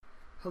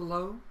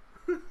Hello?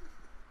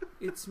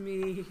 It's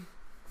me.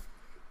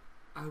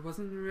 I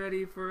wasn't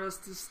ready for us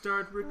to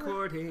start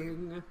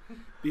recording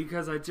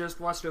because I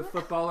just watched a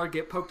footballer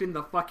get poked in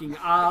the fucking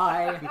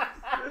eye.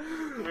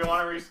 Do we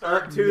want to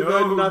restart? Up to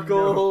the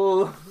knuckle.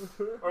 No.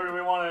 Or do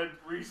we want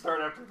to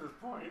restart after this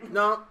point?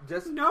 No,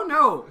 just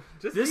No.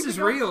 Just This is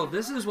real.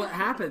 This is what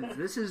happens.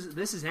 This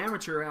is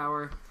amateur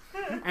hour.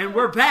 And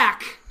we're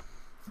back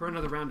for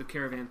another round of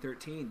Caravan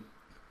 13.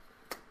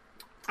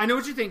 I know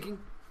what you're thinking.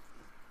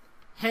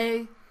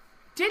 Hey,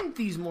 didn't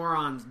these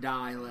morons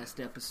die last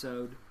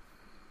episode?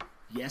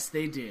 Yes,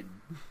 they did.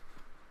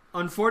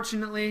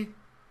 Unfortunately,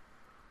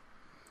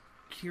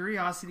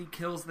 curiosity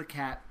kills the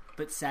cat,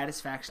 but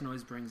satisfaction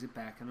always brings it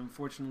back. And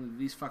unfortunately,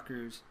 these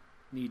fuckers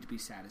need to be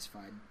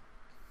satisfied.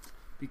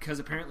 Because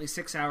apparently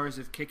 6 hours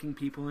of kicking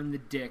people in the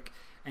dick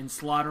and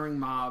slaughtering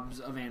mobs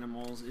of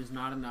animals is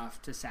not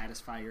enough to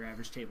satisfy your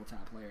average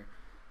tabletop player.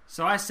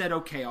 So I said,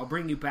 okay, I'll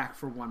bring you back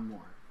for one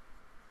more.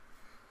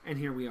 And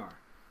here we are.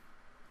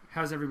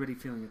 How's everybody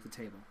feeling at the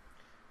table?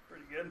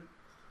 Pretty good.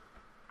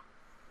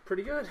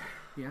 pretty good.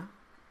 Yeah?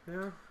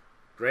 Yeah.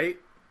 Great.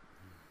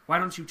 Why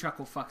don't you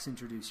chuckle fucks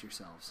introduce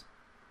yourselves?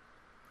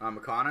 I'm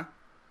Makana.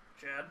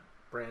 Chad.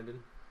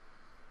 Brandon.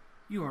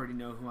 You already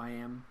know who I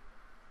am.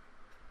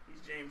 He's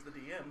James the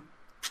DM.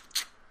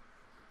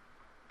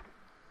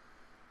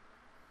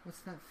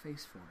 What's that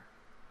face for?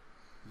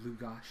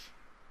 Lugosh.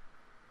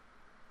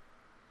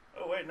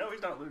 Oh wait, no,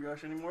 he's not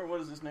Lugosh anymore. What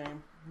is his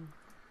name?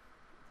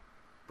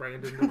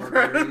 Brandon the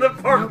Barbarian. The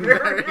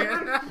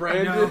Barbarian.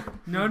 Brandon.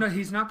 No,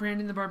 he's not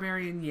Brandon the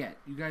Barbarian yet.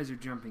 You guys are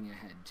jumping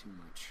ahead too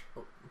much.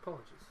 Oh,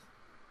 apologies.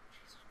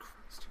 Jesus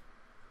Christ.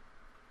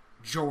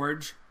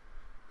 George.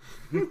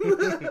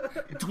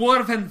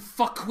 Dwarven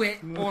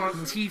fuckwit or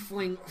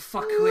tiefling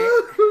fuckwit.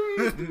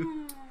 I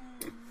haven't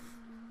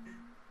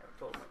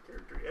told my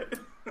character yet.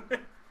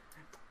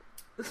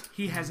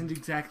 He hasn't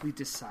exactly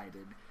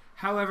decided.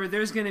 However,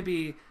 there's going to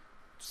be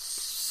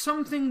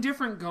something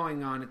different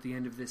going on at the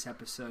end of this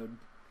episode.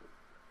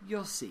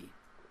 You'll see.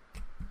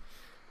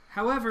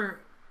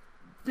 However,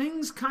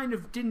 things kind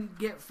of didn't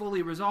get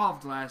fully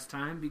resolved last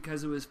time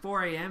because it was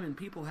 4 a.m. and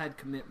people had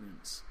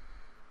commitments.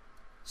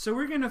 So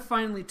we're going to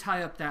finally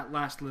tie up that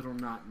last little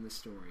knot in the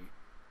story.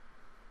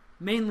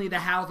 Mainly the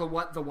how, the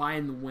what, the why,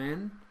 and the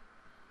when.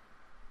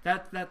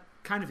 That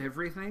kind of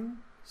everything.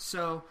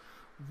 So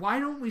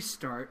why don't we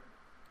start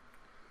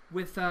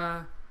with,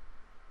 yeah,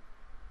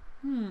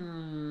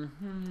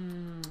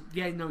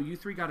 no, you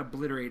three got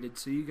obliterated,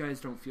 so you guys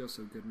don't feel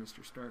so good,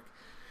 Mr. Stark.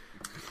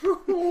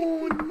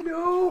 Oh,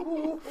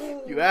 no.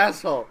 You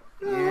asshole.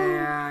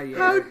 Yeah.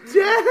 How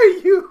dare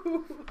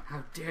you?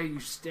 How dare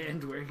you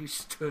stand where he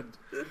stood?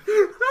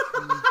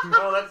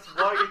 Well, that's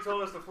why you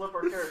told us to flip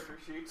our character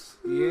sheets.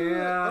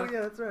 Yeah. Oh,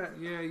 yeah, that's right.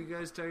 Yeah, you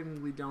guys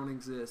technically don't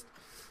exist.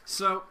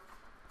 So,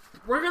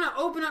 we're going to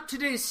open up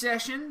today's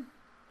session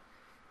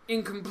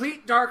in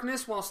complete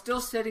darkness while still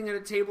sitting at a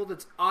table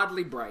that's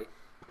oddly bright.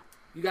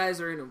 You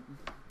guys aren't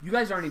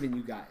even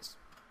you guys.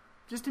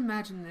 Just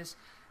imagine this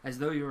as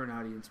though you were an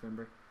audience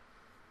member.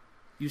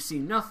 You see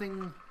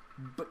nothing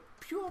but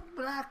pure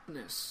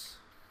blackness.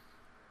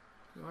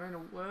 You are in a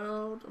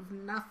world of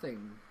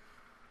nothing.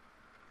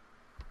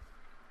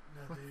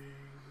 Nothing.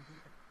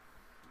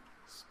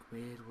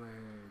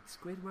 Squidward.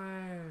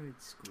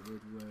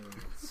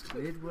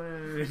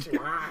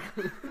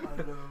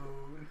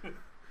 Alone.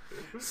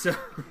 So,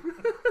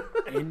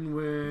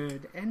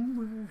 N-word.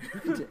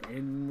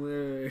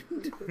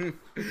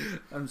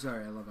 I'm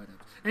sorry, I love my dad.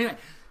 Anyway,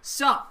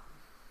 so,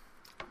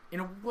 in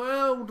a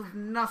world of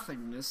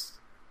nothingness,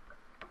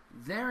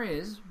 there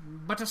is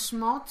but a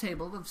small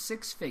table of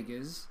 6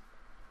 figures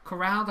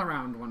corralled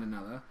around one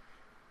another,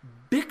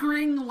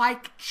 bickering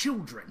like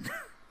children.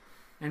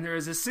 And there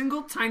is a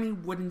single tiny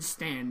wooden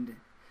stand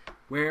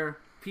where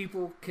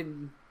people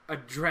can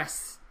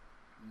address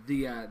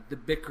the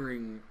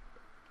bickering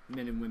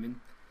men and women.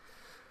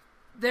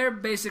 They're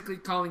basically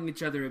calling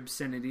each other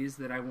obscenities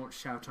that I won't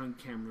shout on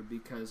camera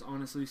because,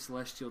 honestly,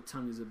 Celestial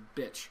Tongue is a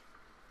bitch.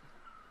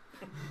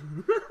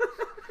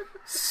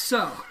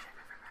 So,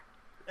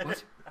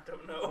 what? I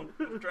don't know.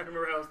 I'm trying to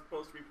remember how it's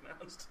supposed to be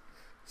pronounced.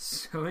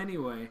 So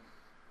anyway,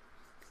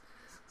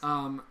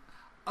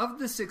 of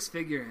the 6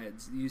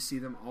 figureheads, you see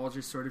them all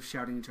just sort of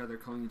shouting each other,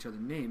 calling each other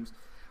names,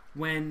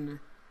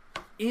 when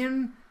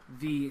in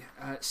the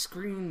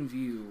screen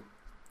view,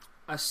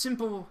 a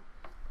simple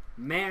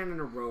man in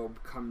a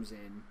robe comes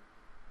in,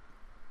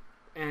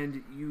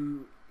 and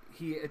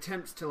he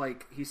attempts to,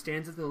 he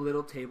stands at the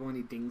little table and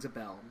he dings a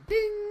bell.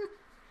 Ding!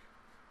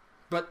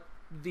 But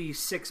the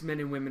 6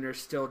 men and women are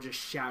still just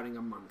shouting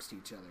amongst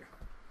each other.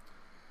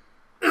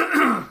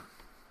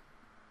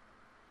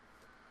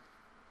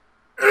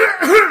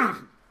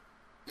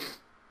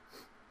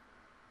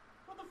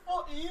 What the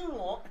fuck do you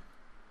want?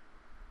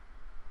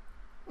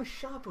 Well,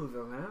 sharp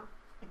over now.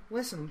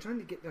 Listen, I'm trying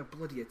to get their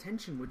bloody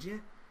attention, would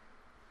you?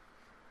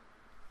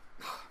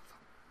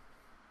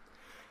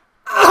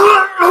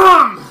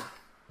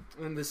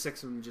 And the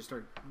 6 of them just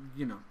are,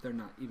 they're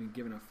not even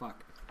giving a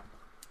fuck.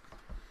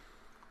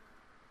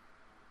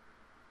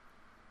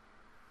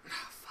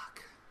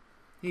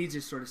 He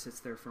just sort of sits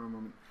there for a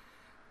moment.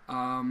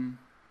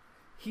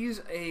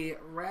 He's a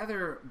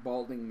rather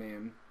balding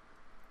man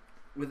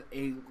with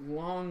a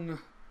long,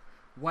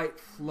 white,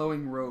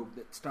 flowing robe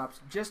that stops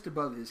just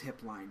above his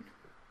hip line.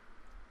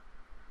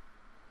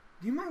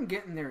 Do you mind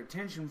getting their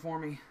attention for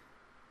me?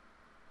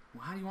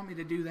 Well, how do you want me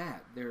to do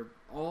that? They're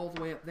all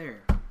the way up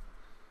there.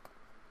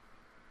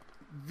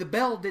 The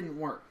bell didn't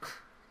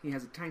work. He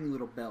has a tiny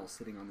little bell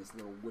sitting on this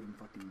little wooden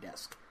fucking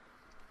desk.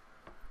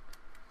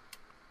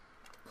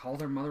 Call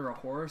their mother a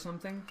whore or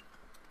something?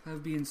 That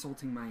would be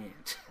insulting my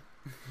aunt.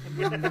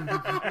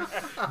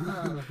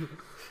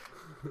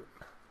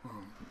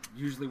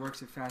 Usually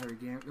works at family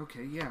gatherings.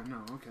 Okay, yeah,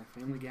 no, okay.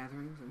 Family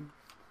gatherings. And...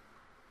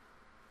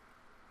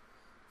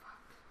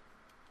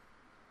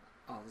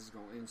 Oh, this is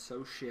going to end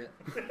so shit.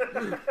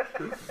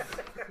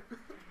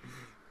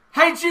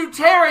 Hey,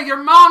 Jutera,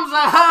 your mom's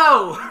a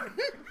hoe!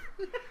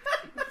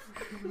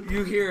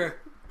 You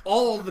hear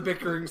all the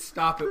bickering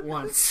stop at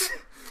once.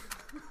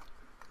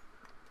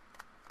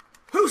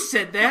 Who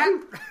said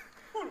that?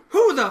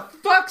 Who the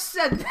fuck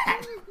said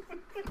that?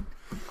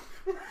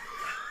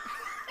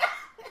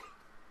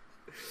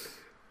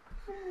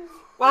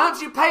 Why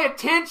don't you pay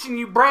attention,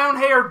 you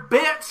brown-haired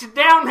bitch,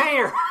 down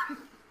here?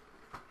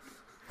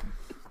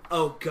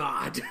 Oh,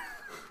 God.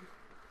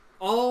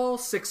 All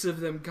 6 of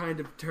them kind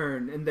of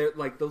turn, and they're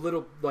like the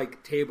little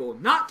table,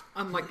 not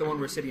unlike the one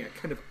we're sitting at,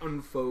 kind of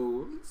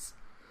unfolds.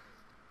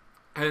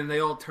 And they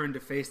all turn to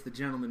face the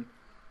gentleman.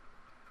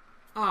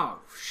 Oh,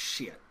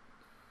 shit.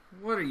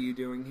 What are you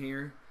doing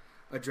here?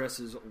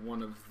 Addresses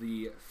one of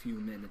the few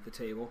men at the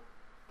table.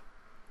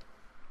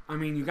 I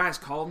mean, you guys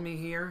called me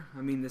here.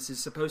 I mean, this is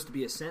supposed to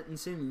be a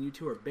sentencing, and you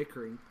two are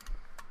bickering.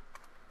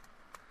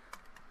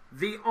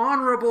 The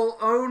Honorable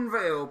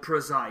Ownvale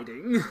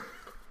presiding.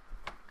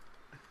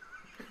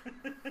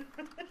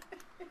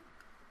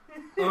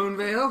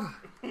 Ownvale,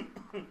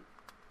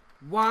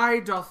 why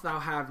doth thou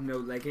have no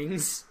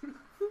leggings?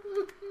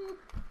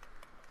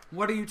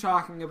 What are you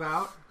talking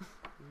about?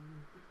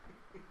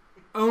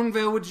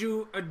 Ownvale, would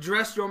you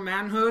address your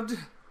manhood?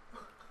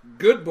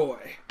 Good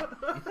boy.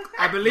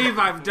 I believe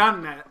I've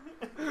done that.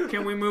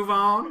 Can we move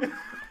on?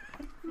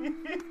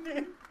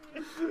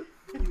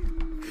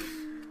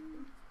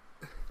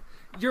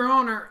 Your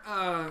Honor,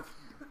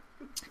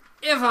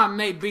 if I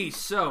may be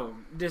so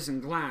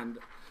disinclined,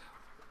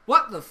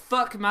 what the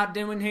fuck am I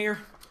doing here?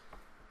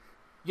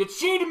 You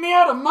cheated me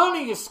out of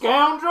money, you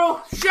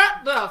scoundrel!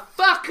 Shut the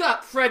fuck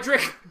up,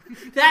 Frederick!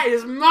 That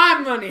is my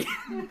money!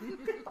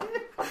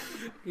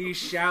 He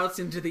shouts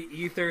into the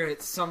ether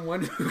at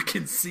someone who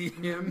can see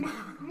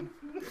him.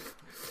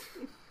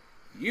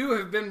 You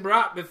have been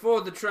brought before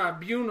the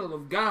tribunal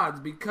of gods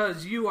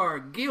because you are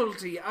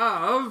guilty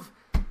of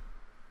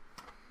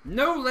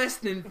no less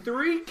than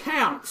 3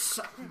 counts,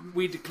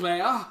 we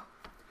declare,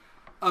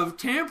 of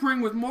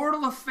tampering with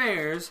mortal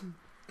affairs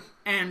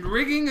and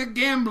rigging a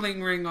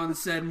gambling ring on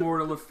said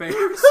mortal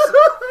affairs.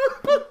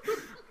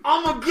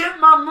 I'm gonna get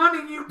my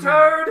money, you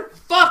turd!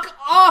 Fuck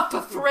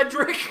off,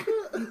 Frederick!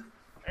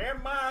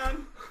 And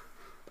mine.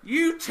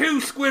 You too,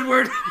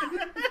 Squidward!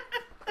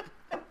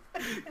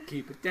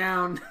 Keep it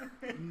down.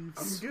 I'm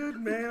good,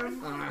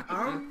 man.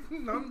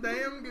 I'm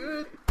damn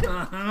good.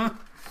 Uh-huh.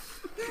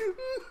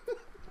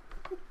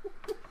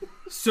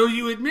 So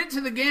you admit to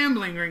the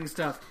gambling ring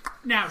stuff.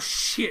 Now,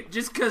 shit,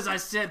 just because I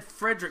said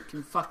Frederick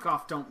can fuck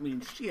off don't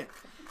mean shit.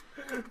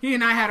 He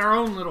and I had our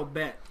own little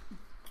bet.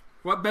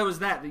 What bet was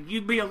that? That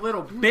you'd be a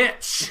little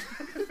bitch.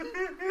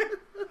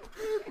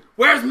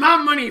 Where's my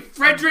money,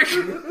 Frederick?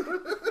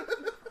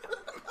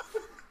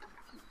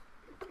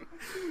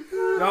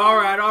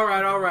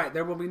 All right.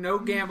 There will be no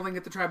gambling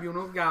at the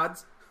Tribunal of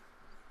Gods.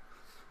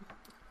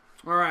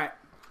 All right.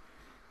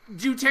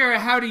 Jutera,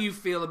 how do you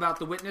feel about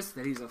the witness?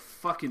 That he's a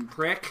fucking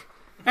prick.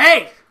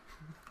 Hey!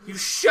 You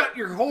shut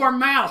your whore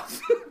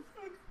mouth!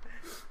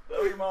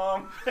 Love you,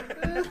 Mom.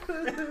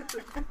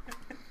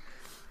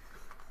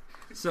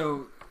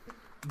 So,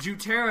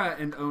 Jutera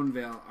and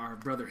Ownvale are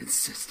brother and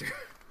sister.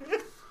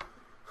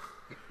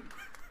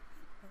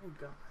 Oh,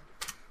 God.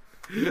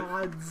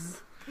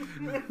 Gods.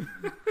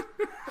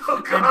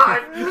 Oh,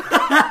 God!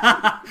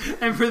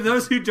 And for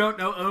those who don't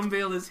know,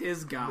 Ownvale is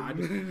his god.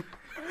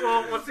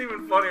 Well, what's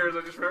even funnier is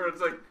I just remember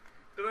it's like,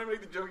 did I make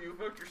the joke you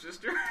fucked your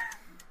sister?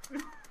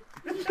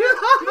 You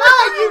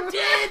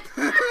did!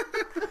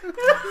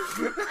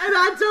 And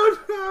I don't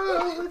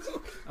know.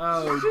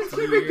 Oh, Just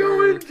dear. keep it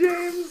going,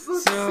 James.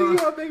 Let's So,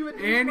 see how big of a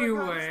deal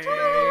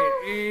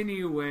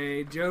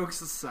anyway,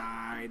 jokes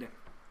aside,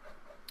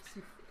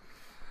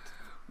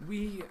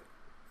 we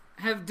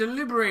have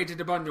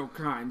deliberated upon your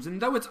crimes,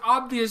 and though it's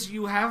obvious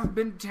you have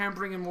been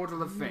tampering in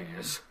mortal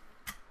affairs,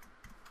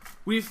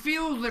 we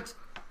feel that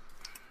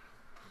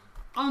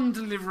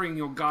undelivering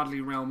your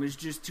godly realm is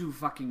just too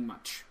fucking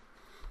much.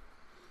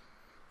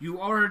 You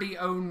already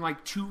own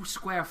like 2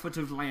 square foot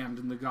of land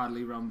in the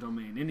godly realm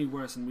domain. Any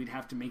worse and we'd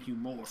have to make you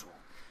mortal.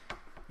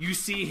 You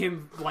see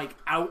him like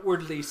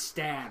outwardly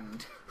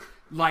stand,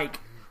 like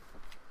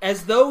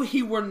as though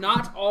he were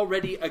not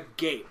already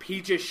agape. He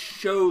just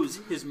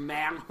shows his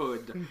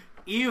manhood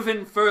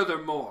even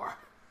furthermore.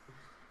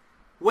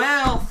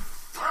 Well,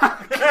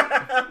 fuck.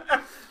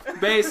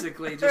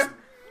 Basically, just...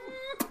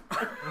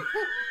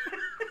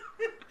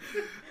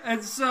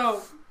 And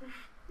so,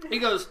 he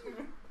goes,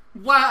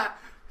 why,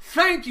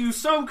 thank you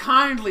so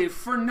kindly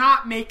for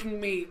not making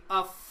me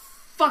a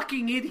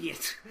fucking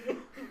idiot.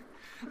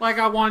 Like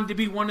I wanted to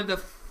be one of the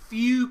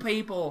few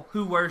people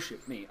who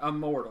worship me, a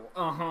mortal.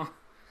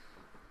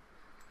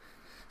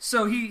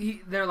 So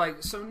they're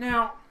like, so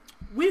now,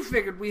 we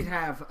figured we'd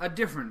have a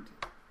different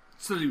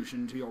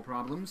solution to your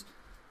problems.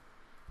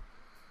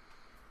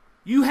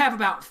 You have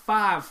about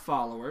 5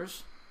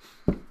 followers.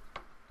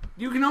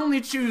 You can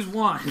only choose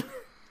one.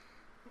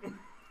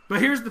 But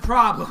here's the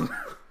problem.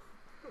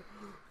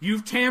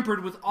 You've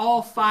tampered with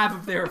all 5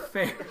 of their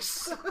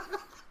affairs.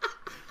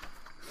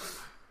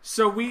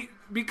 So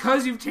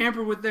because you've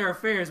tampered with their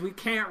affairs, we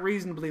can't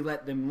reasonably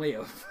let them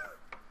live.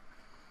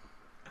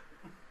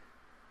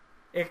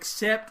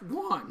 Except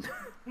one.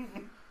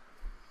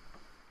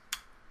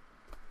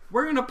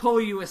 We're going to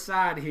pull you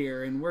aside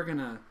here and we're going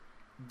to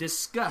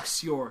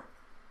discuss your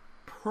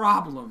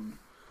problem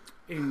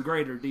in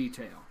greater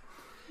detail.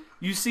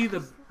 You see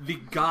the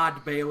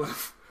god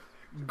bailiff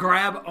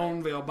grab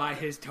Ownville by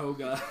his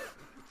toga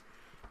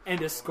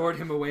and escort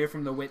him away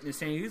from the witness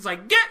stand. He's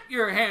like, get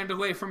your hand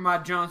away from my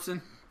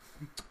Johnson.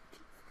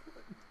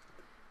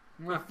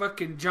 My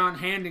fucking John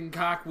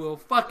Handencock will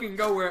fucking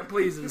go where it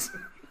pleases.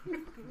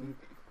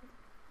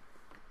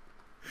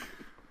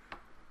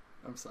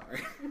 I'm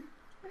sorry.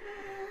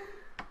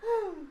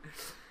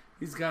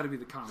 He's got to be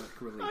the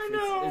comic relief. I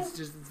know.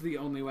 It's the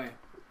only way.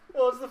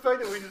 Well, it's the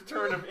fact that we just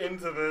turned him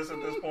into this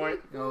at this point.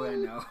 Oh, I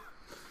know.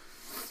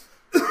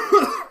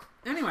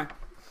 Anyway,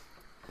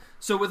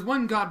 so with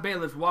one god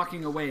bailiff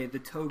walking away, the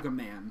toga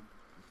man,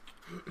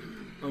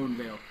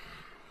 Ownvale,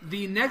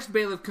 the next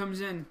bailiff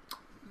comes in.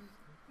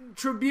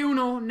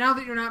 Tribunal, now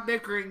that you're not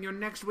bickering, your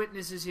next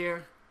witness is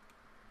here.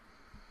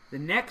 The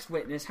next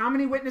witness. How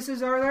many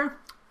witnesses are there?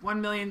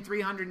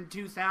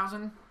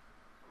 1,302,000.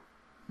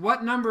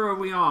 What number are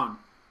we on?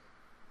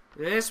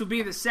 This would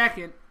be the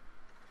second.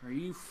 Are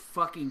you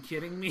fucking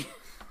kidding me?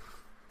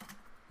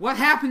 What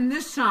happened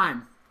this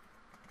time?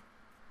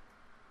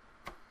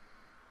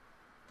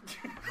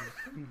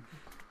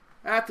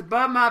 That's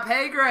above my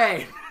pay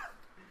grade.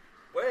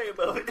 Way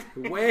above it.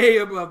 Way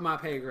above my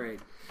pay grade.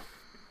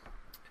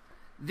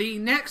 The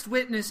next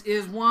witness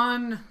is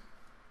one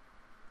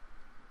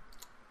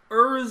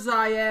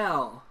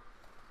Urzael.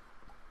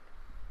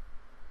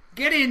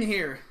 Get in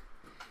here.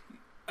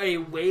 A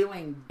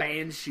wailing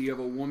banshee of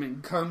a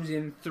woman comes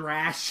in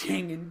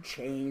thrashing in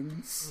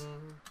chains.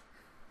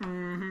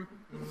 Oh,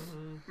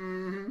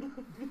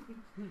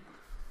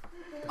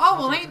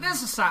 well, ain't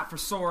this a sight for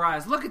sore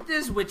eyes? Look at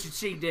this witchy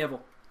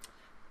she-devil.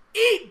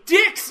 Eat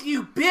dicks,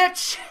 you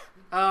bitch!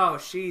 Oh,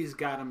 she's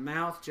got a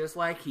mouth just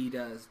like he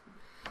does.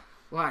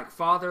 Like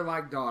father,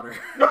 like daughter.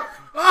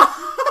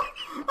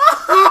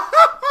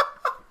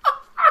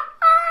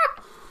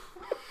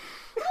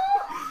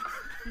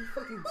 You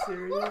fucking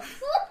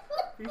serious?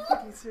 Are you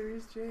fucking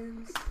serious,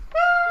 James?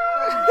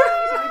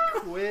 I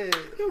quit.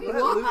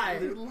 Why?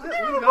 Let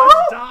Leon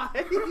die.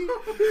 Let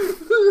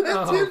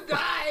Oh. him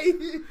die.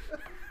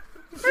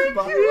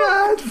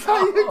 Yes,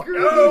 I agree.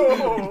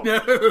 No!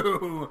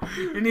 No!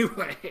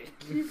 Anyway.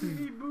 You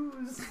need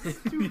booze.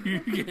 You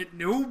get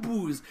no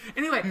booze.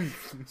 Anyway,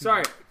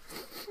 sorry.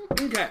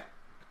 Okay.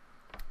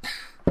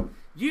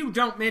 You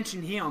don't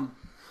mention him.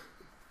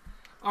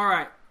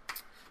 Alright.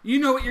 You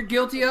know what you're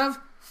guilty of?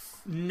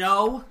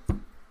 No.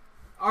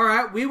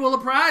 Alright, we will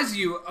apprise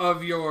you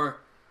of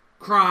your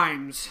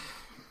crimes.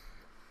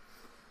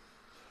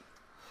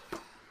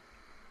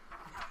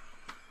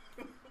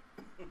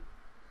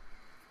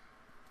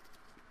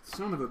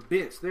 Son of a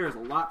bitch, there is a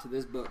lot to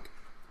this book.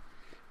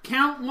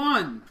 Count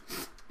 1.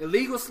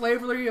 Illegal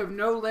slavery of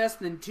no less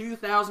than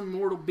 2,000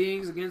 mortal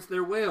beings against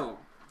their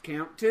will.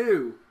 Count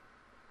 2.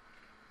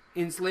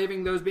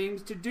 Enslaving those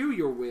beings to do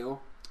your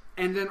will,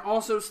 and then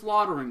also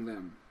slaughtering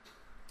them.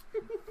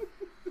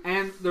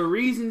 And the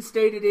reason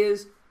stated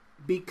is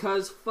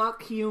because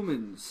fuck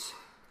humans.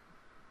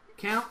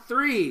 Count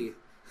 3.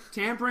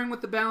 Tampering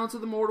with the balance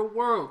of the mortal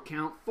world.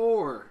 Count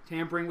 4.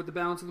 Tampering with the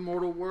balance of the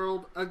mortal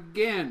world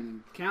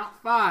again. Count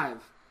 5.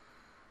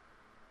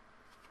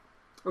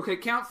 Okay,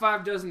 count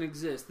 5 doesn't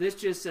exist. This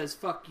just says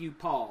fuck you,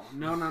 Paul.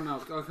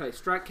 No. Okay,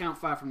 strike count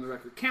 5 from the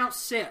record. Count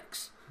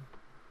 6.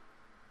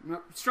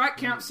 No, strike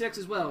count 6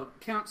 as well.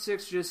 Count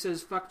 6 just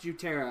says fuck you,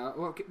 Tara.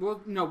 Okay,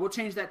 we'll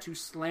change that to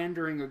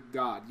slandering a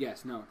god.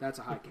 Yes, no, that's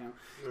a high count.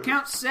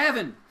 Count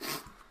 7.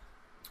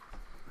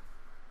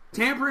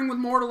 Tampering with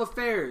mortal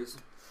affairs.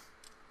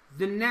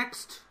 The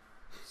next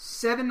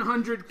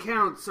 700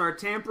 counts are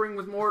tampering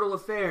with mortal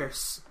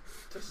affairs.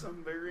 To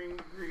some varying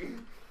degree.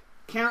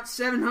 Count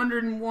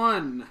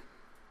 701.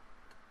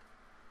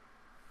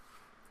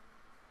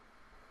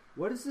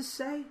 What does this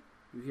say?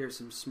 You hear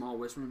some small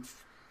whispering.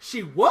 She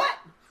what?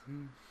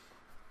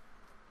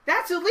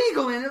 That's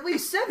illegal in at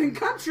least 7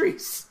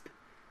 countries.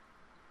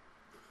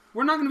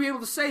 We're not going to be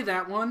able to say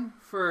that one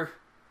for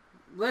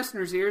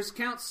listeners' ears.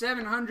 Count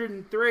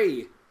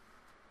 703.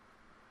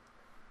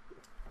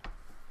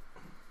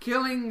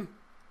 killing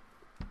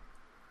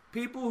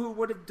people who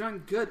would have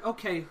done good.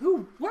 Okay,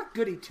 what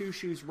goody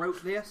two-shoes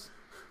wrote this?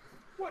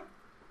 What?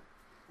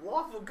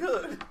 Lawful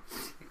good.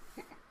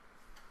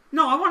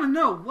 No, I want to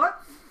know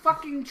what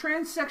fucking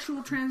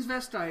transsexual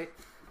transvestite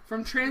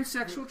from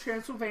transsexual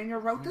Transylvania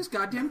wrote this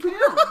goddamn canon.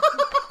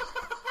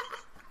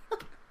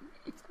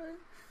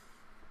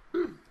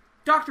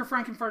 Dr.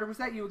 Frankenfurter, was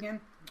that you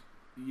again?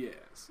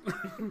 Yes.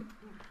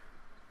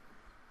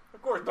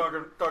 Of course,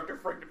 Dr.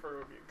 Frankenfurter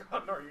would be a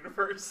god in our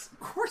universe. Of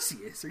course he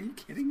is. Are you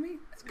kidding me?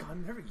 It's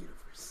gone in every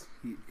universe.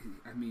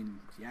 I mean,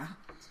 yeah.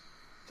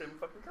 Tim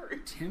fucking Curry.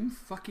 Tim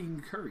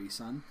fucking Curry,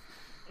 son.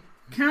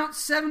 Count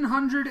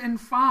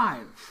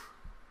 705.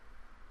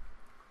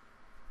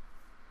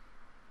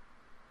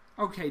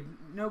 Okay,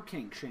 no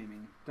kink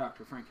shaming,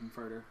 Dr.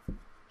 Frankenfurter.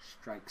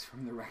 Strikes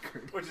from the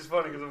record. Which is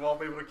funny because of all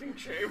people to king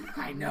shame.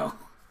 I know.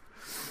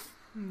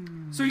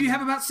 So you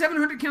have about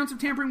 700 counts of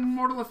tampering with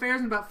mortal affairs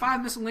and about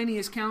 5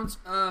 miscellaneous counts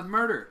of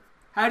murder.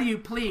 How do you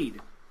plead?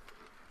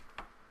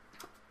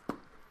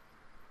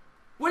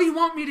 What do you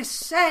want me to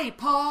say,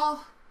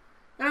 Paul?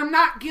 That I'm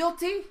not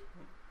guilty?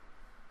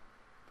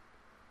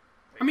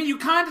 I mean, you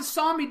kind of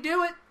saw me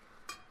do it.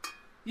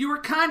 You were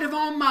kind of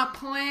on my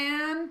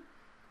plan.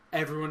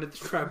 Everyone at the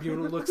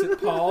tribunal looks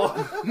at Paul.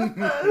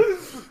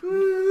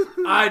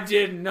 I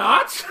did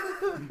not.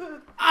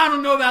 I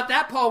don't know about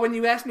that, Paul, when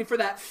you asked me for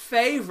that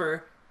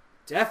favor.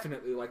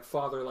 Definitely like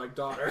father, like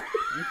daughter.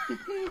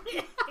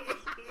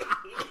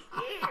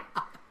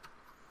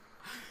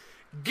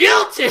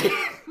 Guilty!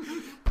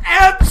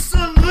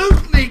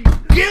 Absolutely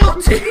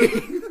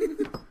guilty!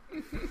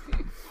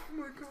 Oh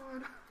my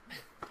god.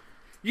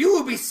 You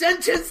will be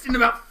sentenced in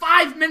about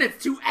 5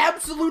 minutes to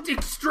absolute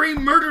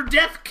extreme murder,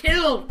 death,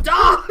 kill,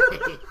 die!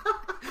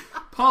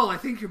 Paul, I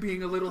think you're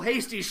being a little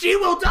hasty. She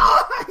will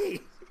die!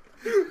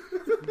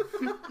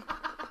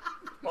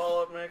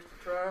 Paul up next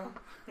for trial.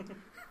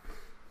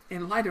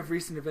 In light of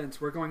recent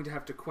events, we're going to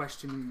have to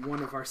question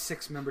one of our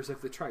 6 members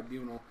of the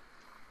tribunal.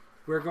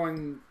 We're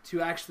going to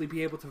actually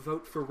be able to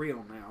vote for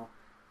real now.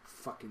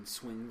 Fucking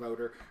swing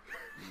voter.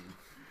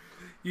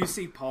 You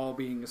see Paul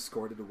being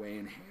escorted away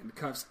in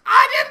handcuffs.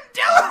 I didn't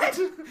do it!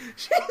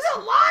 She's a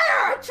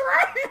liar! A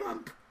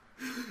tramp!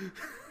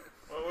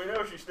 Well, we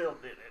know she still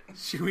did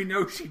it. We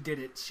know she did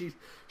it.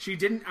 She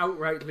didn't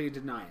outrightly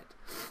deny it.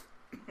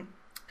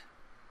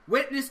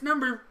 Witness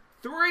number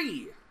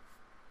 3.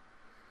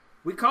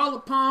 We call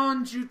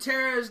upon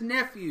Jutera's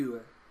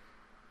nephew,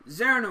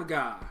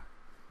 Zernoga.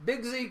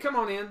 Big Z, come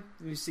on in.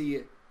 You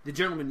see the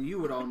gentleman you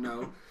would all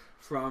know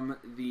from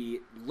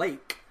the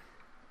lake.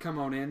 Come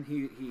on in.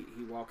 He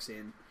walks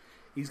in.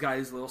 He's got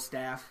his little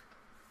staff.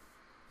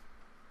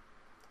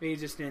 He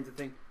just stands and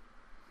thinks,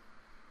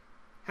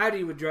 how do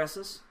you address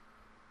us?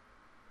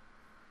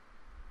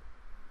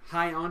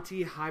 Hi,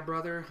 auntie. Hi,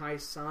 brother. Hi,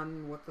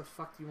 son. What the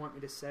fuck do you want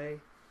me to say?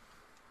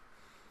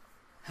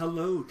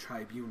 Hello,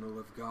 Tribunal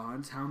of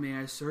Gods. How may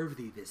I serve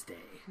thee this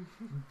day?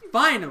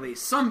 Finally,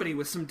 somebody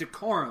with some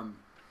decorum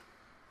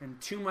and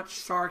too much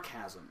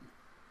sarcasm.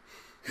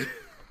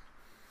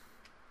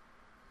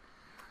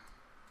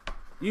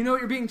 You know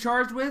what you're being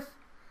charged with?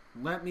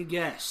 Let me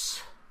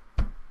guess.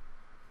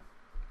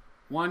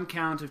 1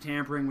 count of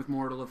tampering with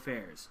mortal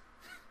affairs.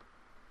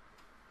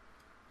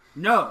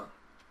 No.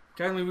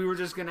 Technically, we were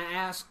just going to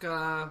ask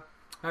how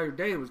your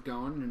day was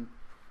going and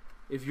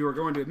if you were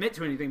going to admit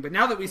to anything. But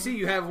now that we see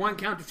you have 1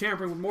 count of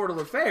tampering with mortal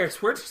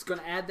affairs, we're just going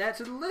to add that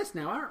to the list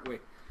now, aren't we?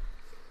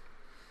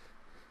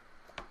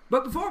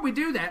 But before we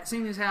do that,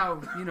 seeing as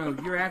how,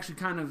 you're actually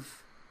kind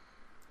of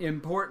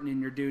important in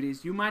your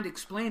duties, you mind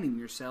explaining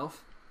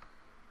yourself?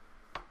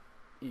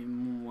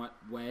 In what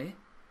way?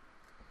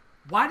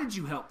 Why did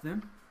you help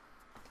them?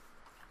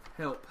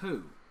 Help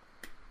who?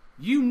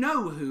 You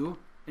know who,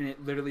 and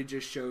it literally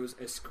just shows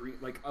a screen,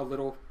 like a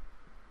little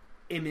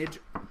image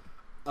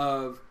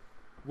of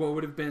what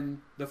would have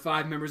been the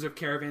 5 members of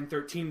Caravan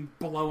 13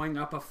 blowing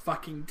up a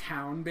fucking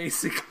town,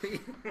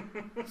 basically.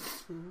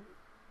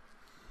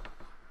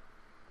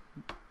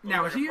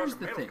 Now, like here's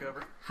the thing.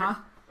 Cover. Huh?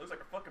 Looks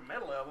like a fucking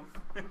metal album.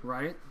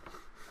 Right?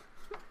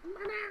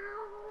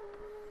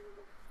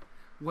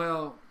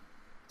 Well,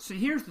 see,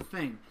 here's the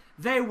thing.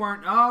 They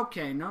weren't...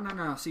 Okay,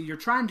 no. See, you're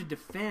trying to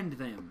defend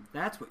them.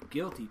 That's what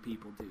guilty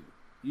people do.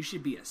 You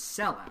should be a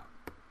sellout.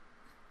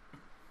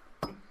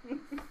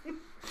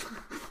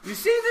 You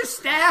see this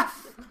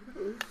staff?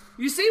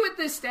 You see what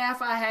this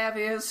staff I have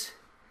is?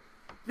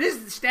 This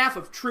is the staff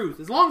of truth.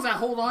 As long as I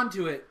hold on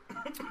to it,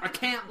 I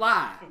can't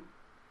lie.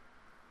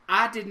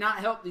 I did not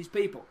help these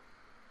people.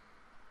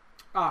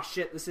 Oh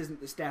shit, this isn't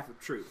the staff of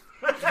truth.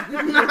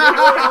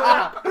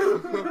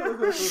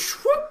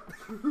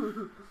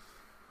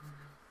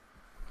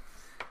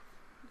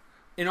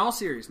 In all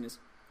seriousness,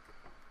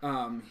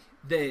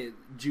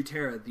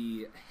 Jutera,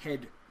 the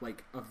head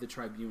of the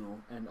tribunal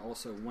and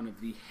also one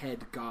of the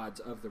head gods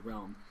of the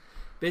realm,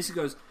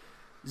 basically goes,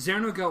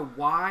 Zernoga,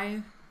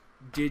 why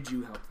did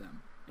you help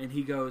them? And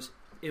he goes,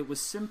 it was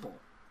simple.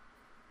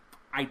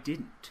 I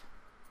didn't.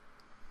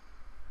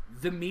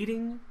 The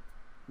meeting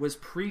was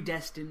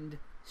predestined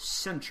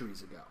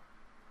centuries ago.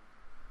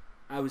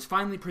 I was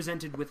finally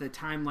presented with a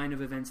timeline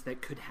of events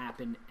that could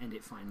happen, and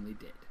it finally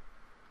did.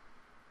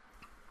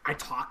 I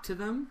talked to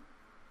them,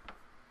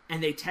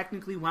 and they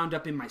technically wound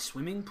up in my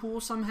swimming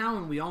pool somehow,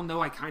 and we all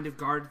know I kind of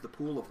guard the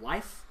pool of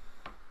life,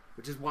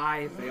 which is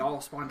why they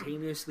all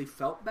spontaneously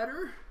felt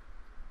better.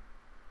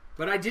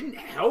 But I didn't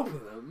help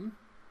them.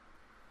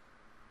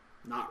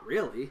 Not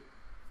really.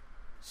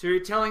 So you're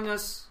telling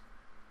us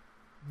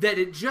that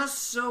it just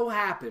so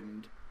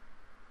happened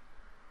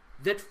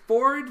that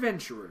 4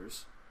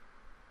 adventurers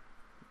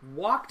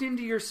walked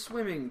into your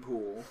swimming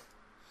pool,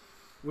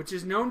 which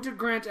is known to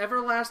grant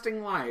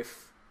everlasting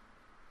life,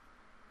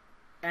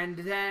 and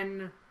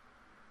then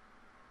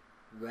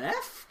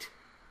left?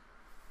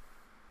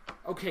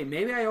 Okay,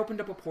 maybe I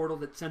opened up a portal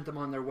that sent them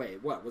on their way.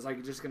 What, was I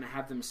just going to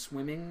have them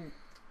swimming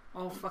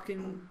all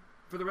fucking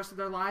for the rest of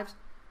their lives?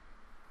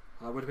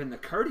 Well, that would have been the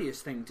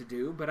courteous thing to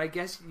do, but I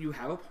guess you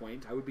have a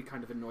point. I would be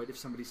kind of annoyed if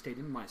somebody stayed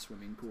in my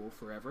swimming pool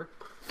forever.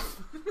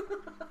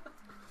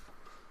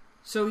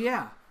 So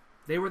yeah,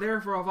 they were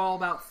there for all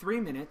about 3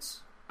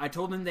 minutes. I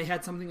told them they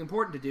had something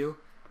important to do,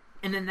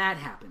 and then that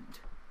happened.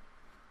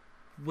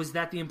 Was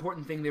that the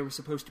important thing they were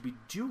supposed to be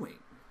doing?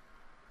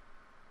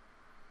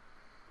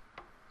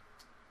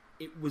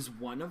 It was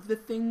one of the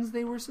things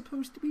they were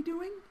supposed to be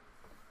doing?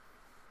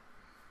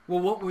 Well,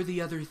 what were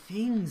the other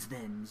things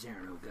then,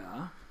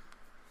 Zeroga?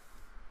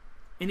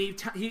 And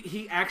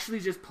he actually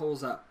just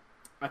pulls up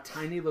a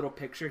tiny little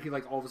picture. He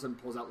all of a sudden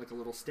pulls out a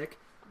little stick.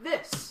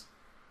 This!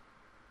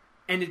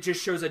 And it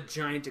just shows a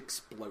giant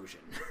explosion.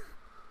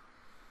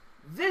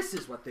 This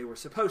is what they were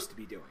supposed to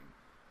be doing.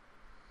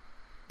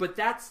 But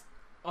that's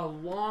a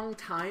long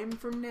time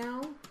from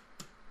now.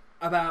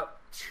 About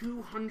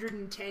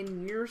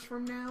 210 years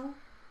from now.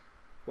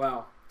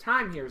 Well,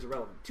 time here is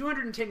irrelevant.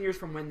 210 years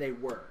from when they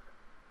were.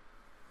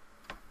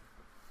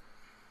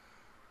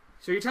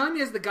 So you're telling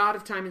me as the god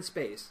of time and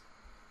space,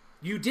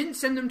 you didn't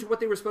send them to what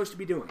they were supposed to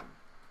be doing?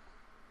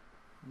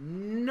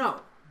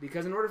 No.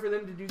 Because in order for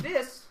them to do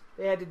this,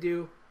 they had to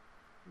do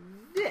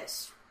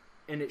this.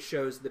 And it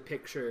shows the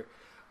picture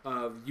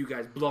of you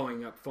guys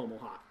blowing up Fomo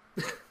Hot.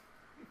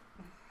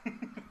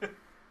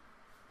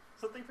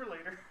 Something for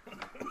later.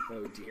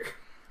 Oh dear.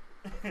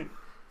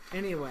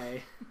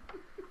 Anyway,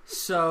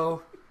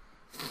 so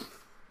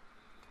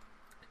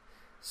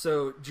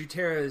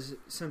Jutera is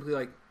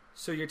simply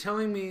so you're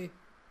telling me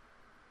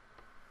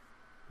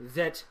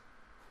that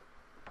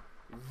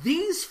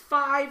these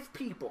 5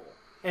 people,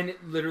 and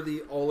it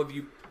literally all of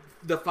you,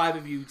 the 5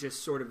 of you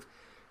just sort of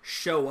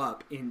show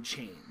up in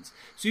chains.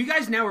 So you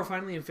guys now are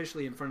finally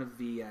officially in front of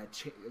the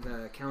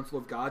Council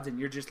of Gods, and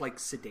you're just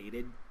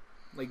sedated.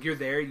 You're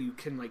there, you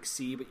can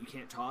see, but you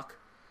can't talk.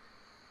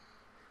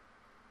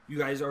 You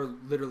guys are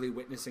literally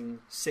witnessing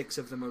 6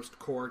 of the most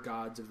core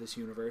gods of this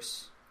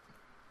universe,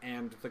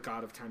 and the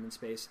god of time and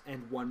space,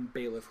 and 1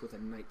 bailiff with a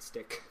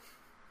nightstick.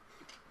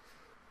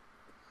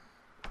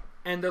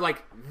 And they're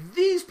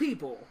these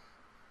people,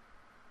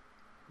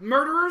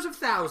 murderers of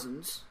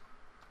thousands,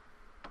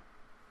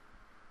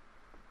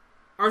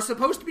 are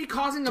supposed to be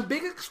causing a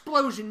big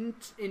explosion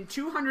in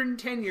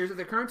 210 years of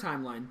the current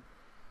timeline,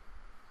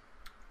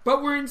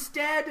 but we're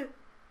instead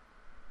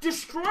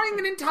destroying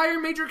an entire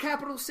major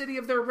capital city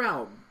of their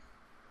realm.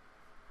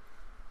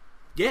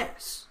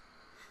 Yes.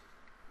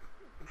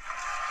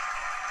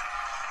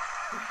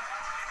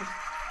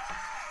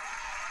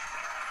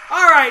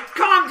 Alright,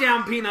 calm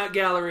down, Peanut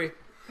Gallery.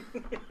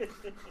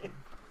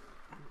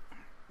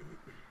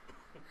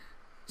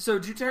 So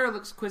Jutera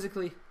looks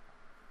quizzically.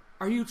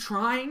 Are you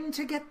trying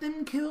to get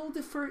them killed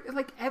for,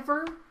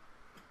 ever?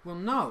 Well,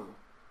 no.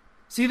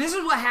 See, this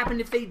is what happened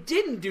if they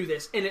didn't do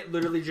this, and it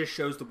literally just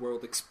shows the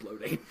world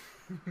exploding.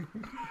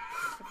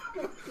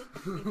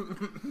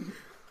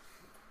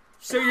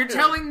 So you're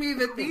telling me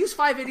that these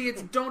 5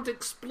 idiots don't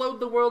explode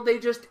the world, they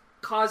just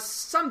cause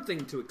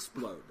something to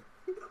explode?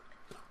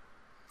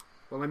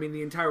 Well, I mean,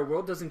 the entire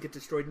world doesn't get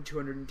destroyed in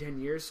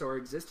 210 years, so our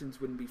existence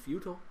wouldn't be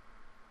futile.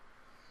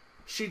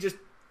 She just...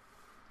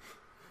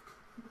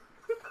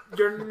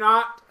 You're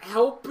not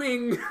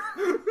helping.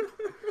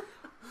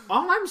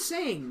 All I'm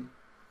saying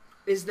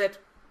is that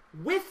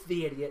with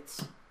the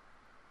idiots,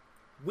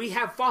 we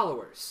have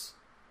followers.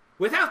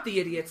 Without the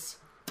idiots,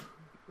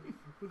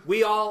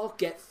 we all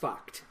get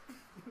fucked.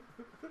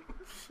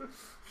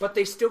 But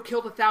they still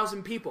killed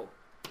 1,000 people.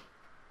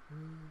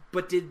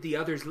 But did the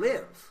others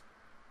live?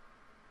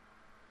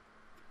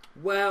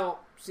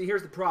 Well, see,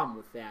 here's the problem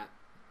with that.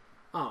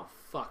 Oh,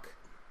 fuck.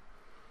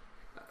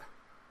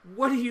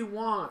 What do you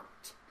want?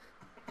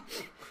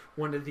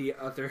 One of the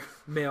other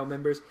male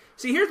members.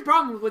 See, here's the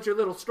problem with what your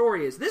little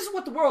story is. This is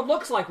what the world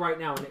looks like right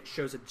now, and it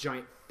shows a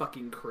giant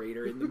fucking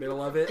crater in the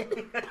middle of it.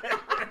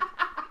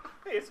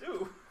 Hey, it's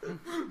who?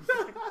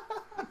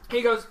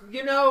 He goes,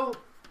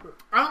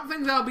 I don't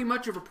think that'll be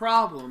much of a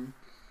problem.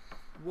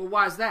 Well,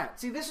 why is that?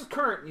 See, this is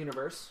current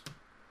universe,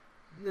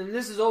 and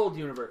this is old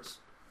universe.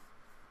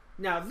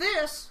 Now,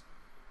 this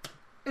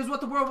is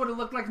what the world would have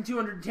looked like in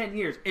 210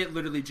 years. It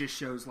literally just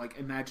shows,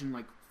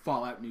 imagine,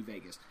 Fallout New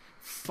Vegas.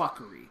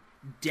 Fuckery.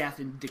 Death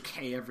and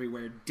decay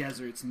everywhere.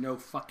 Deserts. No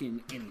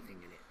fucking anything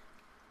in it.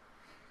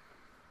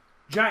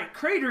 giant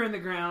crater in the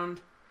ground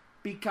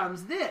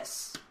becomes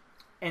this.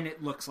 And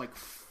it looks like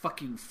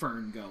fucking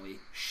Fern Gully.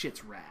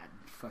 Shit's rad.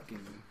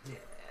 Fucking... Yeah.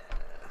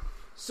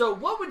 So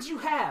what would you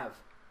have?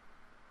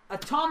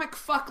 Atomic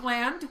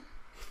Fuckland?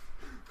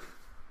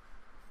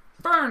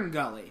 Fern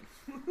Gully.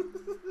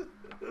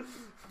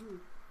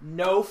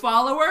 No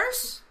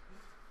followers?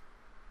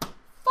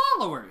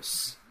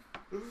 Followers.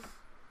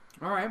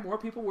 Alright, more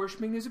people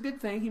worshipping is a good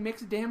thing. He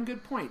makes a damn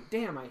good point.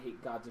 Damn, I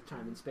hate gods of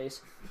time and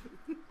space.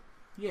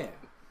 Yeah.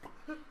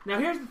 Now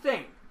here's the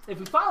thing. If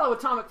we follow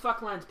Atomic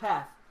Fuckland's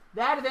path,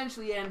 that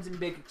eventually ends in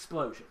big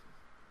explosion.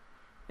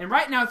 And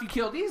right now, if you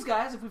kill these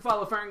guys, if we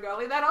follow Fern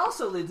Gully, that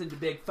also leads into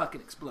big fucking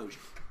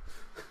explosion.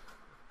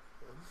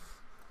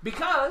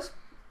 Because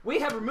we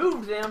have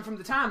removed them from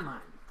the timeline.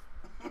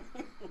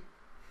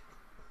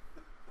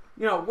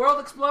 You know, world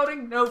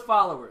exploding, no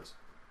followers.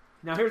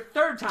 Now here's the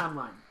third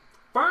timeline.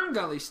 Fern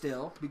Gully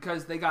still,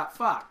 because they got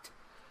fucked.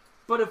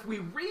 But if we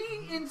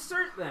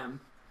reinsert them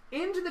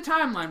into the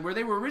timeline where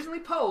they were originally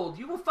pulled,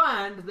 you will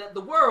find that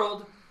the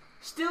world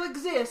still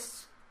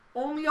exists,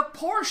 only a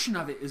portion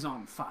of it is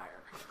on fire.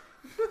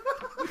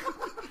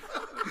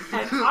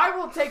 And I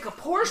will take a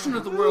portion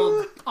of the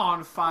world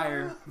on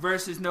fire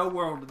versus no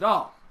world at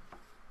all.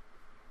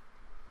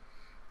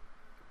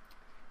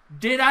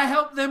 Did I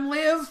help them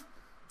live?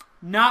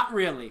 Not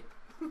really.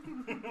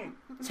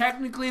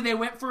 Technically, they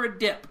went for a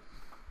dip.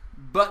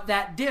 But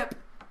that dip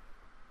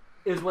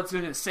is what's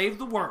going to save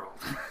the world.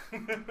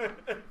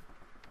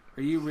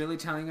 Are you really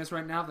telling us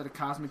right now that a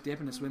cosmic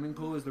dip in a swimming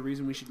pool is the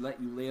reason we should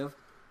let you live?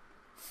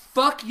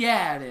 Fuck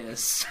yeah, it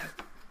is.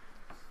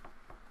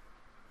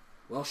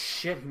 Well,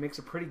 shit, he makes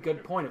a pretty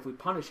good point. If we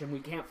punish him, we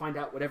can't find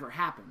out whatever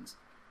happens.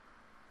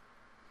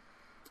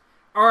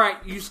 Alright,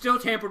 you still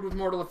tampered with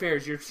mortal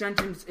affairs. Your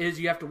sentence is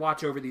you have to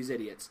watch over these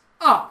idiots.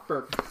 Oh,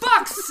 for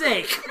fuck's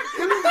sake!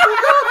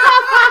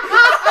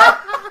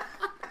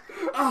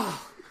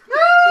 Oh.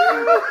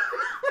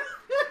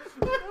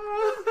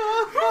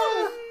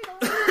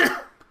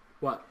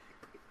 What?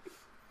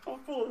 I'm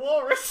full of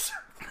walrus.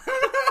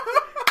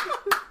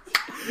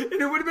 And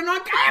it would have been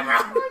on camera!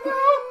 I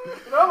know!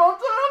 And I'm on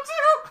time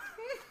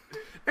too!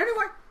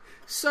 Anyway,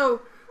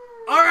 so,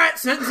 alright,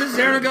 sentences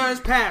Xeraga is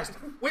passed.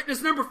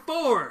 Witness number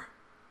 4.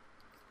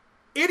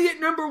 Idiot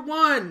number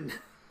 1.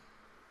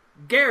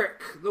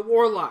 Garrick, the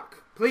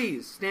Warlock.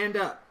 Please, stand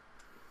up.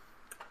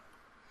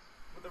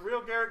 Would the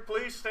real Garrick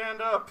please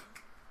stand up?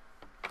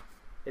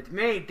 It's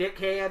me,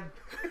 dickhead.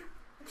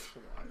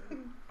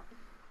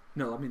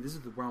 No, I mean, this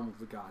is the realm of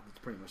the god. It's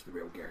pretty much the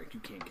real Garrick. You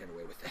can't get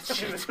away with that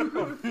shit. I just want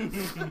to make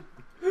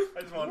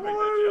that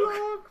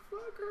joke.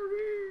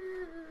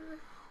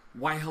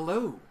 Why,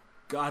 hello,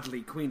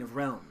 godly queen of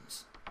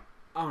realms.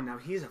 Oh, now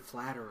he's a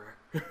flatterer.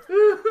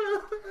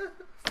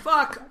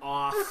 Fuck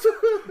off.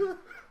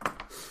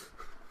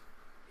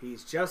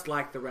 He's just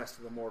like the rest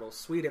of the mortals.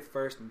 Sweet at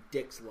first and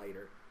dicks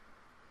later.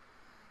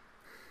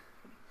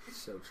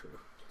 So true.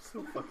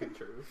 So fucking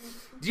true.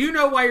 Do you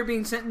know why you're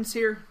being sentenced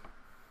here?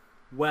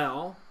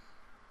 Well,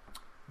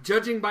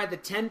 judging by the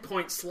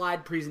 10-point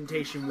slide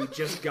presentation we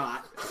just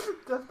got,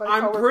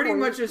 I'm pretty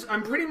much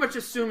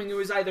assuming it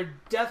was either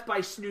death by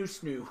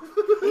snoo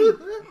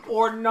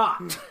or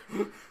not.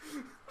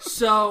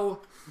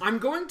 So, I'm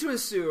going to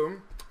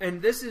assume,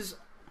 and this is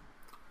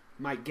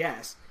my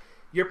guess,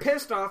 you're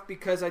pissed off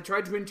because I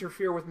tried to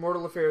interfere with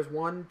Mortal Affairs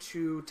 1,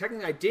 2...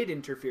 Technically, I did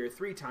interfere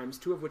 3 times,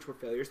 2 of which were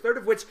failures, 3rd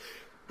of which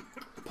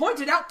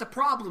pointed out the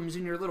problems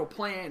in your little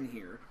plan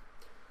here.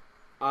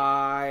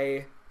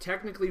 I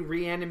technically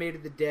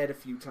reanimated the dead a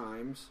few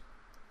times.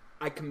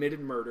 I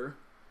committed murder.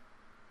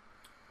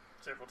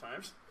 Several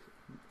times.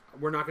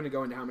 We're not going to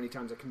go into how many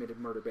times I committed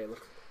murder,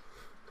 Bailiff.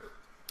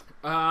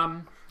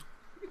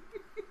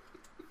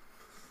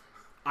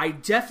 I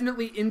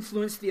definitely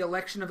influenced the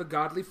election of a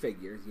godly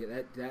figure.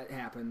 Yeah, that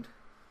happened.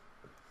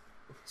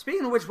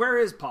 Speaking of which, where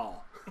is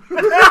Paul?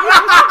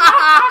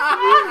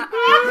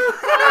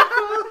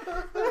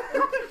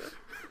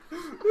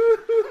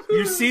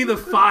 You see the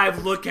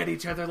 5 look at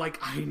each other like,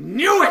 I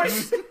knew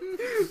it!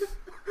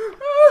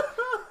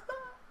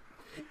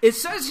 It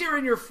says here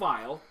in your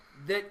file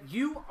that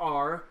you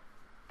are...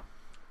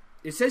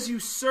 It says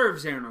you serve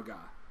Xeraga.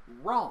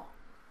 Wrong.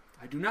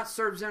 I do not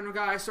serve Xeraga,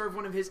 I serve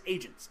one of his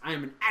agents. I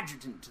am an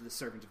adjutant to the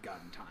servant of God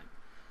in time.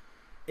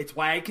 It's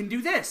why I can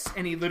do this.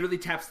 And he literally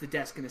taps the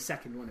desk and a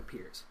second one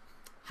appears.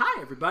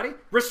 Hi, everybody.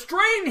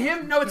 Restrain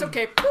him! No, it's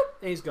okay. Boop,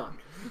 and he's gone.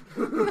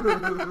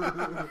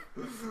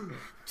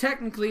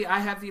 Technically, I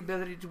have the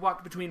ability to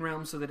walk between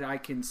realms so that I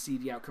can see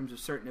the outcomes of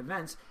certain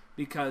events,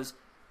 because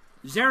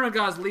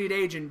Xeraga's lead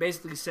agent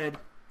basically said,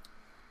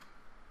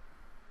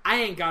 I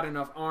ain't got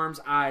enough arms,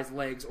 eyes,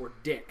 legs, or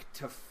dick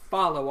to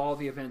follow all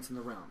the events in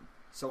the realm.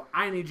 So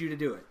I need you to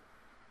do it.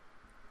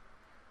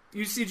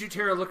 You see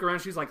Jutera look around,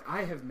 she's like,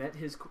 I have met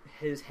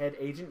his head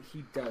agent.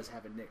 He does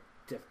have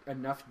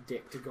enough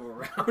dick to go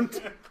around.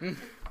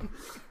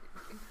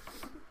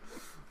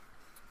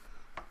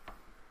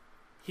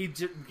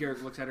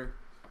 Garrick looks at her.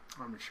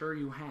 I'm sure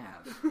you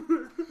have.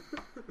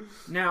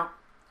 Now,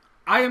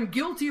 I am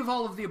guilty of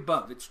all of the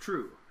above, it's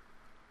true.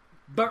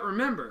 But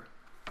remember,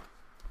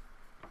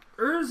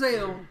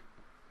 Urzael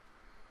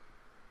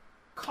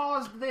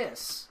caused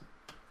this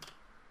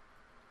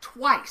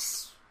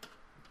twice.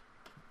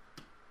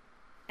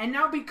 And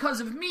now because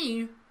of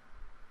me,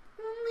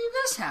 only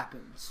this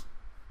happens.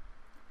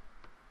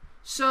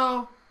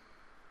 So,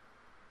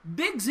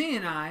 Big Z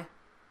and I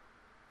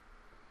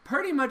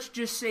pretty much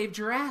just saved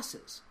your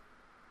asses.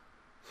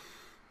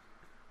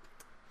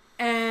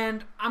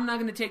 And I'm not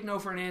going to take no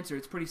for an answer.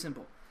 It's pretty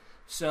simple.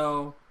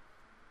 So,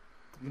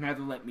 you can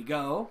either let me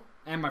go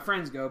and my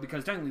friends go,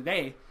 because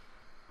technically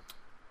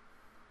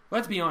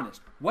let's be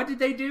honest, what did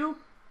they do?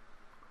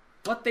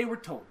 What they were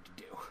told to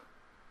do.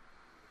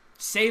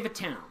 Save a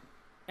town.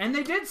 And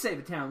they did save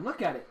a town.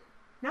 Look at it.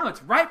 Now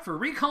it's ripe for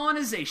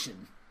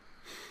recolonization.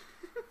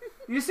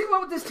 You see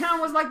what this town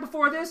was like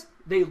before this?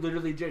 They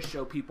literally just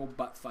show people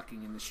butt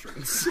fucking in the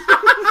streets.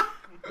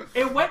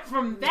 It went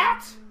from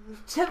that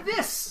to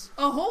this.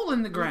 A hole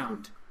in the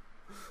ground.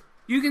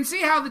 You can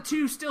see how the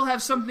two still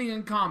have something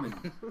in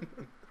common.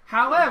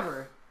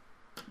 However,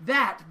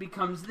 that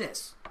becomes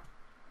this.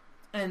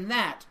 And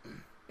that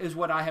is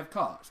what I have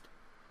caused.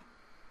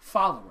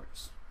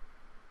 Followers.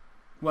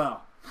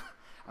 Well,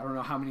 I don't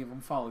know how many of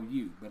them follow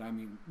you, but I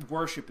mean,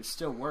 worship is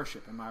still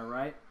worship, am I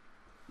right?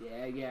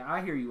 Yeah,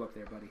 I hear you up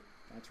there, buddy.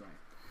 That's right.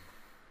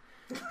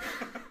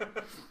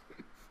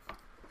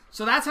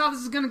 So that's how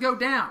this is going to go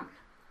down.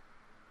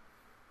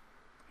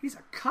 He's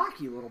a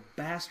cocky little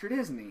bastard,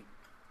 isn't he?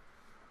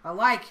 I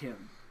like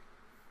him.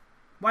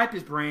 Wipe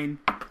his brain.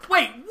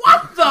 Wait,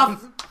 what the...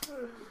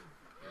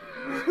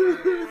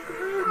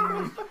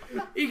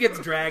 He gets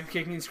dragged,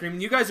 kicking and screaming.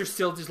 You guys are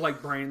still just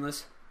like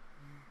brainless.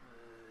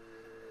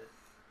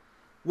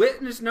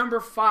 Witness number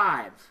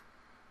 5.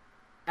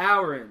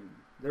 Aaron,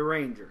 the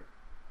ranger.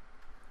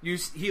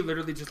 He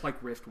literally just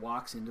like Rift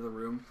walks into the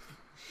room.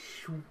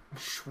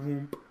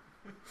 Shwoomp.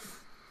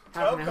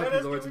 How can I help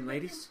you, lords and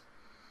ladies?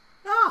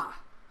 Ah!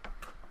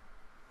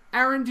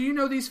 Aaron, do you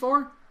know these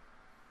 4?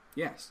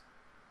 Yes.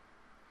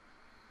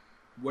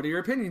 What are your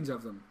opinions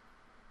of them?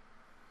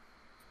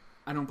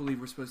 I don't believe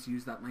we're supposed to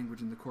use that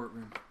language in the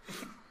courtroom.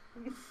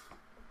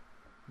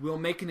 We'll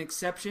make an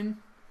exception.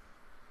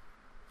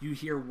 You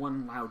hear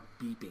one loud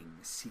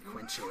beeping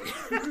sequentially.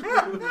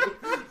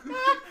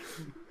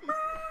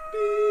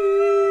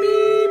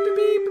 Beep,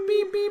 beep,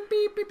 beep, beep,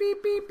 beep, beep,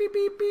 beep, beep, beep,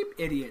 beep, beep.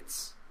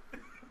 Idiots.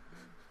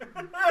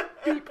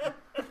 Beep.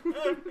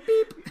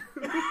 Beep.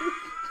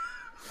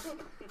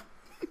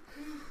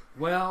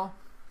 Well,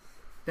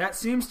 that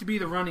seems to be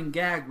the running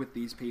gag with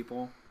these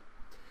people.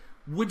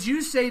 Would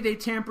you say they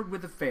tampered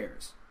with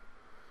affairs?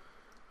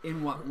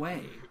 In what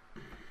way?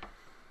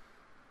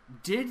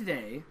 Did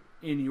they,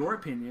 in your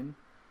opinion,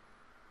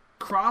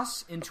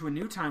 cross into a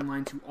new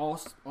timeline to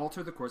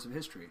alter the course of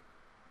history?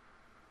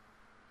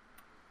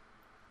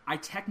 I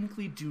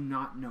technically do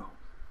not know.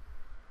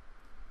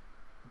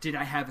 Did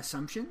I have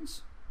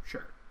assumptions?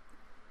 Sure.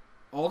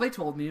 All they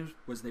told me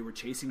was they were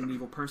chasing an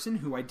evil person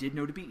who I did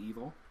know to be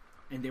evil,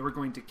 and they were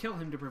going to kill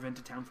him to prevent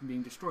a town from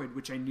being destroyed,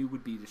 which I knew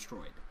would be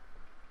destroyed.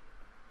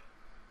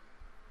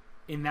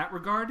 In that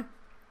regard,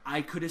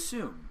 I could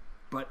assume,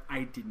 but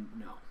I didn't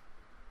know.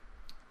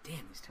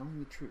 Damn, he's telling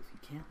the truth.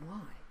 He can't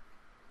lie.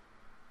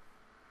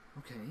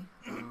 Okay.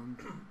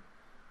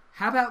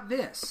 How about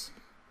this?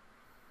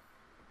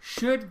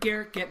 Should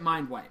Garrett get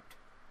mind wiped?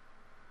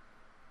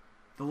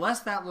 The less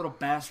that little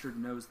bastard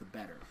knows, the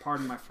better.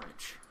 Pardon my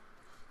French.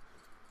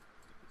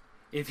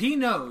 If he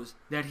knows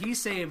that he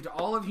saved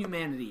all of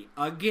humanity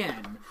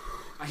again,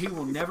 he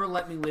will never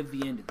let me live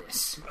the end of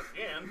this.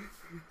 Again?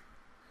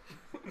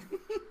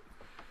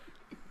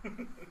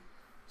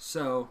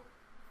 So,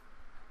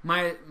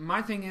 my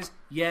thing is,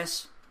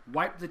 yes,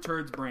 wipe the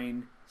turd's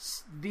brain.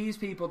 These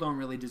people don't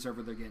really deserve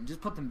what they're getting.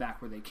 Just put them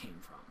back where they came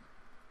from.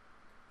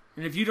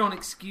 And if you don't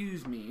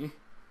excuse me,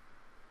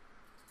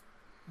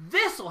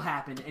 this'll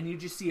happen, and you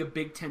just see a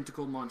big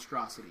tentacled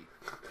monstrosity.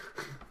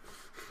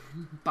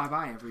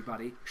 Bye-bye,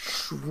 everybody.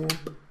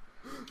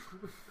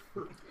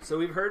 So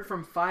we've heard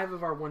from 5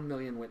 of our 1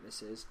 million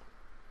witnesses,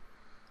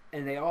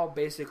 and they all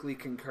basically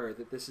concur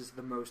that this is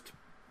the most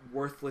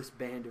worthless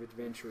band of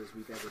adventurers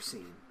we've ever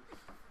seen.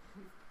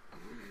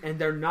 And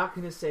they're not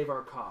going to save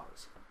our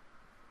cause.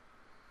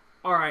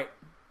 Alright.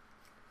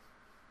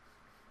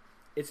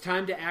 It's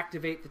time to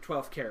activate the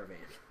 12th caravan.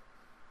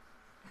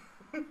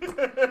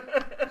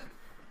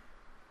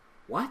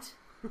 What?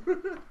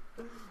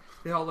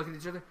 They all look at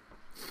each other.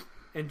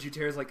 And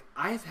Juterra's like,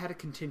 I've had a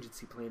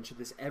contingency plan should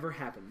this ever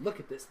happen. Look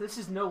at this. This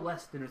is no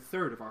less than a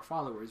third of our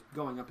followers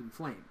going up in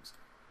flames.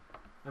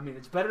 I mean,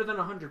 it's better than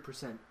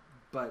 100%,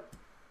 but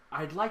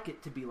I'd like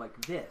it to be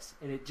like this.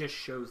 And it just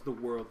shows the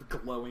world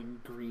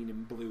glowing green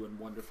and blue and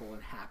wonderful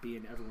and happy,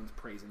 and everyone's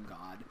praising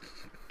God.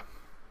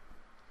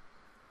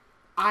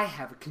 I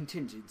have a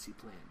contingency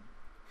plan.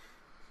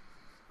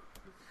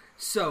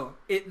 So,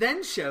 it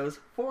then shows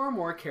 4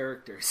 more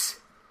characters.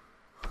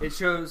 It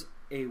shows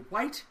a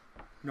black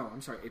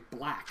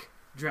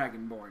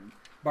Dragonborn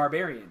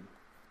barbarian.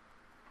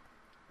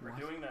 We're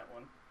doing that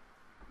one.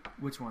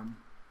 Which one?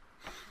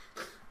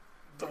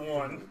 The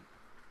one.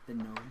 The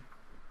gnome.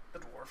 The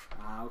dwarf. dwarf.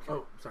 Ah, okay.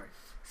 Oh, sorry.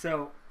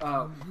 So,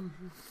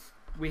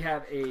 we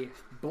have a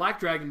black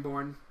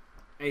dragonborn,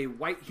 a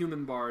white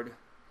human bard,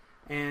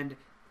 and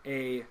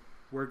a,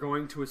 we're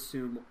going to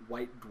assume,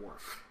 white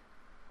dwarf.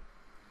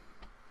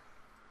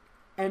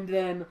 And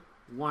then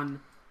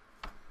one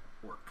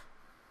orc.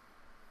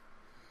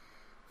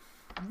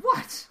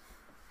 What?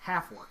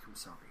 Half orc, I'm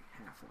sorry.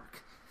 Half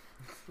orc.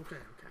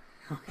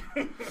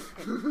 Okay.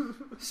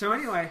 So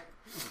anyway,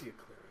 Is he a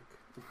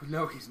cleric?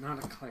 no, he's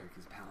not a cleric,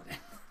 he's a paladin.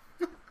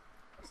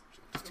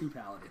 There's two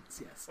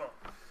paladins, yes.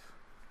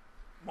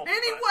 Well,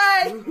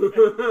 Anyway!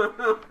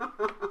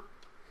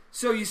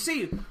 So you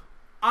see,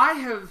 I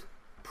have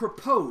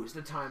proposed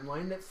a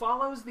timeline that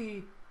follows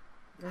the,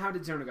 how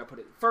did Zernaga put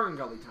it? Fern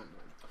Gully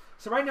timeline.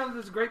 So right now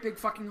there's a great big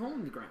fucking hole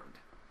in the ground.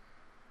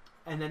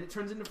 And then it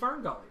turns into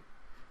Fern Gully.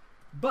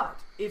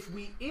 But if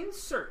we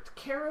insert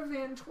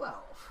Caravan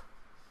 12,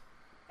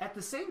 at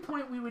the same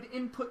point we would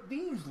input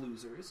these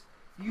losers,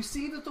 you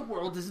see that the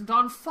world isn't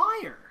on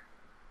fire.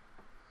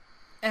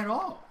 At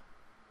all.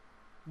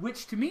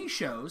 Which to me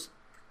shows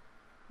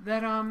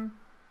that,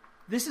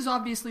 this is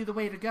obviously the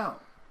way to go.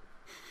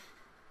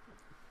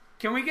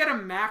 Can we get a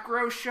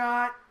macro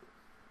shot?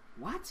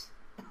 What?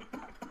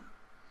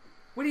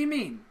 What do you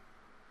mean?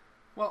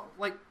 Well,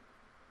 like,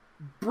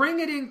 bring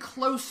it in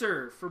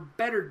closer for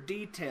better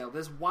detail.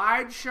 This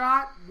wide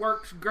shot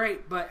works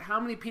great, but how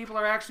many people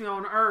are actually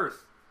on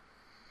Earth?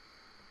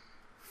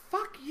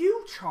 Fuck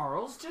you,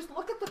 Charles. Just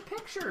look at the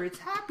picture. It's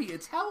happy.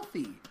 It's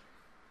healthy.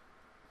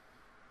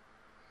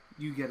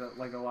 You get a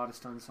lot of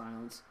stunned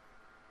silence.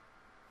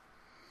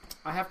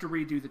 I have to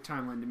redo the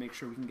timeline to make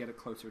sure we can get a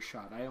closer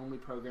shot. I only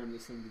programmed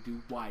this thing to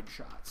do wide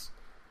shots.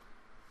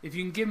 If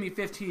you can give me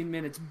 15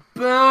 minutes,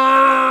 boo!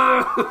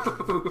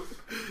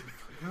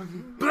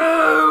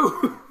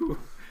 Boo!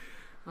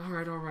 All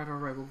right.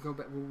 We'll go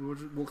back.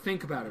 We'll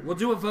think about it. We'll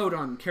do a vote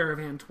on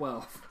Caravan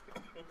 12.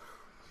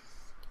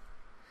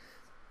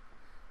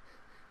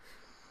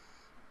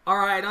 All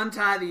right,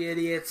 untie the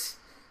idiots.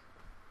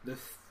 The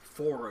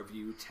four of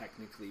you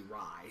technically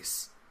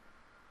rise.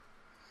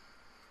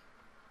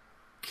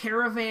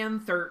 Caravan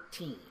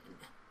 13.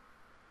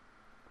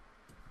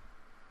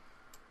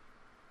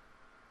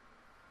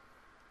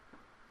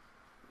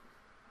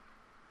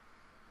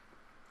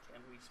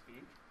 Can we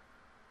speak?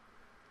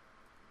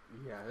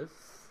 Yes.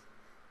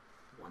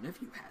 One of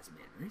you has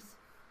manners.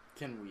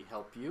 Can we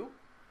help you?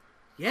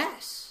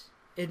 Yes.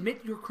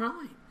 Admit your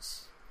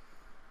crimes.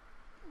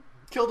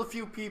 Killed a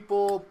few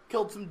people,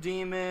 killed some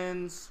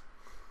demons.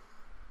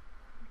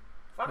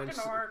 Fucking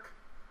Punch- orc.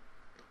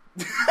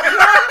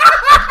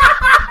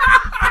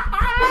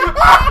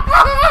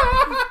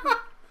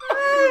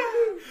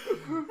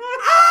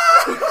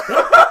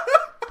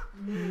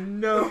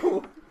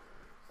 No.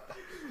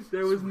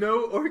 There was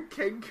no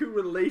Orkenku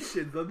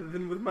relations other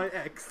than with my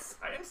ex.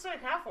 I didn't say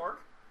half orc.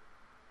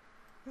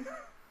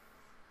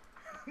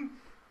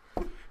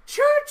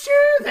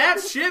 Choo-choo!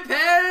 That ship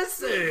has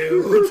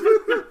sailed!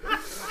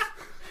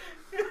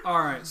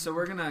 Alright, so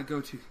we're gonna go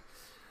to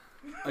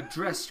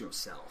address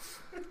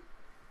yourself.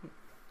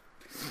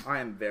 I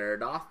am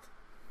Veridoth,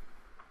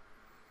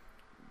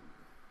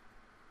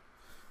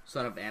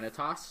 son of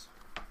Anatos.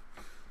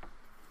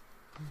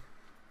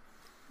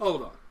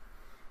 Hold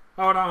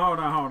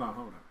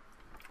on.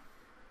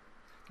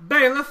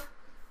 Bailiff,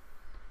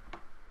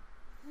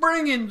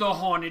 bring in the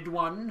haunted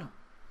one.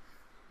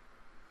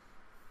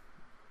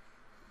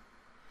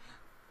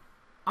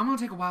 I'm gonna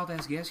take a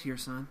wild-ass guess here,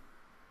 son.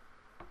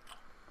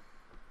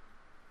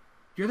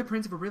 You're the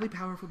prince of a really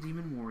powerful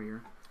demon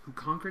warrior who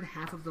conquered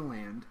half of the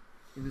land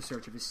in the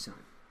search of his son.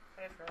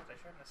 I forgot I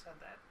shouldn't have said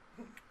that.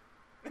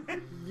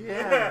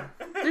 Yeah.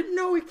 Didn't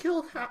know he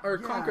killed or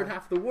Yeah. conquered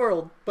half the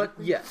world, but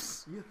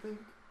yes. You think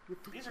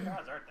These are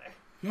gods, aren't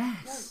they? Yes.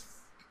 Yes.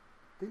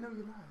 They know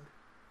you lied.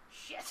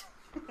 Shit.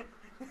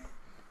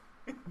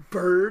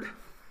 Bird.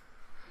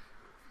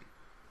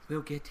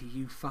 We'll get to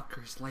you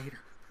fuckers later.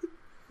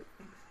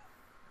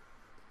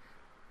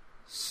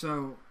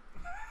 So,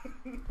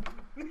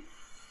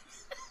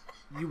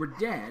 you were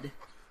dead.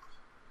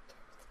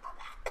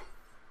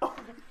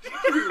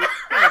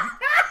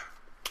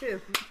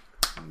 Kim.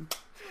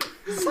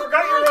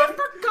 Forgot you were Not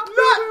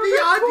the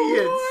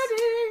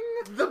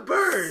audience. The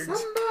bird.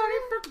 Somebody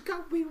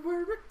forgot we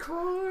were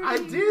recording. I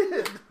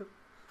did.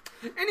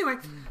 Anyway,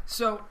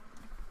 so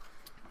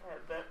Add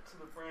that to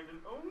the Brandon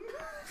owned.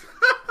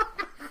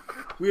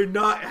 We're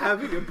not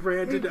having a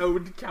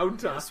Brandon-owned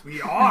counter.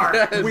 we are.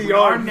 Yes, we we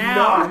are are now.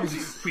 not.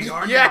 We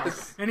are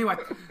Yes. now. Anyway,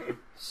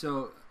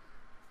 so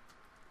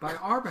by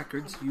our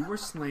records, you were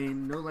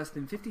slain no less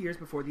than 50 years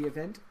before the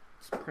event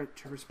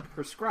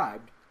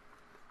prescribed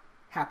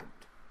happened.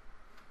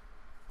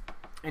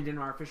 And in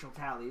our official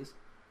tallies,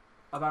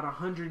 about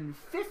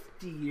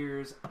 150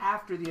 years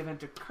after the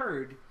event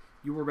occurred,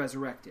 you were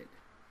resurrected.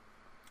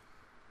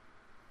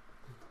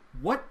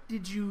 What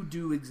did you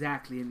do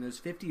exactly in those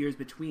 50 years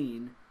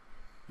between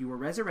you were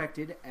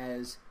resurrected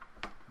as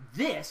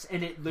this,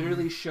 and it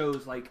literally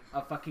shows like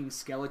a fucking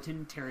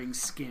skeleton tearing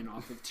skin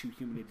off of two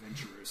human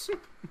adventurers,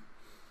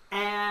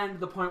 and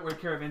the point where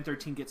Caravan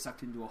 13 gets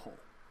sucked into a hole?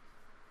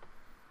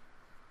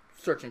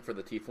 searching for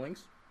the tieflings.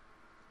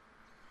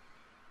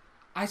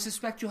 I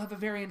suspect you'll have a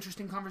very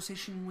interesting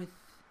conversation with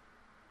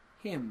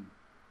him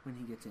when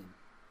he gets in.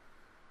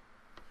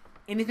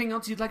 Anything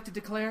else you'd like to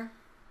declare?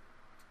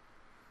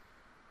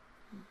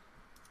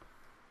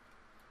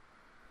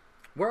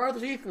 Where are the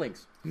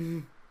tieflings?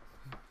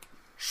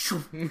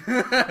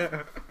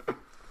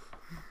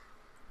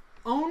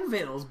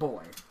 Ownville's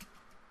boy.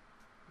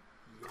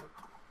 Yep.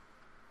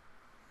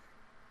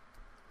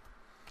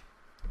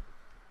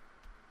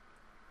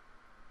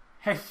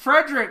 Hey,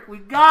 Frederick, we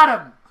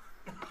got him!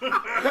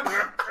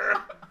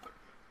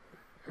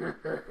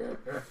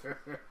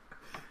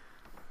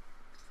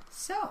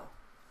 So,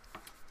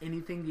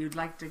 anything you'd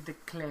like to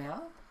declare?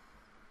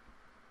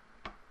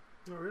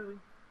 Not really.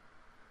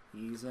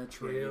 He's a Killed a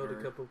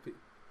traitor. couple people.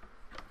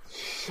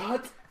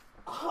 Shut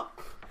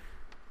up!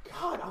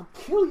 God, I'll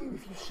kill you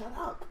if you shut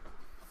up.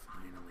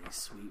 Finally,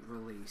 sweet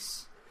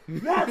release.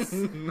 Yes!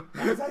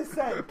 As I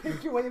said,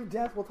 pick your way of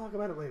death. We'll talk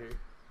about it later.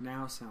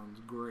 Now sounds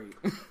great.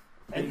 And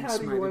Being how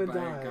do you want smited to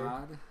by a die?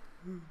 god.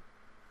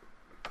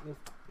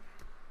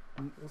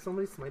 Will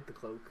somebody smite the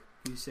cloak?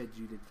 You said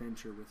you'd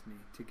adventure with me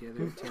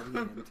together till the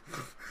end.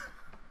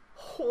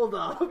 Hold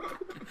up.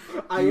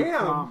 I You am.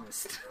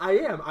 promised. I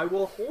am. I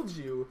will hold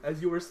you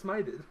as you are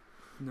smited.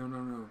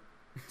 No.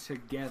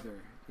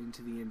 Together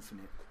into the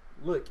infinite.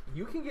 Look,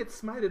 you can get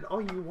smited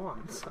all you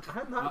want.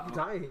 I'm not Uh-oh.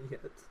 dying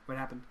yet. What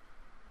happened?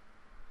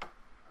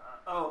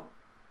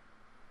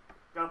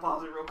 Gotta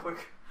pause it real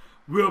quick.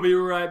 We'll be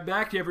right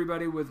back,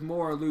 everybody, with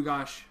more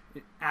Lugosh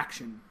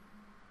action.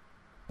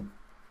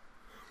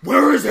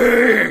 Where is he?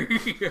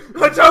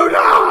 I don't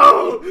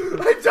know!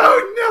 I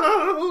don't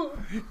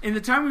know! In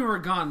the time we were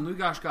gone,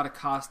 Lugosh got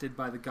accosted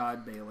by the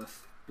god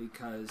bailiff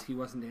because he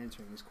wasn't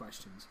answering his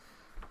questions.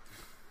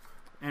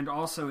 And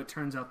also, it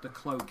turns out the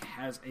cloak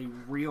has a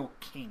real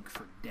kink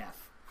for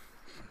death.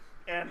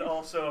 And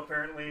also,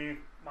 apparently,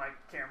 my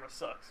camera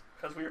sucks.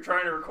 Because we were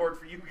trying to record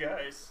for you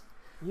guys.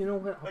 You know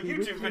what? I'll A be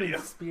with YouTube you video.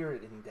 in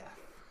spirit in death.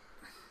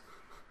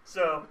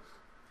 So,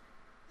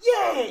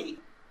 yay!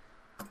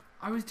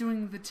 I was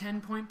doing the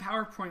 10-point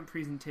PowerPoint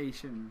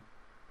presentation.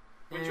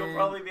 Which you'll And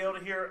probably be able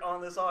to hear on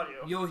this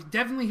audio. You'll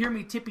definitely hear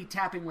me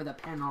tippy-tapping with a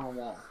pen on a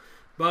wall.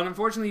 But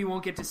unfortunately, you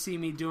won't get to see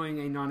me doing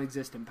a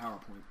non-existent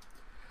PowerPoint.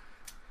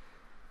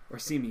 Or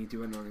see me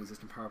do a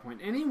non-existent PowerPoint.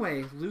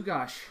 Anyway,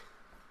 Lugosh,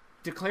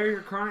 declare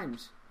your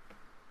crimes.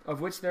 Of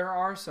which there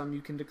are some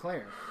you can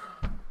declare.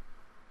 I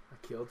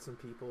killed some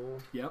people.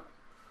 Yep.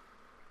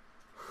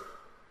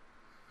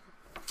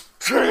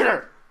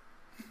 Traitor!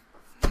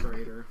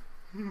 Traitor.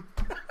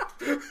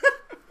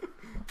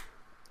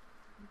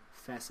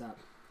 Fess up.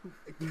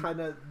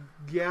 Kinda,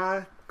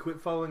 yeah, quit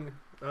following,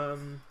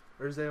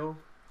 Urzael.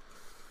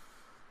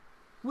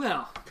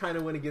 Well,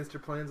 Kinda went against her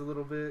plans a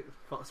little bit.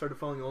 Started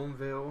following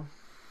Ownville.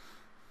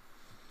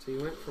 so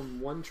you went from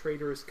one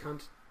traitorous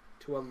cunt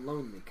to a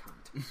lonely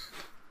cunt.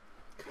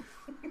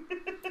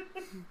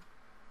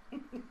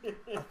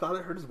 I thought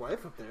I heard his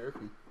wife up there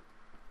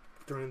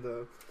during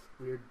the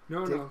weird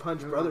No, dick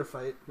punch brother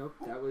fight. Nope,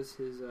 that was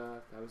his,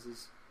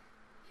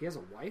 he has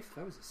a wife?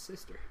 That was his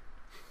sister.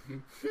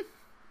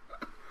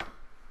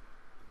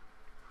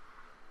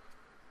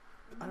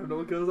 I don't know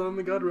what goes on in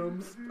the God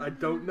Realms. I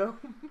don't know.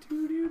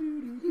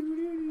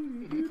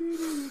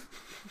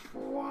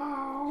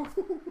 Wow.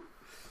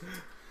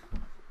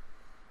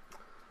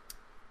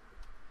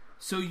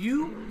 So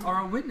you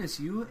are a witness.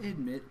 You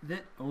admit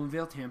that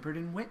Owenvale tampered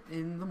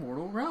in the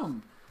mortal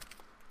realm.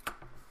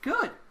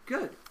 Good.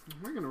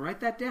 We're going to write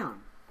that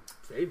down.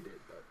 Saved it,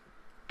 but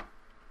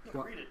No,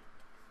 What? read it.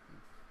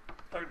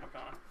 Talking about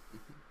Connor.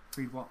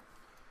 Read what?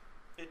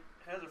 It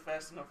has a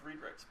fast enough read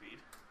write speed.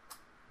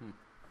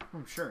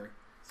 I'm sure.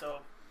 So,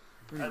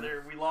 Read it.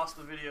 either we lost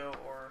the video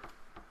or...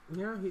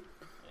 yeah, he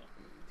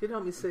did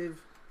help me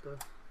save the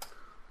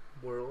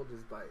world.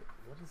 Is by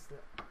what is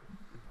that?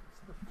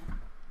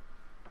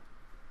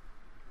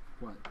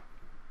 What?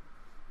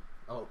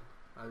 Oh,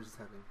 I was just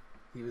having.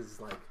 He was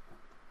like,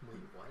 wait,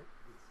 what?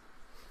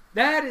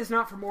 That is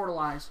not for mortal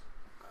eyes.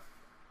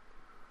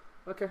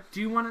 Okay.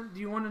 Do you want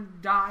to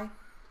die? Do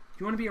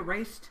you want to be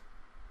erased?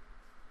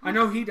 I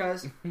know he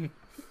does. Do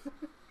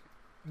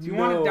you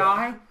want to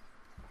die?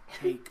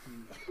 Take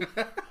me.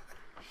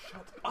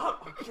 Shut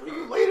up! I'll kill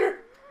you later.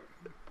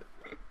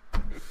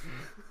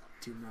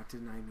 Do not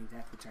deny me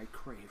that which I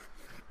crave.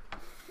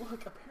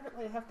 Look,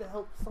 apparently I have to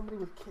help somebody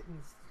with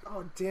kittens.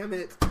 Oh, damn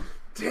it!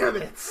 Damn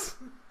it!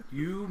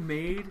 You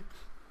made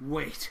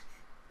wait.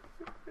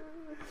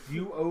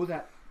 You owe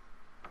that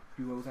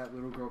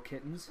little girl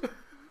kittens.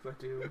 I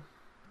do.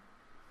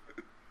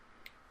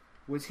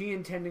 Was he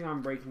intending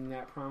on breaking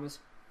that promise?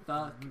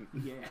 Fuck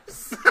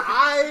yes.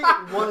 I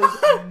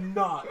was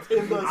not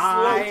in the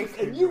slightest,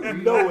 and you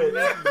know it.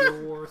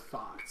 Your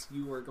thoughts.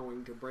 You were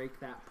going to break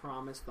that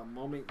promise the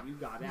moment you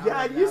got out.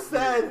 Yeah, of you that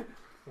said room.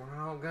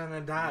 we're all gonna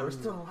die. We're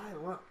still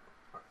alive. What?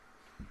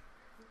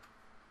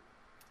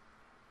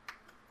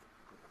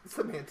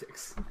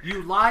 Semantics.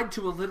 You lied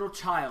to a little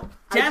child.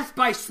 Death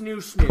by snoo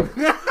snoo.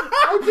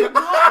 I did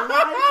not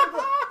lie to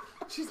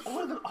the... She's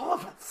older than all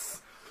of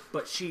us.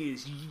 But she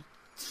is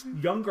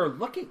younger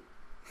looking.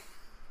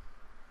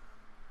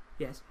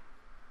 Yes.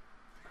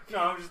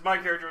 No, my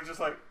character was just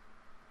like,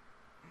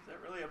 is that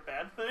really a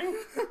bad thing?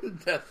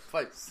 Death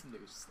by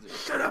snooze.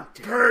 Shut up,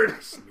 bird!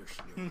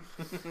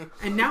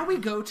 And now we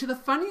go to the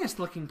funniest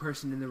looking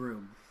person in the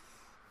room.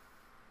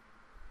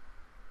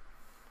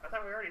 I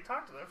thought we already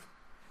talked to them.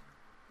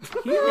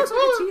 He looks like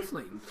a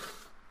tiefling.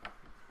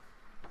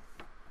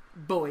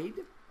 Boyd.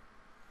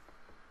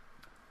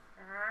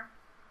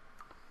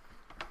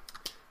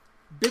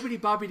 Bibbidi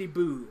bobbidi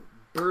boo.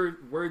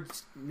 Bird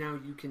words now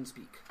you can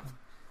speak.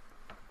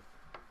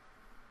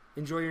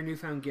 Enjoy your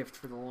newfound gift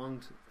for the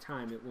long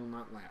time it will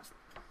not last.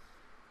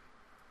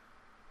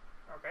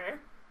 Okay.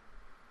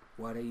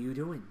 What are you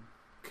doing?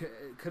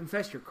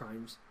 Confess your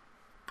crimes.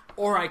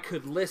 Or I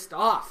could list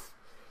off.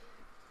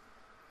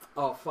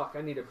 Oh fuck,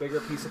 I need a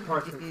bigger piece of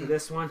parchment for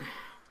this one.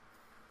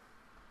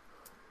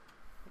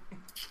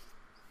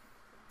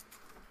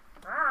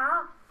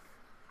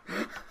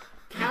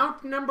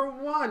 Count number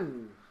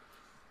 1.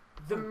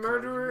 The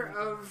murderer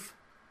of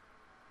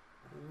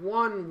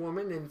 1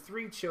 woman and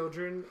 3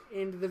 children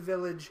in the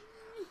village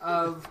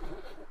of...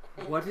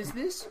 What is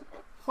this?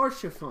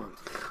 Horsefant.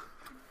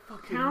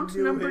 Count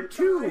number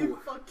 2.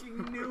 I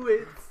fucking knew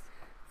it.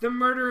 The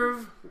murder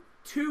of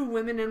 2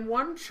 women and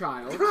 1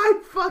 child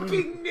I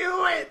fucking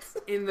knew it.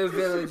 in the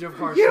village of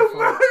Horsefant. You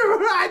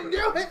murderer! I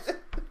knew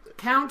it.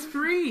 Count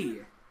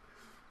 3.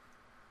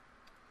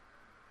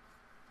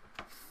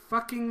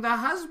 Fucking the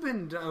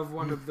husband of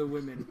one of the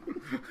women.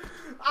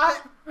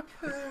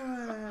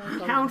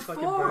 Count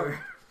 4.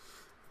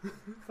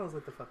 Sounds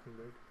like the fucking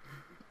bird.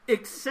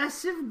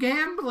 Excessive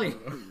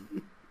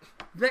gambling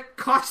that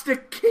cost a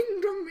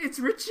kingdom its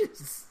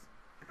riches.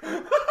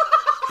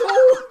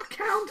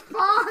 Count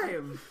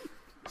 5.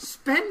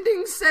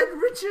 Spending said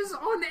riches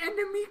on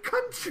enemy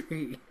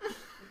country.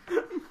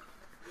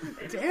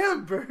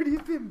 Damn, bird,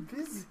 you've been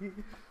busy.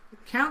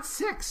 Count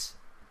 6.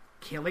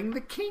 Killing the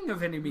king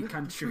of enemy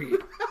country.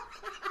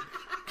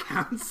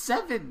 Count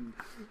 7.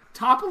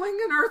 Toppling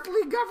an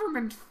earthly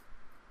government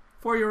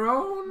for your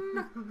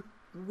own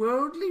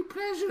worldly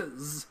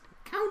pleasures.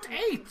 Count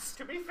 8.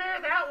 To be fair,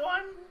 that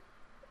one...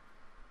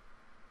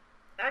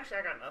 Actually,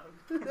 I got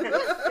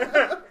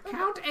nothing.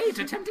 Count 8.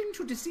 Attempting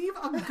to deceive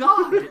a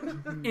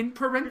god. In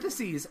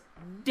parentheses.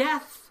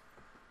 Death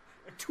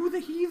to the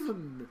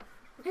heathen.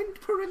 In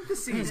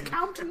parentheses.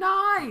 Count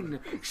 9.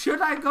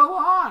 Should I go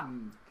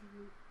on?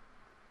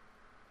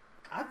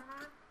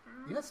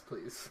 Yes,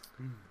 please.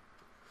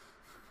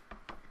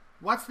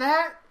 What's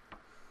that?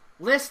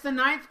 List the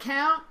 9th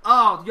count?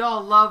 Oh,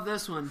 y'all love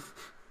this one.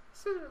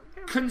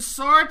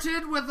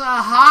 Consorted with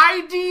a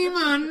high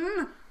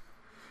demon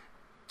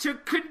to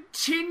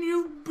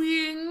continue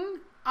being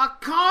a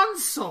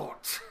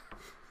consort.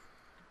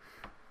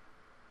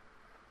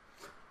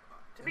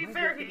 To be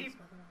fair,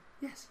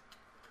 Yes.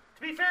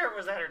 To be fair, it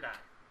was that or die.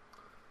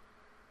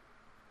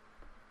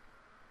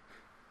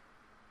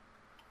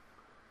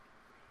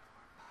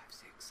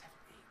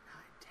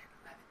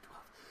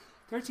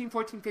 13,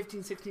 14,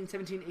 15, 16,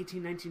 17,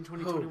 18, 19,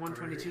 20, 21,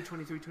 22,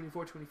 23,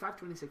 24, 25,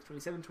 26,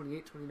 27,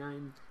 28,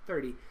 29,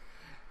 30.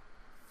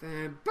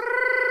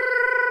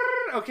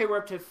 Okay, we're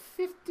up to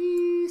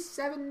 50,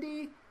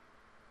 70.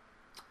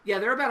 Yeah,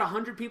 there are about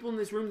 100 people in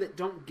this room that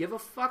don't give a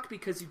fuck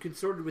because you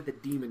consorted with a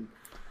demon.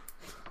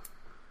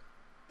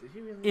 Did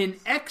you really? In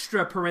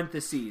extra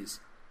parentheses,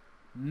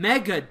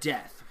 mega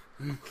death.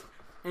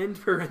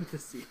 End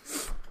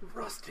parentheses.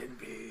 Rust in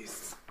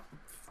peace.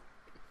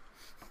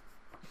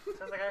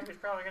 Sounds like I was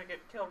probably going to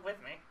get killed with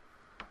me.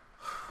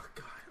 Oh,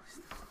 God, at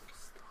least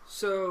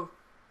So,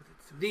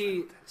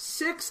 the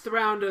 6th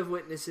round of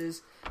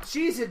witnesses,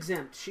 she's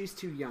exempt. She's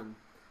too young.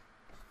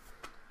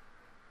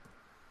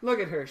 Look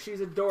at her.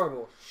 She's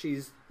adorable.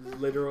 She's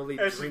literally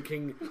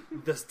drinking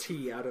the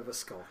tea out of a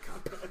skull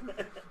cup.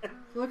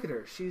 Look at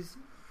her. She's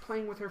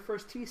playing with her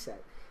first tea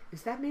set.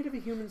 Is that made of a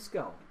human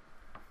skull?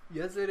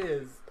 Yes, it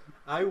is.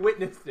 I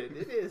witnessed it.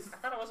 It is. I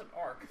thought it was an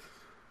orc.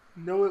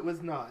 No, it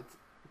was not.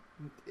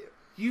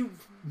 You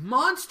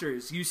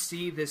monsters! You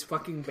see this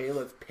fucking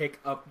bailiff pick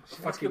up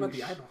fucking... about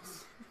the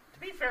eyeballs. To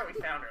be fair, we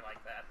found her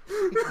like that.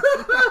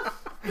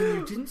 And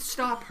you didn't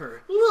stop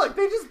her. Look,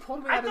 they just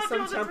pulled me I out of thought some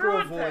it was a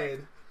temporal druid void.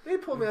 thing. They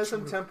pulled me out of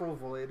some temporal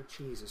void.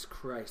 Jesus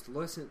Christ.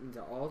 Listen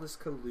to all this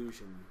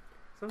collusion.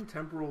 Some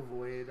temporal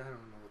void. I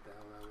don't know what the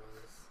hell that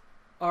was.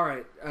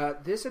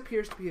 Alright, this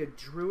appears to be a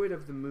druid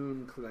of the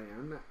Moon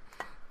Clan.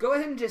 Go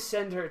ahead and just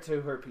send her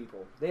to her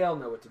people. They all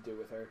know what to do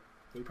with her.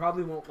 They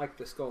probably won't like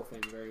the skull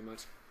thing very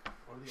much.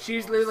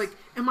 She's literally like,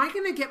 am I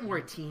going to get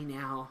more tea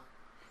now?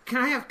 Can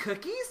I have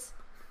cookies?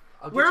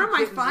 Where are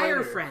my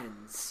fire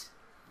friends?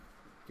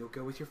 You'll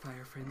go with your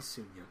fire friends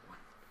soon, young one.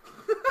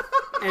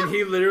 And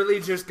he literally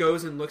just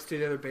goes and looks to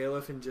the other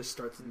bailiff and just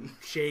starts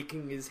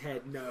shaking his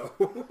head no.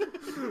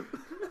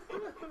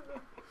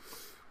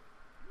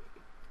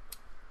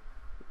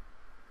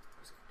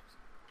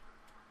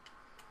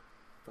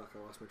 Fuck, I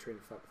lost my train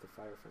of thought with the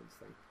fire friends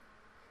thing.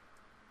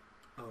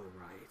 Oh,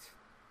 right.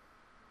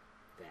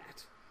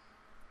 That.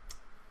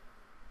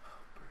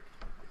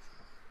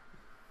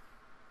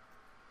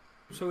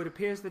 So it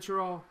appears that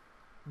you're all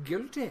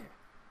guilty.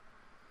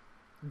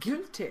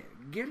 Guilty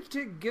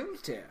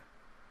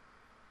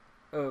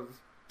of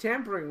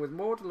tampering with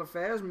mortal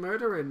affairs,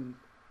 murder, and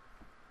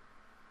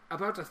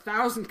about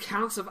 1,000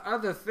 counts of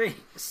other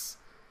things.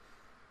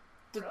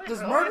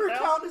 Does murder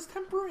count as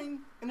tampering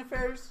in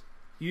affairs?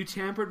 You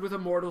tampered with a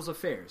mortal's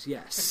affairs,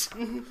 yes. To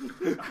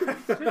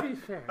be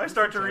fair. I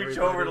start to reach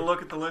over to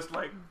look at the list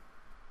like,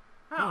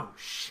 Oh,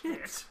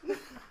 shit.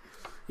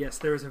 Yes,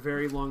 there is a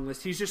very long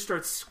list. He just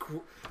starts...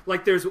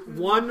 like, there's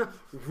one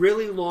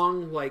really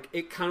long, like,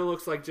 it kind of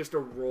looks like just a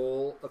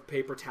roll of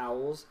paper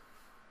towels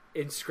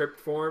in script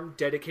form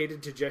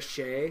dedicated to just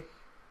Shay.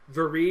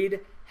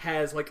 Vareed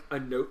has, like, a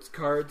notes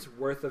card's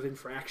worth of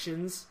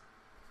infractions.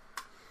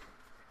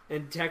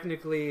 And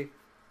technically,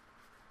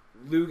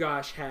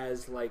 Lugosh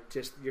has, like,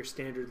 just your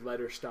standard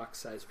letter stock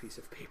size piece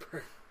of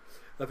paper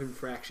of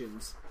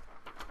infractions.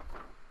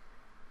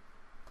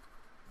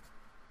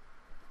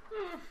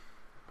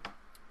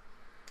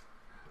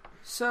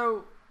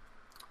 So,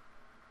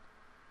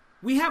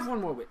 we have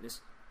one more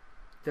witness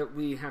that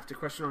we have to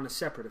question on a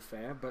separate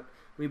affair, but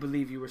we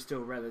believe you were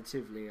still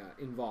relatively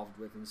involved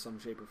with in some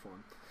shape or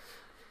form.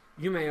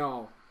 You may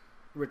all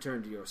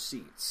return to your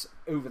seats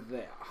over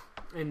there.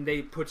 And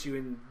they put you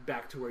in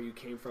back to where you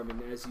came from,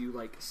 and as you,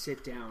 like,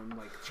 sit down,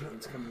 like,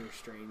 chains come to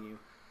restrain you.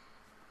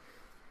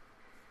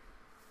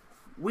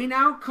 We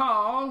now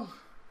call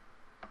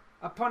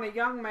upon a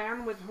young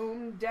man with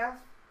whom death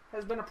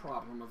has been a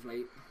problem of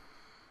late.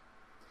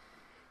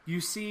 You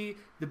see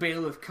the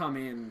bailiff come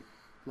in,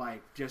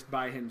 like, just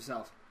by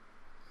himself.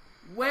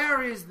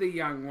 Where is the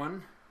young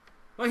one?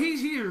 Well,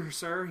 he's here,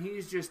 sir.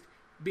 He's just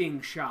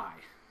being shy.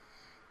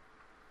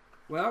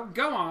 Well,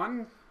 go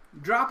on.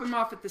 Drop him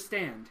off at the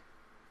stand.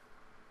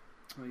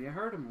 Well, you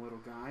heard him, little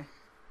guy.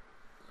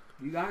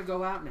 You gotta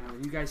go out now.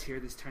 And you guys hear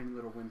this tiny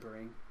little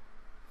whimpering.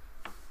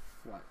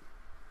 What?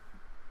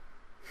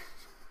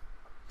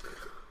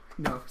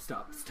 No,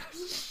 stop.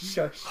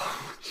 Shush.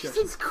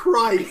 Jesus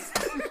Christ!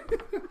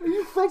 Are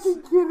you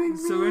fucking kidding me?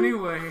 So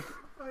anyway,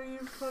 Are you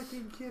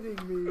fucking kidding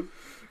me?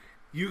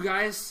 you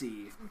guys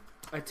see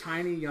a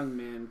tiny young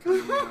man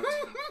coming out.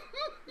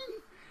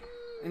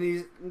 And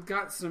he's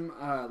got some,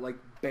 like,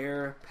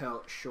 bear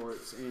pelt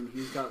shorts, and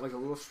he's got, like, a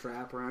little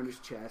strap around his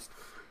chest.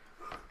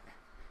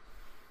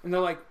 And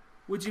they're like,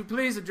 would you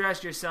please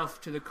address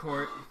yourself to the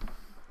court?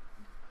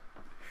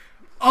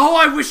 Oh,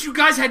 I wish you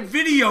guys had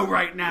video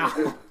right now!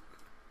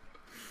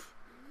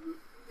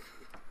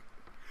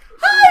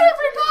 Hi,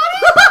 everybody!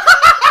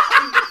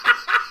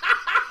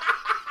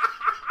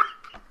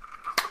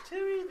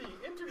 Timmy, the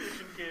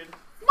intermission kid.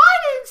 My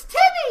name's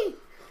Timmy!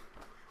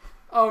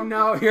 Oh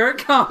no, here it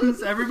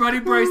comes.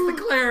 Everybody brace the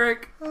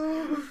cleric.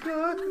 Oh,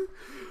 God.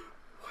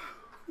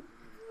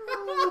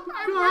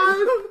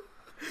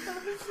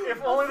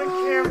 If only the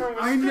camera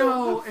was I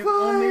know, if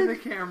only the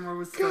camera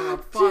was still God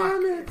up. Fuck.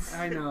 damn it.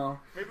 I know.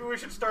 Maybe we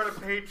should start a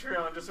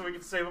Patreon just so we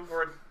can save it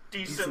for a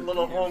decent Decent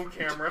little camera. home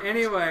camera.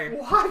 Anyway.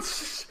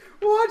 Watch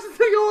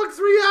the Orc's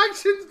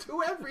reactions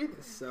to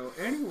everything. So,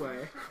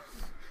 anyway.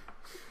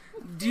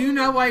 Do you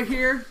know why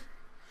here?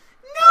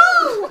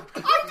 No!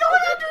 I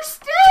don't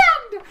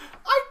understand!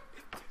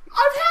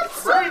 I've had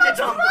so Bring much it,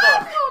 dumb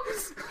fuck.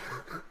 problems!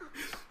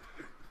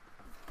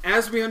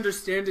 As we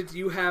understand it,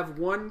 you have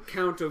one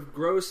count of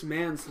gross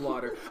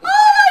manslaughter. All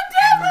I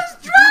did was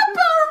drop a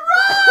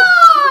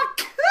rock!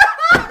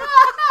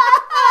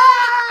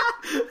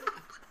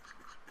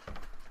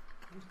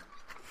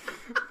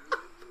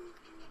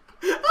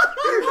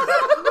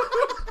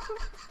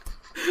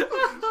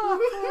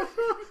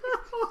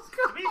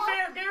 To be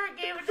fair, Derek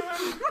gave it to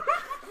him.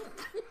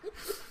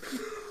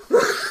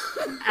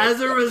 As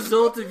a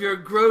result of your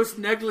gross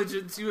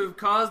negligence, you have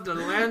caused a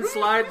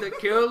landslide that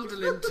killed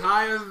an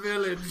entire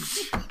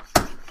village.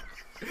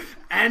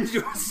 And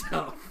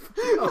yourself.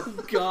 Oh,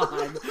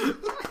 God.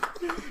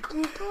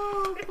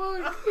 Oh,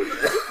 fuck.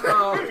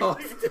 Oh,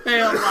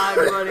 stay alive,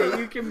 buddy.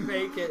 You can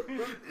make it.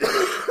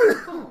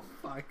 Oh,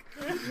 fuck.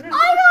 I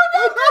don't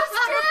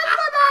understand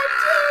what I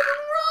did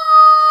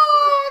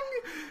wrong!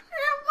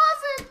 It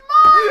wasn't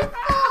my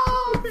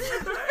fault!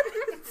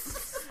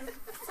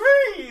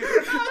 Freeze!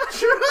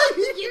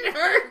 Trying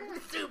hurt!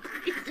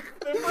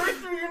 Then right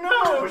through your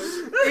nose.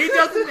 He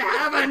doesn't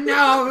have a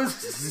nose.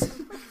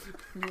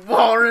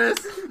 Walrus!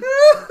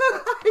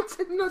 I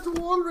did not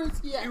walrus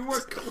yet. You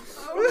were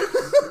close.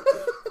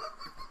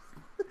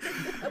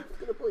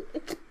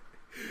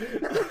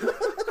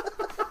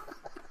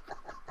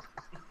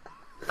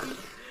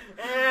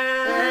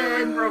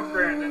 And broke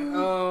Brandon.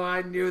 Oh,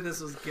 I knew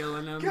this was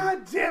killing him.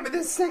 God damn it,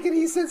 the second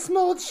he said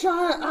small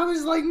child, I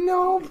was like,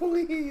 no,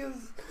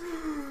 please.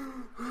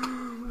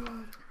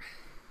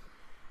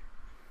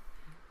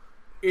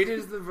 It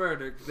is the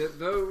verdict that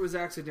though it was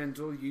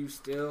accidental, you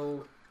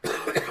still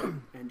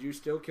and you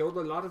still killed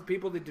a lot of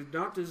people that did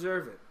not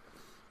deserve it.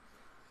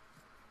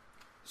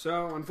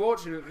 So,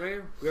 unfortunately,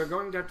 we are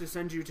going to have to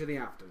send you to the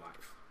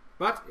afterlife.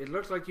 But it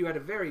looks like you had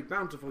a very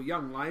bountiful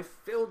young life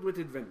filled with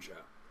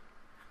adventure.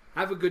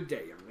 Have a good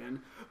day, young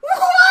man. What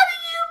do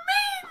you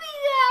mean the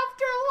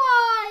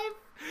afterlife?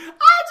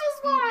 I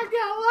just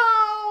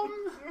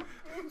home.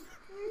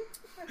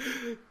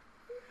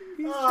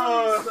 He's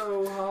trying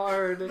so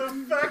hard. The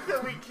fact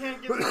that we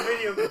can't get the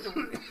video to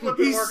flip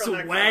He's work on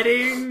that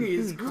sweating.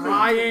 He's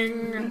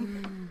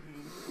crying.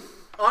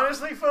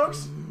 Honestly,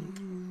 folks,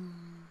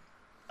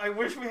 I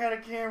wish we had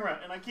a camera,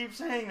 and I keep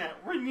saying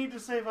that. We need to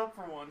save up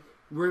for one.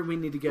 We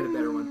need to get a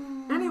better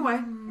one.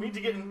 Anyway. We need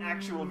to get an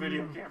actual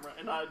video camera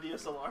and not a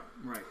DSLR.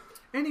 Right.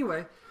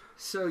 Anyway,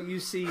 so you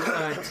see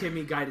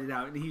Timmy guided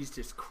out, and he's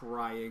just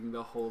crying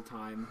the whole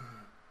time.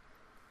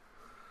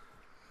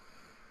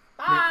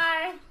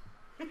 Bye!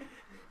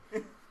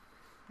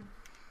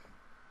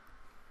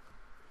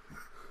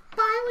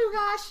 Bye,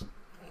 Lugosh.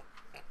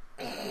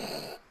 That's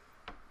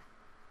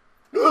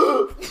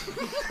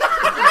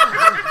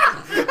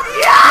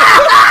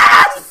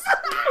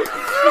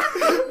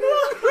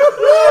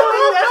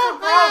the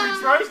problem. He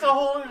tries to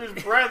hold it in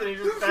his breath, and he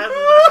just passes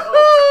it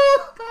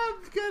out. I'm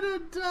gonna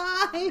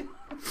die.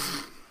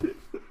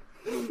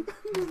 I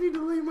just need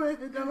to lay my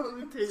head down on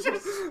the table.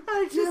 I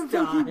can't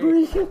fucking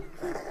breathe.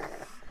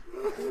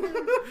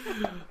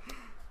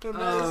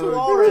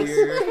 Oh,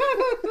 dear.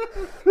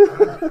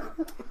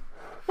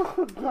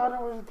 Oh God, I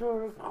was doing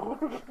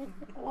recording.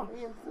 Why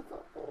is this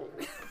happening?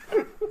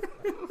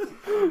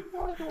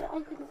 Why do I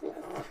do this?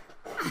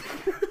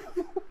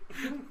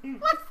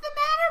 What's the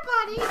matter,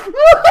 buddy?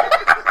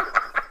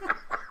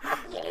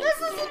 This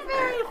isn't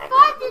very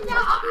fun to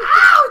know.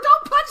 Ow!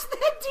 Don't punch the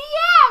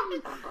DM!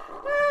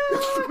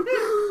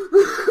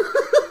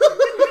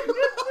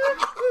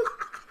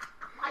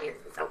 Why is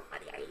this so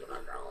funny? I hate my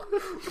girl.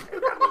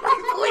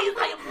 Please, I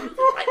am losing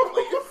my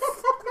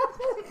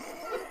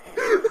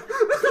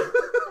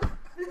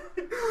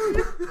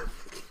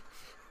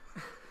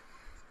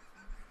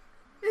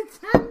It's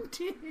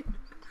empty.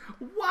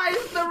 Why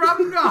is the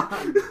rum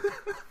gone?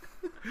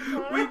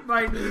 We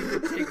might need to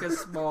take a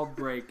small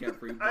break, I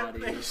everybody.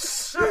 think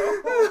so.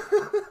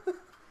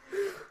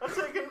 We'll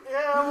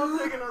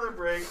take another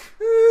break.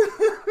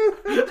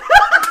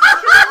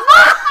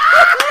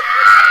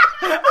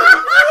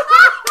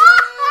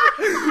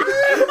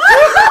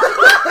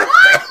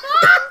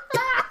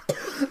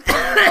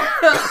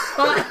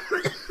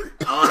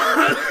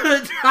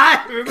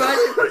 Hi,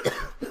 everybody.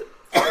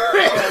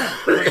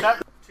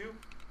 Two.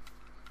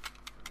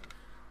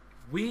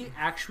 We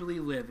actually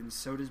live, and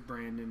so does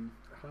Brandon.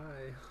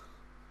 Hi.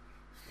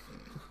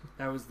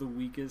 That was the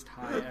weakest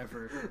hi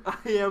ever.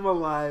 I am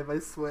alive, I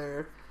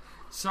swear.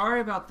 Sorry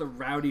about the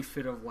rowdy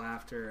fit of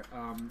laughter.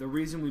 The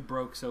reason we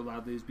broke so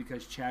loudly is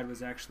because Chad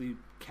was actually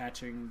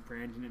catching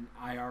Brandon in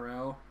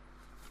IRL,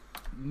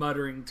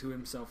 muttering to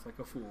himself like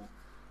a fool.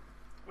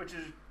 Which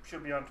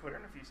should be on Twitter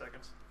in a few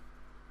seconds.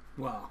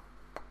 Well,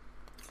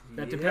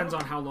 that depends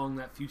on how long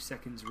that few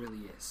seconds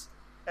really is.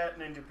 At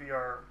Ninja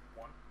PR1.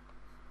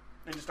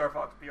 Ninja Star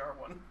Fox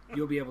PR1.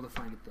 You'll be able to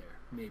find it there.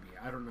 Maybe.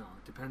 I don't know.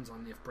 It depends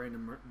on if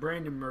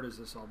Brandon murders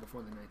us all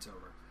before the night's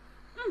over.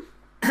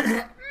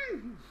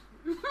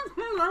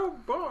 Oh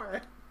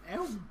boy.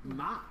 Oh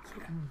my.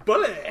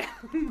 Bully.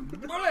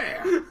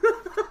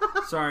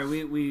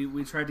 Sorry,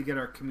 we tried to get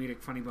our comedic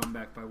funny bone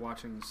back by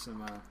watching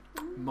some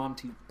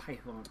Monty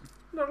Python.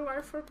 The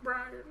life of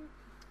Brian.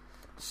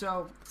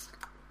 So,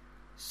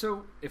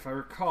 if I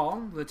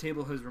recall, the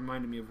table has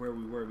reminded me of where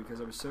we were because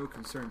I was so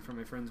concerned for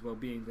my friend's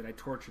well-being that I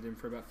tortured him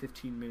for about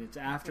 15 minutes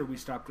after we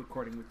stopped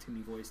recording with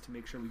Timmy Voice to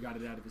make sure we got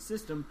it out of his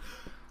system.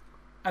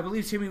 I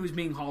believe Timmy was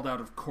being hauled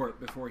out of court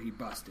before he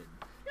busted.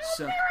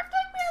 So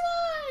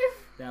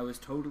that was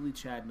totally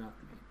Chad, not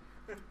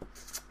me.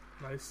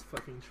 Nice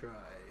fucking try.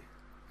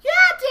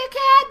 Yeah,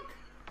 dickhead!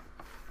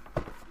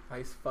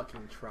 Nice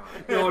fucking try.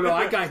 No,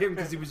 I got him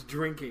because he was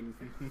drinking.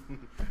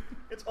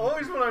 It's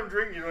always when I'm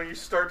drinking when you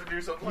start to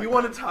do something like You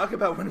want to talk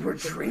about when we're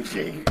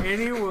drinking?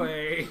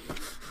 Anyway,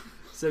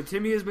 so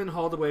Timmy has been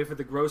hauled away for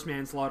the gross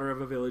manslaughter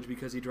of a village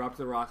because he dropped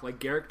the rock like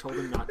Garrick told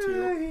him not to.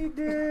 Yeah, he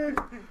did.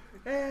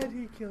 And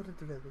he killed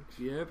the village.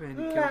 Yep, and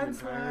he killed an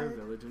entire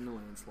village in a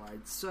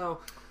landslide. So,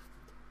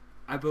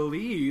 I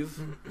believe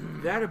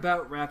that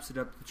about wraps it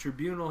up. The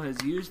Tribunal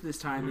has used this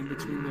time in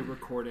between the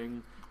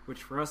recording,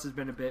 which for us has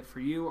been a bit, for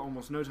you,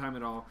 almost no time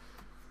at all.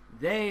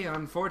 They,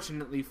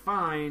 unfortunately,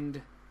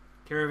 find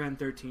Caravan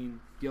 13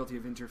 guilty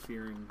of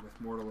interfering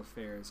with mortal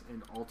affairs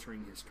and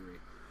altering history.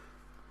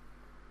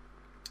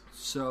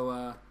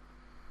 So,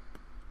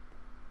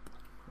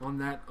 on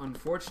that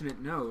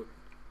unfortunate note,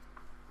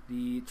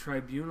 the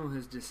Tribunal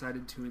has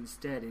decided to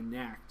instead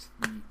enact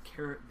the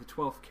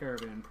 12th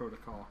Caravan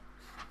Protocol,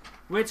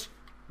 which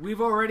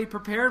we've already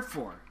prepared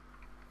for.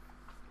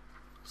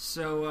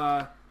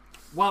 So,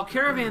 while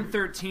Caravan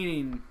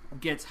 13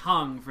 gets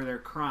hung for their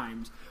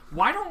crimes,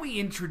 why don't we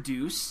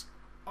introduce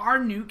our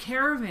new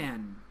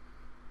caravan?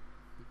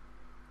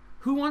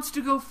 Who wants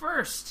to go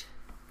first?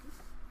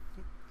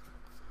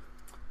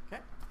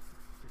 Okay.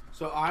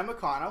 So I'm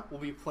Akana. We'll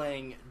be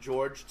playing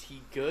George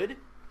T. Good.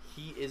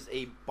 He is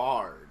a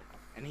bard,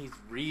 and he's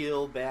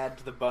real bad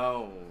to the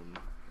bone.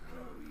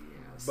 Oh,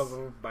 yes.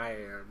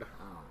 Bad.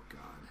 Oh, God.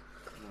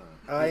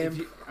 I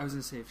was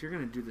going to say, if you're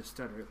going to do the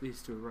stutter, at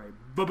least do it right.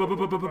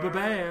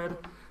 Bad.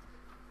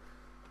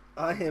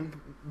 I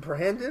am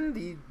Brandon,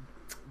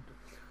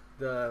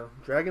 the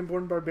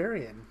Dragonborn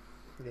Barbarian.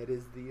 It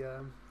is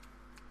the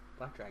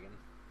Black Dragon.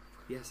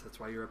 Yes, that's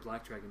why you're a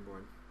Black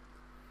Dragonborn.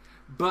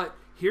 But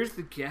here's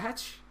the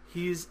catch.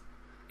 He's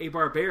a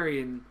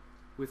barbarian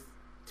with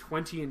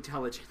 20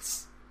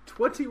 intelligence.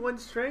 21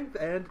 strength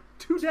and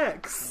 2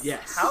 dex.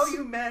 Yes. How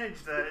you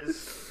manage that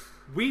is...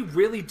 We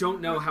really don't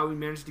know how we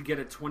managed to get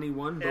a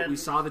 21, but we And-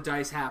 saw the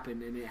dice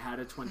happen, and it had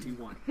a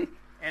 21.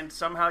 And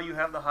somehow you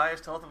have the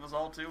highest health of us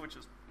all, too, which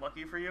is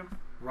lucky for you.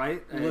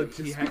 Right? Look,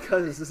 he just had-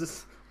 because this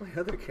is my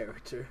other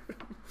character.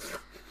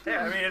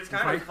 Yeah, I mean, it's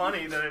kind Right. of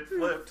funny that it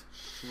flipped.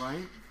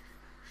 Right?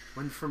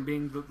 Went from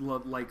being the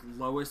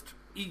lowest...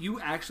 You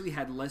actually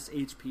had less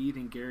HP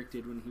than Garrick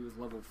did when he was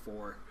level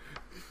 4.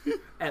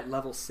 At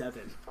level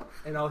 7.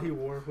 And all he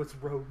wore was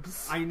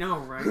robes. I know,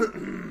 right?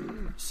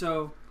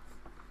 So...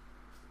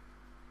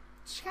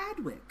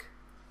 Chadwick.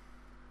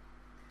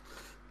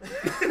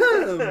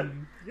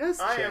 Yes,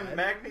 I Chad. am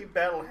Magni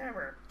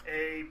Battlehammer,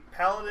 a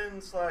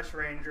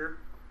paladin/ranger.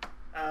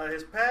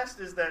 His past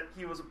is that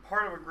he was a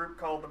part of a group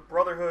called the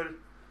Brotherhood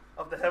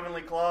of the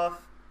Heavenly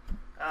Cloth.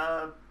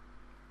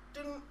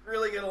 Didn't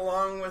really get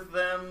along with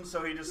them,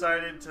 so he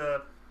decided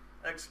to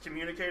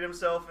excommunicate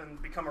himself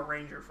and become a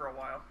ranger for a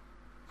while.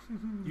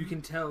 You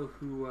can tell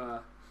who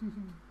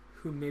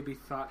maybe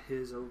thought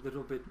his a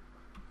little bit...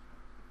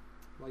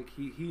 Like,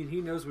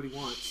 he knows what he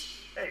wants.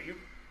 Hey, you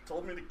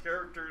told me the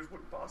characters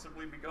would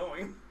possibly be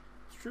going.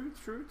 It's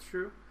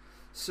true.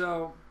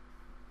 So,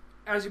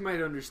 as you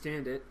might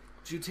understand it,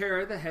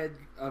 Jutera, the head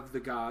of the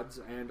gods,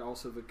 and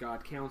also the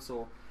God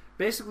Council,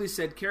 basically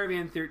said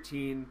Caravan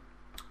 13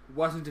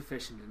 wasn't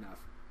efficient enough.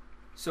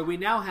 So we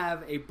now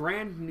have a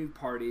brand new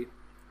party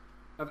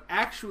of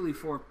actually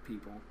 4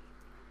 people,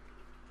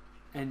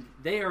 and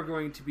they are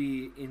going to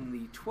be in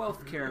the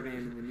 12th caravan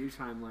in the new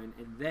timeline,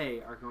 and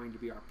they are going to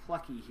be our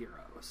plucky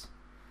heroes.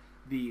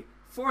 The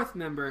 4th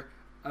member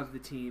of the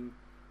team,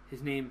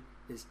 his name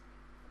is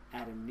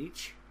Adam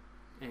Nietzsche,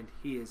 and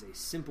he is a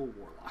simple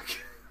warlock.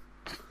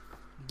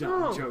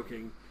 Dumb, Oh.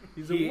 joking.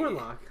 He's a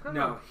warlock. Oh,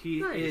 No, he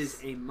nice. is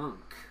a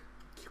monk,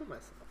 Kill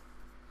myself.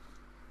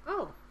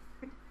 Oh.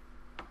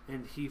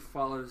 and he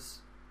follows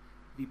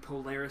the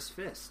Polaris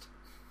Fist.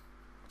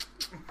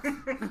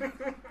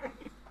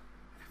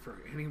 For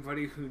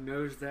anybody who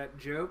knows that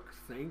joke,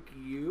 thank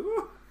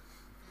you.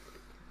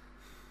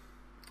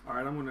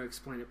 Alright, I'm going to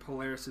explain it.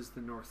 Polaris is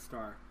the North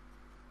Star.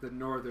 The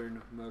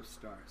northernmost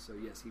star. So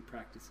yes, he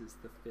practices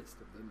the Fist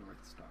of the North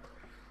Star.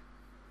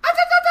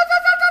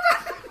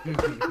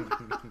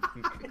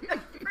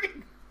 Every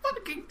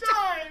fucking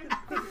time!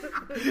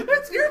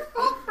 It's your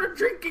fault for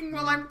drinking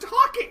while I'm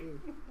talking!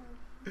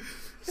 I think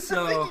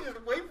So... you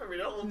just wait for me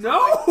the whole time.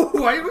 No!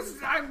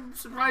 I'm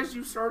surprised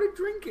you started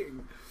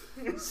drinking.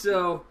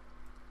 So...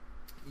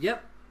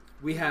 Yep,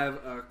 we have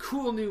a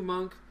cool new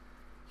monk.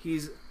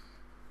 He's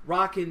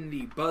rocking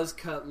the buzz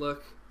cut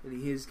look,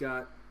 and he's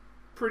got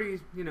pretty,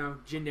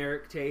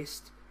 generic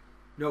taste.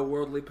 No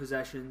worldly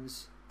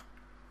possessions.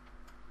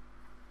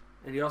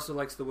 And he also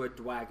likes the word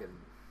dwagon.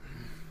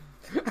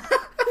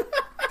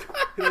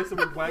 He likes the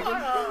word wagon?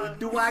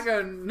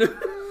 Dwagon!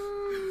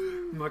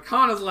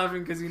 Makana's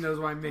laughing because he knows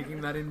why I'm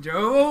making that in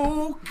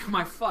joke.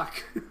 My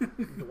fuck.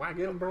 The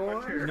wagon,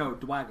 bro. No,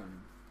 dwagon.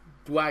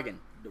 Dwagon.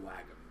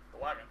 Dwagon. The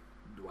wagon.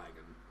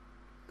 Dwagon.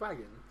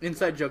 Wagon.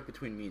 Inside joke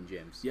between me and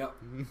James. Yep.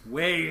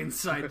 Way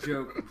inside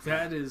joke.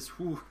 That is,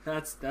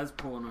 that's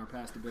pulling our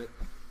past a bit.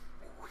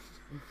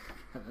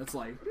 That's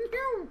like,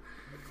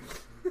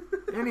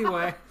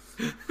 anyway.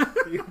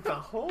 The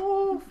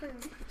whole thing.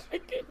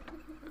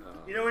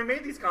 You know, we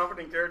made these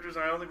competent characters,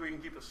 and I don't think we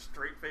can keep a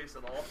straight face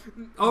at all.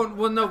 Oh,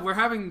 well, no, we're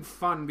having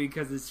fun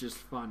because it's just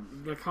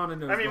fun. Makana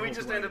knows I mean, the we whole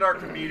just play. ended our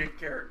comedic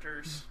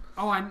characters.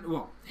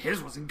 Well,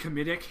 his wasn't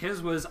comedic.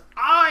 His was,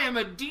 I am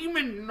a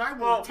demon and I will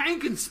Well,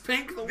 tank and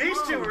spank the These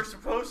world. two were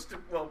supposed to,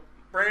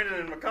 Brandon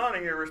and McConaughey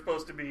here were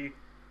supposed to be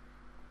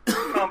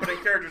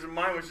competent characters, and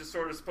mine was just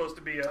sort of supposed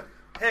to be a,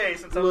 hey,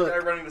 since I'm the Look, guy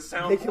running the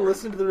They can soundboard.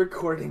 listen to the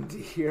recording to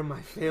hear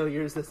my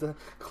failures as a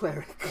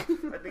cleric.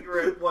 I think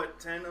we're at,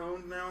 10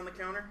 owned now on the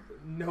counter?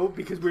 No,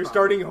 because we're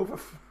starting over.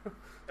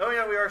 Oh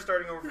yeah, we are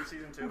starting over for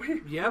season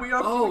 2. Yep. We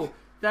are- Oh,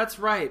 that's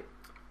right.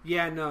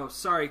 Yeah, no,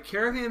 sorry.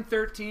 Caravan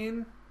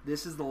 13,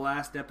 this is the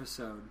last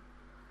episode.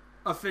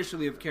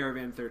 Officially of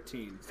Caravan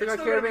 13. Still got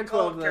It's still Caravan gonna be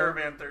called 12 though.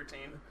 Caravan 13.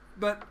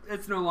 But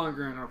it's no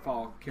longer in our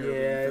fall Caravan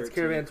 13. Yeah, it's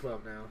Caravan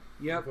 12 now.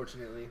 Yep.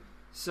 Unfortunately.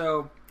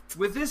 So,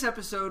 with this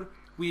episode,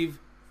 we've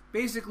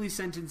basically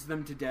sentenced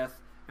them to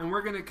death, and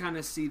we're going to kind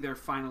of see their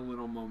final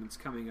little moments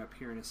coming up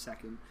here in a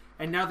second.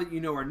 And now that you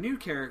know our new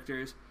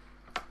characters,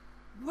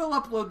 we'll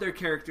upload their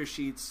character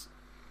sheets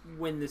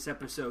when this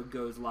episode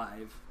goes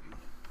live.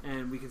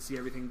 And we can see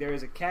everything. There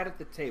is a cat at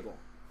the table.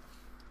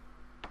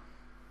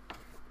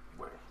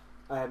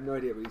 I have no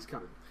idea where he's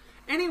coming.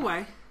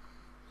 Anyway,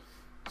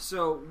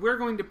 so we're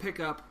going to pick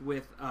up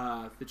with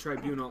the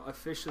tribunal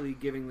officially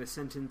giving the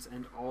sentence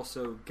and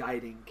also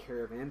guiding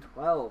Caravan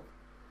 12.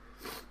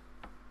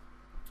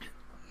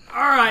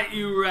 Alright,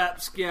 you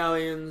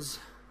rapscallions.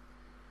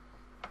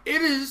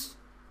 It is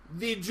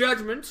the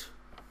judgment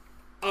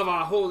of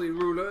our holy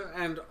ruler,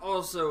 and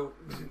also,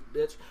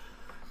 bitch,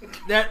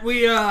 that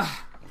we,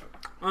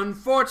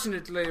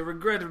 unfortunately,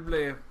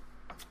 regrettably,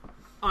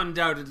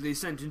 undoubtedly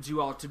sentence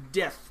you all to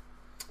death.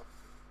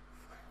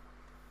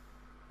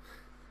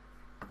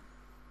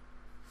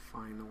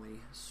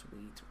 Finally,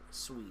 sweet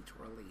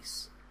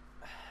release.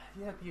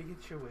 Yep, you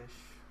get your wish.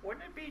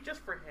 Wouldn't it be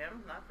just for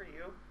him, not for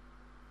you?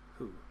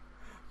 Who?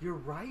 You're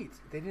right.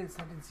 They didn't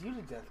sentence you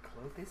to death,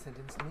 Cloak. They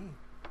sentenced me.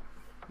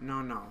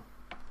 No.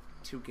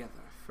 Together,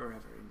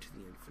 forever, into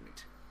the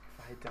infinite.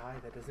 If I die,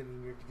 that doesn't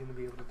mean you're going to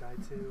be able to die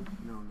too.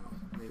 No,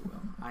 they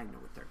will. I know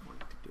what they're going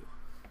to do.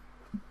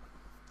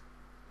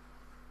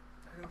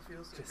 I don't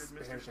feel so Just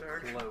good, spare Mr.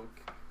 Stark. the cloak.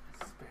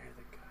 Spare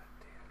the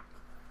goddamn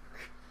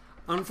cloak.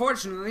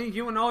 Unfortunately,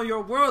 you and all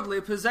your worldly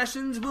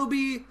possessions will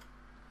be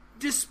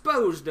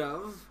disposed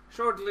of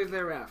shortly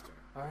thereafter.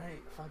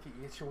 Alright, fuck it.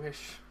 You get your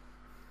wish.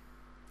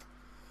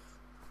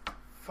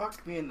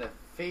 Fuck me in the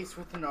face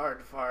with an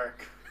aardvark.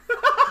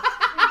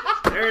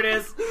 There it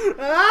is.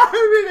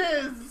 There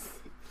it is!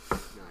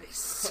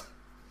 Nice.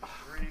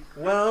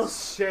 Well,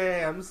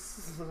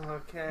 shams.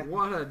 Okay.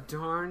 What a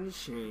darn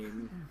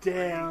shame.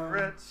 Damn.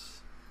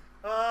 Regrets.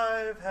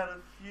 I've had a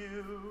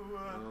few.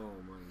 Oh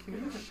my Can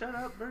you shut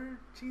up, Bird?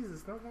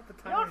 Jesus, now's not the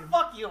You know what? time.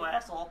 Fuck you,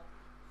 asshole.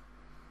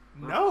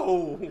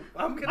 No!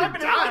 I'm gonna I've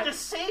been die! able to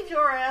save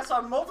your ass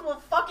on multiple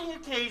fucking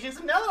occasions,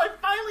 and now that I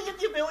finally get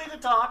the ability to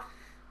talk,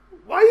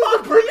 Why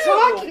is the bird you!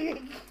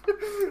 talking?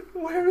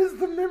 Where is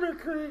the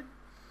mimicry?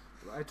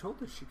 I told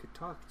her she could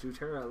talk.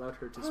 Jutera allowed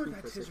her to Oh, speak.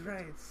 that's for a his second.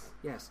 rights.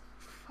 Yes.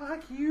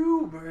 Fuck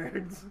you,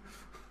 birds.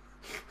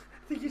 I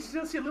think you should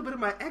still see a little bit of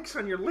my X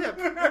on your lip.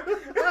 I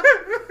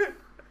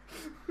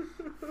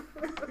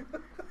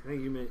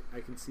think you may.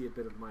 I can see a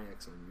bit of my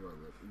X on your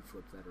lip. You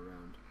flip that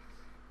around.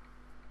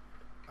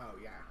 Oh,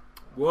 yeah.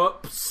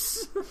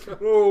 Whoops.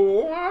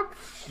 Oh,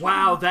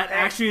 Wow, that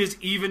actually is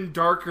even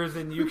darker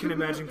than you can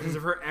imagine, because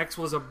if her ex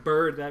was a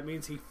bird, that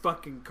means he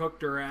fucking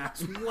cooked her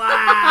ass.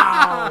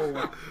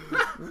 Wow!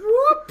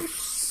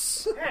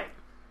 Whoops! hey,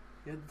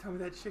 You had to tell me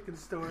that chicken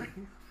story.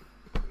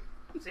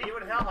 see you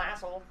in hell,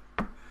 asshole.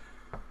 Oh,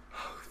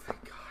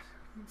 thank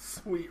God.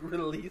 Sweet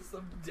release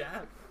of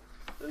death.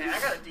 Hey, I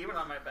got a demon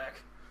on my back.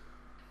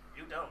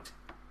 You don't.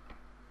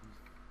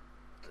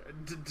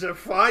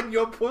 Define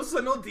your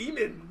personal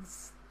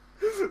demons.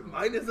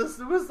 Mine is a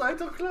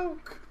suicidal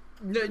cloak.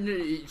 No,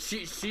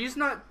 she's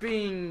not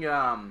being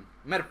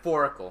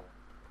metaphorical.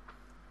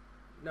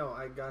 No,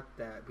 I got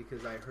that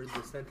because I heard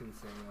the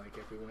sentencing like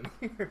everyone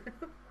here.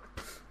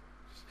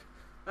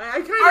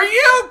 I kind of... Are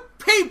you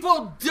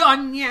people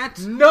done yet?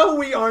 No,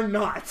 we are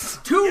not.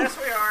 Too Yes,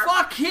 we are.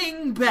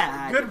 fucking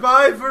bad.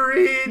 Goodbye,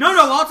 Fareed. No,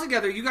 all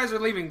together. You guys are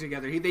leaving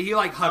together. He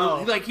like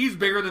huddles. Oh. He's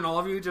bigger than all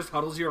of you. He just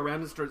huddles you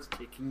around and starts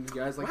kicking you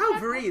guys. Like, Wow,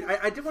 Fareed,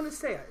 I did want to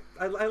say,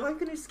 I like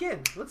the new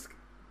skin. Let's...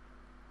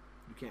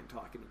 you can't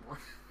talk anymore.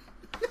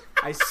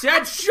 I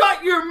said,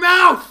 shut your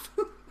mouth.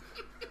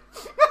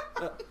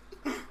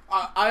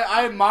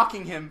 I'm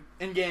mocking him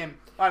in game.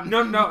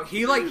 No.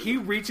 He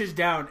reaches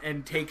down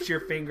and takes your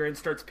finger and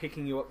starts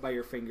picking you up by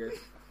your finger,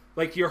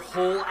 like your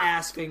whole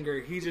ass finger.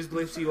 He just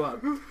lifts you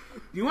up.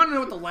 You want to know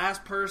what the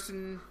last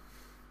person?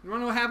 You want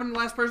to know what happened to the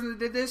last person that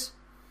did this?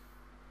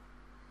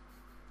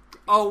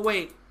 Oh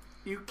wait,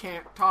 you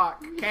can't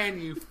talk,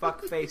 can you,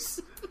 fuckface?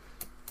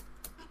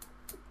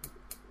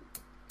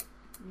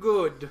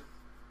 Good.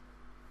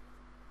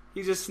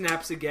 He just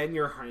snaps again.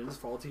 Your hands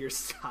fall to your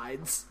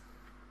sides.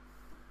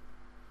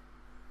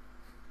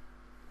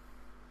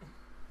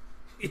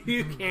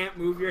 You can't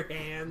move your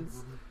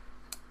hands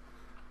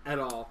at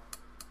all.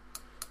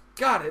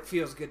 God, it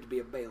feels good to be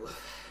a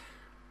bailiff.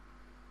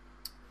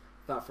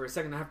 Thought for a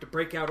second I have to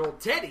break out old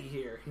Teddy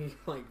here. He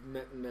like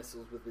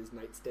messes with his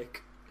nightstick.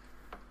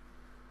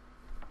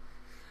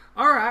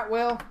 All right,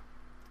 well,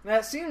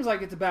 that seems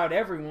like it's about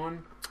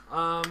everyone.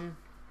 I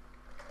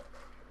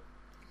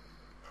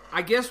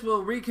guess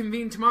we'll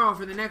reconvene tomorrow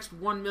for the next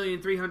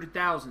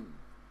 1,300,000.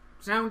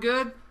 Sound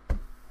good?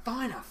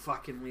 Fine,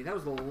 fucking that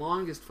was the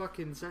longest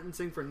fucking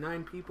sentencing for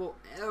 9 people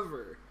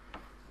ever.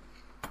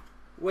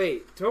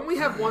 Wait, don't we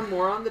have one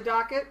more on the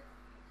docket?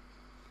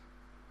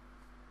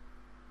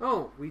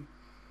 Oh, we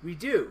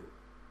do.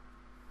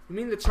 You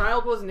mean the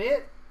child wasn't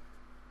it?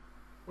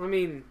 I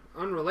mean,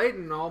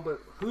 unrelated and all, but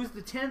who's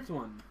the 10th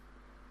one?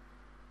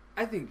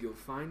 I think you'll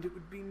find it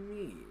would be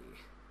me.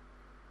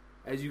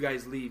 As you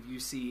guys leave, you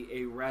see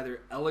a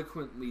rather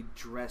eloquently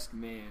dressed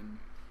man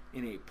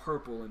in a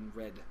purple and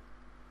red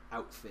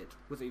outfit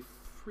with a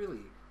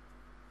frilly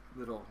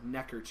little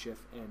neckerchief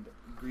and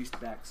greased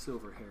back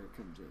silver hair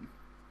comes in.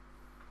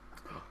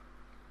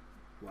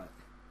 What?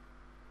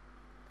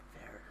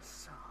 There's a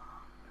song.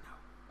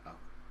 No.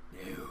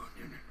 You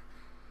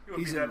would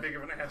He's be that in- big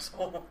of an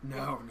asshole.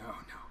 No.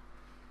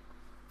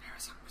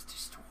 Therazon was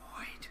destroyed.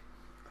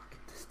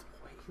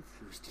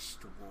 He was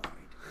destroyed.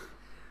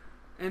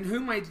 And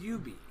who might you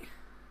be?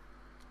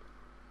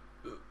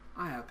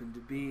 I happen to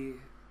be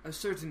a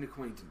certain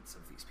acquaintance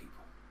of these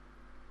people.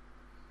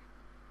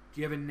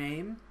 Do you have a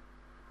name?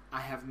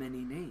 I have many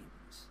names.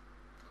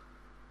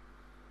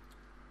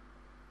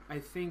 I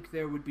think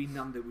there would be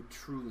none that would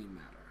truly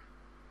matter.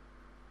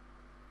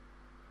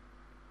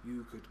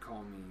 You could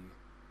call me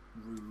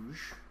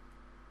Rouge.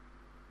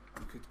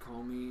 You could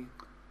call me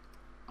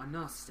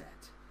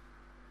Anastet.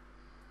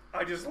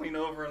 I just lean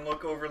over and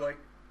look over like,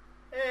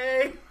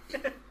 hey!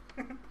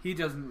 He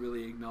doesn't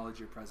really acknowledge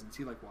your presence.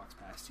 He, walks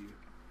past you.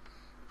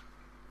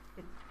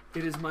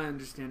 It is my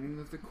understanding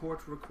that the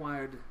court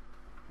required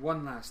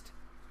one last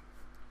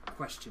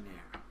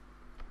questionnaire.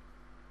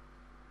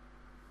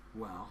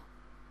 Well,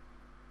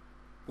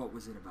 what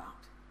was it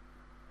about?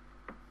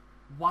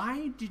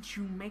 Why did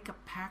you make a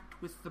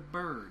pact with the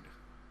bird?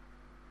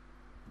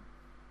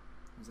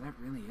 Was that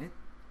really it?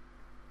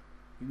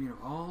 You mean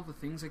of all the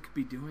things I could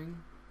be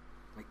doing,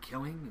 like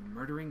killing and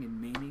murdering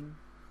and maiming,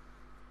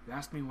 you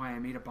asked me why I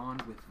made a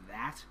bond with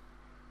that?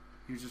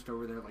 You're just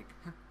over there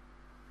huh?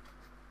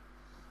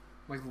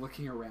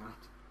 Looking around.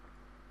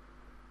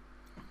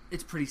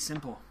 It's pretty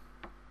simple.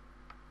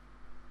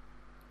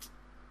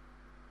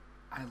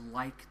 I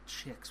like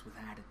chicks with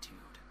attitude.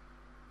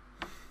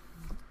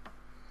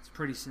 It's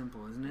pretty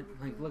simple, isn't it?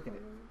 Look at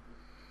it.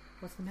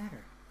 What's the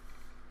matter?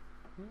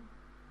 Well,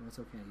 that's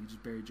okay. You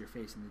just buried your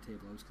face in the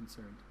table. I was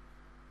concerned.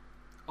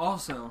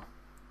 Also,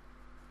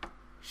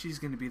 she's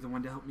going to be the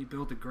one to help me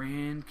build a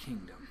grand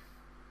kingdom.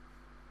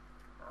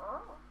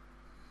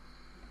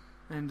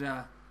 And,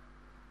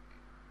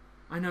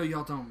 I know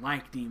y'all don't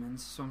like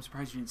demons, so I'm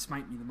surprised you didn't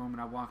smite me the moment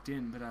I walked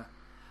in, but,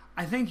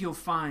 I think you'll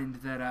find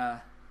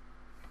that,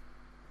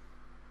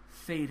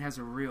 fate has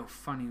a real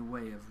funny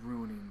way of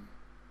ruining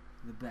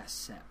the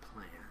best set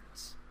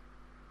plans.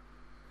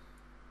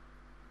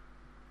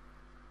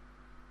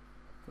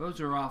 Those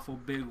are awful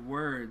big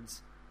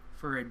words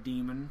for a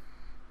demon.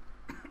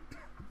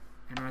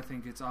 And I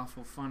think it's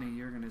awful funny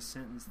you're going to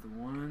sentence the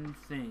one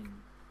thing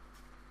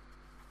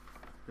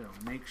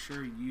that'll make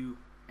sure you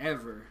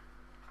ever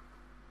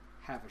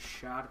have a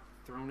shot at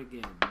the throne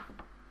again.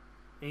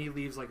 And he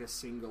leaves a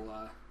single,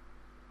 that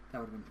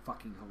would have been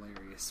fucking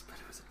hilarious, but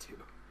it was a 2.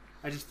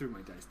 I just threw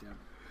my dice down.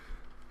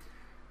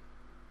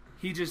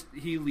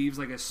 He leaves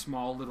a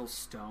small little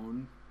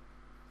stone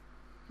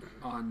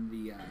on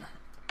the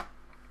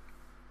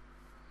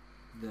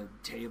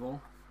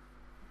table.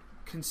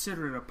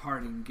 Consider it a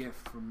parting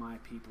gift from my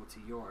people to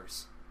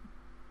yours.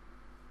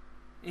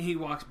 And he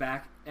walks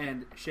back,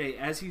 and Shay,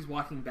 as he's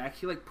walking back,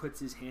 he puts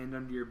his hand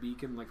under your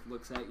beak and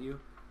looks at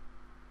you.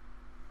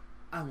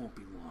 I won't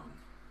be long.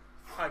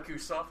 Haiku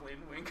softly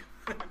and wink.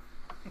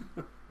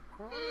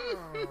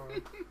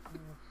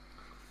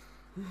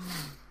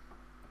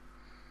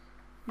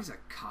 He's a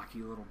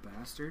cocky little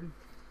bastard.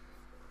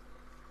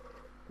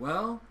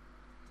 Well,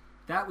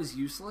 that was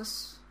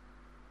useless.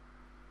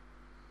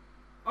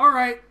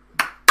 Alright.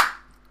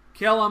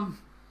 Kill him.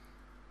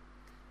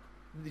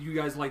 You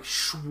guys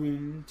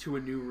swoon to a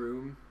new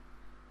room.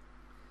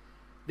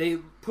 They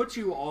put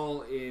you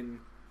all in...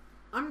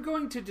 I'm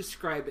going to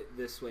describe it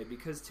this way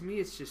because to me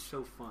it's just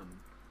so fun.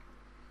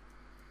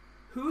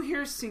 Who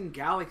here's seen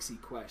Galaxy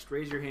Quest?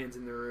 Raise your hands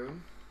in the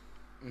room.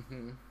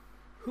 Mm-hmm.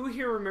 Who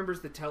here remembers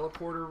the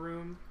teleporter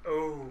room?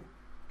 Oh.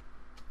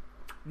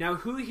 Now,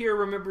 who here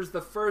remembers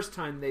the first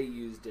time they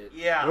used it?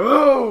 Yeah.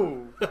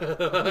 Oh! No!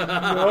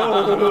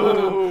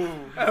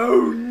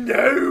 Oh,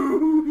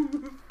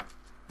 no!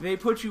 They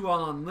put you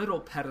all on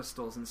little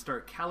pedestals and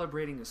start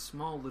calibrating a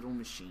small little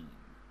machine.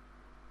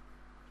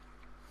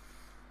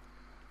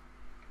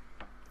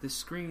 The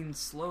screen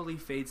slowly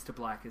fades to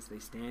black as they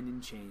stand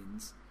in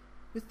chains,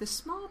 with the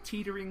small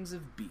teeterings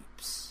of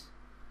beeps.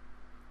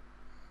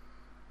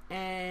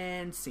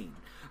 And scene.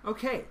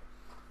 Okay,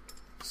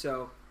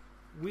 so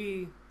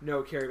we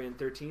know Caravan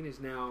 13 is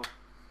now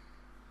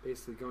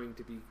basically going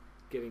to be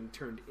getting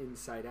turned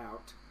inside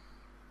out.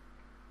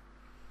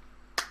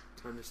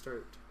 Time to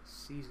start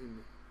season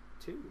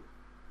 2.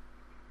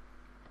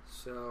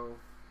 So,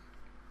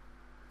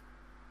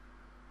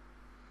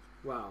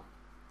 well,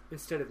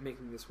 instead of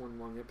making this one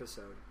long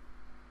episode,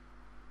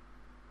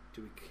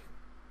 do we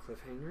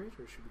cliffhanger it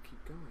or should we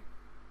keep going?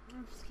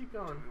 Just keep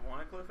going. Do we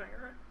want to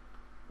cliffhanger it?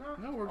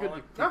 No, we're good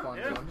to keep on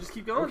yeah. going. Just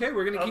keep going. Okay,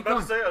 we're going I to was keep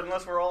about going. to say,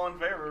 unless we're all in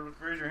favor,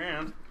 raise your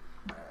hand.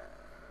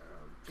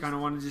 Kind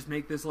of want to just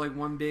make this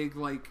one big,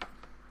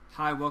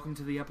 hi, welcome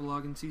to the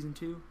epilogue in season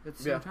 2 at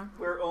the same time?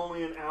 We're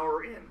only an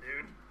hour in,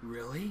 dude.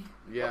 Really?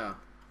 Yeah.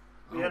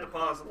 We had to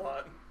pause a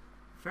lot.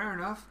 Fair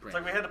enough. It's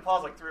we had to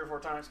pause 3 or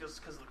 4 times because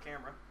of the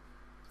camera.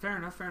 Fair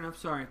enough.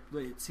 Sorry.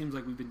 It seems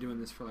like we've been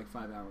doing this for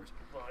 5 hours.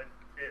 Well, it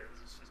is.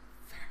 It's just...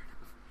 Fair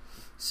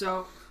enough.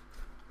 So,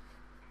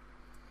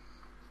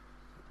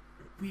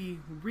 we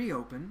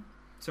reopen.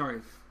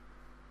 Sorry,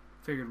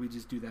 figured we'd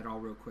just do that all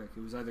real quick.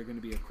 It was either going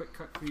to be a quick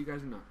cut for you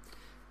guys or not.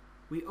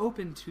 We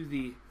open to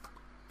the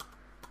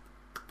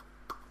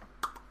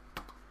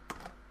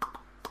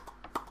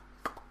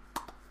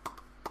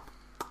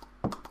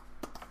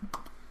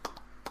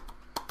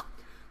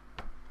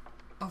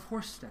of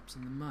horse steps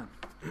in the mud.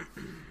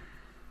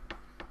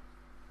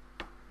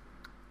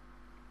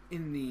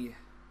 In the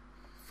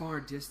far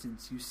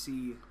distance, you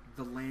see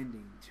the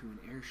landing to an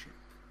airship,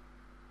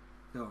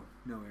 though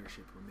no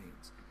airship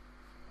remains.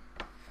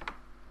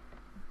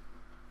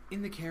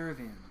 In the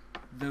caravan,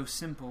 though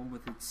simple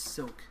with its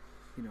silk,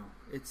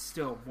 it's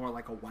still more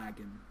like a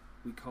wagon.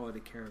 We call it a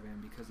caravan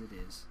because it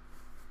is.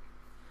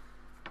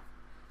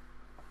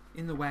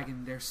 In the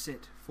wagon, there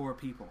sit 4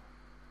 people.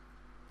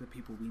 The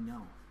people we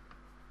know.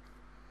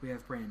 We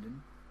have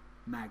Brandon,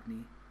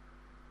 Magni,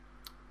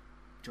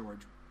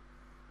 George,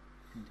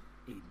 and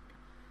Aiden.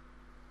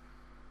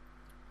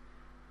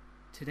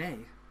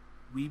 Today,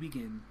 we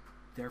begin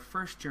their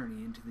first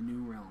journey into the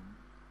new realm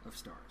of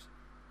stars.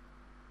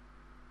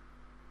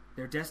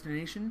 Their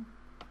destination?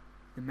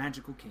 The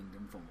magical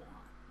kingdom Fomalhaut.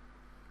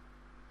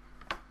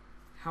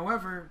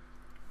 However,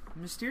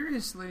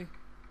 mysteriously,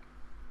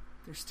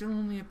 there still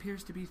only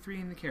appears to be 3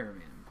 in the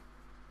caravan.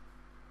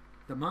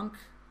 The monk,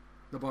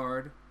 the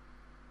bard,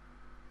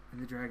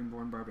 and the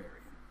dragonborn barbarian.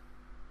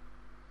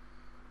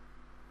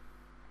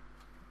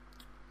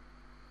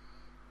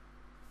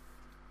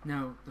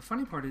 Now, the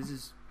funny part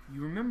is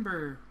you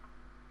remember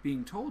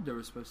being told there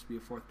was supposed to be a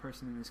 4th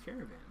person in this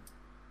caravan.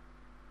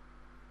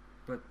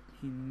 But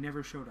he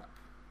never showed up.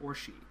 Or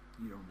she.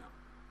 You don't know.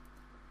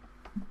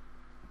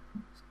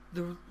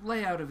 The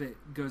layout of it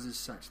goes as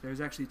such. There's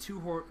actually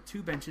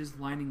two benches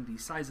lining the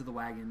sides of the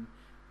wagon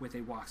with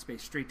a walk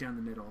space straight down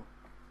the middle.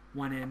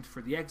 One end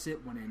for the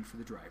exit, one end for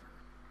the driver.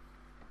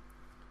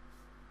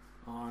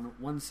 On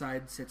one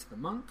side sits the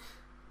monk.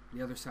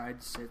 The other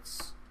side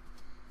sits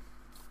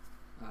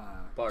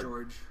Bard.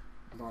 George,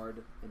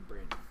 Bard, and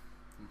Brandon.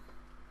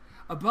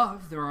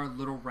 Above, there are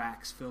little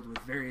racks filled with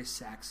various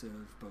sacks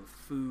of both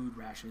food,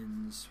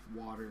 rations,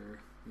 water,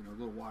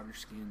 little water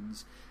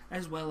skins,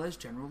 as well as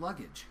general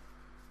luggage.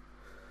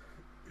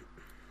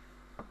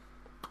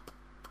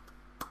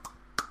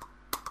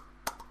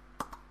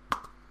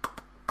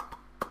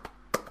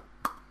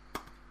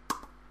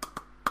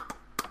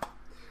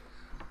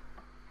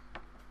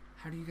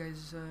 How do you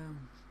guys,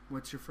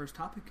 what's your first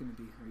topic going to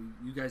be?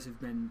 You guys have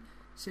been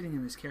sitting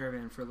in this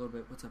caravan for a little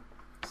bit. What's up?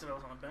 So I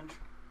was on a bench.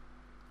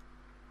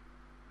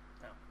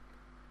 No.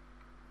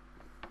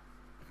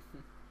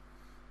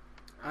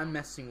 I'm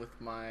messing with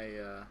my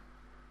Ood.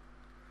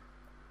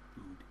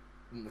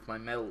 with my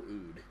metal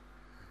ood.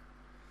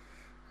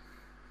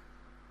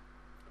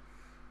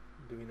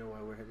 Do we know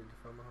why we're headed to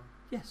Fomalhaut?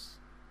 Yes.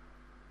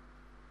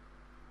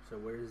 So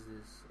where is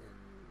this and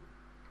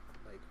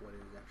what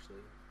is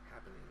actually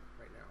happening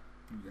right now?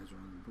 You guys are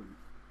on the boot.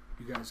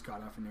 You guys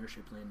got off an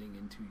airship landing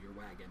into your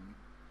wagon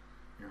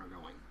and are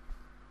going.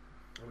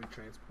 Are we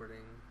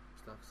transporting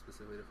stuff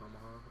specifically to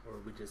Fomalhaut,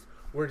 or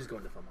we're just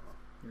going to Fomalhaut?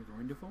 You're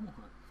going to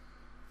Fomalhaut.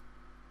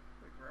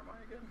 Wait, where am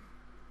I again?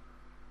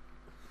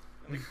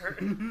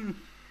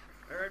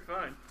 Alright,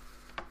 fine.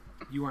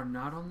 You are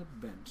not on the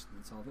bench.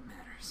 That's all that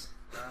matters.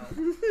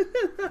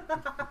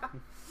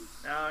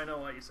 Now I know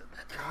why you said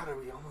that. God, are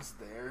we almost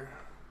there?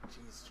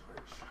 Jeez,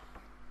 George.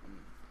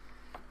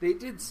 They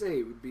did say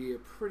it would be a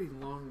pretty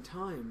long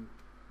time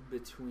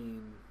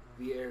between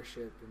the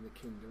airship and the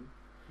kingdom.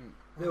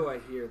 Though I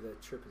hear the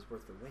trip is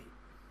worth the wait.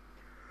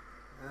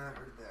 I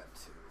heard that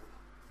too.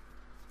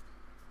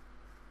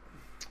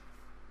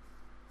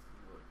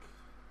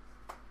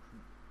 Look.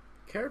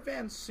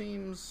 Caravan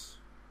seems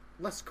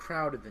less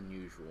crowded than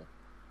usual.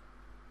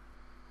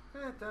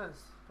 Yeah, it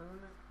does,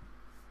 doesn't it?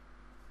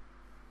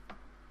 I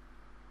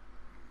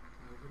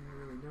wouldn't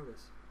really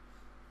notice.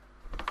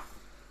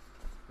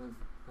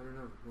 I don't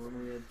know.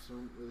 Normally I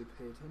don't really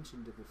pay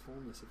attention to the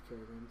fullness of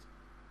caravans.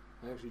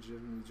 I actually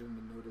generally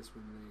notice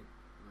when they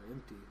are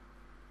empty.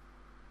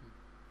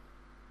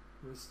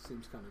 This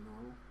seems kind of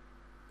normal.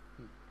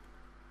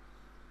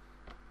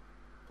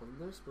 Wasn't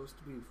there supposed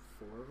to be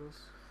 4 of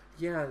us?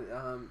 Yeah,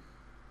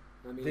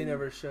 I mean, they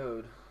never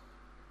showed.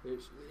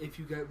 If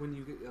you get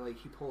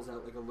he pulls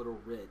out like a little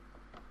writ,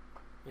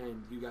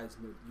 and you guys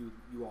know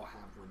you all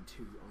have one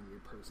too on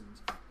your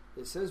persons.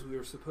 It says we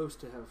were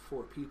supposed to have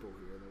 4 people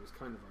here. That was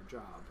kind of our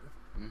job.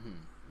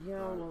 Mm-hmm.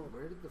 Yeah, well,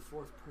 where did the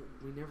 4th person?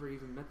 We never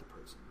even met the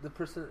person. the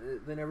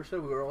person they never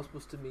showed. We were all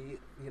supposed to meet,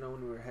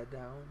 when we were head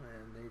down,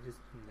 and they just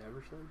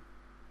never showed.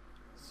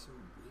 It's so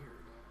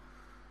weird.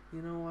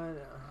 You know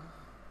what?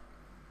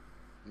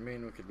 I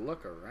mean, we could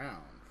look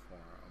around for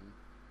them.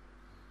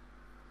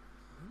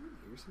 Anyone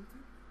hear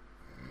something?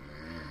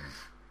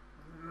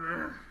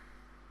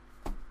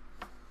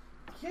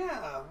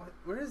 Yeah.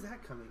 Where is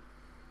that coming?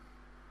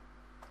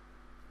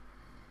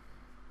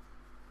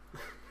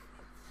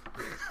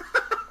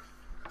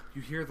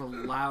 You hear the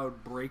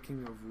loud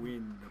breaking of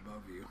wind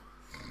above you.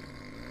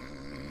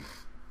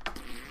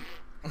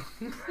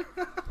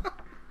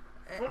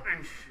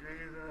 Fucking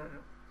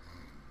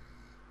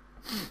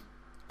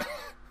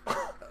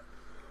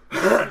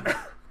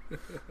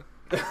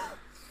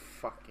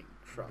Fucking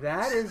trucks.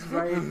 That is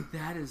right.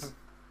 That is...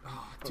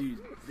 Oh, dude,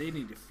 they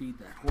need to feed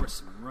that horse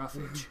some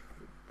roughage.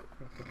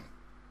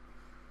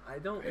 I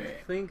don't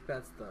think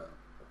that's the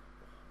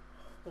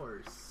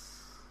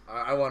horse.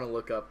 I want to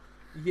look up.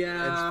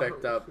 Yeah.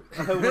 Inspect up.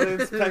 I would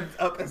inspect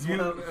up as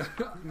well.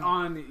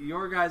 On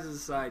your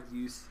guys' side,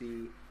 you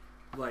see,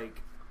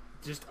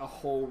 just a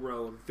whole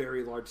row of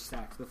very large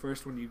sacks. The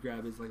first one you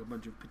grab is a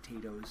bunch of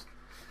potatoes.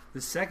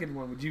 The second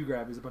one, what you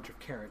grab, is a bunch of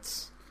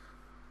carrots.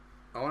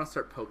 I want to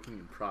start poking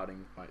and prodding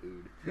with my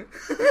ood.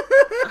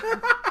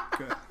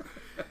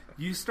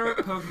 You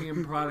start poking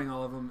and prodding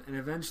all of them, and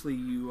eventually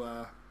you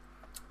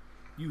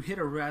hit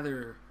a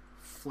rather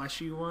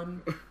fleshy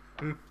one,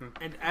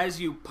 and as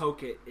you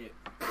poke it, it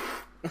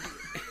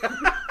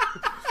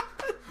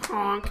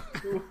honk.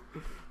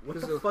 What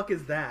the fuck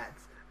is that?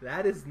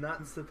 That is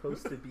not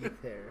supposed to be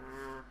there.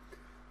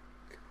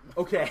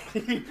 Okay,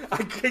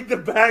 I kick the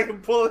bag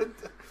and pull it.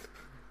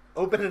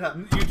 Open it up.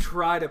 You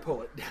try to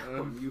pull it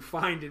down. You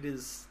find it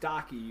is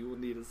stocky. You will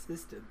need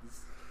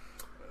assistance.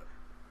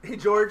 Hey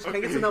George, can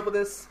I get some help with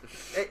this?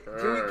 Hey,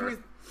 Sure. can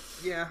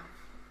we? Yeah.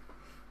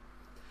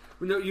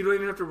 No, you don't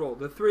even have to roll.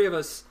 The three of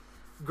us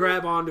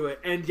grab onto it,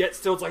 and yet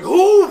still it's like,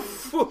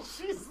 oh,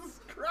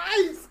 Jesus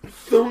Christ!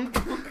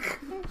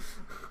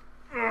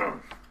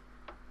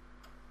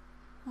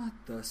 what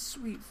the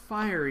sweet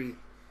fiery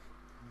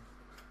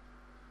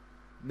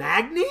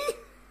Magni?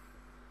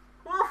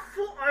 What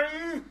the fuck are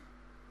you?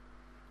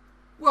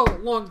 Well,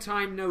 long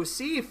time no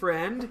see,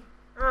 friend.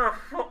 Oh,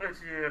 fuck is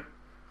you.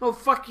 Oh,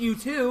 fuck you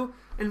too,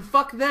 and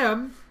fuck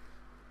them.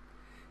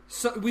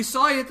 So we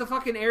saw you at the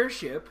fucking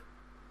airship.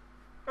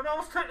 And I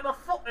was taking a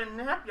fucking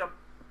nap, you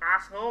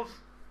assholes.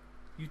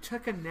 You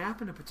took a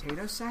nap in a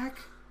potato sack?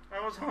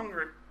 I was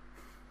hungry.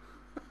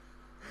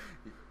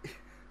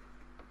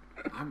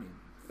 I mean,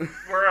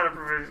 We're out of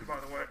provisions, by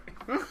the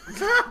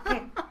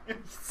way.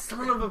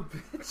 Son of a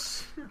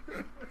bitch.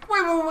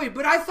 wait,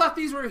 but I thought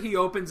these were, he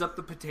opens up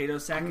the potato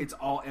sack, it's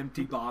all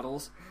empty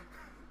bottles.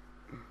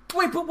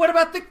 Wait, but what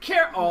about the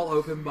all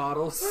open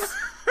bottles?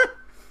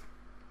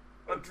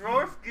 A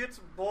dwarf gets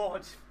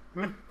bored.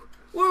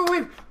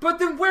 Wait, but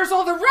then where's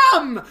all the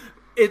rum?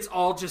 It's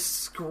all just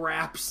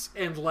scraps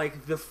and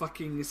like the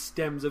fucking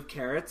stems of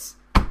carrots.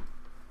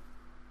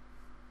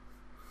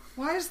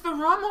 Why is the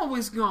rum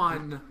always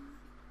gone?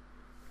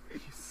 You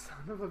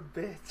son of a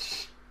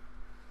bitch.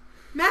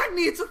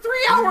 Magni, it's a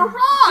 3-hour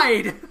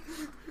ride!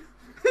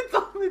 It's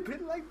only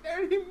been like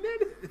 30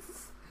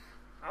 minutes.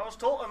 I was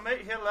told to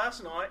meet here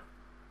last night.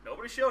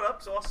 Nobody showed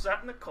up, so I sat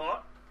in the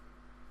cart,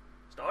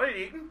 started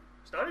eating,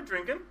 started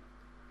drinking,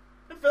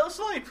 and fell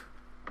asleep.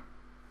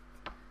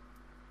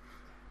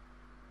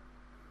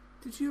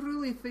 Did you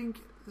really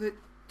think that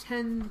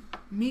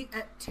meet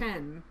at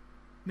 10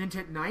 meant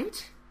at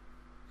night?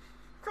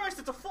 Christ,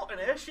 it's a fucking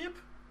airship.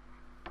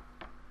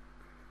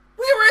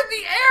 We were in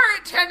the air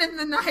at 10 in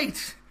the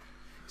night!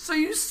 So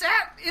you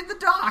sat in the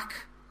dock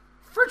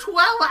for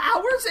 12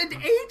 hours and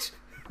ate?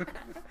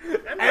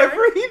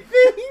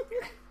 Everything?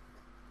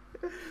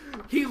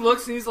 He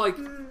looks and he's like,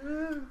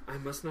 I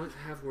must not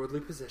have worldly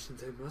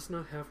possessions. I must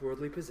not have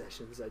worldly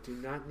possessions. I do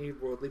not need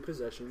worldly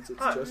possessions. It's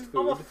just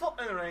I'm a food.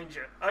 fucking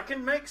ranger. I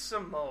can make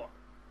some more.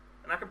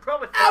 And I can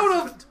probably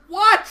Out of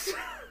what?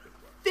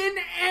 Thin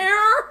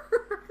air?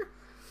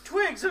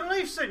 twigs and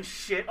leaves and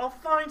shit. I'll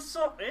find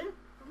something.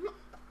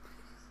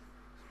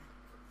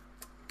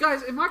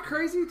 Guys, am I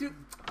crazy? Do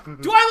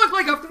I look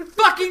like a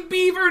fucking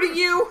beaver to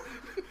you?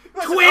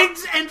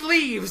 Twigs and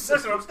leaves.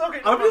 Listen, I'm still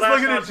getting I'm my just last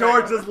looking at night's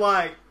George hangover. as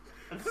like,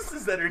 this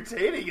is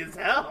entertaining as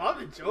hell.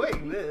 I'm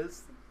enjoying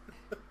this.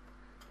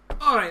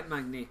 All right,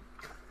 Magni.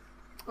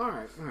 All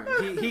right.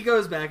 He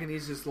goes back and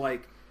he's just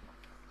like,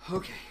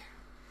 okay,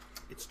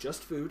 it's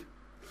just food.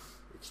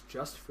 It's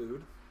just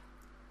food.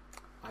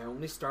 I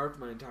only starved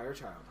my entire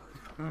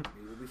childhood.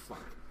 We will be fine.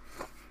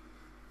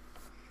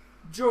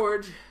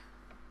 George,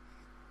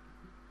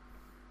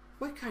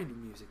 what kind of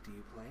music do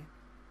you play?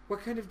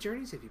 What kind of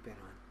journeys have you been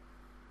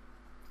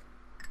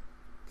on?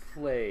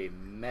 Play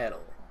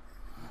metal.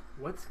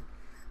 What's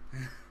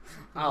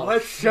I'll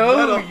What's show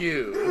metal?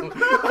 you.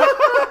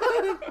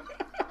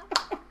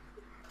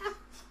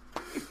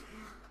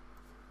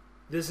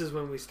 This is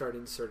when we start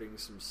inserting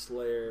some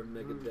Slayer,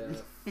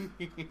 Megadeth.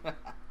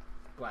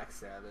 Black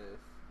Sabbath?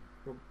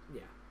 Well,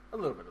 yeah. A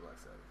little bit of Black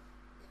Sabbath.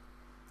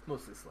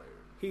 Mostly Slayer.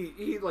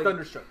 He like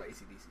Thunderstruck by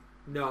AC/DC.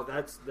 no,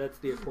 that's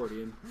the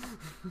accordion.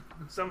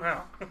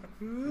 Somehow.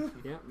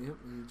 Yep. You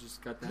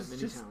just got that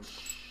many talents.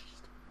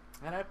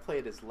 And I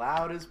played as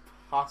loud as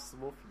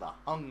possible for the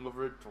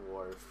hungover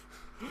dwarf.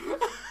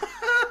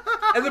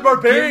 And the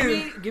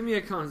barbarian. Give me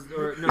a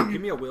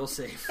give me a will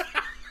save.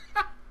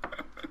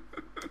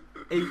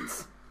 8.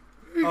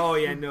 Oh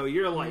yeah, no,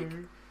 you're like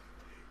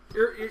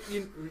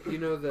you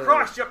know the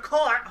Christ, you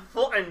call that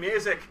fucking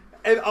music.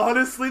 And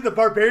honestly, the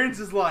barbarian's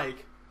is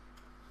like,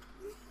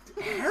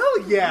 hell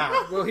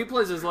yeah. Well, he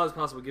plays as loud as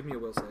possible. Give me a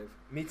will save.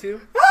 Me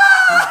too.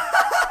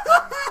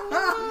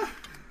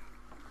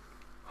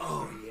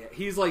 Oh yeah,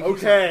 he's like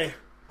Okay.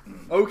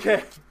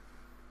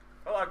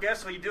 Well, I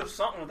guess we do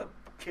something with a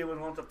kid who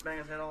wants to bang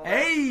his head all over.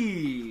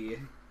 Hey,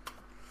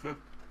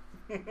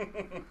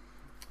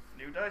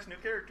 New dice, new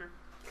character.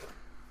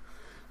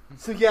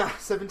 So yeah,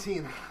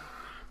 17.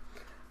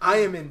 I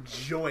am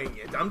enjoying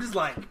it. I'm just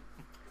like,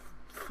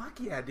 fuck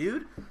yeah,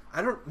 dude.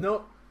 I don't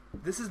know.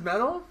 This is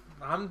metal.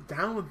 I'm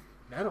down with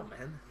metal,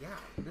 man. Yeah,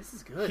 this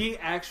is good. he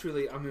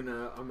actually I'm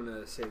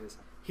gonna say this.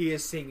 He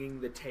is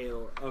singing the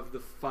tale of the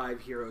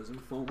 5 heroes in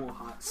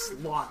Fomalhaut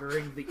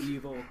slaughtering the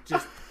evil,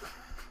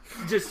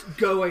 just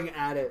going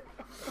at it.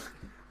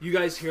 You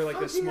guys hear like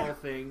Oh, a small yeah.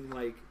 thing,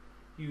 like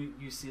you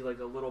see like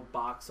a little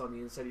box on the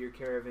inside of your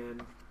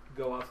caravan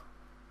go off.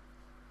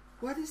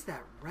 What is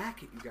that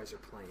racket you guys are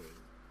playing?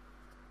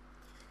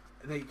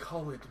 They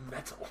call it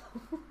metal.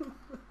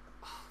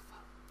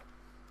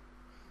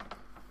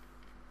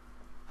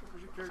 What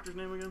was your character's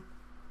name again?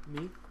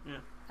 Me? Yeah.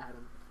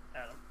 Adam.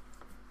 Adam.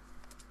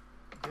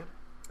 Good.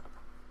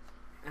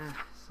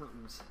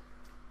 Something's.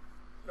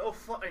 No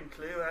fucking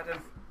clue,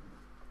 Adam.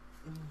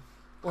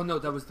 Well, no,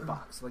 that was the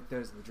box. Like,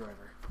 there's the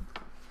driver.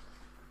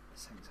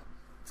 Saying something.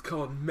 It's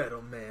called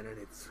Metal Man, and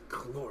it's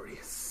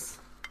glorious.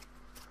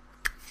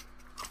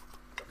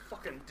 The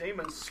fucking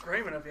demon's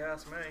screaming if you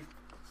ask me.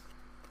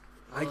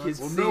 I can Well,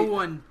 see. no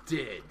one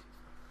did.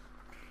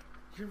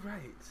 You're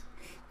right.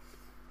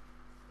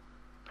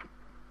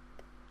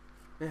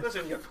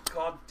 Listen, you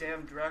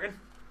goddamn dragon.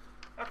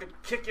 I could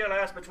kick your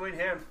ass between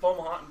here and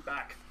Fomalhaut and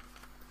back.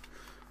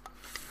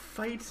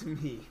 Fight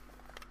me.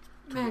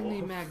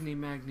 Magni, Dwarf. Magni,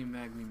 Magni,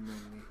 Magni,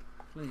 Magni.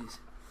 Please.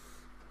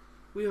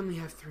 We only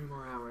have 3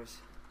 more hours.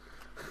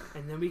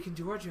 And then we can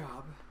do our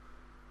job.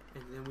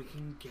 And then we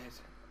can get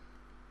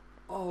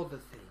all the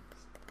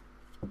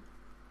things.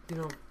 You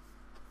know.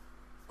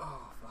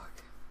 Oh,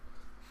 fuck.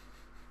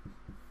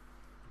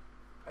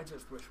 I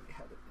just wish we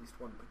had at least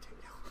one potato.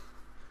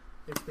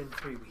 It's been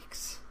 3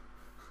 weeks.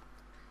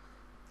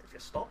 If you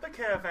stop the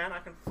caravan, I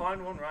can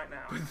find one right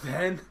now. But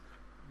then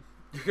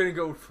you're gonna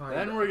go find.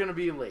 Then we're gonna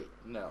be late.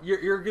 No.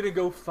 You're gonna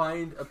go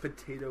find a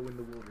potato in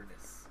the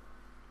wilderness.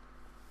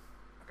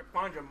 I could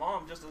find your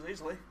mom just as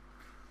easily.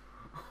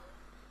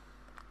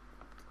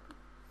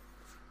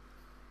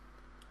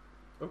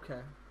 Okay.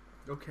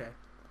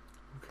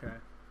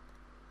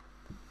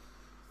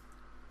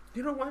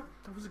 You know what?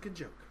 That was a good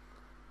joke.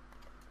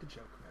 Good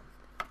joke, man.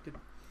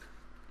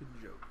 Good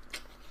joke.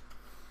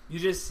 You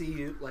just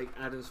see, like,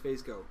 Adam's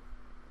face go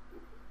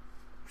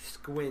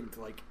squint,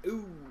 like,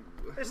 ooh.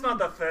 It's not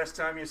the first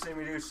time you see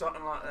me do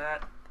something like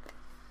that.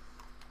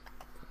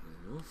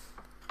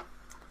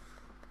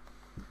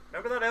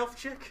 Remember that elf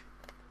chick?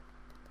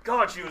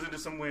 God, she was into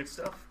some weird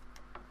stuff.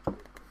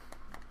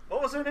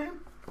 What was her name?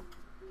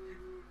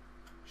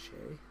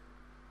 Shay?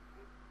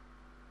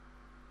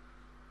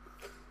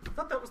 I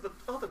thought that was the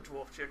other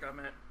dwarf chick I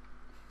met.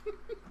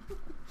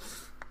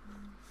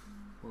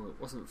 Well, it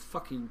wasn't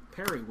fucking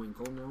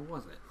Periwinkle, now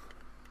was it?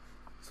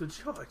 So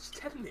George,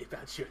 tell me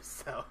about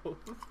yourself.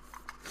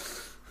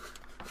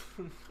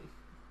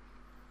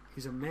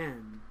 He's a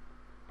man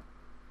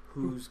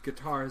whose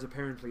guitar has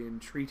apparently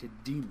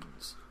entreated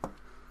demons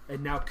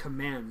and now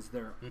commands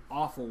their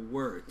awful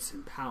words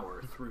and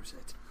power through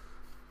it.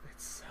 It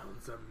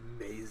sounds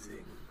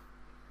amazing.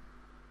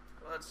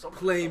 Well, that's something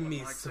Play someone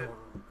me likes some. it.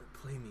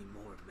 Play me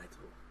more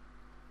metal,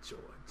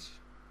 George.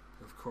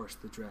 Of course,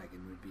 the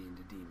dragon would be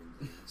into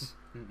demons.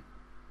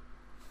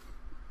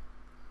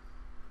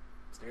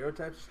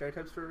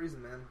 Stereotypes for a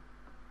reason, man.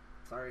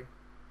 Sorry.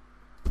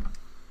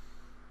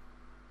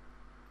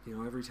 You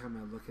know, every time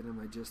I look at him,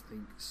 I just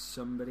think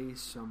somebody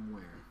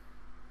somewhere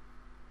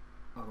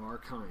of our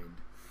kind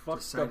Fuck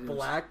the decided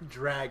black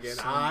dragon.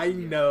 some- I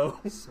yeah, know.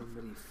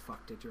 somebody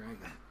fucked a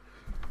dragon.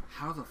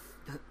 How the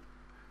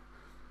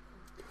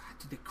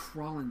did they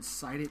crawl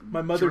inside it? And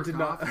My mother jerk did off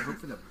not- and hope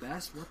for the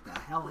best. What the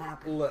hell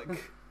happened? Look,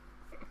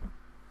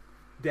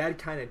 Dad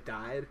kind of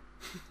died.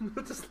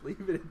 We'll just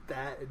leave it at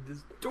that and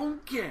just.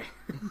 Don't get.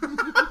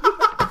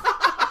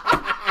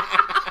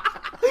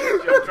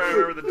 I'm trying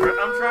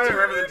to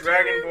remember the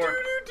Dragonborn.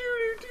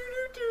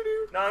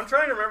 No, I'm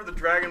trying to remember the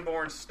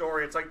Dragonborn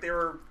story. It's like they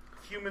were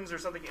humans or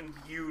something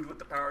imbued with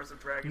the powers of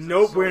dragons.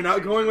 Nope, we're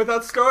not going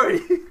without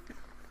story.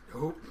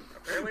 Nope.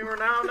 Apparently, we're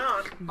now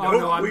not. Oh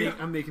no, we-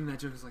 I'm making that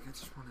joke. It's like I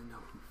just want to know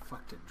who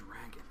fucked a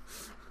dragon.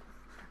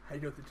 I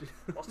know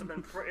the. Must have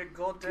been pretty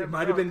goddamn. It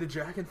might have been the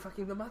dragon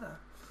fucking the mother.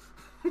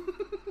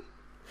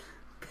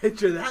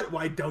 Picture that,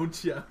 why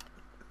don't you?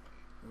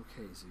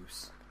 Okay,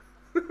 Zeus.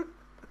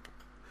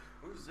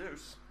 Who's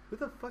Zeus? Who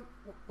the fuck?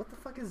 What the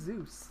fuck is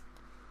Zeus?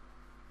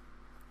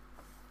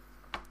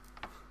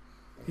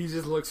 He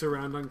just looks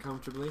around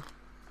uncomfortably.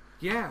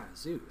 Yeah,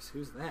 Zeus.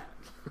 Who's that?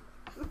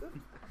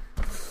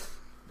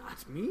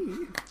 Not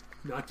me.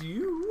 Not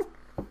you.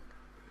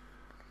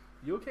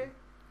 You okay?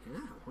 Yeah,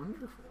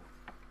 wonderful.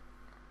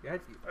 Yeah,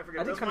 I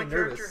forget. I think Does my kinda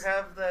character nervous.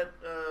 have that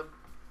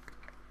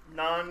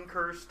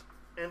non-cursed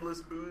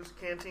endless booze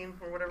canteen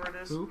or whatever it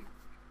is? Who?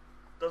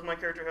 Does my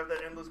character have that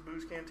endless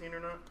booze canteen or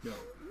not? No.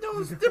 No,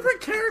 it's a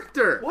different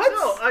character. What?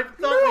 No, I thought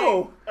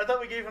No! I thought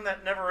we gave him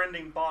that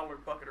never-ending bottle or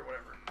bucket or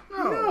whatever.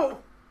 No!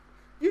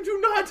 You do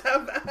not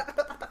have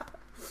that!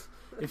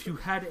 If you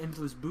had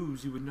endless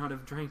booze, you would not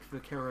have drank the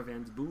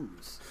caravan's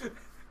booze.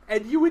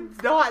 And you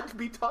would not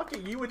be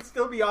talking. You would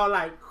still be all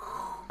like.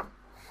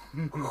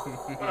 Well, no,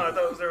 I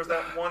thought there was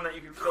that one that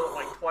you could fill it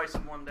like twice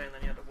in one day, and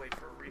then you had to wait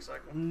for a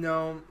recycle.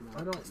 No, I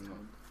Not don't. this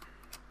time.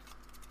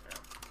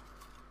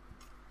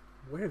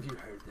 Where have you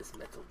heard this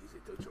metal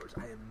music, though, George?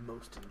 I am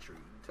most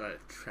intrigued.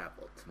 I've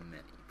traveled to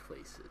many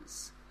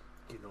places.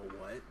 You know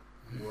what?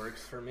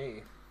 Works for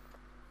me.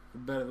 I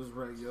bet it was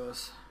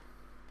Regulus.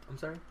 I'm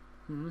sorry?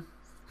 Hmm?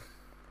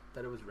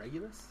 that it was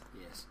Regulus?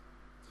 Yes.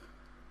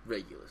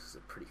 Regulus is a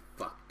pretty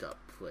fucked up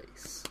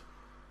place.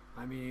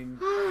 I mean,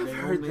 I've they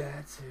heard only,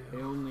 that they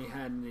too. only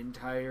had an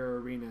entire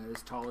arena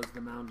as tall as the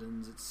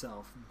mountains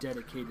itself,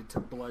 dedicated to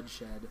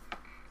bloodshed.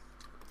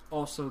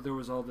 Also, there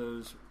was all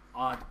those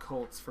odd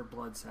cults for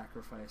blood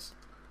sacrifice.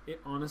 It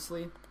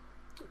honestly,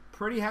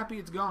 pretty happy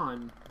it's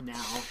gone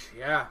now.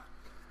 Yeah,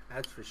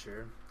 that's for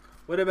sure.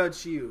 What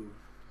about you,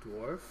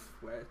 dwarf?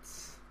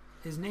 What's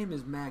His name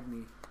is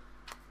Magni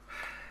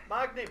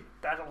Magni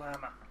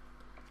Battlehammer.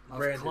 of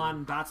Brandon?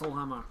 Clan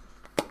Battlehammer.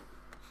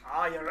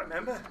 Ah, you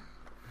remember?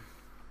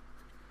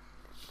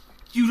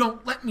 You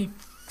don't let me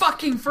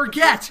fucking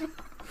forget!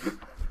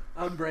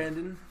 I'm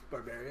Brandon,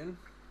 barbarian.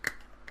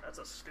 That's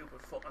a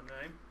stupid fucking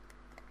name.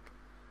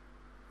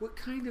 What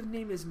kind of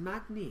name is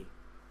Magni?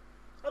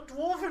 A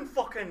dwarven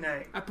fucking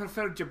name. I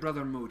preferred your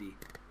brother Modi.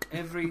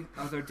 Every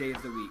other day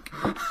of the week.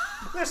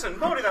 Listen,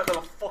 Modi, that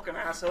little fucking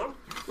asshole.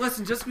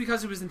 Listen, just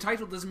because he was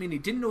entitled doesn't mean he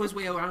didn't know his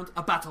way around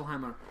a battle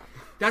hammer.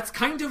 That's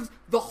kind of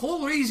the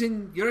whole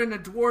reason you're in a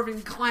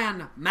dwarven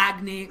clan,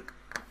 Magni,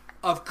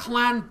 of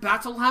Clan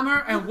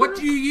Battlehammer. And what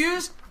do you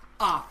use?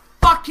 A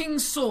fucking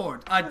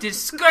sword. A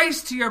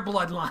disgrace to your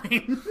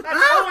bloodline.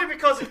 That's only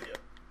because of you.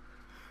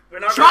 We're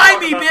not gonna Try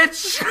talk me, about-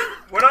 bitch!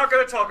 We're not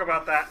going to talk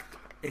about that.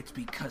 It's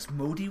because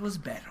Modi was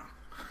better.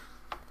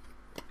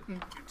 You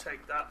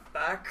take that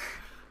back.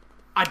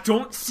 I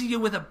don't see you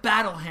with a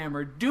battle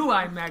hammer, do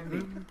I, Magni?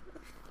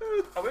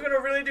 Are we going to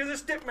really do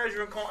this dip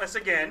measuring contest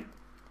again?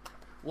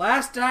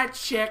 Last I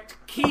checked,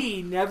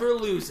 Key never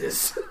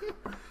loses.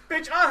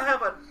 Bitch, I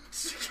have a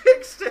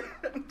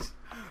kickstand.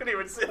 Couldn't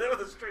even say that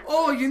with a straight.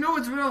 Oh, you know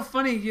what's real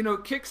funny? You know,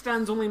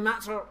 kickstands only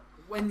matter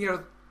when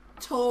you're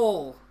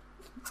tall.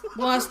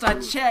 Last I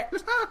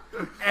checked,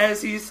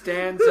 as he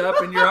stands up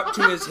and you're up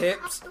to his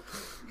hips.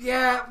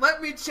 Yeah, let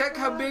me check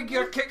how big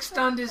your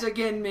kickstand is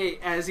again, mate,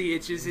 as he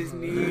itches his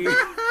knee.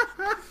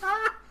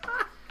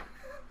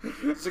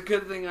 It's a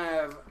good thing I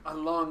have a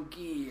long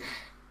gi,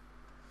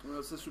 or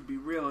else this would be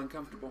real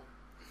uncomfortable.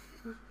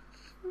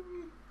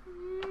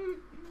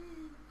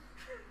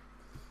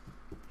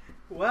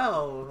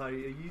 Well, are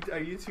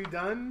you two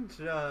done?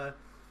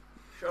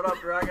 Shut up,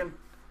 dragon.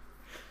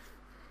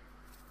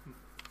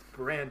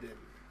 Brandon.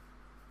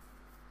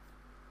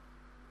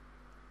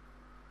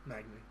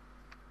 Magni.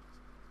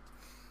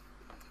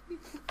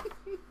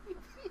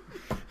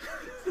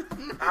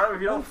 Adam,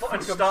 if you don't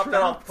fucking stop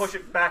that, I'll push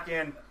it back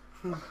in.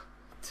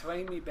 Tell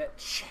me,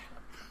 bitch.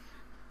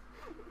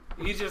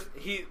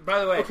 By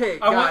the way, Okay,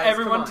 I want guys,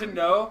 everyone come to on.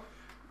 know,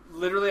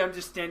 literally, I'm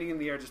just standing in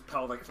the air, just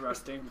pelvic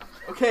thrusting.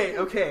 Okay.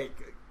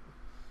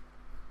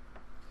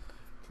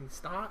 Can you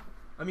stop?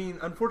 I mean,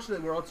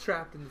 unfortunately, we're all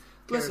trapped in this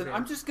Listen,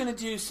 caravan. I'm just gonna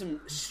do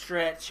some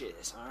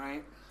stretches,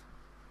 alright?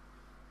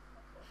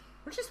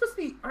 Aren't you supposed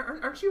to be...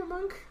 Aren't you a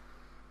monk?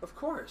 Of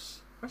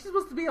course. Aren't you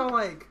supposed to be all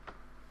like...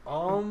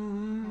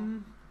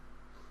 Aren't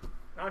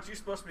you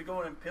supposed to be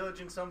going and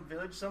pillaging some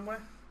village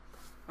somewhere?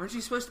 Aren't you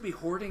supposed to be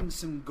hoarding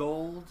some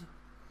gold?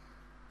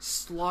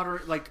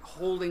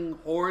 Holding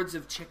hordes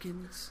of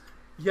chickens?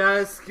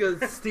 Yes,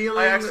 because stealing...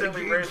 I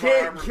accidentally you raised my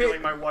can't- arm,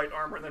 revealing my white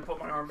armor, and then put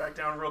my arm back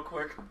down real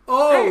quick.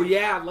 Oh,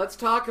 yeah, let's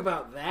talk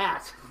about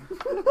that.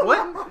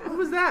 What? What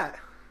was that?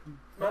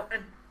 Well,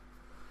 and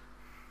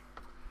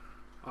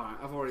Alright,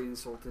 I've already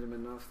insulted him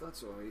enough,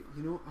 that's alright.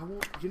 You know, I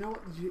won't... You know what?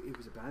 It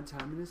was a bad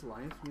time in his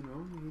life, you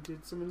know? He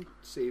did some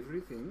unsavory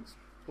things.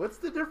 What's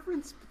the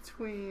difference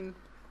between...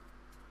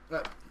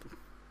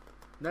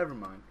 never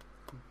mind.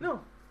 No.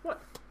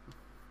 What?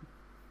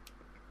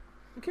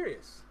 I'm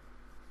curious.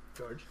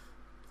 George.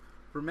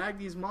 For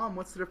Magni's mom,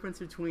 what's the difference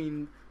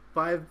between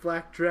 5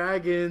 black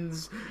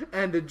dragons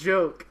and a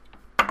joke?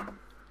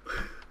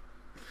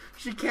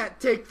 She can't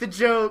take the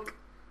joke.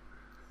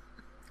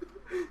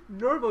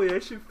 Normally, I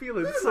should feel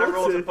I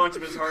roll to insulted. punch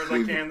him as hard as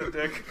I can in the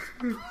dick.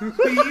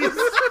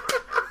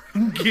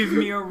 Please give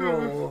me a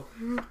roll.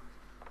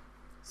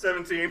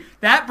 17.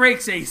 That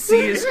breaks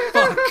AC as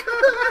fuck.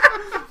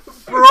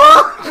 You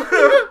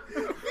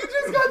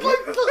just got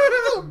like this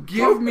little...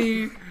 Give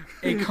me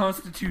a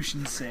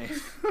Constitution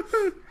save.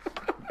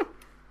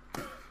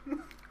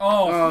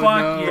 Oh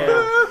fuck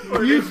no.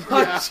 yeah! You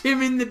punch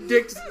him in the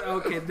dick.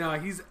 Okay, no,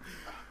 he's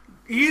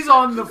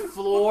on the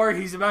floor.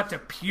 He's about to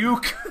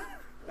puke.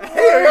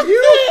 Hey,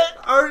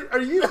 are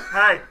you...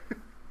 Hey!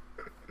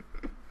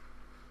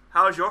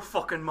 How's your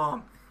fucking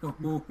mom?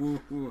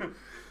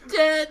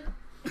 Dead.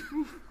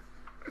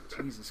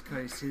 Jesus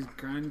Christ, his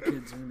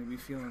grandkids are going to be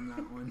feeling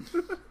that one.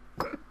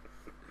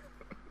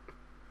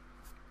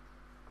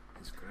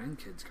 His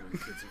grandkids are going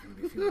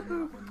to be feeling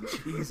that one.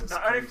 Jesus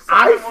Now, any Christ.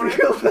 I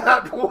feel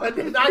that one,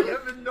 and I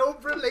have no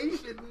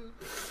relation.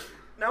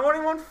 Now,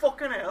 anyone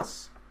fucking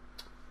else?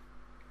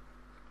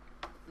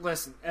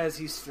 Listen, as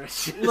he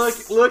stretches.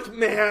 Look,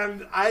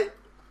 man, I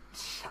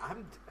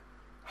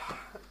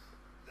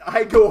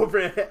go over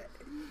it.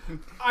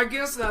 I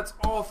guess that's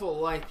awful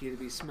like you to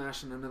be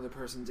smashing another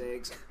person's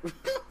eggs.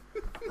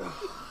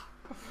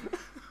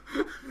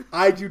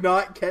 I do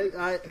not catch.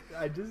 I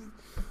just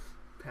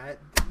pat.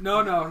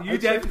 No, you I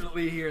check-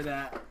 definitely hear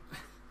that.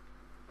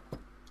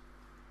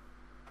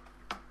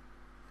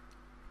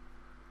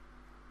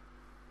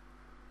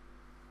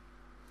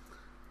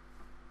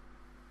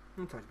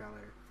 We'll talk about it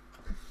later.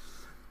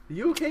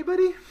 You okay,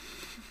 buddy?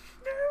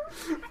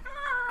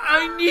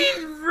 I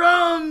need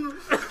rum.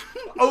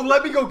 Oh,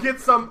 let me go get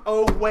some.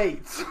 Oh,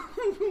 wait.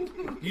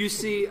 You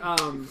see,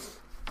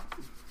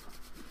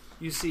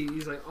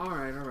 he's like, all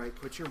right,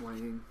 quit your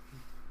whining.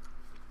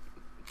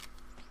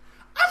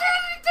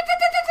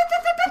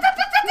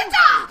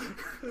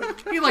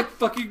 He like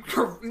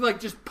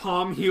just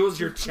palm heals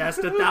your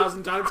chest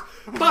 1,000 times.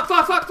 Fuck.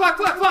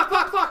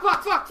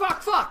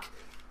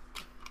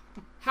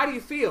 How do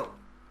you feel?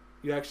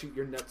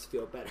 Your nuts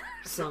feel better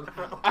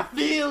somehow. I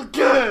feel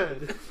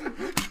good.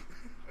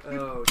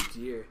 Oh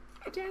dear.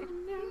 I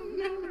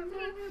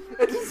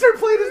just start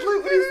playing his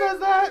lute when he says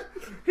that.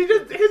 He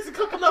just hits a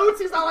couple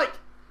notes. He's not like,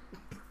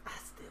 I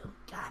still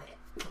got it.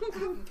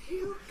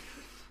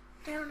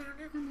 I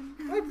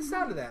like the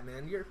sound of that,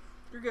 man. You're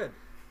good.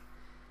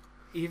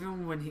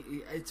 Even when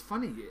it's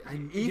funny.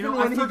 When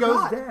I he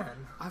forgot. goes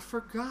down. I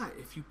forgot.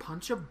 If you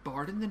punch a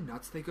bard in the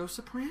nuts, they go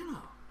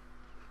soprano.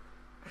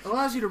 It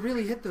allows you to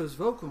really hit those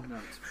vocal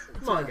notes.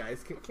 Come on,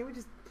 guys. Can we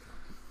just?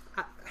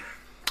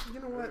 You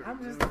know what?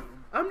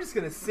 I'm just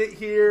gonna sit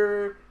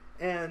here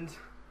and.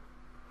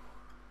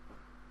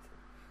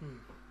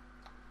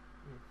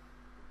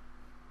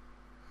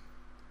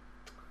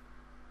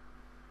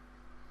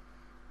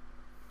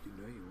 You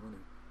know you want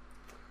to.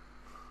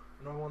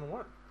 No one what? What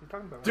are you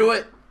talking about? Do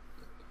it.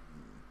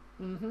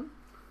 Mm-hmm.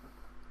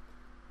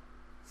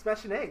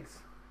 Smashing eggs.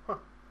 Huh.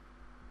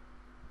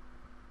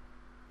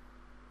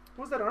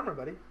 What was that armor,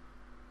 buddy?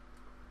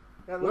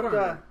 That What looked,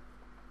 armor?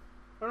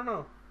 I don't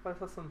know. I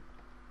saw some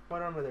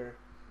white armor there.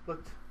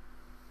 Looked.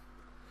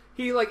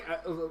 He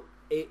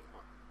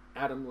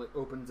Adam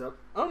opens up.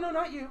 Oh no,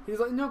 not you. He's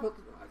like, no, but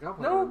I got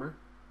one No. armor.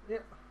 Yeah.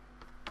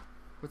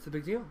 What's the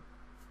big deal?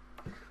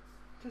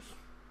 Just.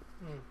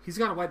 He's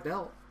got a white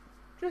belt.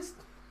 Just.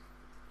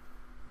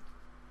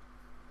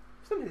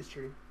 Some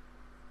history.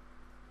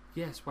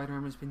 Yes, white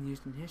armor's been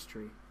used in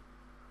history.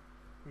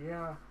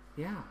 Yeah.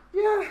 Yeah.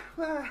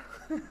 Yeah.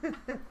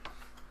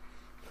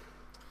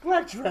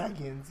 Black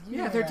dragons.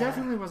 Yeah, there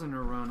definitely wasn't a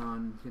run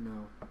on,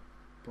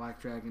 Black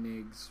Dragon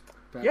eggs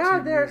back Yeah,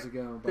 10 there- years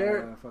ago by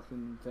there- a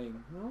fucking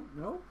thing.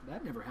 No,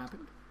 that never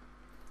happened.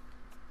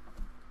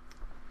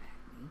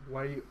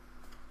 Why are you?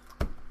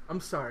 I'm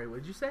sorry. What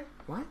did you say?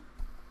 What?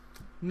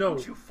 No.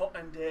 Don't you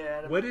fucking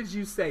dare. What did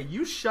you say?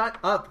 You shut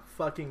up,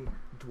 fucking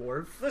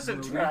dwarf. Listen,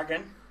 Movie?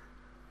 dragon.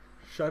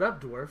 Shut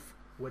up, dwarf.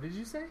 What did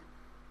you say?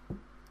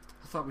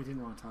 I thought we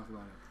didn't want to talk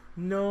about it.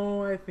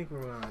 No, I think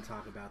we're going to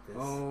talk about this.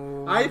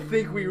 Oh. I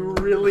think we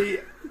really.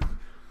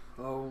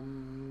 Oh.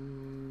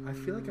 I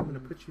feel like I'm going to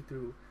put you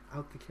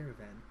throughout the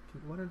caravan.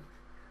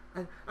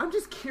 I'm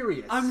just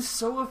curious. I'm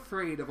so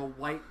afraid of a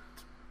white,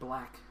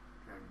 black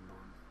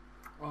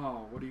dragonborn.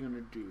 Oh, what are you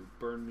gonna do?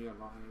 Burn me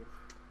alive?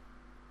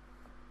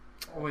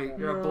 Oh wait,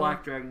 you're a No.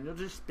 black dragon. You'll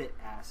just spit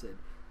acid.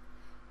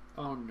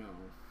 Oh no.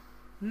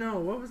 No,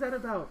 what was that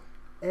about?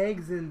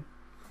 Eggs and.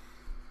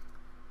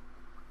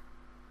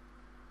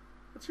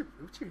 What's your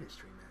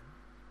history,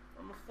 man?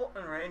 I'm a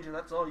fucking ranger.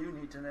 That's all you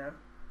need to know.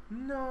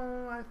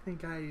 No, I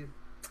think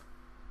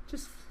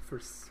just for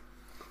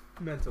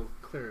mental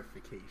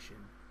clarification.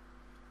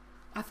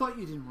 I thought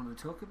you didn't want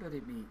to talk about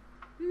it, mate.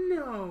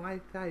 No, I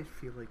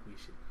feel like we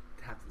should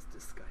have this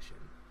discussion.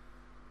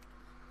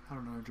 I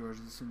don't know, George.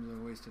 This seems like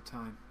a waste of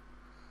time.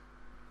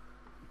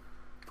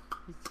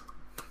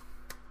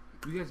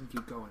 You guys can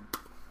keep going.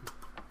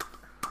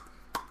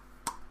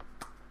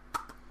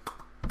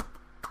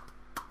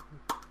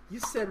 You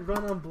said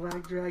run on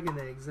black dragon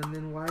eggs, and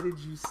then why did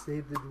you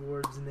say the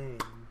dwarf's name?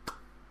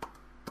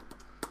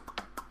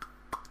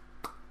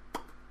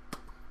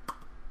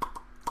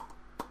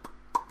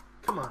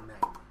 Come on,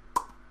 Maggie.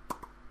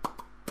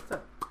 What's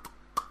up?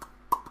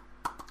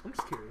 I'm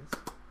just curious.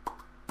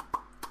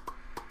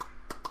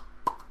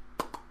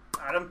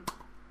 Adam.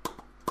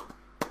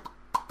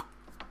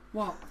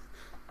 Well,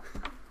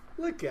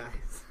 Look,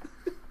 guys.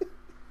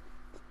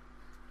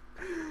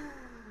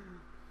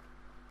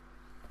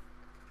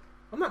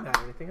 I'm not mad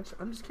at anything.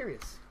 I'm just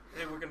curious.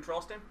 Think we can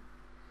trust him?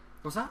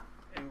 what's that?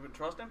 Think we can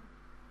trust him?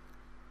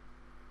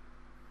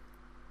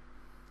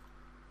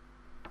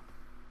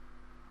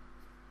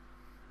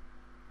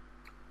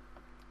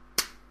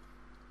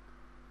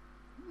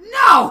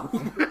 No!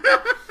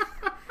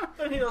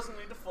 Then he doesn't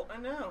need to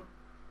fucking know.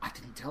 I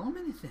didn't tell him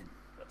anything.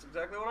 That's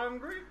exactly what I'm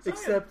agreeing.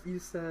 Except you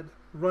said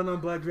run on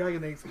black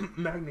dragon eggs,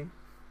 Magni.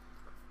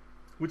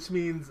 Which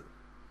means,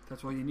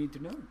 That's all you need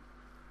to know.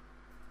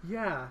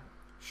 yeah.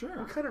 Sure.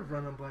 What kind of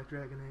run on black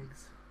dragon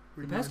eggs?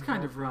 were The you best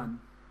kind of involved run.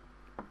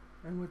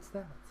 in? And what's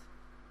that?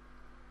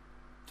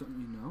 Don't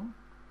you know?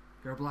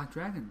 You're a black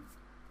dragon.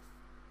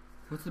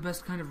 What's the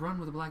best kind of run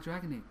with a black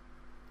dragon egg?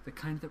 The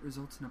kind that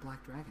results in a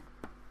black dragon.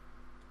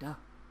 Duh.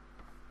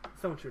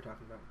 That's not what you're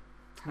talking about.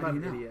 How I'm do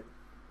not you an know? idiot.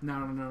 No.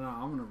 I'm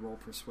gonna roll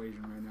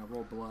persuasion right now.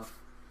 Roll bluff.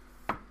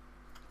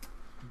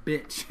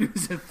 Bitch, it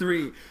was a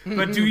 3.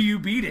 But do you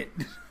beat it?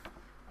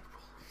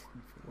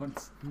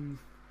 Once.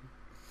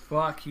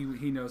 Fuck, he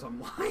knows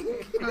I'm lying.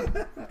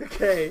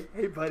 Okay,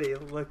 hey buddy,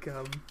 look,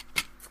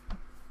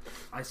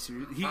 I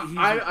seriously.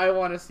 I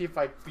want to see if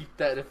I beat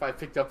that. If I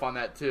picked up on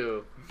that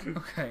too.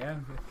 Okay.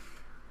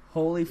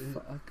 Holy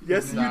fuck.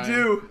 Yes, you 9.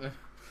 do.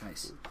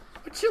 Nice.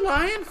 What you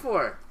lying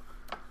for?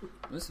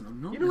 Listen,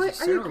 I'm not You know what? I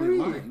necessarily agree.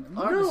 lying. I'm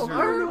not Aren't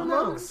necessarily lying.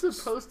 monks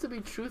supposed to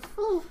be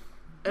truthful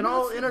and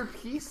all inner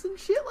peace and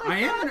shit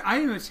like that? I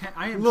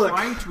am Look,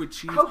 trying to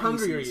achieve how peace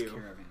hungry in are this you?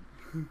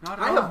 caravan. Not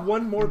at I all. have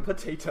one more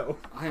potato.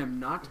 I am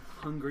not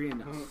hungry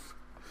enough.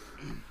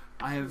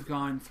 I have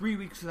gone 3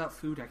 weeks without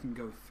food. I can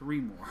go 3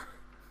 more.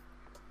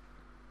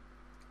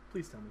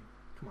 Please tell me.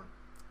 Come on.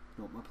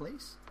 You want my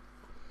place?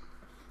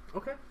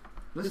 Okay.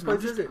 Listen,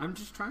 place is it? I'm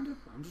just trying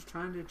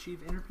to achieve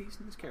inner peace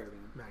in this caravan.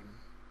 Magnum.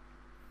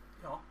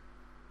 No.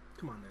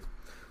 Come on, then.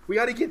 We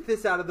got to get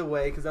this out of the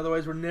way, because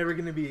otherwise we're never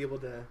going to be able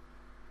to...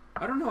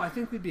 I don't know. I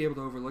think we'd be able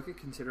to overlook it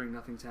considering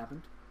nothing's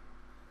happened.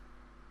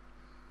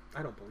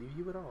 I don't believe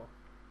you at all.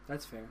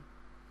 That's fair.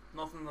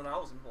 Nothing that I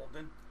was involved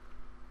in.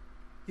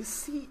 You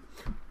see,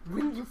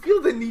 when you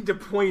feel the need to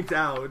point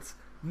out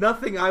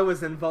nothing I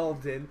was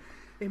involved in,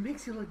 it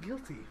makes you look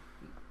guilty.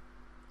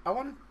 I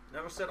want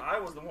Never said I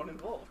was the one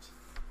involved.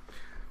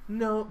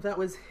 No, that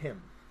was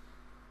him.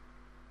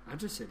 I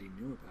just said he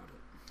knew about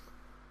it.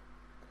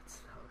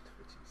 That's not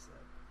what you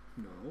said.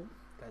 No.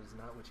 That is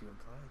not what you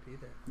implied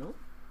either. Nope.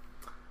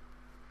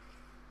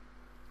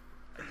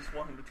 I just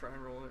want him to try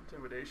and roll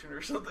intimidation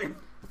or something.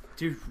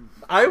 Dude,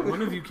 I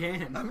one of you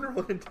can. I'm going to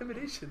roll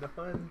intimidation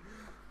on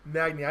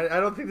Magni. I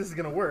don't think this is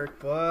going to work,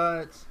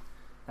 but...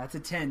 That's a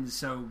 10,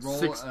 so roll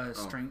Six- a oh.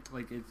 strength.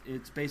 Like,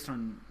 it's based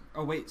on...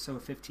 Oh, wait, so a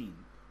 15.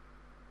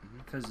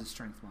 Because it's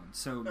strength 1.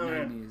 So Oh, yeah.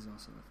 Magni is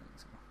also a thing.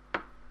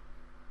 So.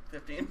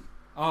 15.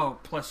 Oh,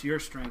 plus your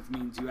strength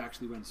means you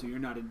actually win, so you're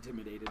not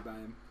intimidated by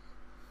him.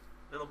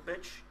 Little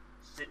bitch,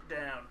 sit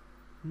down.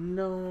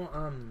 No,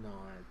 I'm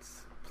not.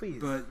 Please.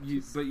 But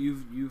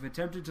you've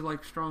attempted to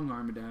like strong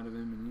arm it out of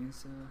him, and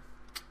he's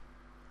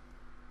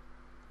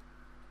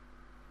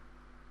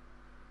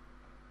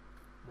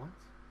What?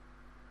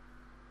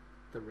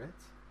 The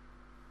Reds?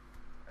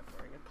 I'm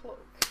wearing a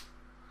cloak.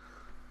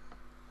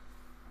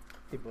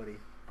 Hey, buddy.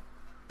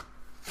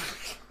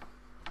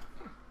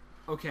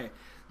 okay.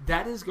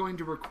 That is going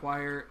to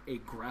require a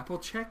grapple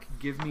check.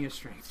 Give me a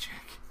strength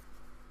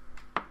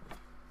check.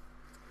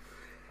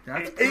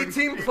 That's pretty-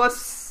 18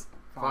 plus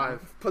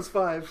 5. plus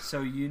 5.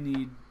 So you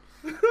need.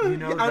 You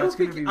know I that's don't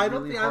going to think be I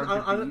don't really think hard I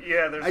to don't. beat.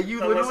 Yeah, there's.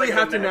 You unless literally I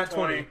have get to a nat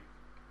 20.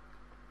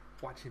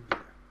 Watch him do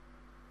that.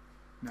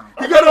 No.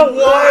 You got a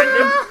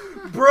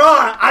 1,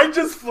 bruh. I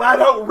just flat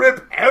out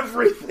rip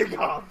everything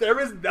off. There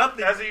is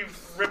nothing. As he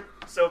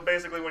so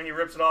basically when he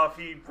rips it off,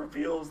 he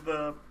reveals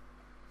the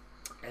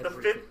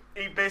Everything. fist.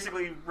 He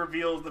basically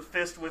reveals the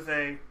fist with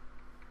a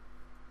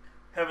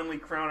heavenly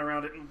crown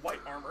around it in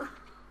white armor.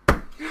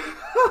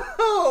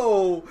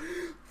 Oh,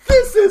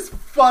 this is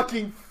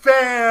fucking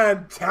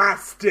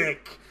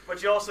fantastic.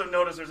 But you also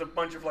notice there's a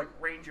bunch of like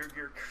ranger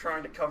gear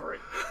trying to cover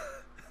it.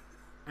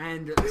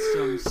 And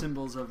some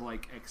symbols of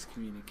like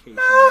excommunication.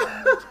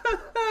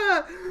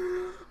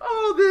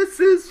 Oh, this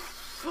is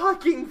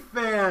fucking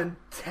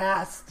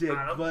fantastic,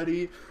 Adam?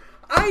 buddy.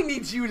 I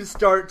need you to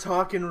start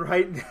talking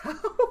right now.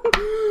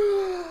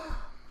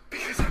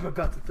 Because I'm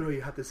about to throw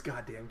you out this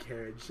goddamn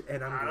carriage,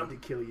 and I'm Adam? going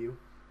to kill you.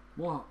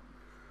 What?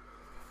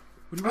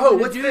 What do you Oh, want me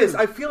to what's do? this?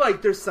 I feel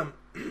like there's some...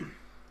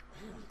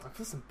 I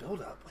feel some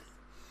build-up.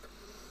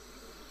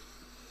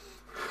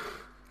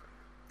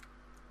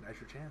 Now's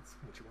your chance.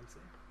 What you want to say?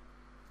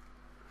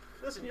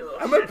 Listen, you little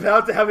I'm shit.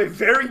 about to have a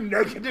very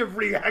negative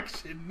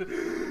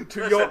reaction to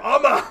Listen. your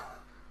ama.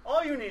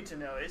 All you need to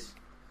know is,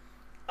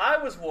 I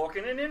was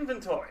walking in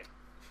inventory.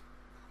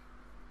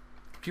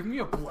 Give me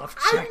a bluff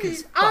I check.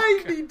 as I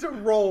fuck. need to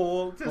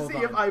roll to Hold see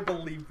on. if I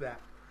believe that.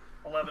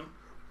 11.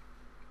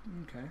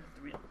 Okay.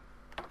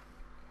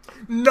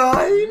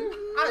 9?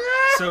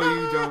 So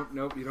you don't.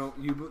 Nope. You don't.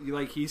 You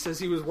like. He says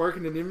he was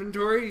working in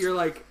inventory. You're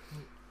like,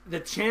 the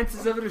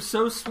chances of it are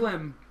so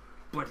slim,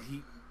 but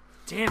he.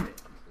 Damn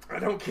it. I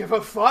don't give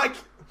a fuck.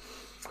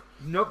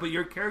 Nope. But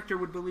your character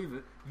would believe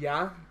it.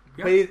 Yeah?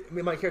 Yeah.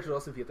 But my character would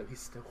also be though. He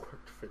still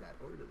worked for that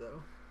order,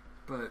 though.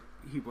 But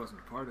he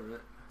wasn't a part of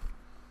it,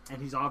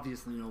 and he's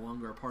obviously no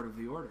longer a part of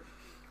the order.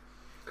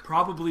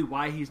 Probably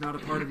why he's not a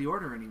part of the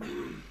order anymore.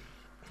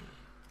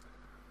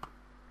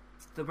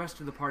 The rest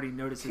of the party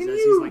notices Can as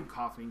you- he's like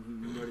coughing.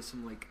 You notice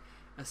some like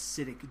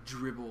acidic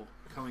dribble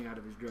coming out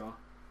of his jaw.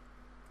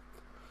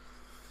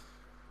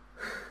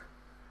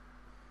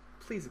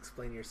 Please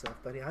explain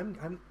yourself, buddy. I'm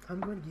going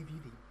to give you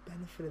the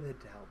benefit of the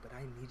doubt, but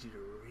I need you to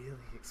really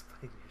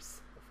explain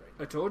yourself right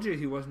now. I told you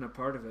he wasn't a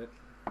part of it.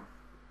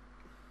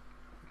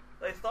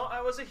 They thought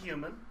I was a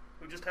human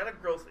who just had a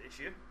growth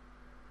issue.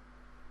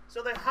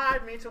 So they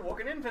hired me to work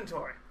in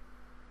inventory.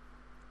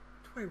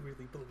 Do I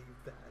really believe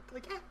that?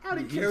 Like, out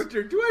of He's-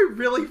 character, do I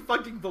really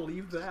fucking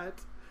believe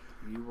that?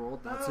 He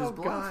rolled. That's Oh, his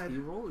bluff. God. He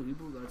rolled.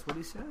 That's what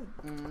he said,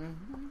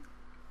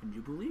 and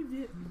you believed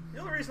it. The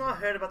only reason I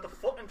heard about the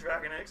foot and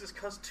dragon eggs is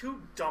because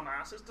 2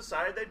 dumbasses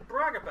decided they'd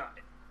brag about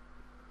it.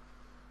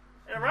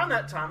 And around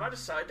that time, I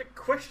decided to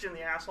question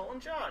the asshole in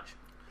charge.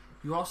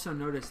 You also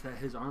notice that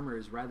his armor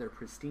is rather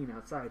pristine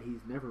outside.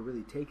 He's never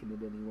really taken it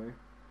anywhere.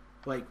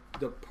 Like,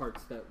 the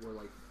parts that were,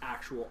 like,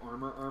 actual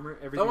armor.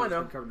 Everything I that's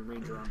know. been covered in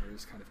Ranger armor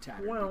is kind of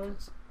tattered. Well.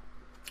 Because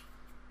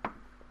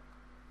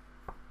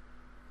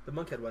The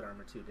monk had wet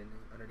armor too, didn't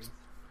he? Underneath.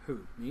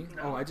 who? Me?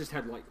 No. Oh, I just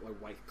had, like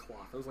white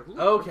cloth. I was like, look,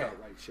 Okay. I got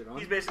white shit on.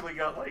 He's basically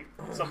got like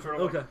some sort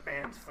of Okay. like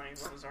band thing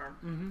on his arm.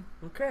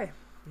 Mm-hmm. Okay.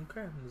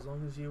 As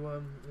long as you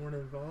weren't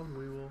involved,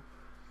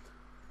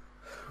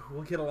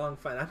 we'll get along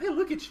fine. I may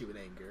look at you in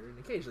anger and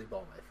occasionally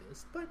ball my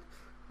fist, but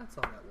that's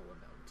all that will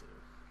amount to.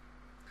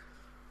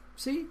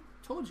 See?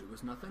 Told you it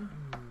was nothing.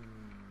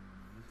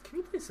 Can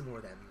you play some more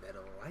of that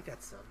metal? I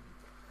got some.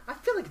 I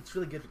feel like it's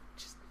really good with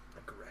just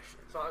aggression.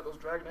 It's not like those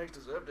Dragon Eggs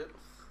deserved it.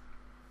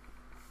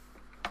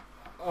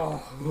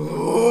 Oh.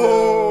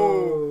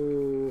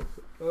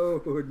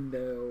 Oh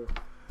no.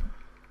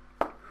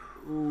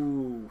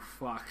 Ooh,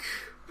 fuck.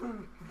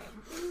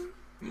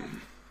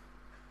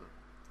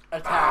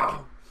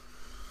 Attack.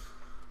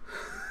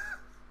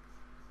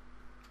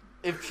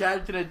 If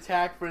Chad can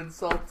attack for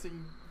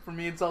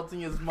me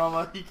insulting his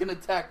mama, he can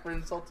attack for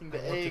insulting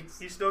the eggs.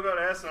 He's still got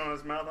acid on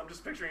his mouth. I'm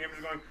just picturing him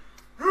just going.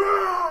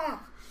 I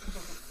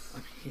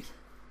mean,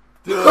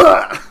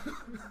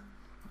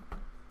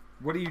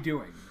 what are you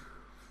doing?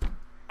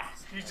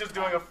 He's just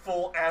doing a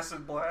full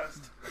acid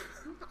blast.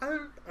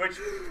 I'm... Which,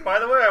 by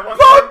the way, I want.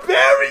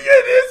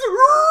 Barbarian is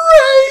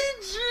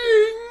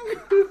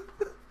raging.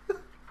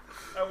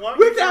 I want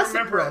With you to acid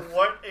remember breath.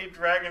 what a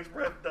dragon's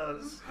breath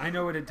does. I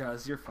know what it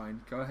does. You're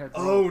fine. Go ahead.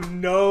 Oh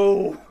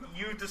no!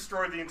 You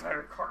destroyed the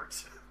entire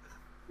cart.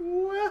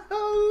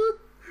 Well,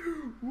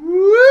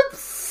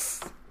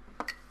 whoops!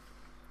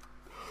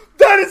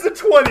 That is a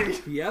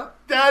 20. Yep.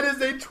 That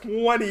is a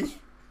 20.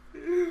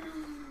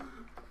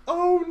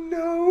 Oh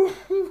no!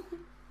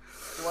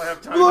 Do I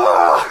have time?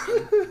 Ah!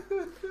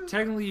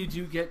 Technically, you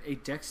do get a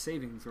dex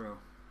saving throw.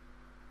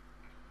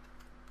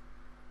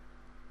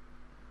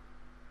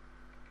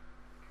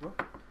 Oh,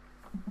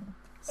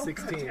 16.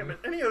 God damn it.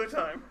 Any other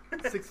time.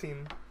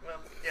 16. Well,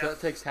 So yeah.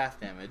 that takes half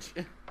damage.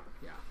 Yeah.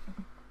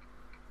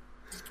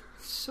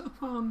 So,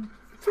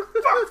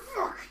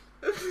 Fuck.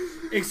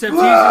 except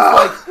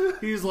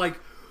he's like,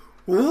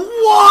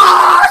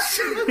 what?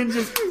 And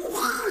just,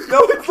 No,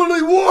 it's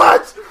literally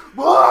what?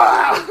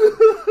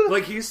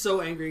 like, he's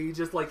so angry,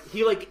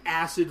 he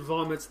acid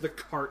vomits the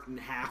cart in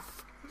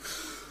half.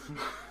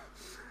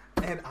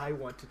 And I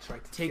want to try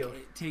to kill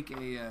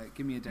him.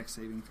 Give me a dex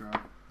saving throw.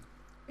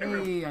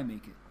 Hey, I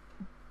make it.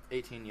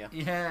 18, yeah.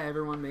 Yeah,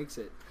 everyone makes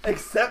it.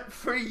 Except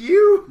for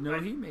you. No,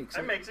 he makes I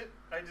it. makes it.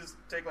 I just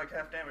take like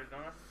half damage, don't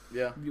I?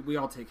 Yeah. We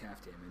all take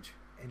half damage.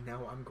 And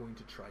now I'm going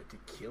to try to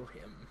kill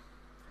him.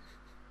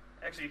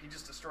 Actually, he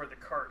just destroyed the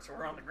cart, so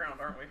we're on the ground,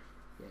 aren't we?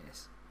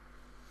 Yes.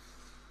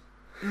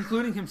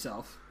 Including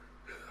himself.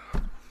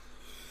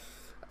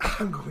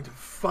 I'm going to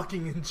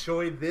fucking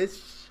enjoy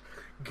this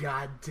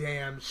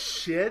goddamn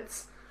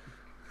shit.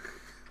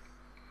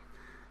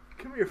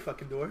 Come here,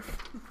 fucking dwarf.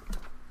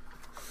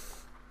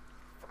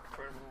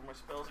 Trying to remove my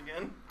spells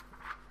again.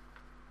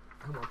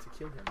 I want to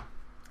kill him.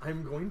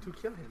 I'm going to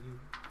kill him.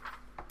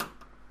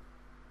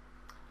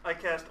 I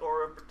cast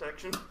Aura of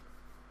Protection.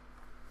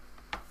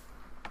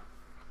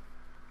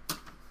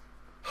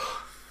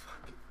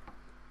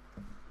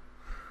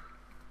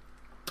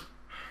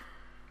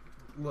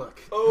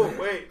 Look. Oh,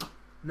 wait.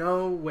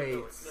 No, wait.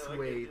 No, I can't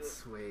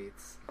do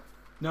Wait.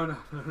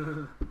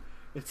 No.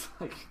 It's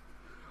like,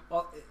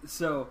 well,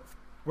 so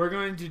we're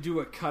going to do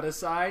a cut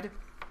aside.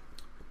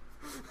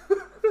 So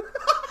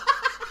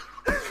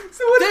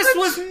what This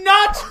was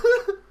not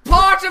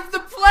part of the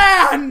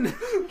plan.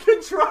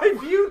 the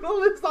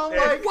tribunal is all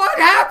like... What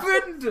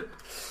happened?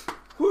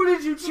 Who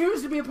did you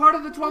choose to be a part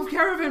of the 12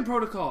 Caravan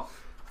Protocol?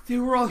 They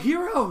were all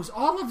heroes,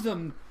 all of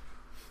them.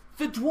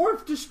 The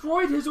dwarf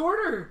destroyed his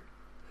order.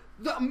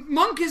 The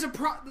monk is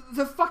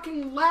the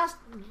fucking last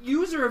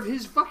user of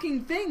his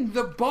fucking thing.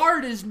 The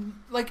bard is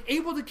like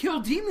able to kill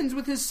demons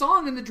with his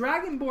song, and the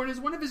Dragonborn is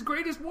one of his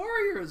greatest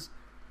warriors.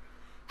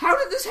 How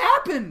did this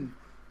happen?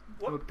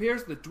 Well, it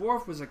appears the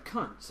dwarf was a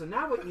cunt. So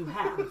now what you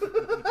have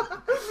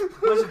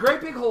was a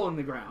great big hole in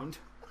the ground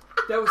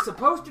that was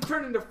supposed to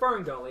turn into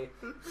Fern Gully,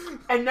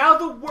 and now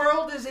the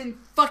world is in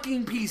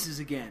fucking pieces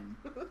again.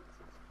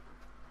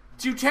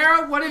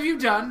 Jutera, what have you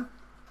done?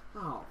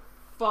 Oh,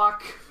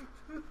 fuck.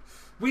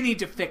 We need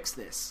to fix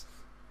this.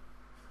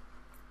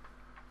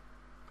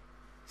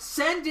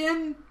 Send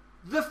in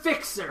the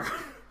fixer.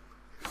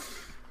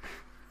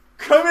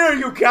 Come here,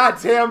 you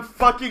goddamn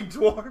fucking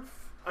dwarf.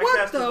 I What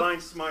cast the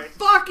Divine Smite.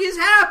 Fuck is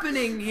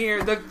happening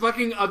here? The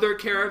fucking other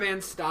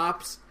caravan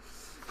stops.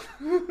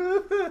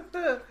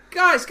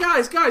 Guys,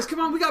 come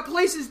on, we got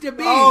places to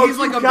be. Oh, he's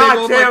like you a big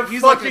old, goddamn like,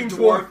 he's like a fucking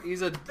dwarf. dwarf.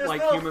 He's a This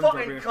like little human fucking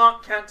barbarian.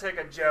 cunt can't take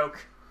a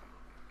joke.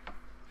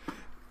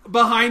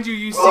 Behind you,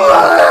 you see.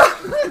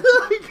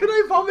 Can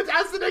I vomit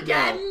acid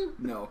again?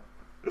 No.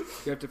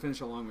 You have to finish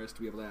a long rest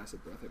to be able to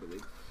acid breath, I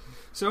believe.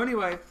 So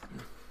anyway,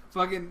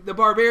 fucking the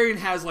barbarian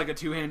has like a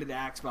two-handed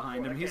axe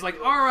behind him. He's like,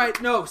 "All right,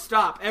 no,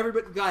 stop,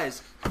 everybody,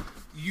 guys,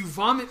 You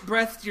vomit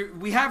breath.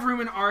 We have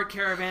room in our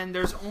caravan.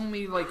 There's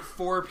only like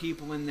 4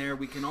 people in there.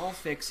 We can all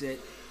fix it.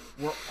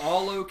 We're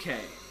all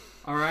okay.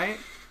 All right?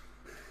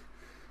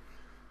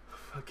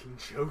 Fucking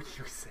joke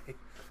you say.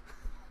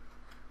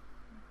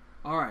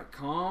 All right,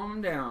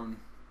 calm down.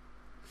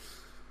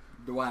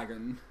 The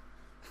wagon.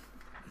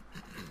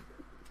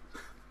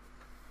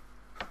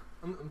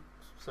 I'm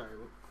sorry.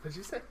 What did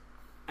you say?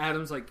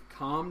 Adam's like,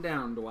 calm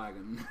down, the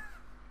wagon.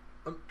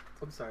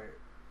 I'm sorry.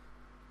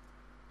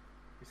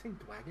 You're saying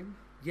dwagon?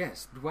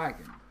 Yes, the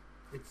wagon.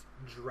 It's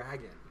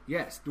dragon.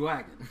 Yes, the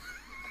wagon.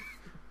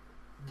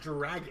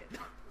 Dragon.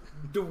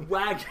 The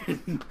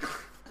wagon.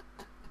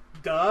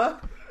 Duh.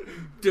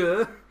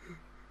 Duh.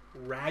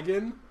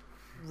 Ragon.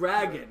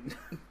 Dragon.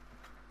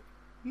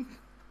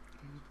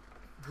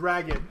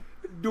 Dragon.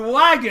 The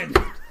wagon.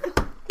 I'm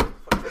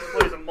trying to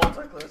play as a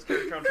multi-class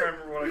character. I'm trying to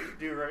remember what I can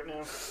do right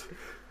now.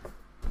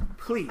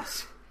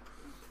 Please.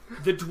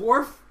 The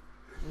dwarf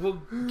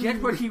will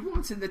get what he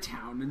wants in the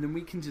town, and then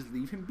we can just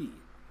leave him be.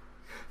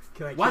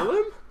 Can I What? kill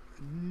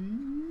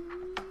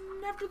him?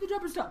 After the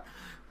job is done.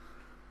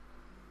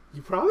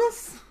 You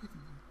promise?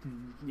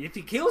 If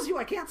he kills you,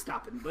 I can't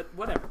stop him, but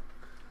whatever.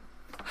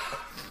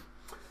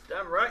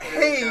 Damn right.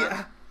 Hey!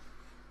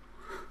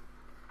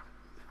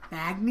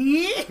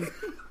 Magni?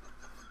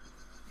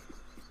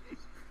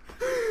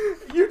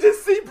 You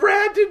just see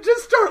Brandon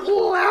just start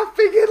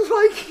laughing and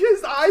like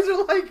his eyes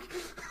are like,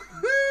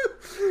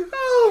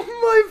 oh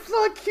my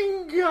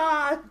fucking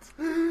god!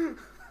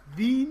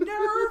 The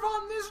nerve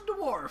on this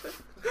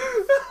dwarf.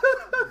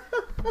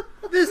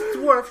 This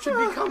dwarf should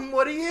become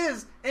what he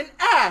is, an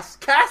ass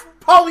cast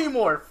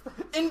polymorph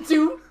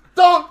into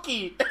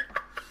donkey.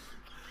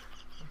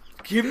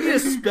 Give me a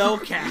spell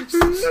cast.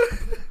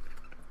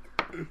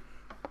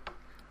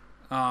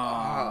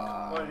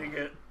 What did you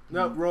get?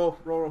 No, roll.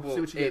 Well,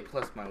 See what you 8 get.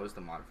 plus my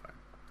wisdom modifier.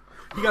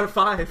 You got a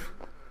 5.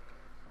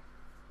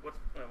 What?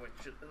 Oh, wait,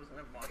 shit. That doesn't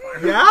have a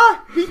modifier. Yeah,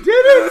 he did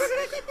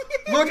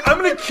it. Look, I'm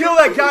gonna kill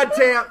that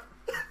goddamn.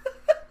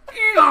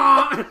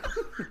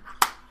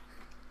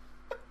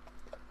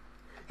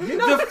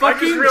 The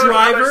fucking realized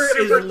driver I was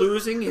super- is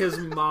losing his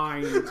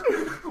mind. Well, yeah,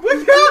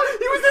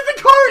 he was in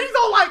the car. He's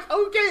all like,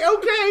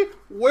 okay,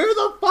 where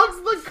the fuck's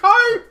the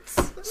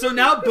carts? So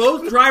now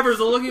both drivers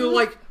are looking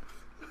like,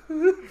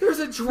 there's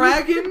a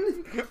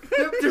dragon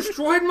that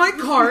destroyed my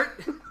cart.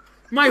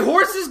 My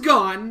horse is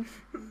gone.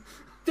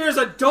 There's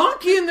a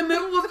donkey in the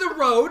middle of the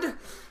road.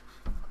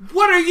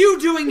 What are you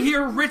doing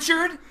here,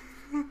 Richard?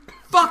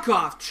 Fuck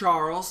off,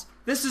 Charles.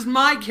 This is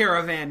my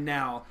caravan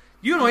now.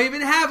 You don't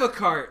even have a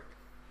cart.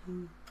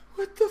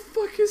 What the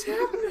fuck is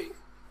happening?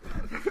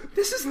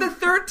 This is the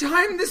 3rd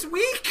time this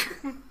week.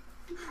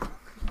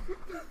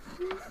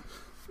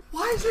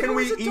 Why is it Can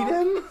we always a eat donkey?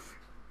 him?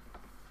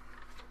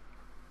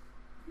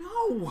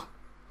 No.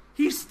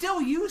 He's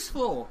still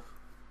useful.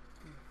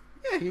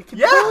 Yeah, he can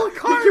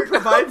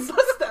provide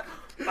sustenance.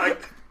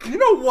 You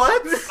know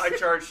what? I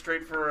charge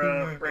straight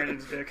for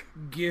Brandon's dick.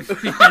 Give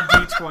me a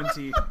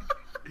d20.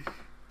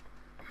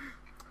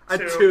 A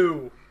Two.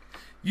 2.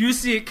 You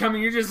see it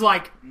coming, you're just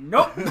like,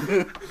 nope.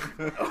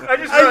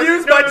 I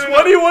used my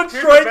 21 Here's the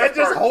strength best and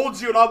just part. holds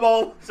you, and I'm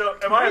all. So,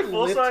 am I a Can I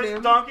full-size lift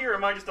him? donkey, or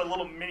am I just a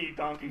little mini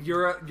donkey?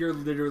 You're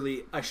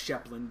literally a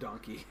Sheplin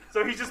donkey.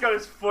 So he's just got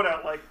his foot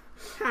out like,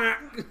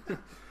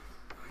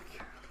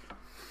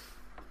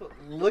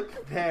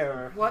 Look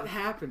there. What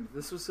happened?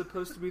 This was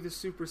supposed to be the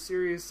super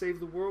serious Save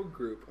the World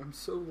group. I'm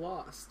so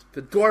lost.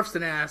 The dwarf's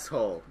an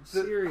asshole.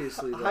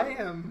 Seriously, though. I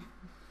am.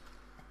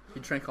 He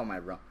drank all my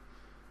rum.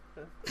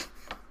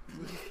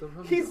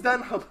 He's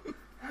done.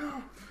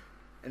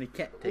 And he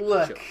can't take the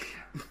Look, joke.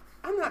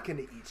 I'm not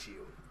gonna eat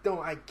you.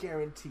 I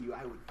guarantee you,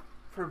 I would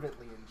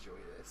fervently enjoy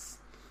this.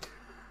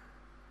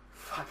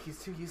 Fuck, he's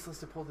too useless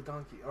to pull the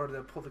donkey or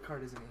to pull the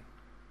cart, isn't he?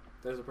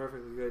 There's a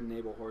perfectly good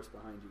naval horse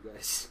behind you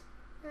guys.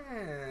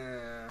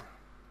 Can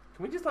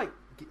we just like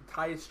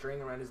tie a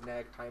string around his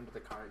neck, tie him to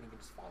the cart, and he can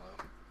just follow?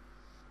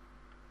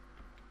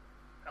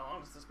 how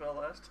long does the spell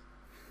last?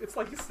 It's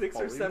like 6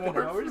 or Polymorph. 7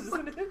 hours,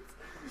 isn't it?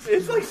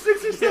 It's like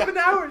 6 or 7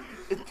 hours.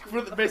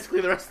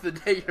 Basically, the rest of the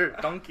day, you're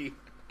a donkey.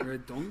 You're a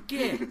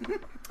donkey.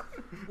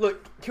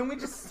 Look, can we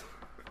just?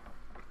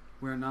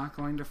 We're not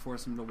going to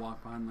force him to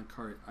walk behind the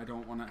cart. I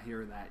don't want to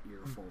hear that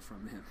earful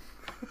from him.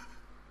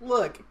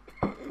 Look,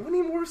 when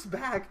he morphs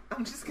back,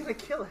 I'm just gonna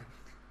kill him.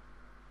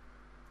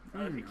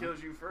 Not if he know.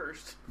 kills you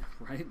first.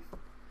 Right?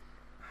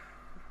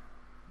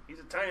 He's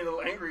a tiny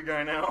little angry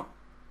guy now.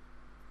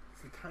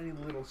 He's a tiny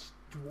little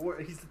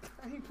dwarf. He's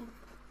a tiny little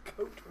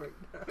goat right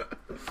now.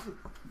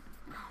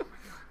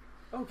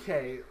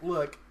 Okay,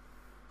 look,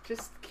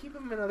 just keep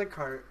him in another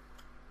cart.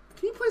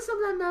 Can you play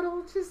some of that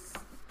metal, just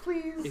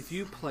please? If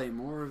you play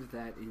more of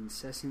that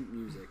incessant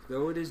music,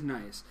 though it is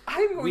nice,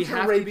 I'm going we to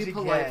have rage to be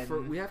polite.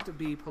 again. We have to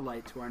be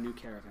polite to our new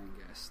caravan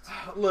guests.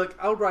 Look,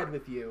 I'll ride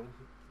with you.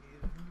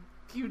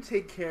 You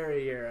take care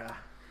of your.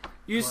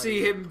 You Buddy.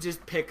 see him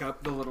just pick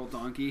up the little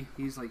donkey.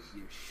 He's like,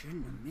 "You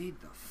shouldn't have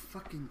made the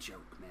fucking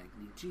joke,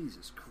 Magni.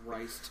 Jesus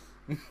Christ."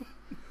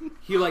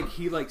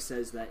 he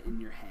says that in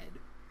your head.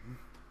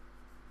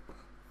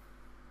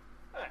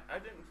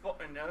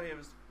 I know he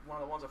was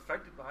one of the ones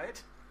affected by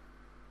it.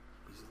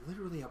 He's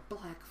literally a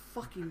black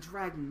fucking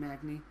dragon,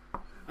 Magni.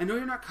 I know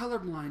you're not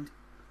colorblind.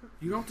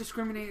 You don't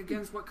discriminate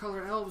against what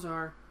color elves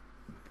are.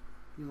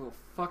 You little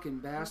fucking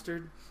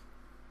bastard.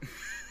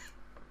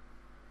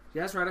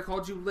 Yeah, that's right, I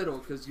called you little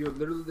because you're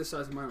literally the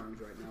size of my arms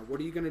right now. What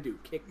are you gonna do?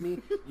 Kick me?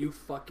 You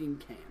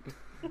fucking can't.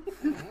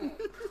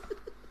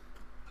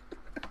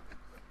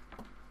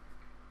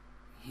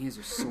 He's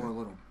a sore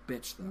little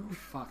bitch, though.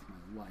 Fuck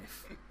my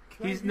life.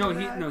 He's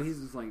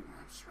just like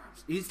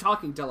he's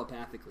talking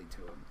telepathically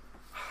to him.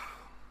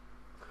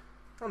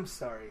 I'm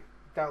sorry.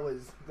 That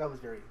was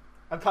very.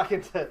 I'm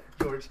talking to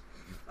George.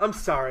 I'm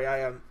sorry. I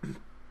am. I'm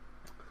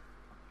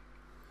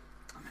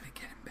gonna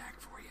get him back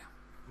for you.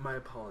 My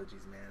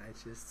apologies, man. I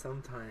just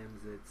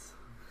sometimes it's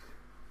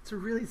a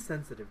really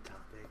sensitive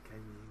topic. I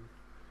mean,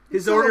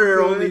 his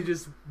order only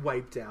just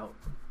wiped out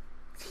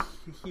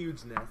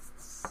huge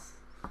nests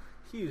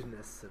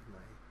of my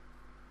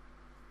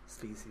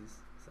species.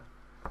 So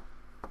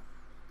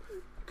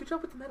good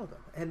job with the metal,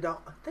 though, and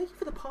thank you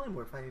for the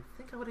polymorph. I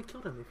think I would have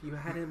killed him if you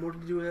hadn't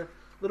morphed into a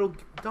little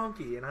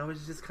donkey, and I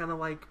was just kind of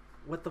like,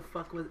 what the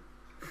fuck was?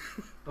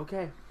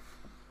 Okay.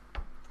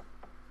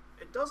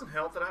 It doesn't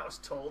help that I was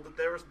told that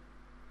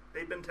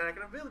they'd been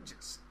attacking our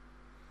villages.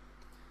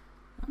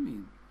 I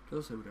mean,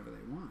 they'll say whatever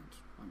they want.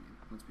 I mean,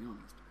 let's be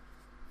honest.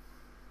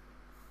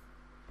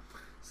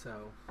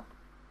 So,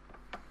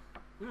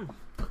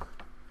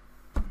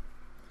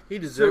 He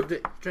deserved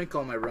it. Drink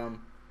all my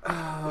rum.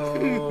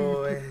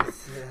 oh,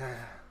 it's,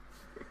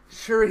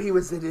 sure he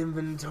was in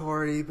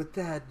inventory, but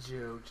that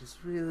joke just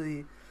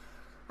really,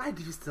 I am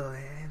still a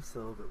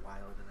little bit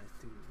wild, and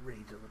I do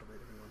rage a little bit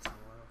every once in a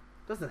while.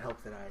 Doesn't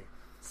help that I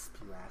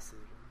spew acid,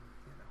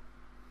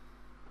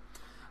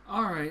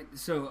 All right,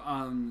 so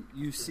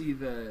you see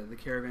the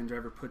caravan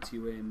driver puts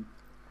you in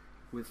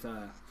with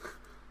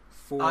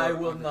 4. I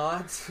will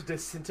not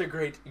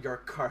disintegrate your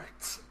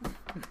cart.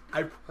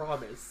 I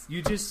promise.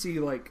 You just see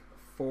like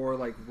 4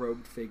 like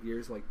robed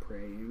figures like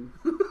praying.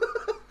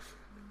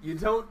 You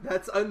don't.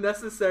 That's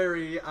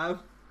unnecessary.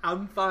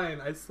 I'm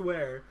fine. I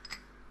swear.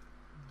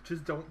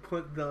 Just don't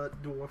put the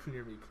dwarf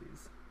near me,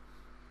 please.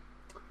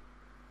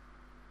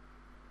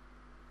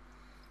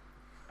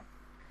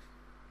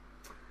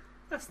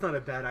 That's not a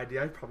bad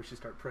idea. I probably should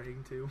start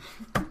praying too.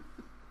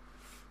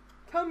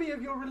 Tell me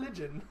of your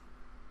religion.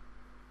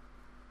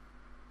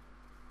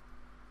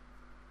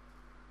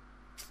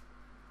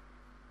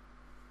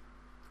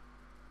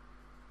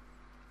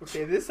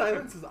 Okay, this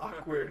silence is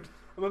awkward.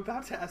 I'm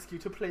about to ask you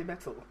to play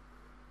metal.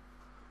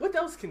 What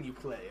else can you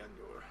play on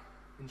your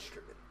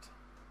instrument?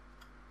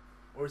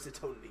 Or is it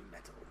only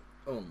metal?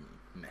 Only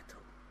metal.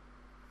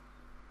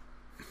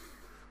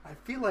 I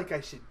feel like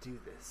I should do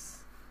this.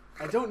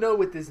 I don't know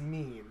what this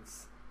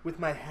means with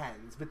my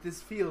hands, but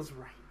this feels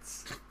right.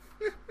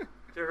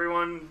 To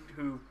everyone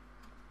who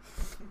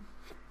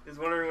is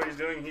wondering what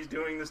he's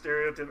doing the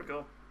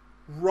stereotypical.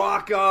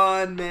 Rock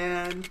on,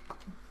 man.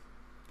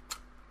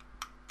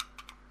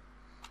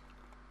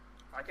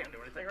 I can't do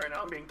anything right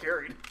now. I'm being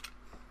carried.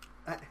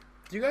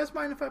 Do you guys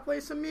mind if I play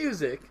some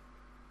music?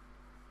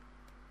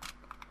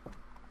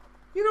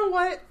 You know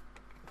what?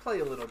 Play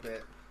a little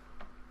bit.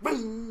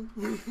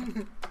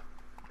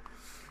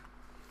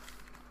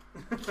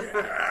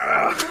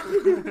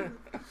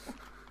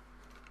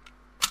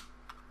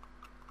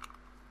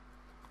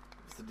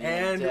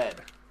 And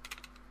dead.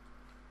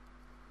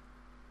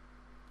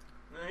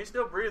 No, he's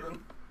still breathing.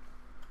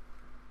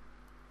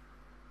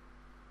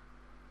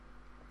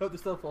 Oh, the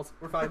still falls.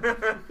 We're fine.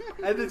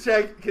 I had to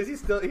check because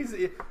he's. For those he's of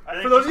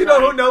you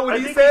who know I when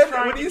he think said he's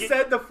trying when to he get-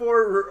 said the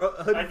 4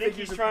 hooded I think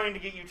figures. he's trying to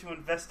get you to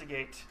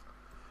investigate.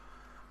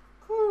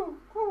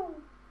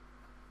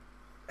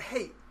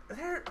 Hey,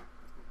 there.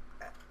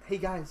 Hey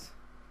guys.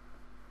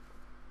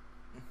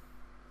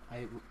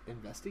 I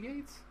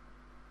investigate.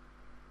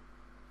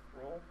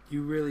 Roll.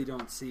 You really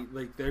don't see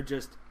like they're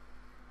just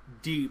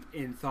deep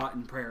in thought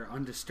and prayer,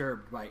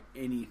 undisturbed by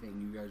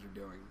anything you guys are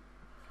doing.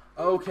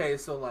 Okay,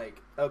 so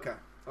like okay.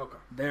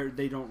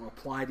 They don't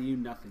reply to you,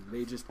 nothing.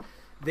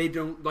 They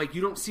don't like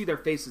you don't see their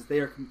faces. They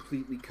are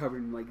completely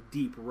covered in like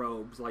deep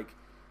robes, like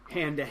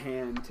hand to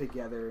hand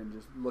together and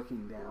just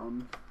looking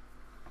down.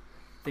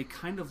 They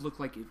kind of look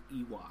like if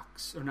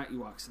Ewoks, or not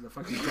Ewoks, the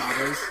fucking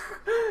Jawas.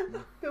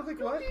 They're like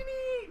what?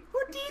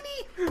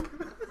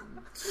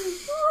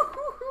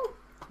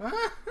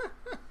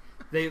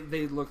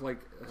 They look like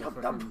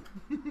fucking,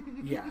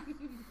 yeah,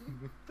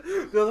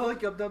 They're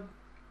like dub.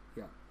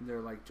 yeah.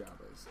 They're like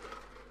Jawas.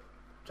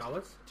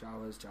 Jawas?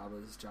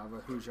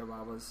 Java, who's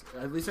Jababas?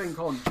 At least I can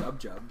call them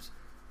Jubs.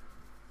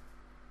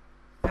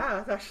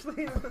 Yeah, that's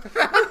actually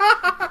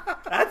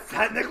that's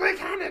technically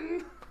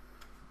canon.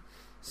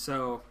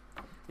 So,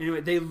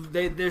 anyway,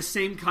 they're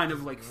same kind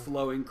of like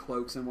flowing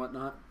cloaks and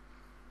whatnot,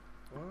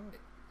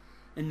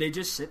 and they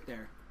just sit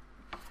there.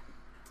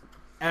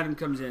 Adam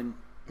comes in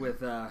with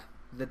the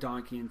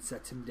donkey and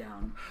sets him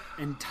down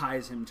and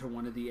ties him to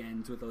one of the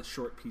ends with a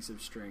short piece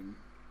of string.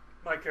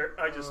 I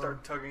just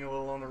start tugging a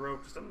little on the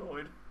rope, just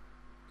annoyed.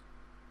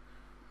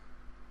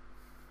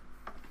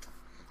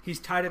 He's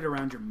tied it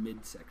around your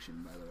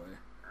midsection, by the way.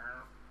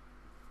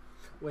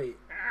 Wait,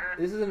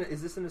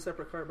 is this in a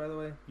separate cart, by the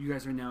way? You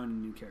guys are now in a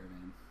new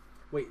caravan.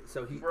 Wait,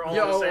 so he... We're all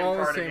Yo, in the same all in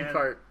the cart same again.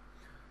 cart.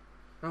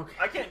 Okay.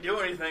 I can't do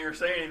anything or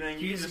say anything.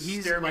 You just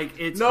He's stare like,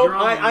 me. it's No, you're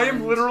on I am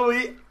land.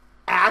 literally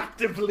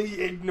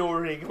actively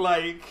ignoring,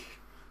 like...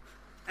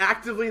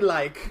 Actively,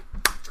 like...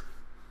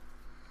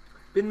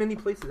 Been many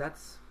places,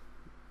 that's...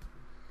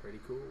 pretty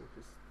cool,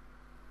 just...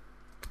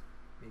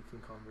 making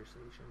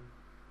conversation.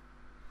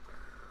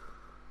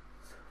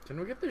 Can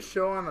we get this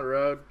show on the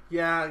road?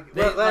 Yeah,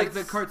 Like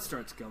the cart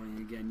starts going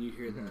again. You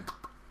hear the...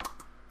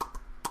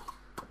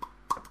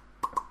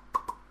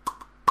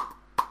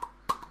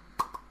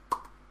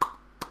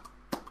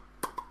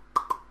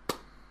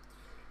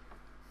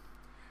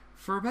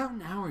 For about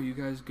an hour, you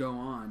guys go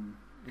on,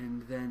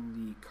 and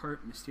then the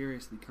cart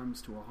mysteriously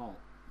comes to a halt.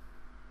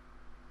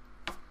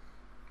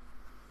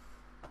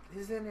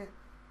 Isn't it...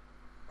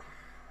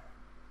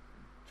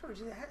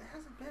 George, it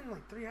hasn't been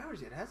like 3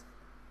 hours yet, has it?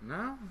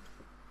 No.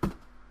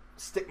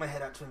 Stick my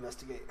head out to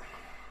investigate.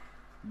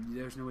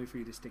 There's no way for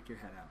you to stick your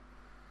head out.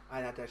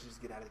 I'd have to actually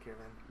just get out of the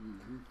caravan.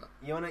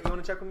 Mm-hmm. You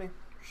wanna check with me?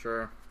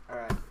 Sure.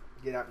 Alright,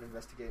 get out and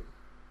investigate.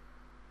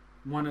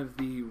 One of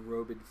the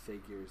robed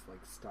figures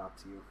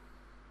stops you.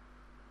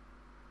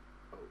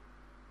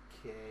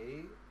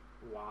 Okay,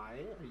 why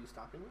are you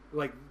stopping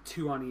me?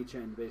 Two on each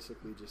end,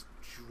 basically, just...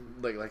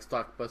 Like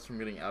stop us from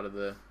getting out of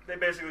the... They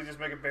basically just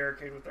make a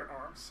barricade with their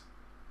arms.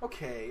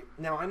 Okay,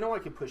 now I know I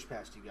can push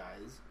past you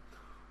guys.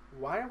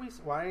 Why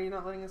are you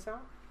not letting us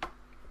out?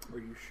 Are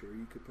you sure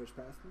you could push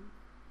past them?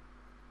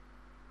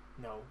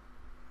 No.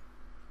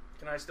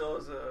 Can I still,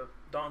 as a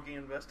donkey,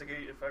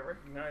 investigate if I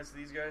recognize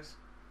these guys?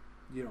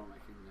 You don't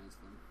recognize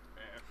them.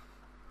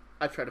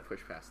 I try to push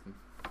past them.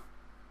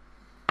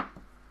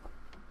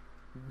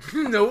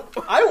 Nope.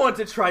 I want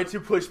to try to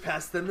push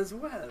past them as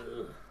well.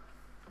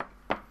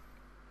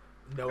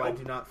 No, I Nope.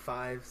 do not.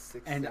 5,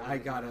 6, And 7, I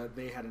 8, got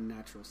they had a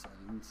natural 7,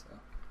 so...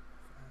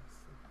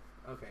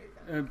 Okay.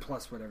 And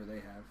plus whatever they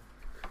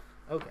have.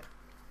 Okay.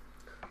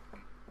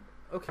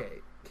 Okay.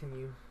 Can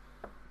you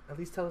at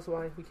least tell us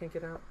why we can't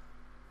get out?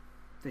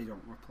 They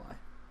don't reply.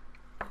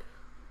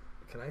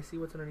 Can I see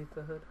what's underneath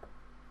the hood?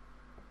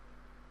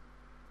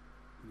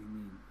 What do you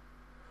mean?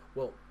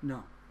 Well,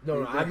 No.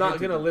 no, Their I'm not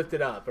heads gonna are- lift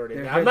it up or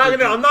anything. their I'm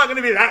heads are not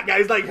gonna be that guy.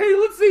 He's like, hey,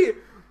 let's see.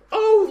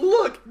 Oh,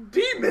 look,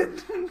 demon.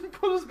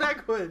 Pull his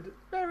back hood.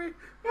 Very.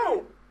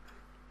 No!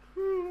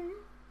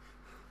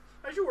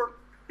 As you were.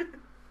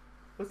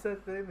 What's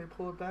that thing? They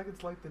pull it back.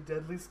 It's like the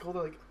deadly skull.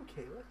 They're like,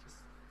 okay, let's just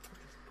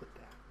put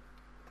that.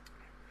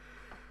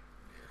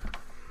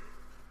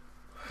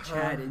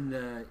 Chad, in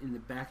the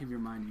back of your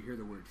mind, you hear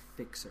the word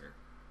fixer.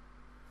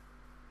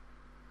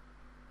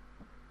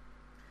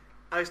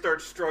 I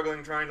start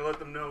struggling trying to let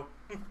them know.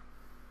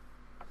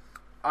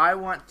 I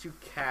want to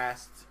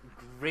cast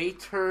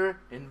Greater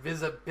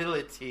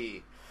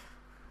Invisibility.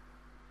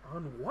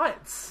 On what?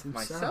 Himself.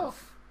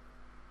 Myself.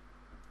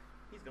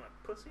 He's gonna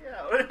pussy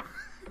out.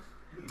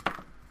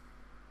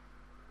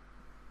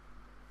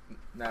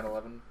 Nat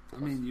 11. I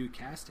mean, you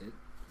cast it.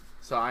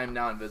 So I am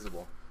now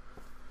invisible.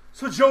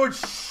 So George,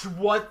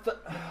 what the?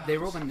 They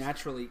rolled a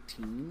natural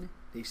 18.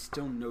 They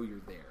still know you're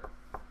there.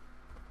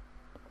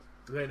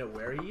 Do they know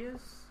where he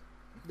is?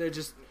 They're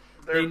just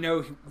They're-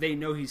 they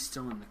know he's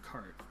still in the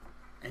cart,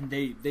 and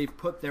they've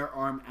put their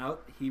arm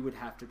out. He would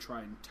have to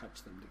try and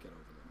touch them to get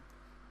over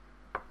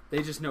them.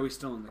 They just know he's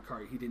still in the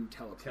cart. He didn't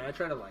teleport. Can I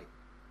try to like?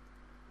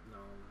 No.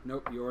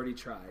 Nope, you already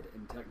tried,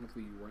 and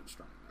technically you weren't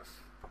strong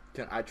enough.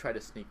 Can I try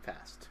to sneak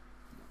past?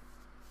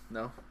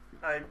 No?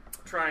 I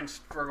try and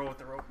struggle with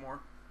the rope more.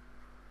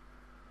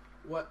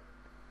 What?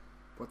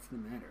 What's the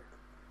matter?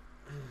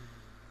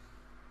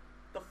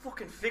 The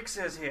fucking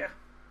fixer's here.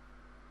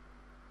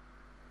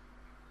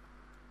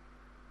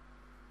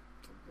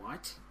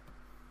 What?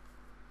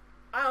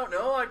 I don't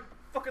know. I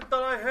fucking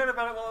thought I heard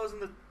about it while I was in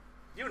the...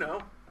 You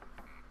know.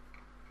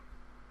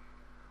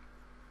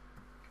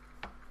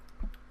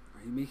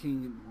 Are you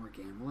making more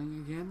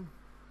gambling again?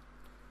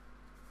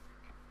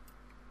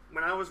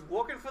 When I was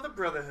working for the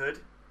Brotherhood,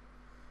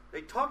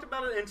 they talked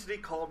about an entity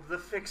called the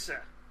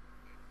Fixer.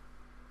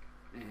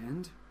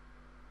 And?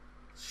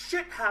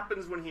 Shit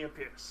happens when he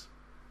appears.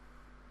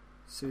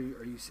 So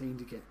are you saying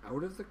to get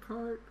out of the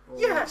cart? Or...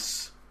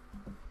 Yes!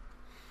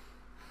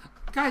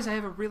 Guys, I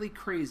have a really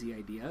crazy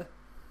idea.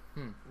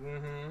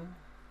 Mm-hmm.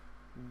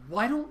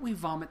 Why don't we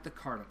vomit the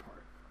cart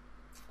apart?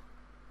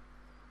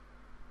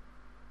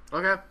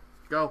 Okay,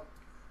 go.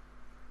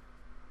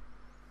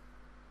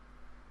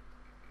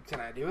 Can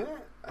I do it?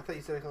 I thought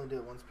you said I can only do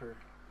it once per.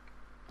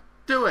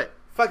 Do it!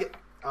 Fuck it.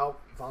 I'll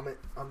vomit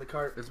on the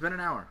cart. It's been an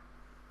hour.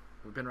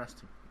 We've been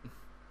resting.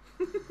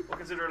 We'll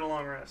consider it a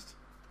long rest.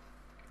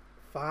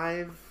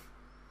 5.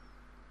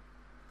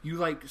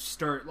 You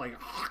start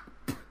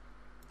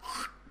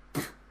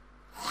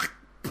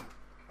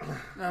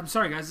I'm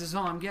sorry guys, this is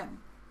all I'm getting.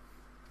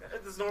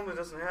 This normally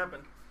doesn't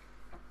happen.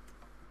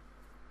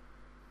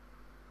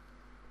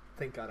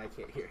 Thank God I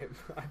can't hear him.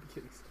 I'm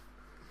kidding.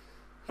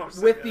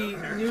 with the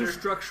new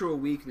structural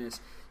weakness,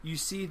 you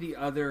see the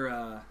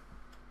other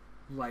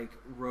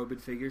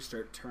robed figures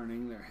start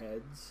turning their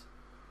heads.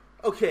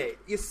 Okay,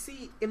 you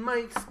see, in my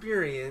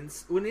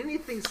experience, when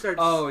anything starts...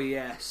 Oh,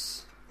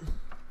 yes.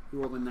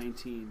 You rolled a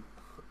 19.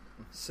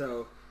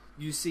 So,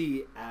 you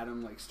see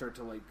Adam, start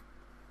to,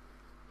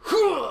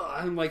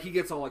 and, he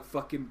gets all,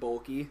 fucking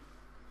bulky.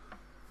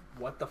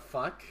 What the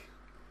fuck?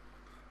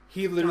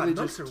 He literally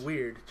God, those are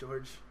weird,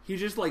 George. He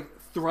just,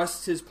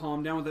 thrusts his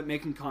palm down without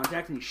making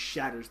contact, and he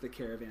shatters the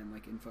caravan,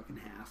 in fucking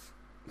half.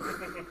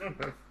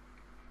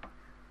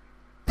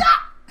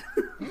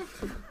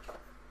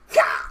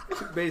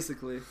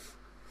 Basically.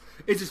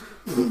 It just...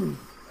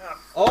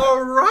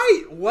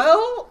 Alright,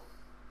 well...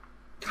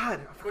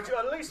 God. Would you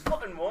at least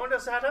fucking warn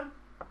us, Adam?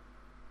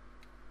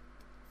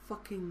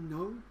 Fucking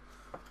no.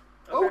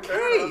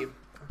 Okay.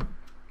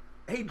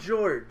 Hey,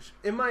 George,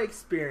 in my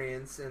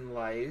experience in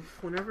life,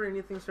 whenever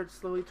anything starts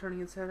slowly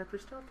turning its head after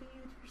stalking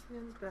you, it usually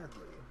ends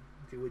badly.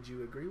 Would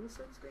you agree with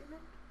such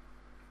statement?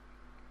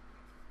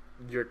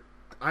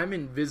 I'm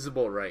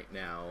invisible right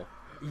now.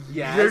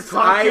 Yes, You're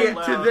talking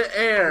to the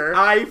air.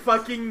 I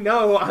fucking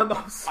know.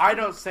 I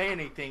don't say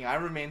anything. I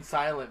remain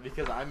silent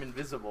because I'm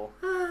invisible.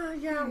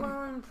 Yeah, well,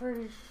 I'm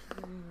pretty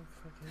sure.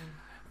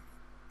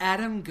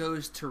 Adam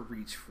goes to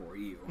reach for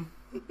you.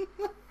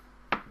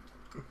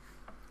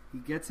 He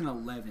gets an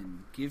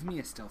 11. Give me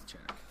a stealth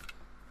check.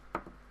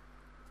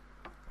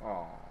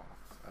 Aw,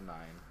 a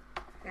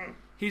 9.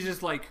 He's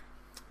just like,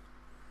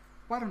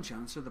 why don't you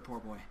answer the poor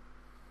boy?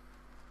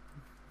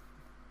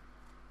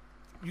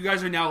 You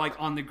guys are now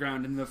on the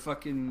ground, and the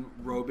fucking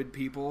robed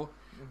people,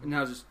 and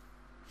now just.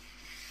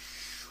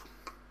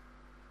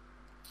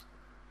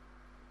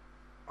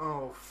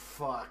 Oh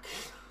fuck!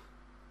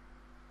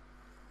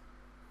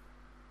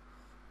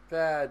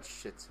 Bad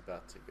shit's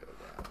about to go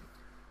down.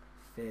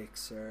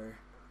 Fixer.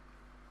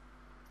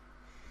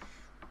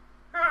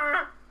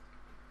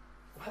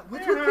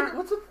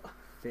 What's a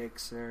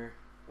Fixer.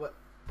 what?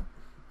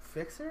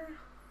 Fixer?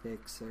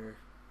 Fixer.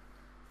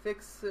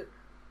 Fixer.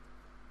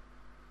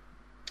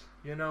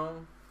 You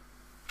know,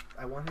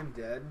 I want him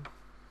dead.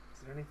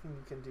 Is there anything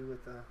you can do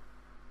with the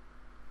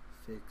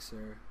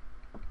Fixer.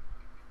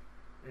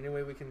 any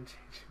way we can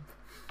change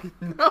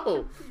him?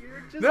 No!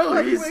 You're just No,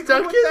 like, he's wait,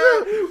 stuck what in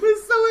that the...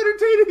 was so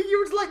entertaining. You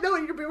were just like, no,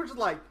 and you were just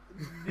like,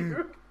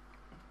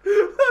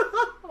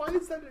 why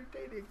is that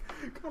entertaining?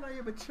 God, I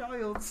am a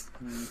child.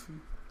 Mm-hmm.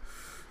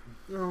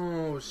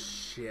 Oh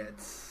shit.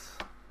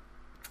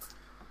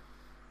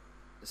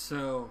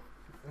 So,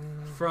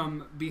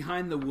 from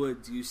behind the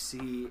woods, you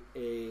see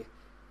a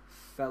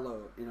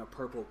fellow in a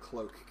purple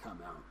cloak come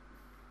out.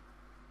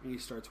 And he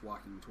starts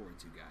walking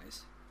towards you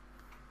guys.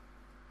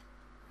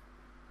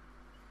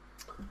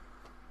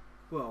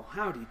 Well,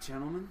 howdy,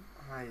 gentlemen.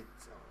 I don't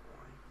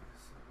like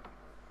this.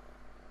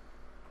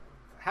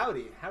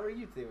 Howdy, how are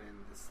you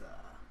doing this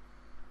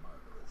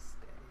marvelous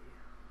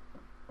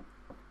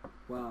day?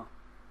 Well,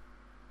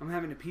 I'm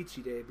having a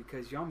peachy day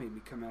because y'all made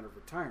me come out of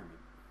retirement.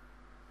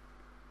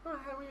 Well,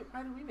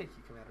 how did we make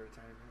you come out of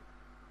retirement?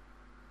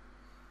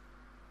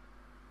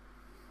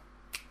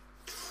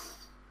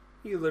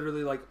 He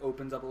literally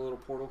opens up a little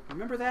portal.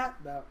 Remember that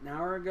about an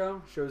hour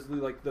ago? Shows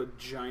you the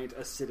giant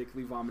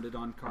acidically vomited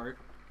on cart.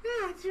 Yeah,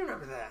 I do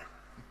remember that.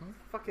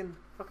 Fucking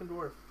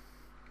dwarf.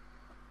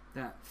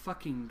 That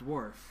fucking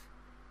dwarf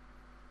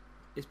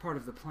is part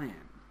of the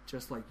plan,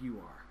 just like you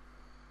are.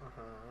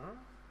 Uh-huh.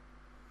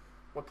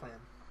 What plan?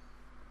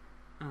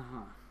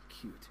 Uh-huh.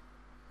 Cute.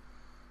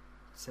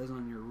 Says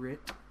on your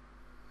writ.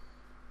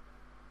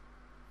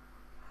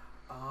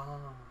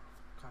 Oh.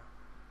 Okay.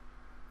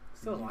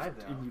 Still alive,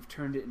 though. And you've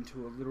turned it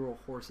into a literal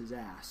horse's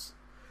ass.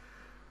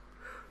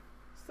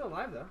 Still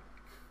alive, though.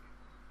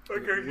 My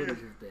It character, would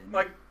have been.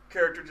 my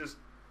character just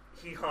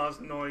hee-haws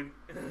annoyed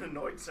in an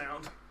annoyed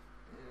sound.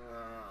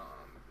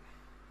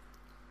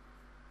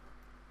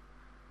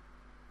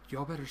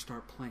 Y'all better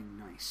start playing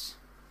nice.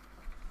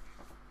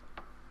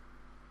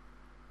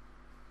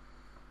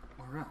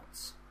 Or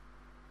else.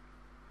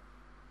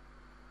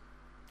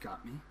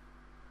 Got me?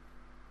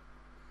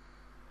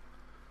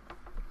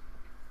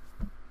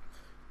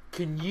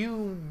 Can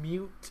you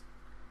mute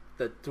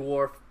the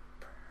dwarf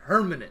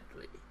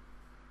permanently?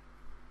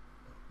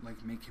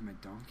 Make him a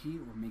donkey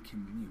or make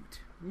him mute?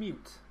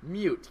 Mute.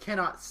 Mute.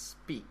 Cannot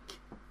speak.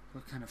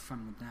 What kind of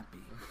fun would that be?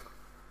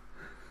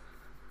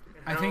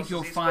 How I think else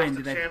you'll is he supposed find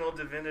to that- channel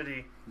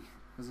divinity. I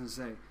was going to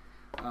say,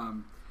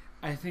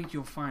 I think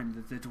you'll find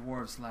that the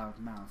dwarf's loud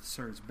mouth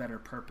serves better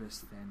purpose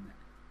than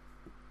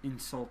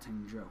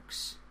insulting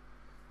jokes.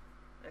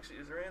 Actually,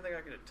 is there anything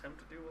I could attempt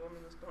to do while I'm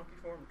in this donkey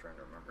form? I'm trying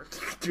to remember.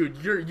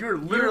 Dude, you're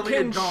literally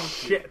a donkey.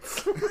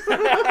 Shit.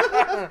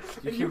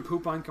 You can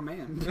poop on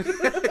command.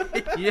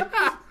 Yeah.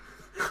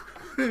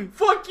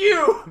 Fuck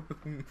you!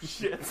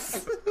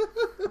 Shits.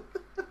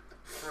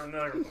 For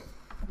another,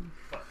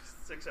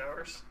 6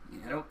 hours?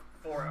 Yep. Nope,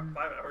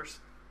 5 hours.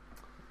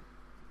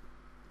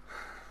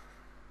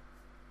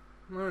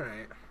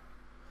 Alright.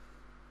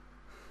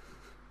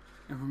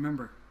 And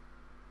remember,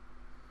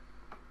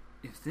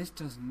 if this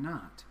does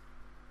not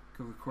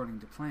go according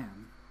to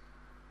plan,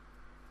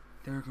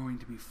 there are going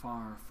to be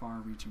far,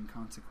 far-reaching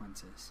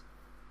consequences.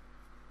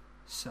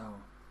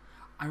 So,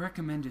 I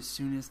recommend as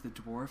soon as the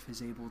dwarf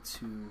is able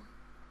to,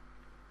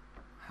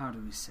 how do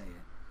we say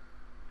it,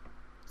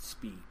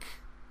 speak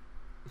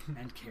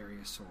and carry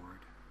a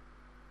sword.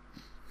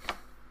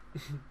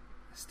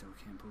 I still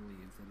can't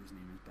believe that his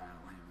name is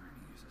Battlehammer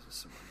and he uses a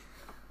sword.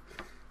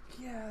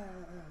 Yeah,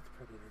 that's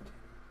pretty entertaining.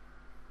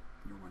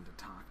 You're one to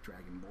talk,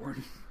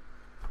 Dragonborn.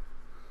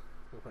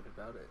 What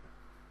about it?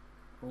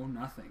 Oh,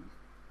 nothing.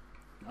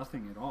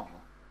 Nothing at all.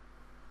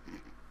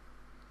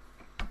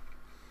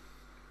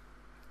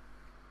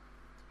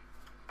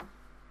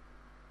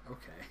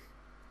 Okay.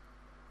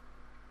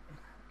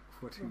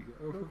 What are you...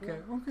 Oh, okay.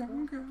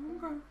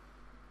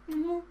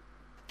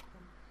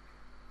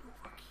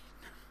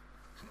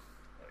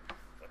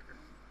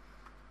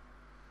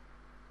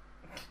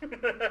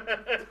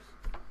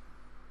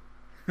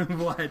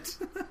 What?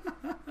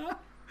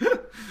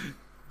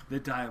 The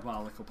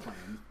diabolical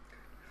plan.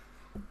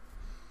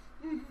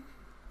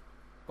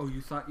 Oh,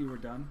 you thought you were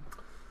done?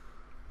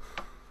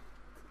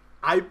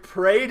 I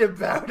prayed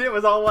about it. It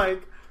was all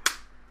like,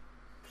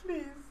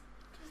 please,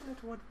 just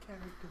let one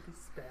character be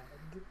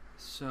spared.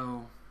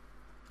 So,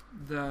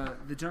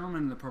 the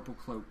gentleman in the purple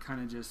cloak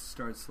kind of just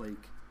starts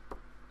like,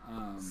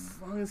 As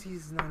long as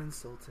he's not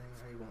insulting,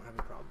 I won't have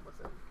a problem with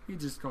it. he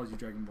just calls you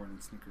Dragonborn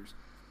and snickers.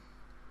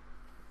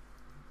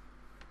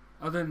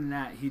 Other than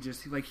that,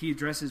 he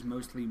addresses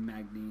mostly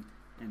Magni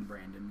and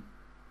Brandon.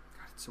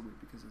 God, it's so weird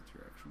because it's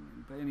your actual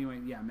name. But anyway,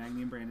 yeah,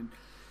 Magni and Brandon.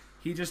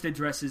 He just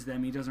addresses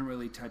them. He doesn't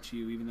really touch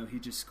you, even though he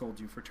just scolds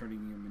you for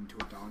turning him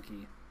into a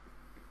donkey.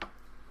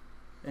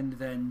 And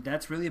then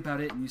that's really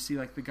about it. And you see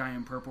like the guy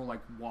in purple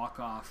like walk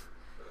off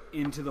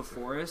into the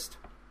forest.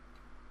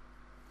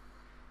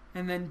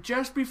 And then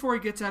just before he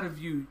gets out of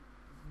view,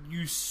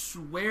 you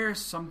swear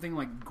something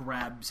like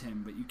grabs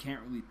him, but you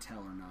can't really tell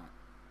or not.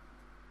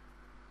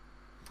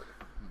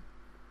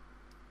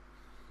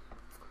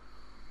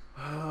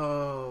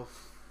 Oh,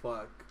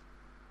 fuck.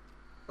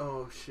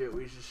 Oh, shit,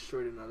 we just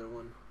destroyed another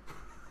one.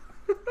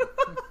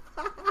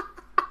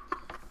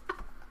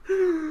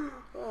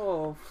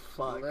 Oh,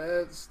 fuck.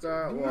 Let's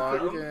start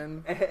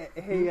walking.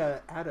 Hey,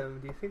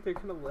 Adam, do you think they're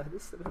gonna let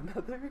us in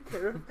another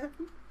caravan?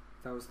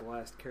 That was the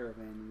last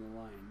caravan in the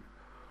line.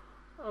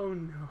 Oh,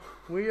 no.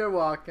 We are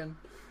walking.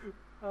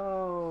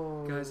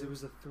 Oh. Guys, it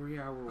was a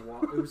 3-hour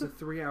walk. It was a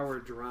 3-hour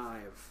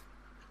drive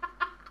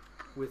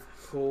with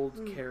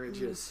pulled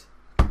carriages.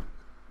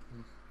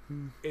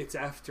 It's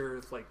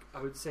after, like,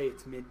 I would say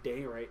it's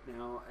midday right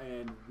now,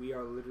 and we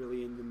are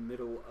literally in the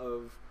middle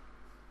of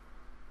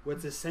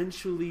what's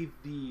essentially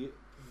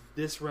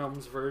this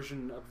realm's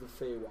version of the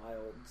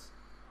Feywilds.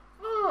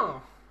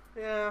 Oh,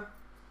 yeah.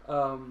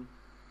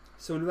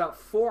 So in about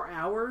 4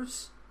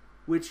 hours,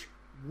 which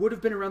would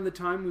have been around the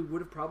time we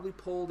would have probably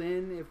pulled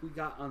in if we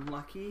got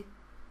unlucky,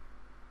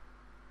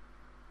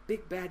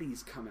 big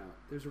baddies come out.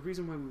 There's a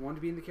reason why we wanted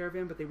to be in the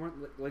caravan, but they weren't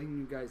letting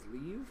you guys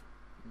leave.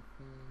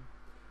 Mm-hmm.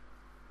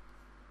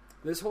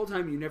 This whole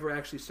time, you never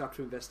actually stopped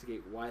to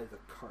investigate why the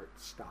cart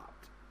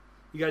stopped.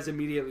 You guys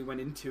immediately went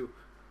into,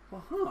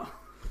 well, huh.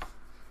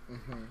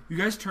 Mm-hmm. You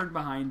guys turned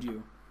behind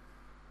you,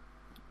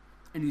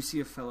 and you see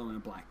a fellow in a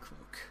black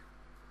cloak,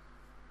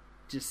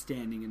 just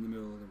standing in the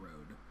middle of the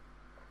road.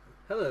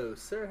 Hello,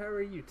 sir. How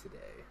are you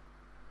today?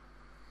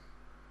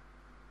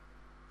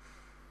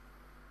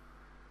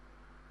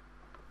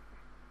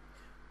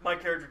 My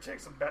character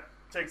takes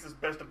his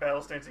best of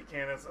battle stance he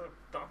can as a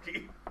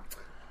donkey.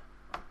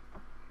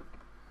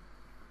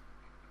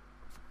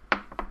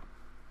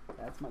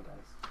 That's my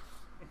dice.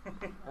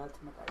 That's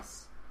my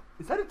dice.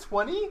 Is that a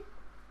 20?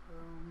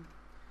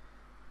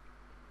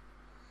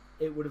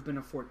 It would have been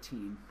a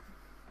 14.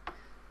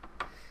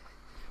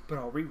 But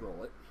I'll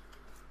re-roll it.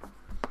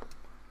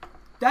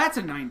 That's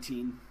a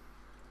 19.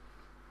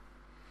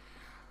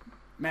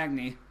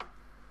 Magni.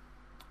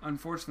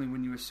 Unfortunately,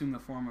 when you assume the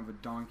form of a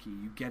donkey,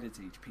 you get its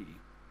HP.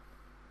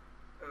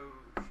 Oh,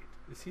 shit.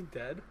 Is he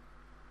dead?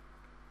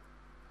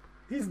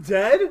 He's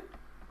dead?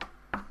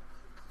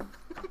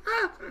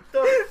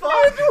 The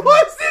fuck? It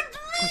wasn't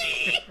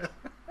me!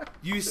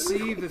 You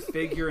see the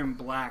figure in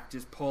black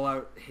just pull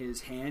out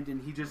his hand,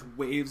 and he just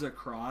waves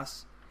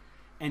across,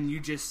 and you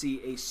just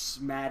see a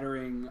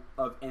smattering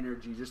of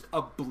energy just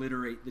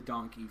obliterate the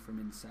donkey from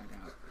inside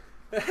out.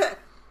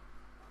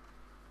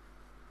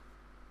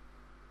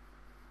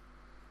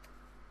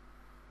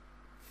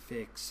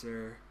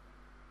 Fixer.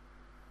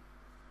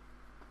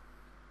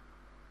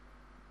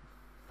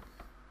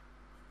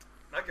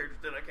 My character's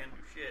dead, I can't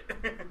do shit.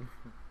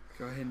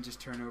 Go ahead and just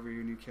turn over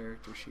your new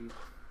character sheet.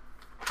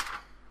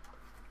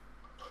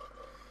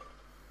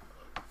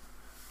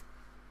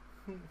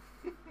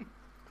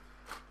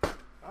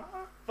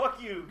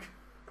 Fuck you.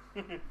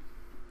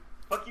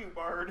 Fuck you,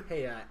 Bard.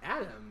 Hey,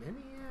 Adam,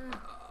 any,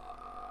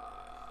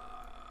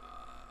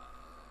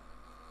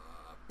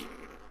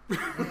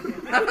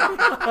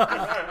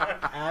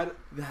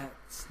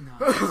 That's not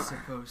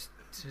supposed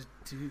to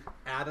do...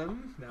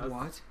 Adam? Now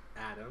What?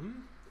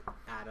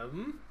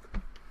 Adam?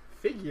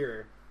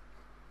 Figure.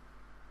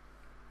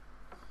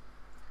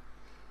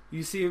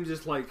 You see him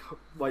just like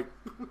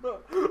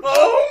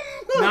Oh!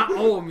 not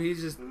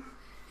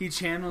he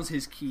channels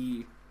his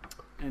ki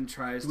and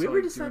tries Do we to ever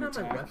like, do decide an on my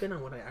attack. weapon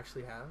and what I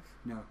actually have?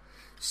 No.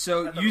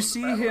 So thought you it was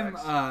see the battle him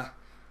axe.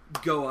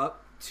 go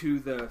up to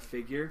the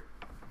figure.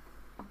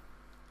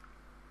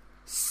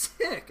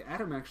 Sick!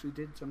 Adam actually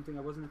did something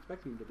I wasn't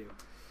expecting him to do.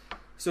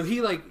 So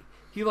he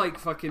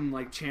fucking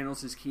like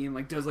channels his ki and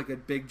like does like a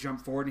big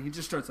jump forward and he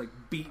just starts like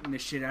beating the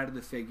shit out of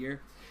the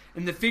figure.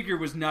 And the figure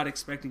was not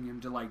expecting him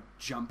to like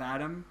jump at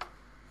him.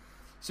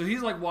 So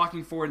he's like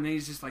walking forward and then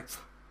he's just like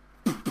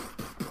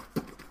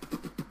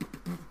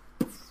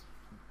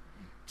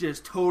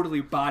just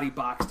totally body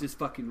boxed his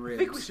fucking I ribs.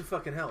 think we should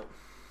fucking help.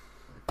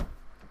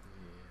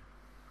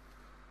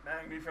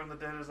 Magni from the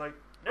dead is like,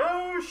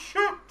 no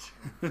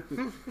shit!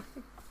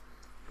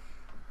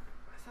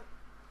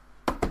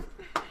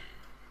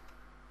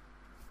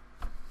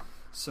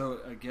 So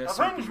I guess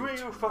Avenge me,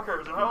 you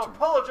fuckers, and I'll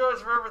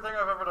apologize for everything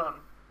I've ever done.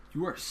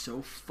 You are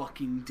so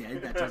fucking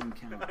dead that doesn't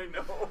count. I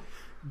know.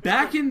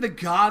 Back in the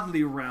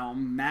godly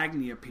realm,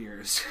 Magni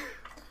appears.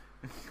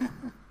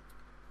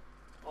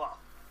 Oh,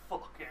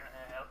 fucking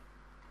hell.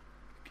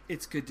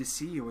 It's good to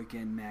see you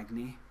again,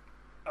 Magni.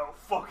 Oh,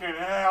 fucking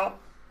hell.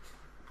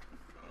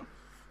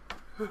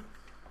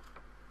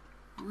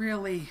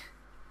 Really?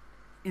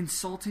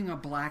 Insulting a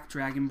black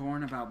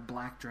dragonborn about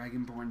black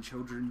dragonborn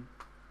children?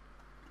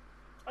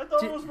 I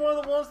thought it was one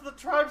of the ones of the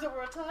tribes that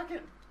were attacking.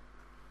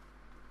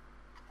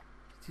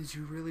 Was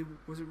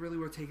it really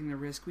worth taking the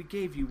risk? We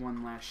gave you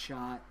one last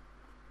shot.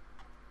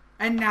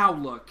 And now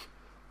look.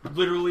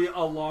 Literally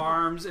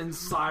alarms and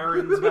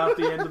sirens about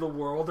the end of the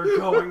world are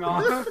going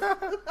off.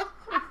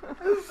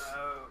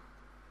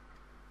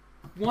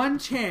 One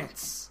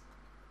chance.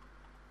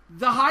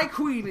 The High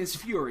Queen is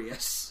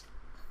furious.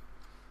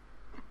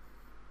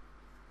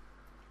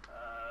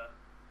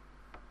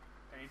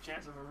 Any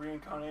chance of a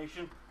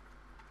reincarnation?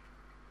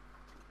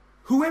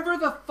 Whoever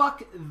the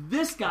fuck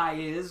this guy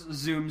is,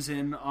 zooms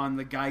in on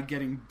the guy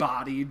getting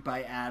bodied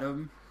by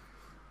Adam,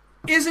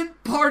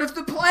 isn't part of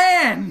the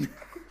plan!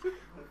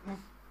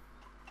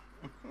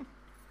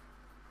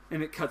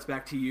 And it cuts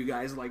back to you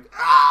guys like,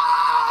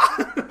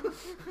 ah!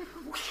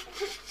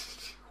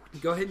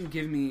 Go ahead and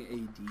give me a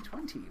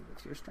d20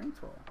 with your strength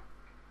roll.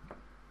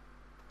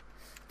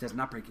 Does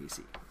not break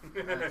AC.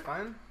 That's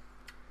fine.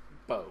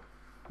 Bow.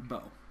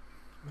 Bow.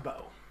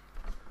 Bow.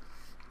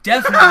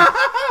 Definitely.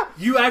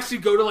 You actually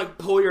go to like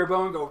pull your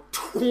bow and go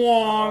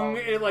twang.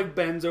 It like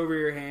bends over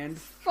your hand.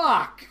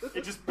 Fuck.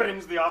 It just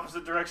bends the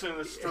opposite direction and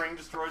the string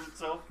destroys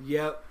itself.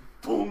 Yep.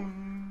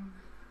 Boom.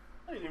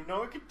 I didn't even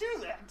know it could do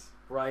that.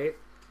 Right?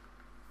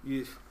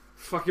 You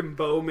fucking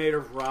bow made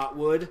of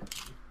rotwood.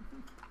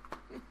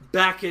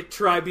 Back at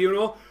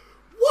Tribunal.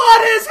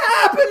 What is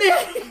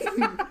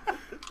happening?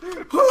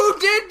 Who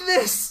did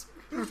this?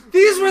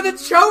 These were the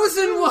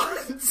chosen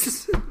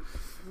ones.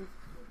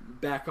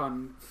 Back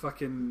on the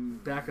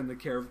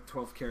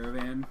 12th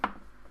caravan.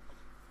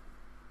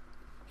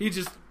 He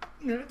just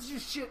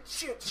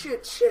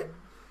shit.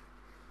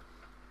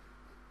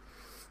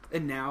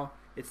 And now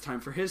it's time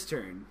for his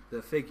turn.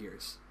 The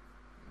figures.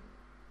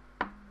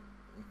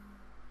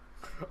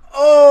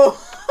 Oh!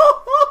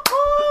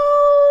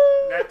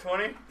 Nat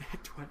 20?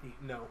 20.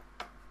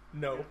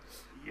 No.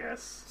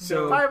 Yes.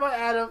 So, Bye bye,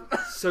 Adam.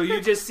 so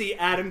you just see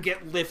Adam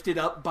get lifted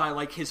up by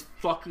like his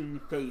fucking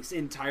face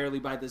entirely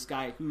by this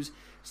guy who's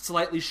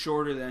slightly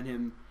shorter than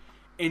him,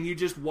 and you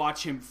just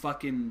watch him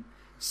fucking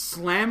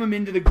slam him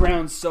into the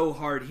ground so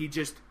hard he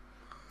just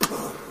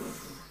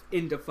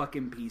into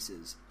fucking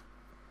pieces.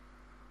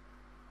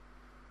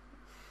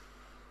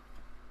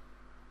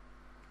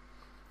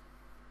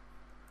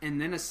 And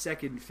then a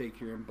second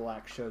figure in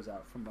black shows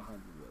out from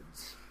behind the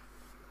woods.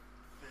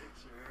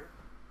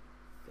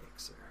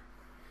 Fixer.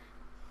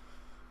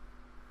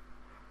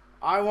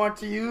 I want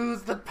to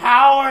use the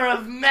power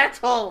of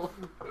metal.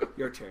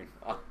 Your turn.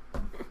 Oh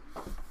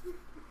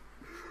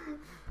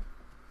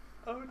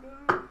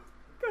no.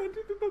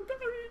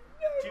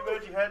 Too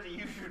bad you had to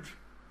use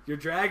Your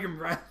dragon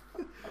breath.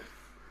 You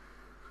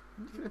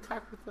can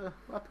attack with the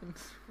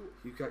weapons.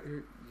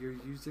 You're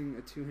using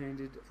a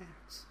two-handed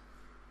axe.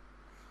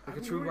 Like a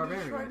I'm true going to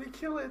barbarian. try to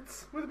kill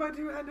it with my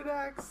two-handed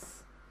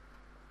axe.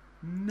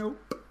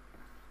 Nope.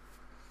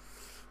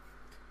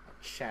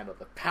 Channel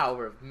the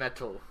power of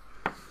metal.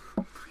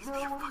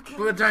 But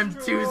But I'm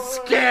too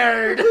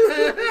scared.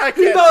 I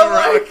can't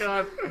rock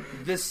on.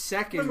 The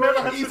second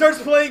he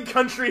starts playing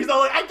country. He's all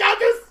like, I got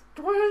this!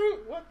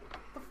 What?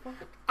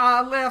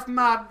 I left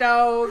my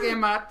dog in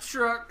my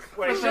truck.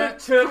 Wait, for that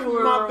took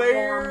cooler my warm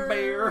bear.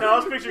 bear. No, I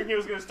was picturing he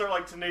was going to start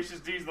like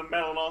Tenacious D's The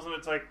Metal, and all of a sudden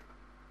it's like,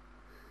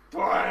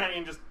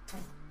 and just.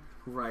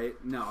 Right.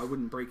 No, I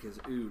wouldn't break his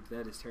ood.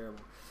 That is terrible.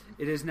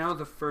 It is now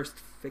the first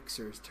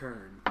fixer's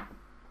turn.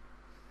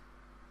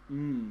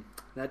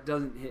 That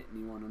doesn't hit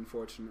anyone,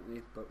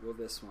 unfortunately, but will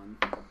this one.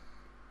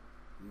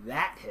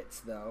 That hits,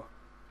 though.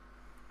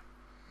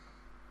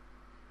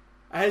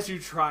 As you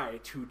try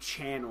to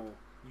channel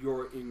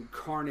your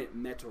incarnate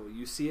metal,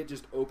 you see it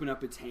just open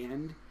up its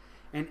hand,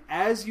 and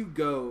as you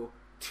go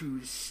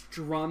to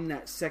strum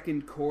that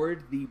second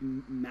chord, the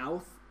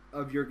mouth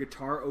of your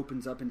guitar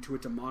opens up into a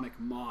demonic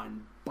maw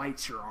and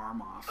bites your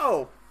arm off.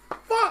 Oh,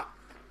 fuck!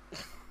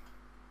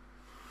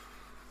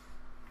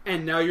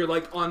 And now you're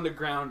like on the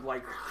ground,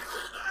 like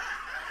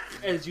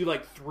as you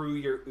like threw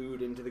your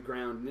ood into the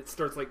ground, and it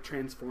starts like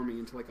transforming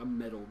into like a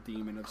metal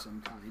demon of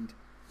some kind.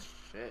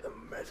 Shit. The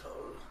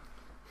metal.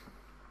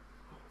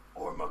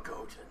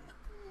 Armageddon.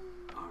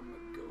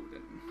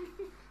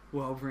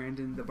 Well,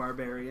 Brandon the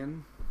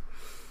Barbarian.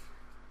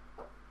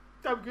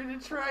 I'm gonna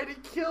try to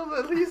kill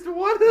at least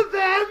one of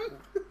them.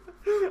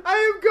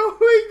 I am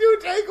going to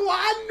take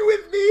one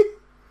with me.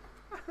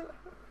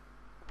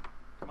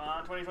 Come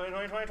on, 20, 20,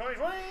 20, 20, 20,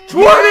 20.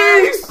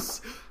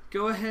 20s!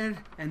 Go ahead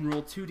and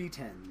roll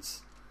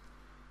 2d10s.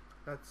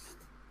 That's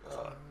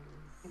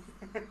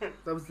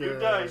that was the New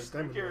dice, new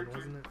diamond one, character.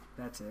 wasn't it?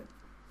 That's it.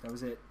 That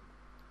was it.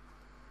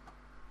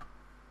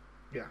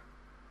 Yeah.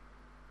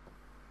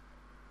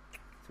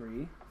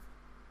 3.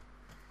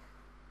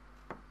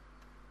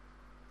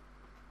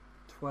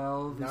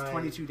 12 is 9.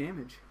 22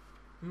 damage.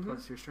 Mm-hmm.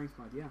 Plus your strength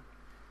mod, yeah.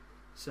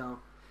 So,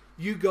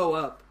 you go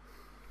up.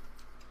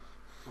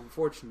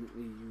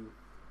 Unfortunately, you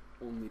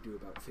only do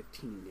about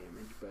 15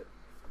 damage, but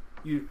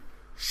you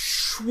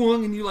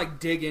swung and you like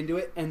dig into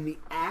it, and the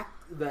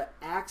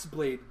axe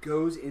blade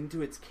goes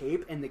into its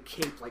cape, and the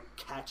cape like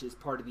catches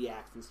part of the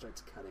axe and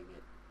starts cutting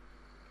it.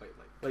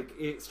 Like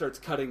it starts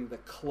cutting the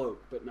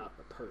cloak, but not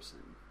the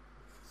person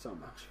so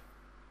much.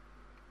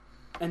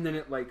 And then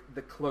it like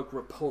the cloak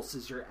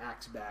repulses your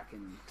axe back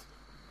and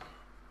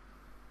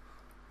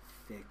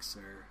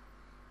fixer.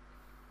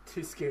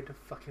 Too scared to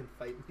fucking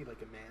fight me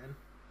like a man.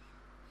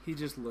 He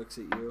just looks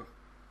at you.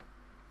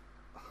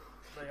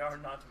 They are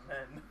not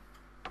men.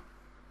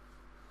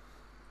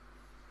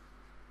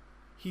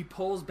 He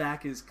pulls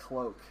back his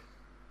cloak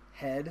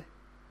head,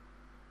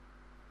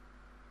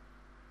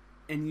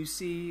 and you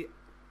see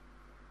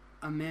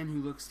a man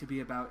who looks to be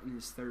about in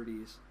his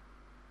 30s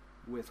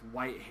with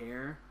white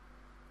hair,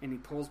 and he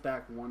pulls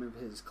back one of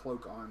his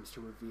cloak arms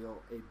to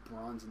reveal a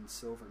bronze and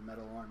silver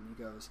metal arm.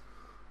 He goes,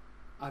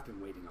 "I've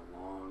been waiting a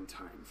long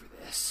time for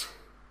this."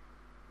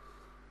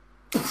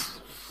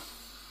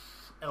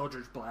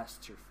 Eldritch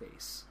blasts your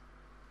face,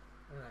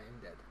 And I am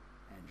dead.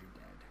 and you're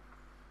dead.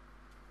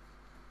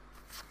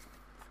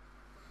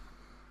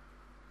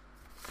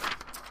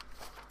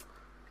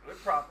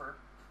 Good proper.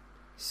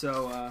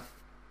 So,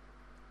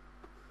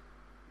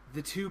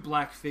 the two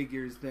black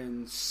figures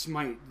then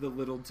smite the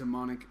little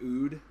demonic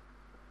ood.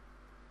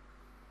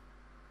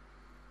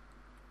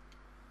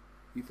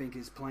 You think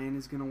his plan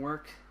is gonna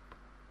work?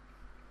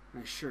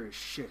 I sure as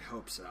shit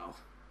hope so.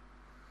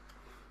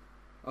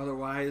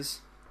 Otherwise,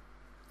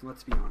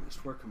 let's be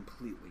honest, we're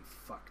completely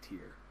fucked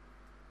here.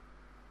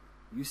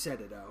 You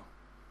said it, O.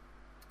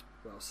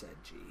 Well said,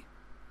 G.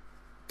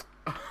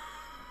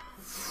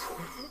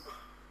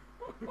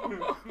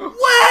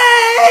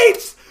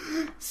 Wait!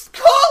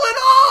 Call it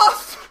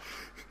off!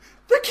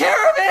 The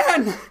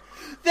caravan!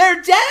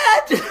 They're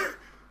dead!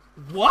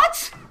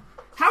 What?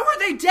 How are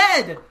they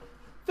dead?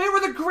 They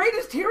were the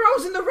greatest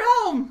heroes in the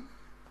realm!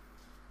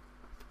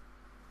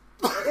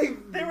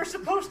 They were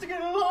supposed to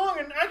get along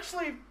and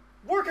actually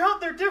work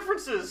out their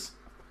differences.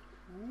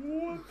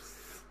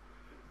 Whoops.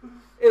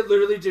 It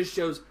literally just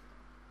shows,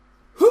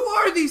 who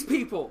are these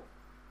people?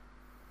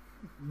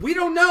 We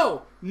don't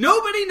know.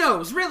 Nobody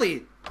knows,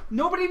 really.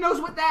 Nobody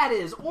knows what that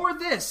is, or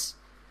this.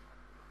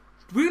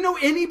 Do we know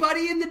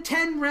anybody in the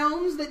 10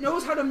 realms that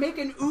knows how to make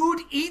an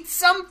ood eat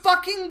some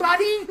fucking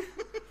buddy?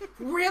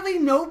 Really?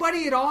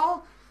 Nobody at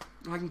all?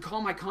 I can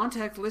call my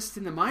contact list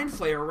in the Mind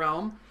Flayer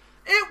realm.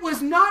 It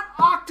was not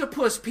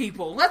octopus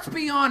people, let's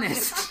be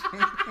honest.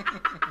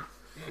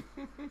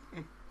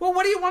 Well,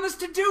 what do you want us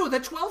to do? The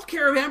 12th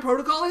Caravan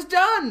Protocol is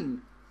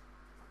done.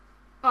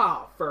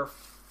 Oh, for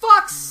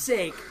fuck's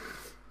sake.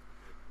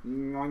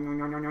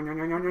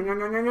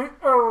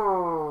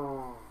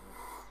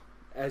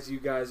 As you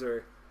guys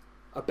are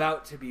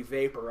about to be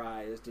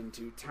vaporized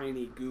into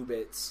tiny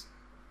goobits,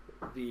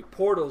 the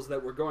portals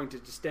that were going to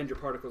distend your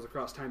particles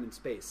across time and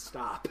space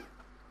stop.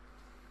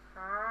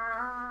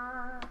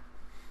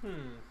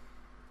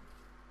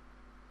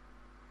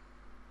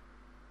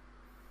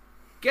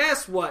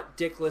 Guess what,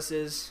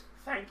 Dicklesses?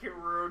 Thank you,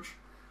 Rouge.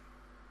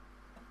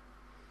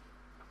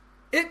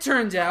 It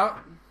turns out,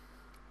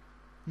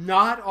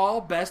 not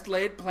all best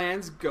laid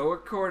plans go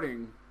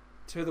according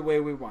to the way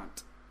we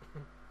want.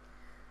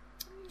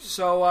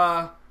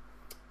 So,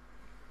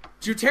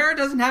 Jutera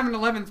doesn't have an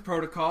 11th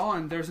protocol,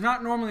 and there's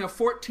not normally a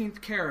 14th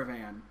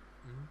caravan.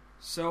 Mm-hmm.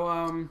 So,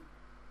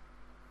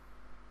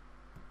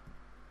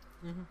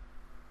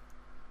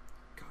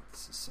 God,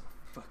 this is so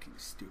fucking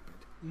stupid.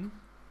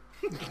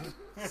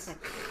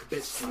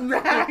 Bitch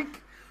slap.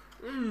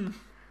 Snack.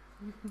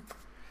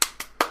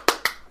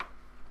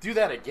 Do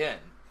that again.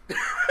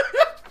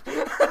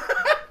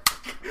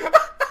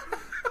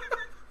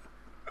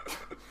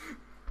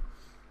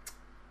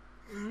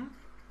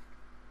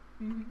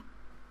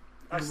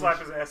 I slap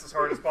his ass as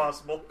hard as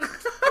possible.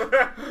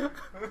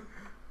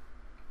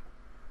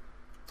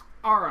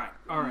 All right.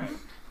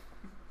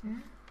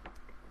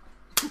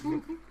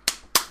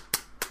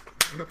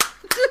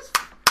 Just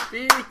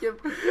beating him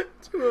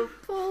to a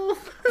pulp.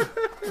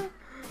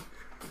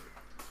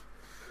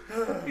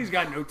 He's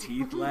got no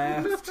teeth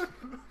left.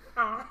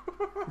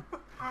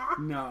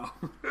 No.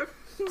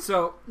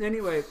 So,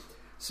 anyway,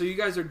 so you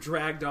guys are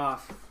dragged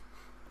off.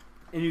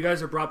 And you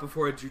guys are brought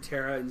before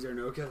Jutera and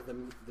Zernoka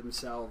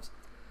themselves.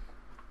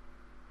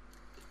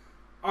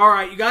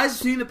 Alright, you guys have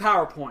seen the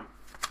PowerPoint.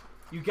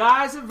 You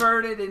guys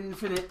averted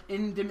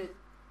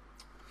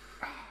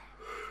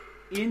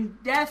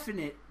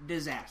indefinite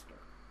disaster.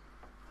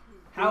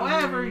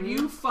 However,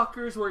 you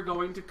fuckers were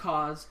going to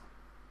cause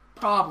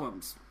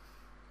problems.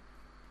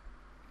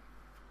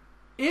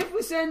 If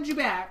we send you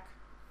back,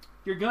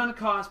 you're going to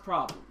cause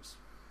problems.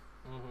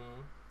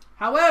 Mm-hmm.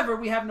 However,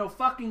 we have no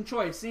fucking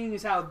choice, seeing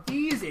as how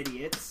these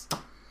idiots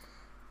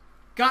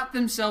got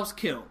themselves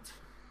killed.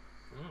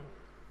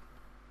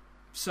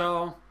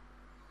 So,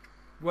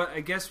 what I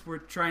guess we're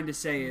trying to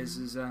say is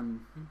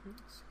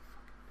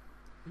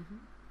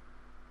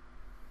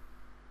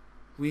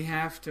we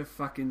have to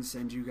fucking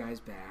send you guys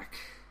back.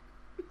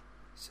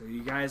 So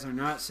you guys are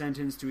not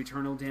sentenced to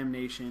eternal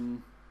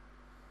damnation.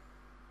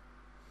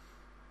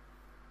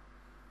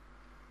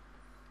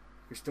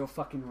 You're still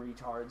fucking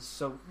retards.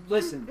 So,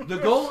 listen, the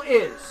goal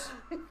is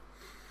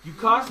you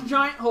caused a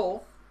giant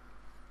hole.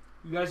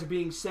 You guys are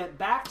being sent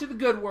back to the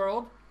good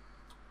world.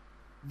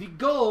 The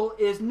goal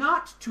is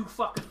not to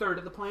fuck a third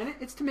of the planet.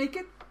 It's to make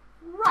it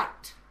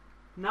right.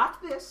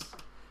 Not this.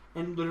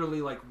 And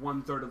literally, like,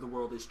 1/3 of the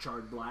world is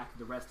charred black.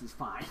 The rest is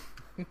fine.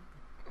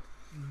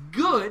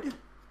 Good,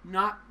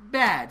 not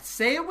bad.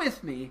 Say it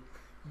with me.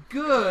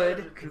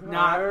 Good,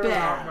 not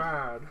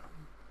bad.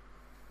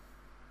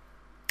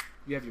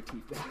 You have your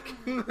teeth back.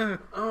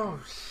 Oh,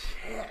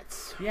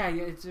 shit. Yeah,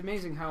 it's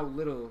amazing how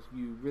little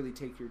you really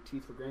take your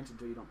teeth for granted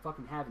until you don't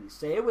fucking have any.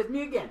 Say it with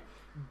me again.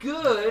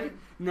 Good,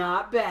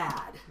 not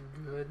bad.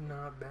 Good,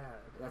 not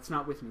bad. That's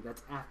not with me.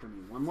 That's after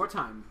me. One more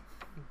time.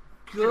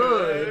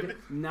 Good,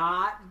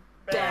 not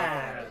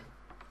bad.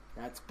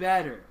 That's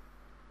better.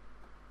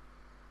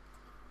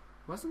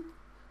 Wasn't?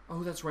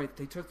 Oh, that's right.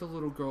 They took the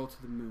little girl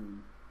to the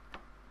moon.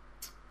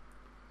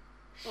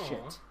 Shit.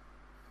 Aw.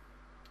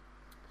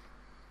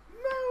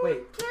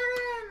 Wait.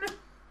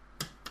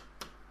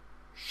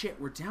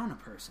 Shit, we're down a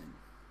person.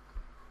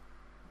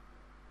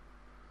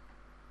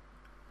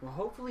 Well,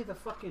 hopefully the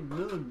fucking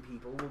moon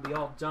people will be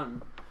all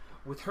done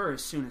with her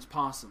as soon as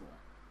possible.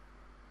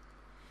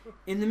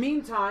 In the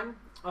meantime,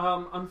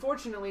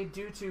 unfortunately,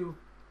 due to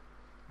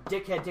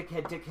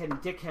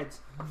dickhead's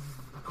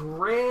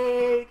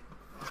great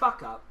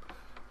fuck up,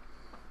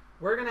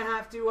 we're gonna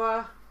have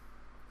to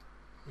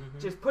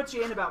just put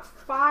you in about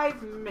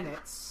 5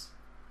 minutes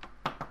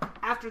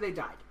after they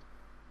died.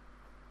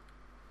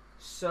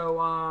 So,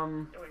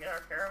 Do we get our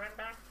caravan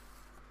back?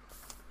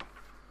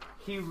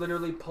 he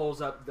literally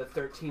pulls up the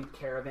 13th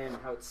caravan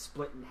and how it's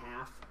split in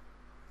half.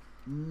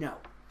 No.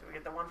 Do we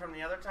get the one from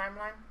the other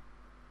timeline?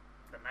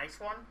 The nice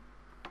one?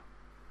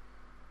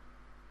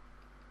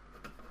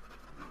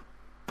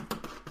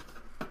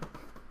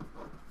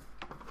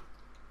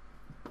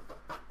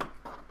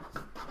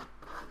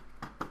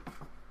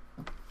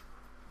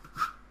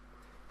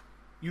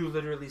 You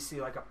literally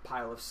see like a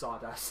pile of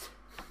sawdust.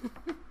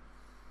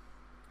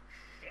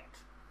 Shit.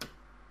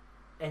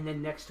 And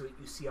then next to it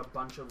you see a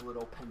bunch of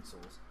little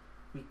pencils.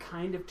 We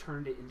kind of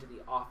turned it into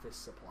the office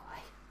supply.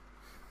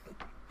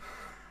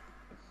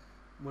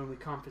 When we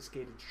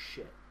confiscated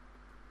shit.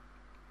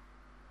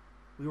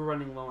 We were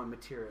running low on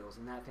materials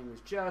and that thing was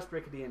just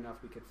rickety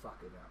enough we could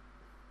fuck it up.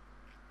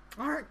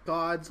 Aren't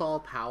gods all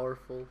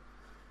powerful?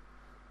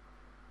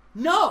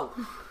 No!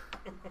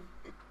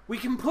 We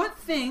can put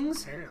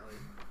things Apparently.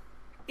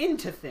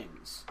 into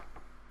things.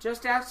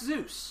 Just ask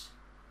Zeus.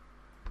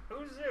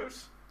 Who's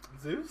Zeus?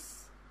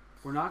 Zeus?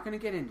 We're not going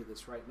to get into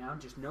this right now.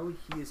 Just know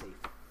he is a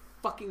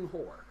fucking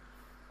whore.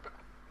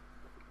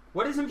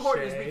 What is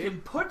important is we Shay.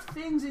 can put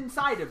things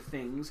inside of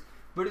things,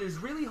 but it is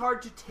really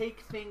hard to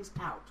take things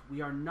out.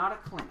 We are not a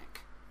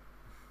clinic.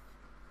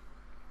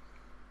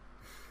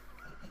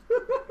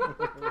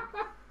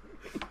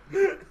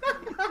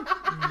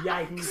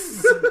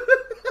 Yikes.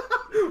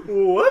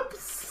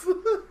 Whoops.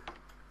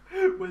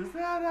 Was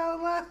that out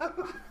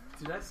loud?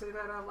 Did I say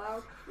that out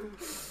loud?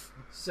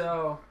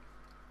 So,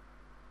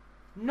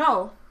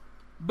 no,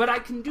 but I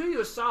can do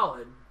you a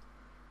solid.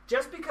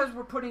 Just because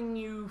we're putting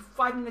you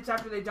 5 minutes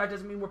after they died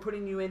doesn't mean we're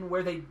putting you in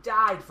where they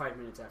died 5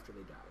 minutes after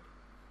they died.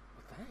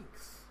 Well,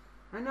 thanks.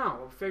 I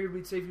know. I figured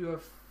we'd save you a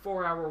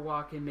 4-hour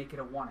walk and make it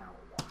a 1-hour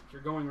walk.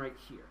 You're going right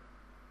here.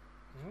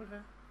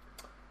 Okay.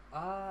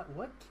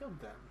 What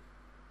killed them?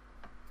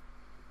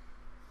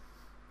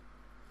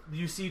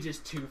 You see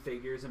just 2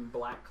 figures in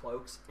black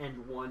cloaks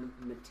and 1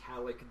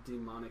 metallic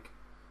demonic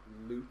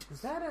loot. Is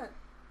that a...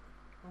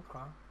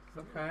 Okay.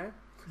 Okay.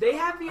 They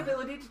have the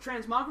ability to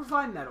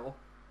transmogrify metal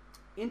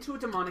into a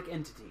demonic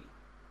entity.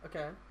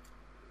 Okay.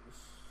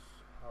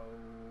 So,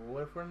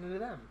 what if we're into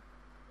them?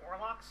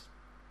 Warlocks?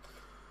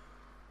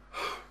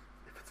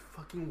 If it's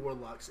fucking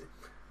warlocks.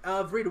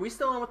 Vreed, are we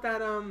still on with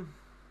that,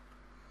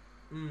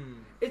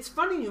 It's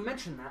funny you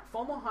mention that.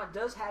 Fomalhaut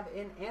does have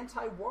an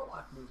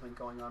anti-warlock movement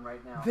going on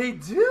right now. They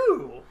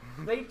do.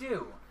 They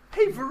do.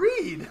 Hey,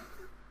 Vareed,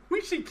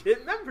 we should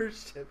get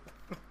membership.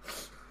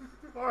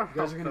 You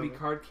guys are going to be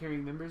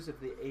card-carrying members of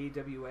the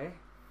AWA?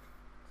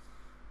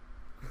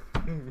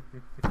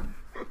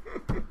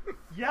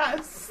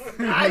 Yes,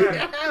 I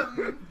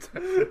am,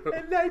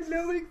 and I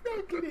know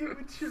exactly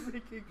what you're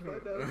making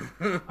fun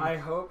of. I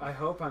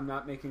hope I'm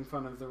not making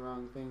fun of the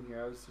wrong thing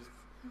here. I was just...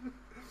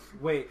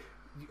 Wait.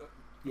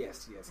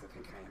 Yes, I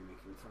think I am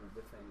making fun of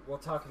the thing. We'll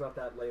talk about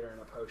that later in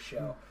a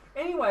post-show.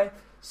 Anyway,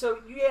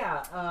 so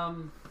yeah,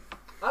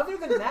 other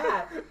than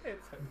that,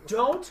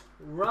 don't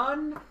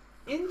run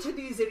into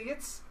these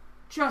idiots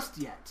just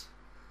yet.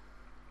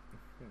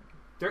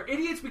 They're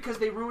idiots because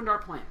they ruined our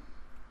plan.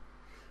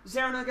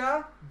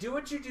 Xernaga, do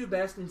what you do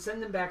best and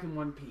send them back in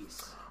one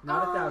piece,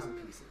 not 1,000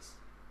 pieces.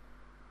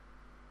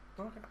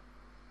 Okay.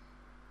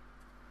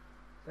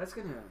 That's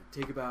gonna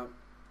take about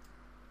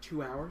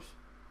 2 hours.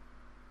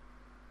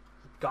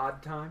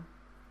 God time.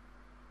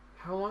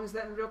 How long is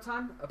that in real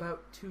time?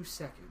 About 2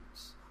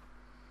 seconds.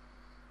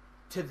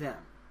 To them.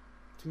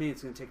 To me,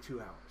 it's gonna take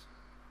 2 hours.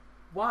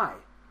 Why?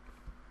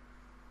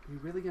 Are you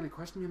really gonna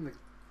question me? I'm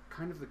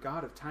kind of the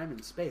god of time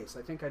and space.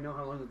 I think I know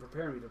how long to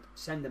prepare me to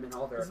send them in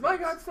all their Is my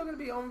events. god still going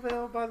to be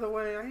Omvale, by the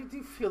way? I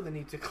do feel the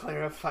need to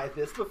clarify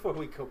this before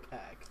we go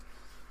back.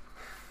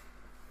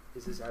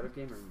 Is this out of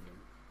game or in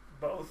game?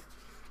 Both.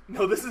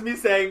 No, this is me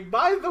saying,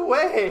 by the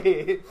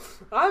way,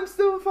 I'm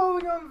still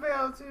following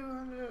Omvale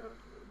too.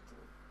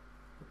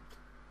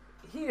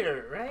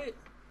 Here, right?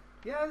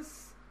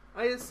 Yes,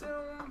 I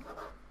assume.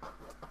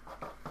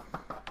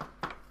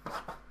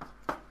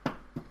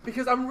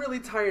 Because I'm really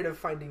tired of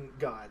finding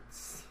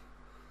gods.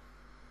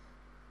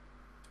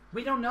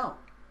 We don't know.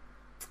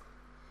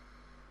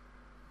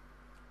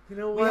 You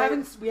know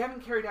what? We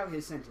haven't carried out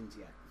his sentence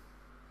yet.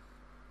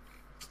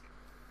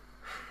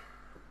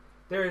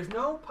 There is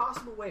no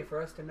possible way for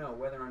us to know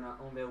whether or not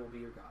Omvale will be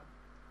your god.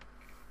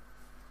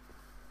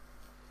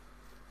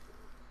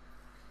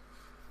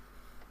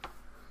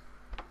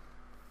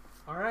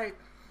 Alright.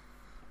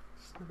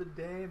 Just another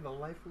day in the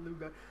life of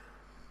Lugar.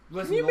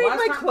 Listen, Can you the make last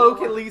my time-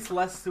 cloak at least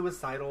less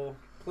suicidal,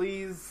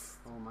 please?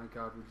 Oh my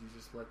god, would you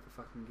just let the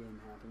fucking game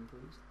happen,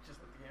 please? Just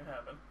let the game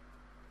happen.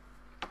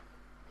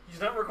 He's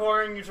not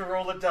requiring you to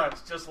roll the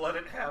dice. Just let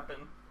it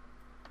happen.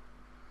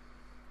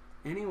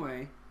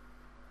 Anyway.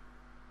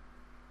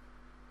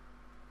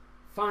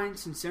 Fine,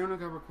 since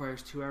Xernaga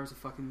requires 2 hours of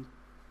fucking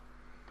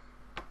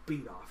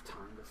beat off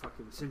time to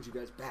fucking send you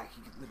guys back,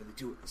 he could literally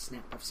do it with a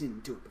snap. I've seen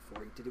him do it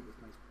before. He did it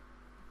with my...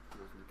 I'm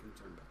not really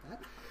concerned about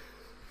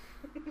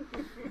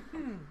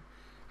that.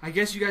 I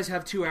guess you guys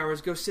have 2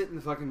 hours. Go sit in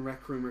the fucking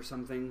rec room or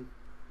something.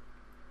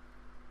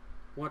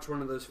 Watch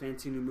one of those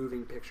fancy new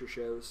moving picture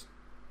shows.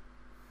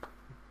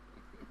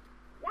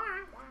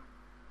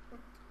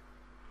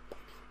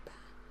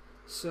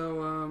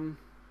 So,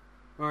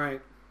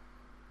 alright.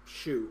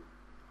 Shoo.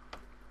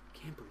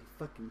 Can't believe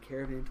fucking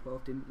Caravan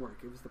 12 didn't work.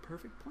 It was the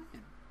perfect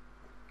plan.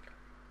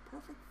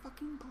 Perfect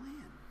fucking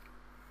plan.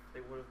 They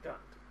would have done.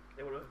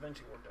 They would have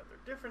eventually worked out their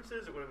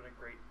differences. It would have been a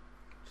great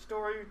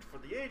story for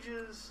the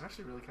ages. I'm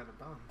actually really kind of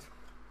bummed.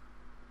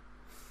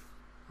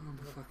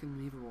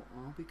 Unbelievable.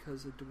 All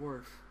because a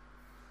dwarf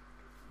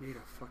made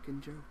a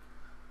fucking joke.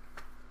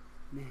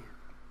 Man.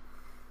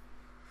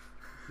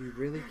 You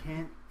really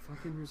can't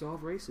fucking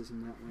resolve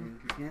racism that way.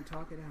 You can't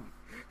talk it out.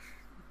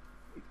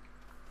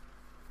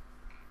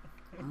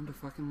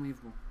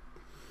 Unbelievable.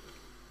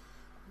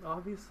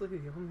 Obviously,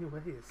 the only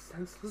way is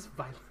senseless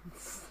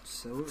violence.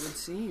 So it would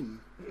seem.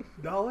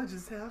 Knowledge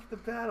is half the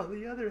battle,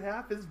 the other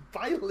half is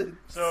violence.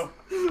 So,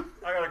 I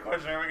got a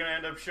question. Are we going to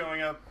end up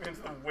showing up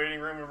into the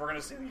waiting room and we're going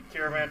to see the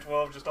Caravan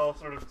 12 just all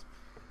sort of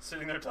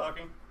sitting there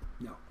talking?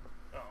 No.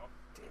 Oh.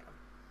 Damn.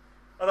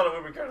 I thought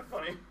it would be kind of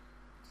funny.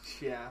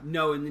 Yeah.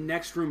 No, in the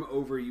next room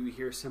over, you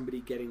hear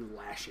somebody getting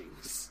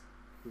lashings,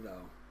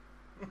 though.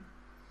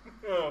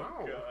 Oh,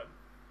 Wow. God.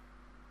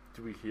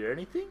 Do we hear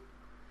anything?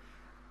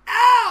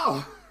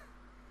 Ow!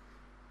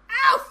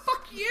 Ow,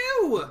 fuck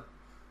you!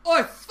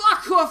 Oi,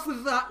 fuck off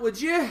with that,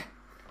 would you?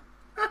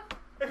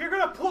 If you're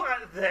going to put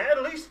at that,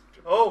 at least...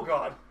 Oh,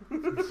 God. Well,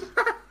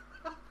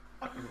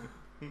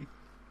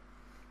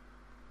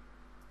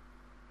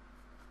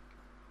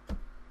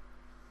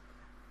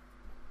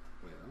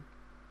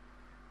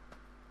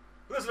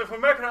 Listen, if we're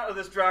making out of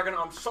this dragon,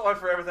 I'm sorry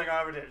for everything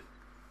I ever did.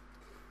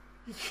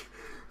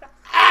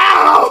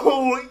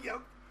 Ow! Yeah,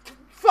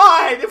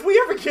 fine, if we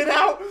ever get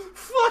out,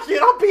 fuck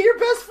it, I'll be your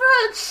best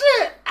friend.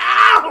 Shit!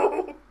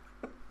 Ow!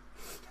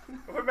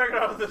 If we're making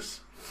out of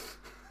this...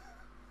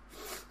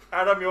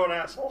 Adam, you're an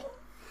asshole.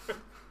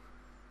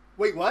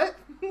 Wait, what?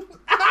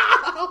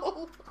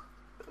 Ow!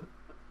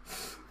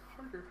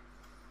 Harder.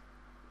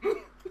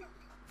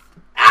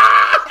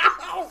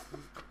 Ow!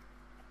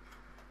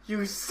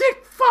 You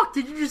sick fuck!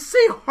 Did you just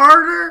say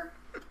harder?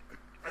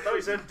 I thought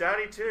you said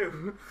daddy,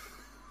 too.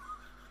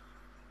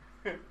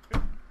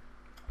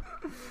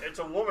 It's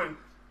a woman.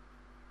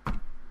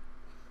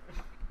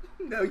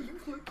 No, you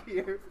look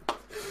here.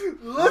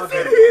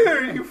 Listen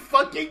here, you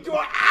fucking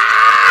door.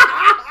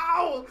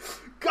 Ow!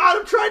 God,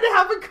 I'm trying to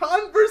have a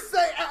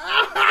conversation.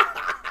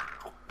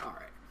 All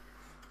right.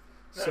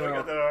 So we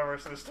got that out of our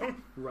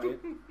system. Right.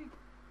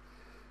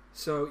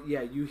 So,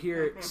 yeah, you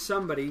hear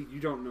somebody, you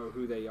don't know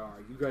who they are.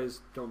 You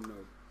guys don't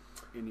know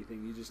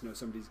anything. You just know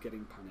somebody's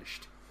getting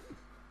punished.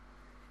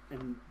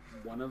 And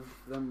one of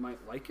them might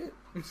like it,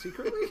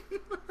 secretly.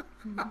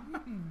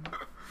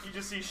 You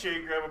just see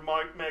Shay grab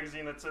a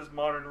magazine that says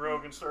Modern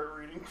Rogue and start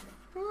reading.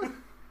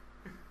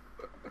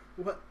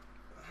 What?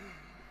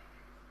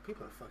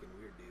 People are fucking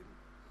weird, dude.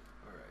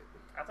 Alright.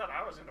 I thought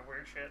I was into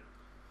weird shit.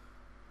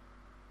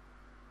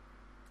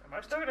 Am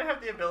I still gonna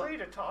have the ability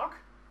to talk?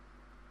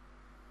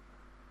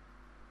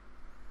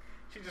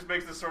 She just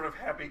makes this sort of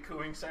happy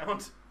cooing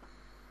sound.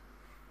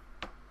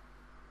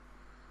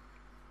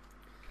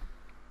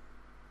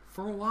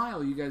 For a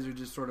while, you guys are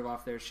just sort of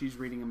off there. She's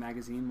reading a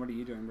magazine. What are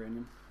you doing,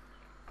 Brandon?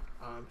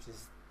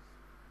 Just...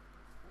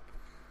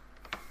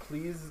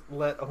 Please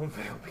let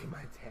Ownvale be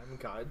my damn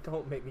god.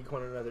 Don't make me go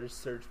on another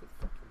search with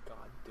fucking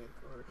god, dick,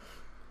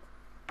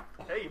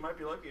 or... Hey, you might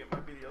be lucky. It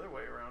might be the other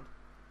way around.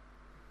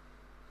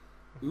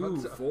 Ooh,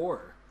 What's up?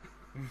 4.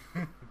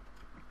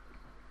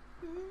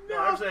 No,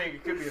 I'm saying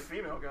it could be a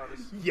female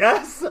goddess.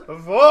 Yes,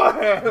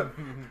 boy!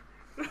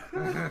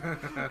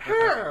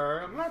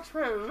 Here, let's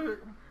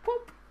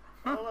poop.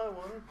 All I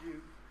want to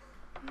do.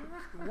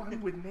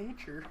 One with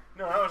nature.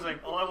 No, I was saying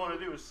all I want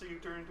to do is see you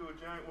turn into a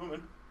giant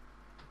woman.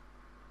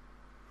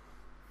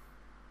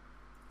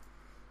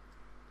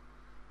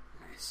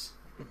 Nice.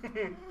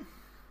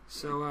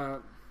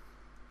 So,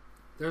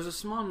 there's a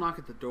small knock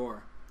at the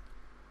door.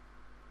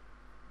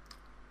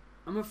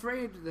 I'm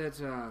afraid that,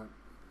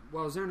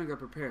 while Zernaga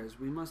prepares,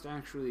 we must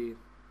actually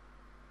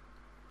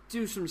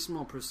do some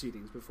small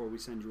proceedings before we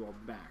send you all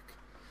back.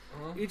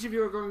 Each of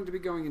you are going to be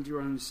going into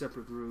your own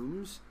separate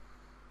rooms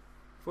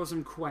for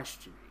some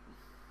questioning.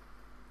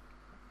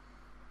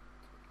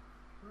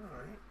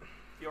 Alright.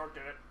 York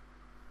did it.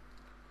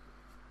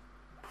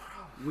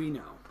 We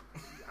know.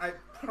 I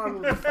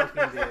probably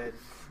fucking did.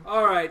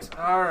 Alright.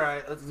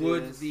 Alright, let's do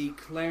Would this. the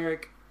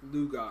cleric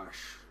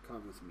Lugosh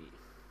come with me?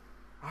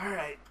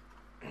 Alright.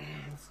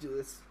 Let's do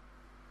this.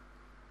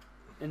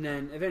 And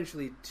then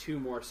eventually 2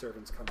 more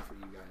servants come for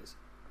you guys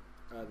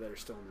that are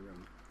still in the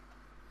room.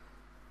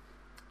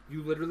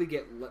 You literally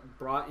get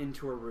brought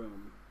into a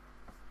room.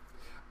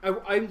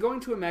 I'm going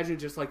to imagine it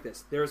just like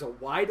this. There is a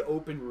wide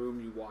open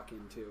room you walk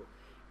into,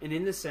 and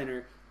in the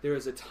center there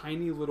is a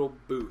tiny little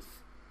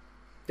booth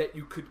that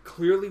you could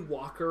clearly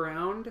walk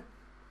around,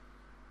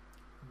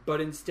 but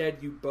instead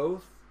you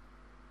both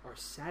are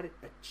sat at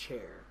a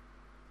chair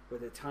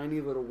with a tiny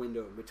little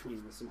window in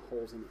between with some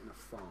holes in it and a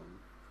phone.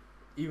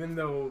 Even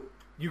though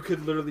You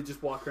could literally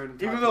just walk around and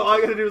talk even to though each all I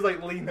other. gotta do is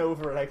like lean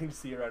over and I can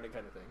see around it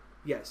kind of thing.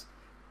 Yes.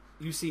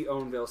 You see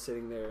Ownvale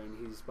sitting there, and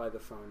he's by the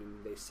phone,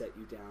 and they set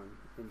you down,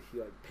 and he,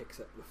 like, picks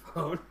up the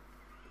phone.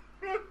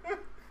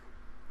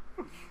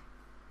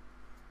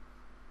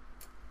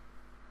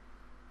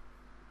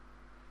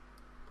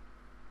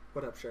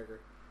 What up, Sharker?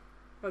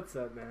 What's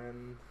up,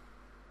 man?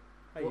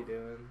 How Well- you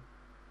doing?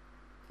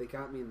 They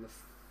got me in the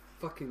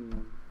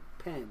fucking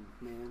pen,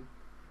 man.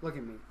 Look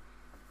at me.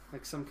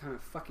 Like some kind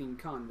of fucking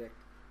convict.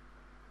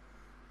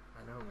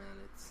 I know,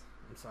 man.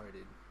 I'm sorry,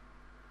 dude.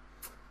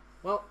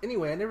 Well,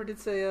 anyway, I never did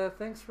say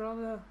thanks for all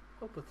the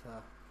help with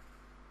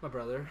my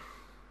brother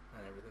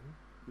and everything.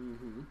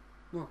 Mm-hmm.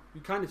 Well,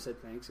 you kind of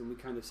said thanks, and we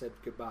kind of said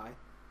goodbye.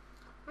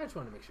 I just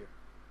wanted to make sure.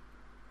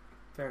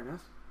 Fair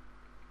enough.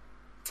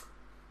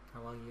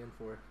 How long are you in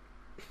for?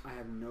 I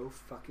have no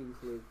fucking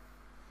clue.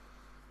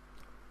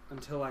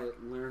 Until I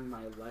learn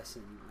my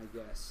lesson, I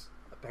guess.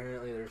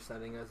 Apparently, they're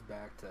sending us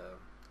back to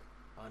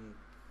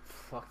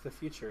fuck the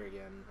future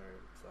again,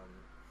 or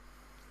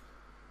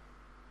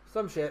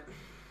some shit.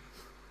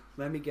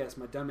 Let me guess,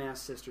 my dumbass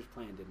sister's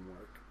plan didn't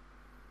work.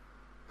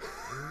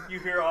 You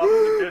hear off in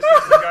the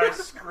distance the guy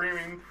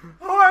screaming,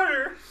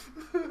 "Harder!"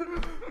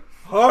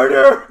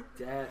 Harder.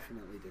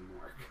 Definitely didn't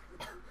work.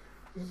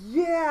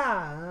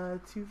 Yeah,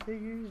 Two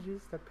Figures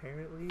just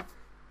apparently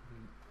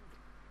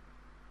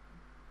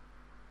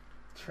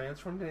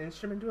transformed an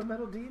instrument into a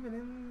metal demon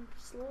and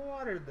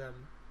slaughtered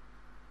them.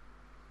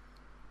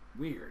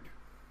 Weird.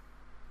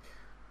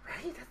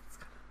 Right? That's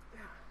kind of,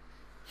 yeah.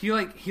 He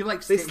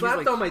like They he's slapped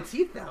like, on my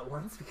teeth that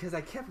once because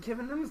I kept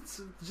giving them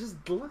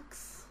just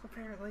looks,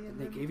 apparently. And And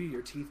they then, gave you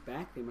your teeth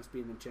back. They must be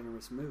in a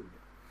generous mood.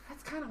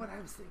 that's kind of what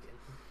I was thinking.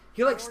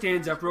 He like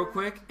stands up real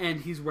quick,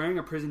 and he's wearing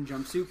a prison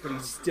jumpsuit, but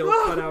he's still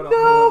Oh, cut out a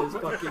no! hole in his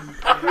fucking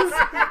pants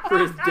for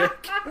his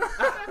dick.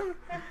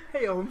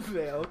 Hey,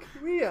 Ownvale,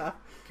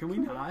 Can we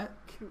not?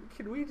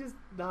 can we just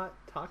not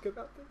talk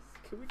about this?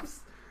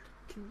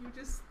 Can you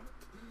just...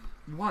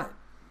 What?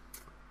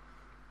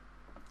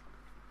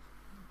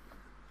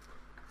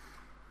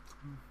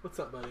 What's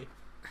up, buddy?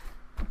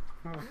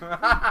 Am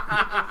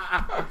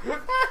I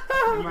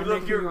You look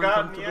making your you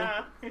god in the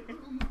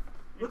uncomfortable? eye.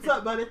 What's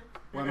up, buddy?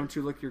 Why don't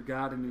you look your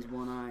god in his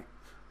one eye?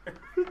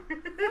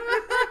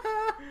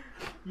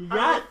 You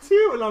got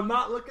two, and I'm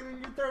not looking in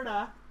your third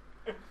eye.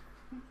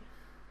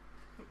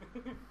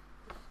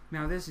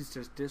 Now this is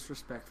just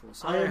disrespectful. I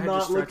Sorry, I am had to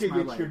not stretch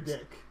looking my at your legs.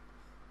 dick.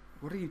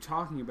 What are you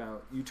talking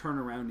about? You turn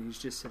around and he's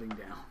just sitting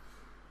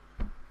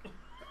down.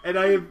 And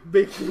I am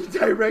making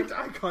direct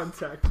eye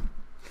contact.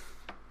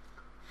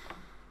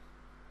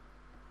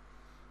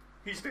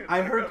 He's doing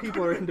I heard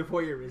people are into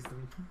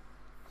voyeurism.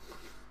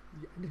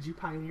 Did you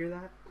pioneer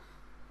that?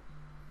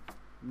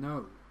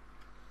 No,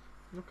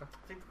 Okay.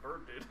 I think the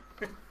bird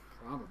did.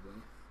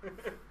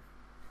 probably.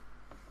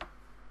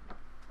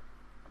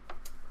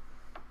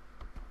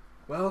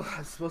 Well,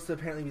 I'm supposed to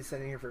apparently be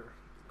sitting here for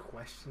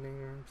questioning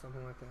or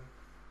something like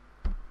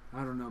that.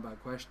 I don't know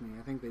about questioning.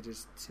 I think they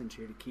just sent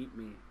you to keep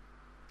me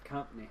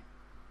company.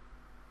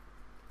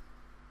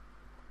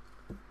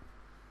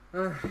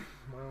 Well,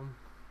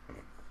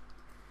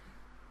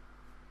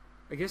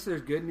 I guess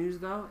there's good news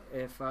though.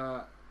 If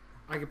I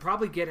could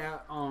probably get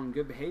out on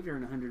good behavior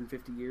in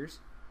 150 years.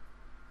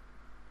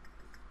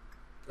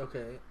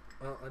 okay.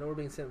 Well, I know we're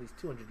being sent at least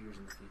 200 years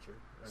in the future.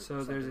 or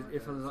So there's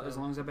something like that, as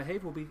so- long as I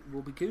behave, we'll be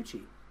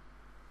Gucci.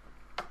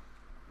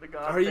 The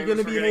god Are you famous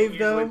gonna for behave, getting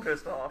easily though?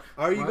 pissed off.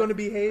 Are you What? going to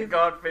The behave?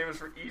 god famous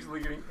for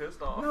easily getting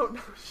pissed off. No.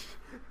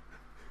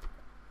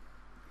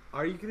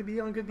 Are you going to be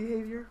on good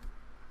behavior?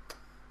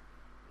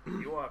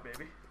 You are,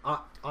 baby.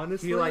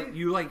 Honestly,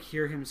 You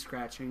hear him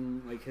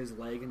scratching like his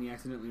leg, and he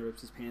accidentally rips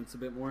his pants a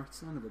bit more.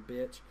 Son of a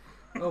bitch.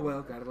 Oh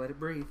well, gotta let it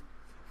breathe.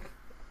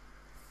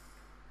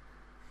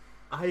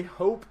 I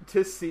hope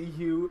to see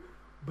you,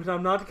 but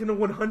I'm not going to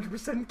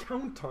 100%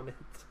 count on it.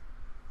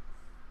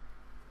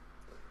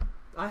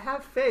 I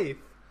have faith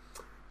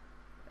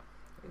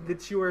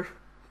that you are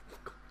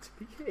going to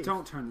behave.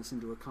 Don't turn this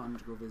into a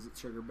conjugal visit,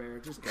 Sugar Bear.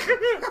 Just go.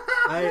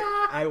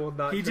 I will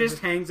not. He turn just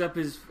hangs up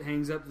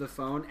the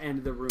phone,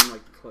 and the room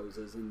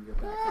closes, and you're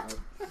back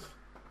out.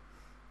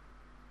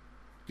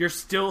 You're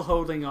still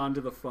holding on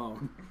to the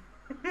phone.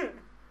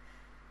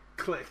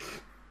 click.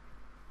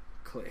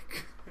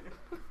 Click.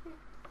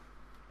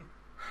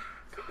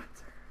 God,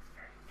 sir, it's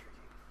very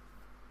intriguing.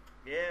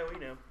 Yeah, we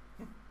know.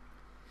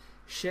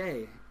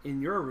 Shay,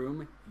 in your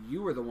room,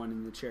 you were the one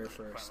in the chair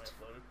first.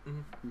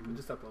 Finally uploaded. Mhm.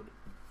 Just upload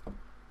it.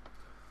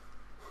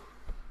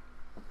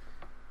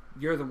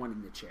 You're the one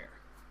in the chair.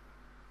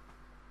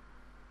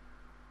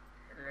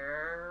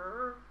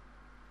 Hello?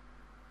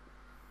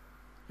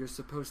 You're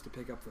supposed to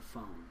pick up the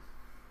phone.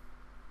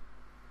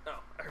 Oh,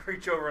 I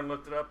reach over and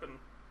lift it up and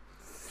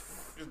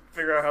just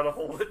figure out how to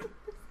hold it.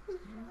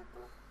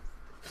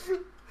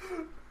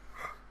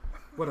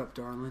 What up,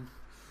 darling?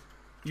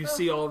 You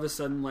see all of a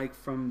sudden, like,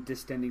 from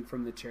distending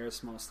from the chair, a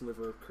small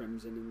sliver of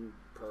crimson and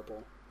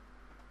purple.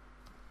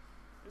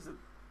 Is it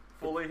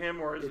fully him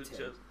or is it It's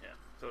just... him. Yeah,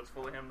 so it's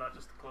fully him, not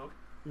just the cloak.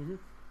 Mm-hmm.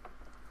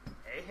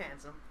 Hey,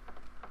 handsome.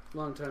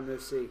 Long time no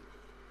see.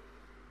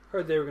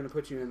 Heard they were going to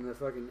put you in the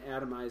fucking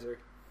atomizer.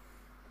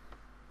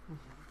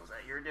 Was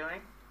that your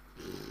doing?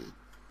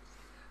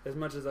 As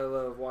much as I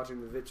love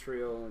watching the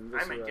vitriol and I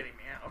viscera. meant getting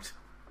me out.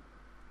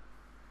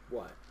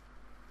 What?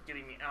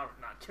 Getting me out,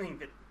 not killing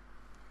it.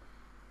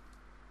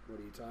 What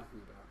are you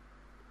talking about?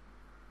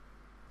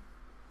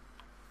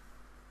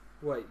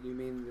 What, you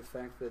mean the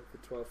fact that the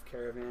 12th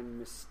caravan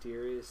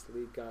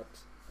mysteriously got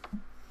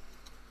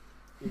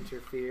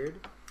interfered?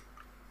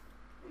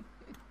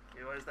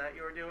 Was that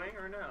you were doing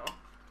or no?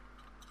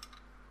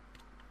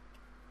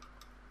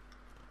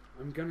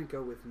 I'm gonna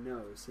go with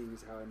no, seeing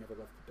as how I never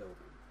left the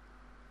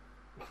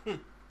building.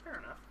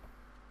 Fair enough.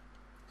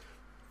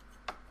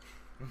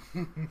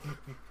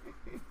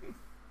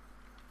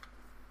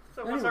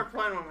 So what's Anyway. our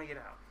plan when we get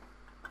out?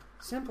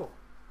 Simple.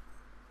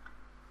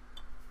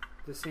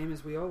 The same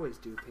as we always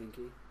do,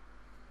 Pinky.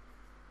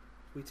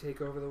 We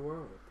take over the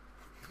world.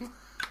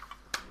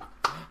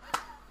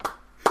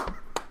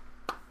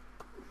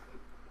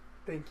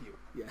 Thank you.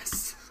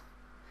 Yes.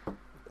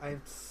 I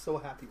am so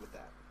happy with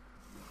that.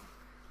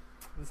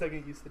 The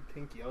second you said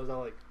pinky, I was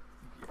all like,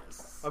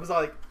 Yes. I was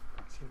all like,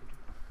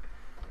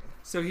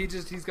 So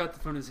he's got the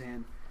phone in his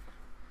hand.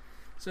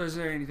 So is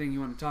there anything you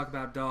want to talk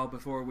about, doll,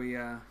 before we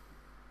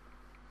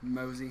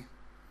mosey?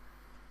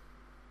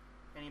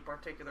 Any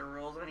particular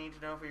rules I need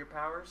to know for your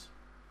powers?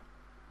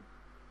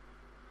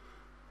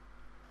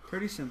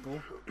 Pretty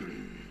simple.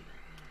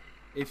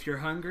 If you're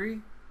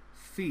hungry,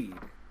 feed.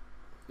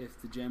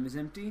 If the gem is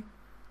empty,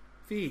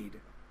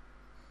 feed.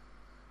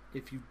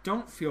 If you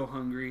don't feel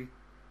hungry,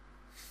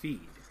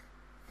 feed.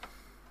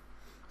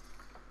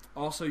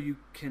 Also, you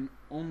can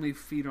only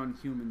feed on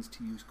humans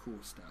to use cool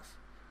stuff.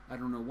 I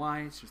don't know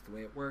why, it's just the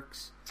way it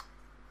works.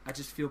 I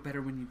just feel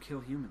better when you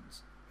kill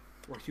humans.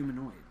 Or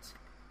humanoids.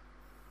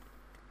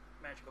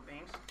 Magical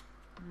beings?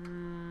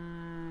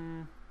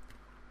 Mm,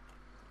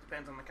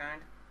 Depends on the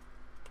kind.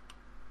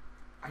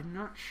 I'm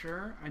not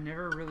sure. I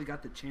never really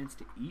got the chance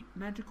to eat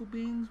magical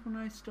beings when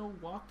I still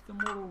walked the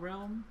mortal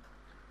realm.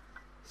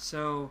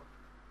 So,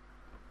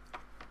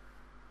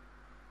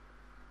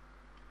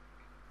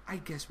 I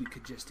guess we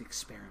could just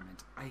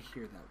experiment. I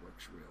hear that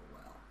works real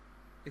well.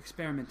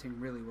 Experimenting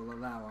really will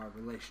allow our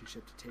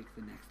relationship to take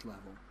the next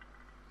level.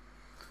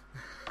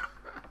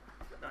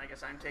 Then I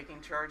guess I'm taking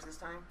charge this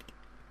time.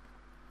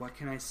 What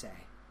can I say?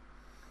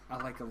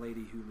 I like a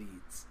lady who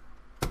leads.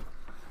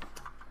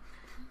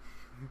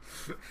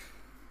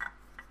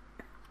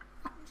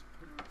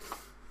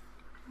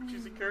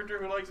 She's a character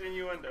who likes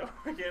innuendo.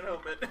 I can't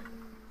help it.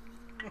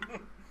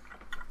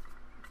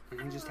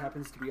 And he just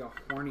happens to be a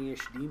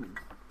horny-ish demon.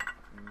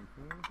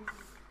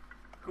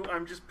 Who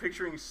I'm just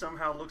picturing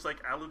somehow looks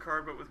like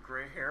Alucard but with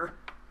gray hair.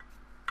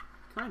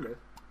 Kind of.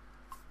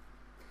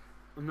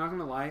 I'm not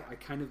gonna lie, I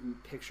kind of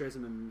picture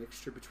him a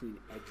mixture between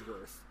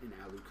Edgeworth and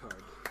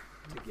Alucard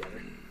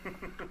together.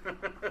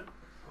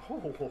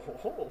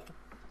 Oh.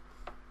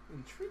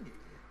 Intriguing.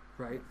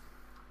 Right?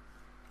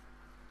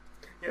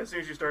 Yeah, as soon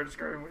as you started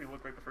describing what he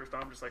looked like the first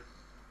time, I'm just like,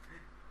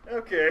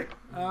 okay.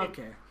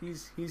 Okay,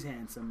 he's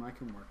handsome. I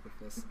can work with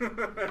this.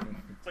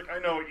 It's like, I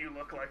know what you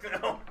look like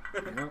now.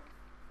 Yep.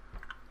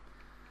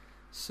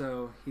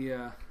 So,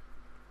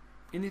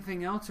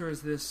 anything else, or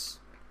is this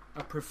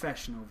a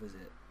professional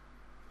visit?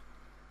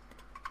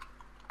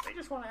 They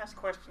just want to ask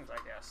questions, I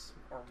guess.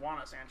 Or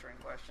want us answering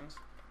questions.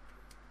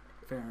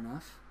 Fair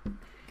enough.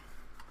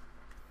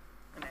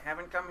 And they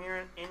haven't come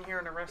in here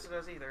and arrested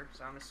us either,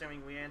 so I'm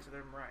assuming we answer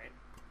them right.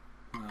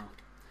 Well,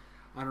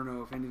 I don't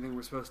know if anything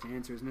we're supposed to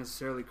answer is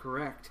necessarily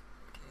correct.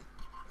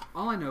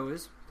 All I know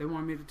is they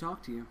want me to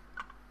talk to you.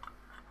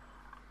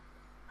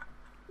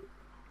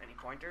 Any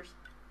pointers?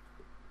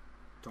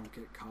 Don't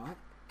get caught.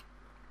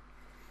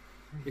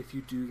 If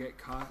you do get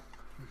caught,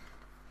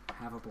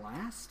 have a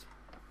blast.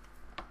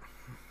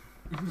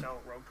 So,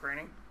 rogue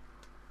training?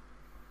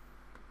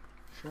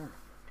 Sure.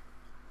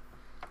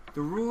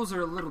 The rules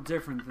are a little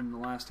different than the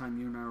last time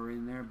you and I were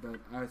in there,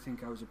 but I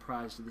think I was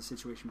apprised of the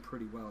situation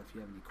pretty well if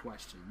you have any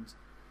questions.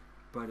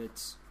 But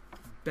it's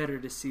better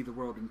to see the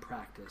world in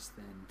practice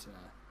than to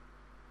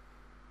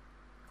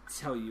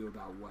tell you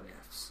about what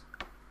ifs.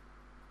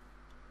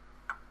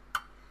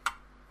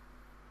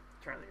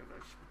 Trying to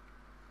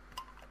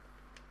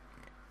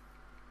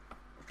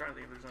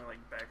think if there's any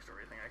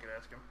backstory thing I could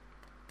ask him.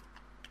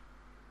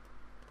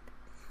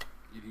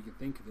 If you can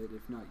think of it.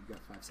 If not, you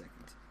got 5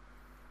 seconds.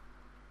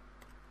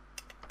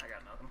 I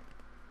got nothing.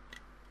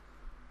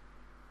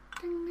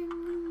 Ding, ding,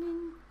 ding,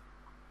 ding.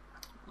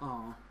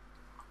 Aw,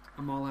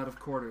 I'm all out of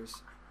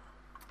quarters.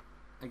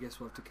 I guess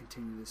we'll have to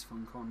continue this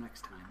phone call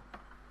next time.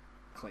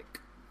 Click.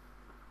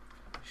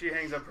 She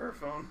hangs up her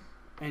phone.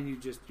 And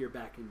you're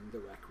back in the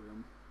rec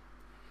room.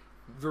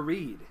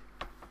 Vareed.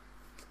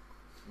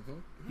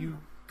 You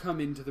come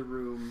into the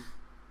room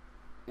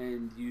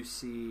and you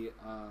see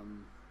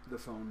the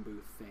phone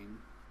booth thing.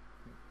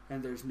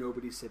 And there's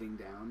nobody sitting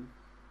down.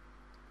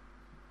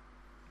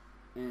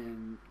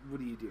 And what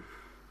do you do?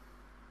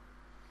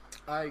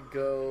 I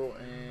go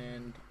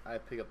and I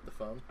pick up the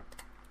phone.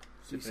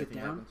 See You if sit anything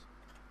down? happens.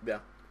 Yeah.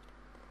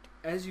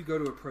 As you go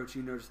to approach,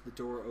 you notice a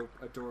door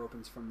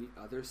opens from the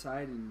other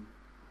side, and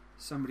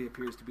somebody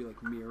appears to be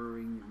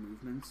mirroring your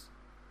movements.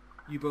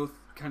 You both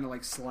kind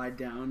of slide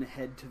down,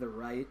 head to the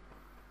right,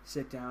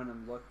 sit down,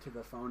 and look to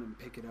the phone and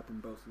pick it up,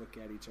 and both look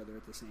at each other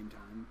at the same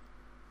time.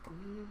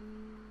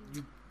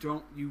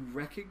 You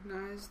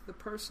recognize the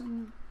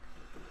person,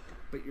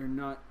 but you're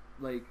not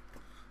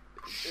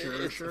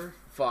sure. It's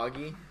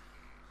foggy.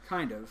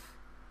 Kind of.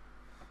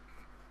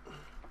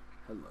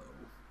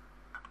 Hello,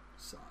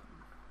 son.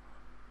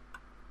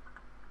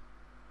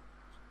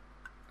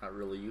 Not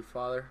really you,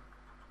 father.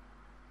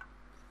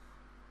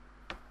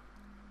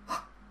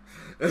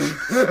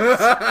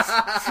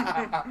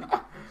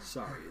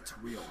 Sorry, it's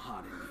real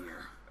hot in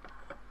here.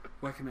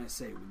 What can I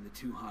say when the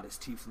two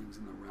hottest tieflings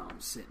in the realm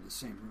sit in the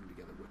same room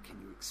together? What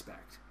can you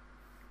expect?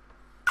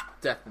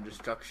 Death and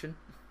destruction.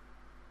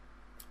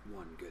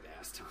 One good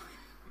ass time.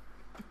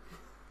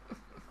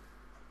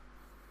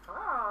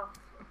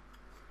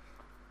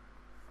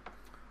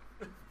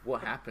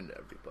 What happened to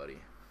everybody?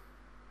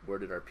 Where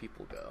did our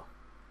people go?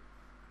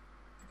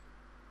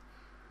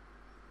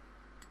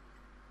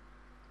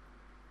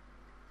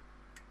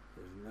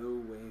 There's no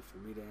way for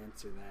me to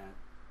answer that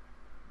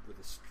with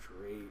a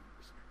straight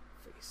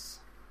face.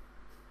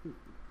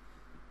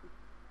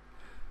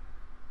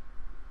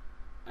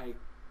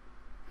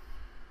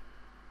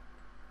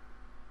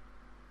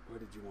 What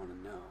did you want to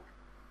know?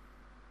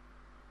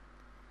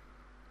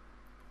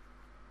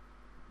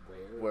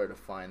 Where to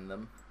find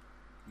them?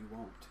 You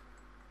won't.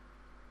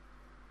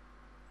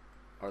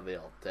 Are they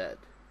all dead?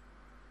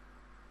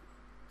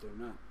 They're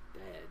not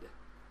dead.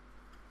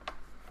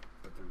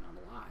 But they're not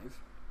alive.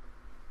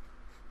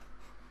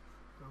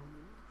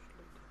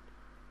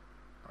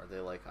 Are they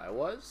like I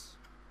was?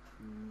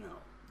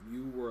 No.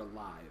 You were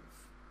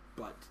alive,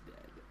 but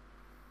dead.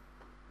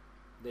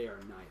 They are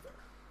neither.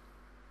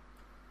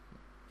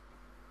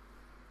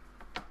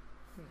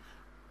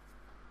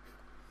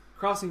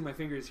 Crossing my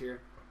fingers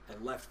here, I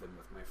left them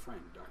with my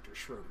friend, Dr.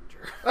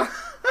 Schrodinger.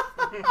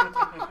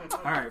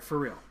 Alright, for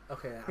real.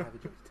 Okay, I have a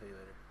joke to tell you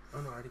later.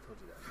 Oh no, I already told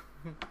you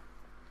that.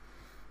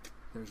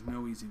 There's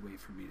no easy way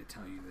for me to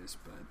tell you this,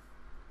 but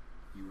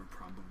you were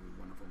probably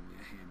one of only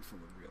a handful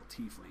of real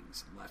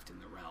tieflings left in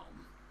the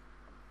realm.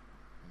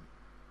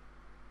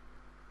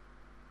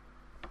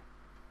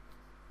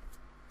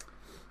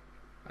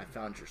 I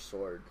found your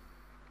sword.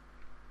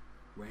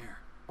 Where?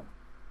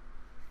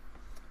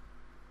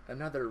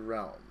 Another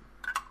realm.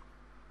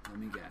 Let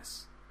me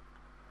guess.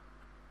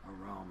 A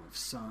realm of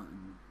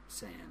sun,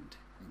 sand,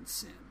 and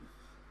sin.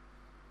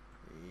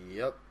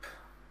 Yep.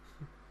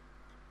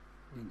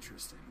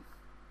 Interesting.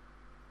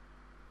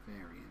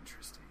 Very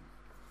interesting.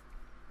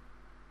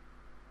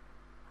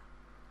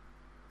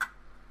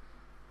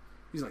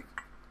 He's like,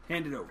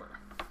 hand it over.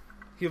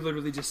 He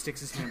literally just sticks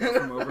his hand out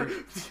from over.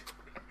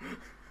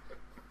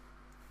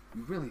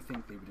 You really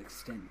think they would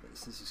extend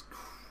this? This is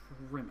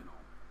criminal.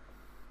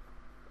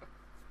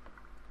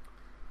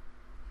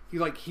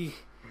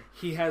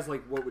 He has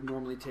like what would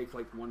normally take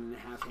like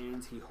 1.5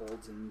 hands. He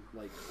holds and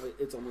like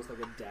it's almost like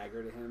a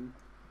dagger to him.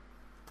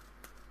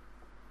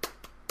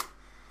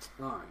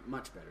 All right,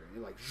 much better.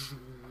 You're like,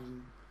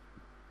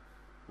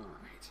 all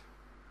right.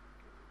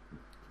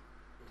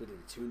 Did it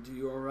attune to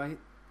you all right?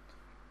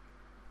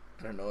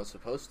 I don't know what's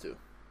supposed to.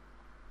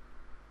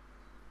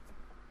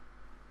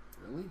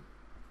 Really?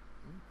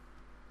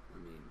 I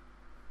mean,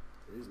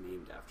 it is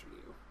named after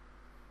you.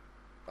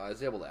 I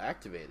was able to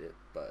activate it,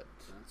 but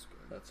That's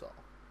good. that's all.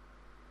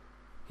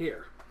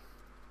 Here,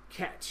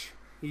 catch.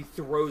 He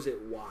throws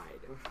it wide.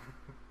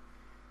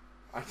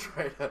 I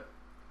try to.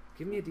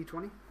 Give me a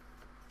d20.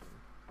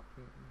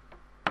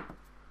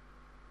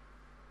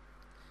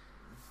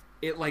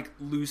 It like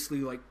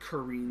loosely like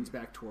careens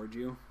back toward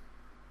you.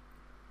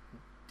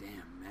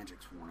 Damn,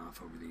 magic's worn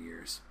off over the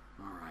years.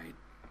 Alright.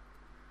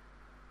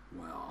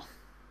 Well,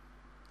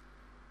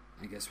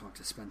 I guess we'll have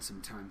to spend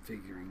some time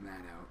figuring that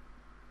out.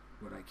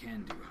 What I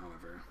can do,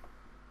 however,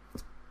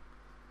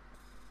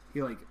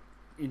 he like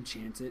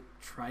enchants it.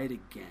 Try it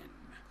again.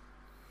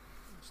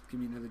 Just give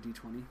me another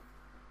d20.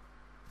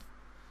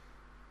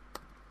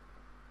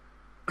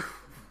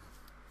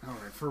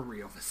 Alright, for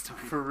real this time.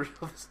 For real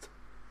this time.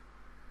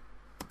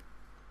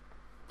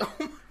 Oh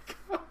my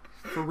god.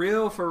 For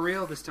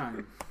real this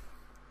time.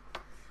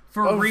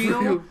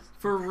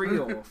 For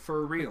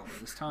real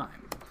this time.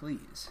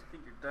 Please. I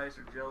think your dice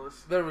are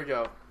jealous. There we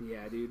go.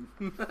 Yeah, dude.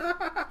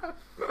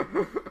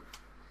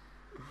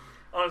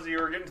 Honestly, you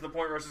were getting to the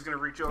point where I was just going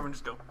to reach over and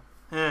just go,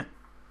 eh.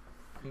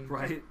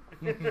 Right?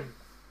 I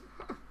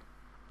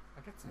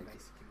got some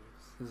dice you can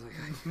use. It's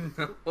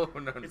like,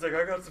 No. He's like,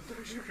 I got some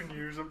dice you can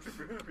use. I'm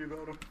super happy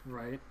about them.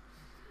 right?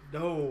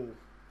 No.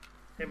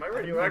 Hey, my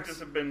radioactives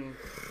have been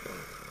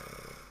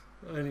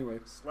Anyway,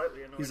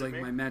 slightly annoying. he's like,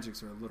 me. my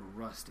magics are a little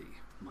rusty.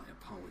 My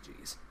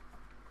apologies.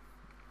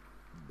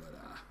 But,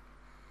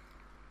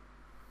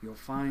 you'll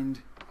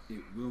find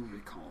it will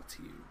recall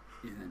to you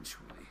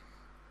eventually.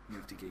 You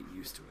have to get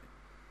used to it.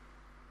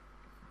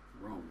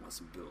 Rome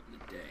wasn't built in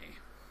a day.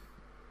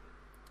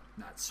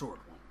 That sword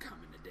won't come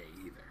in a day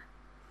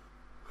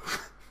either.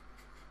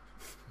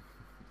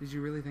 Did you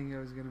really think I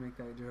was going to make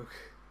that joke?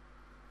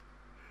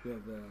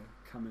 The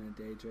come in a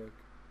day joke?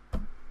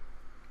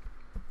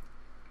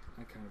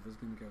 I kind of was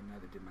going to go,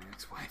 neither did my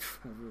ex-wife.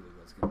 I really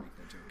was going to make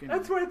that joke. Anyway.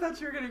 That's where I thought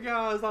you were gonna go.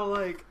 I was all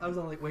like,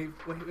 wait,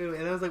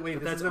 and I was like, wait,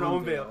 But this that's isn't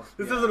Ownvale. Ownvale.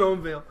 This Yeah. isn't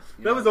Ownvale.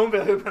 Yeah. That was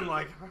Ownvale. Who'd been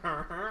like,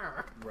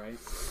 Right?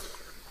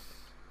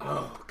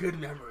 oh, good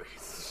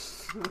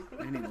memories.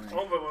 Anyway.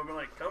 Home would have been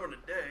like, coming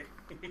today.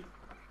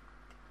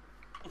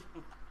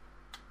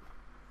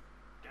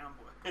 Down,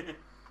 boy.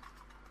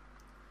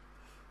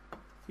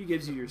 He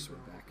gives you your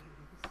sword back.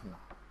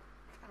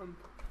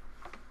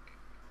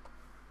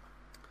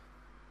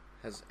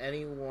 Has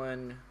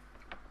anyone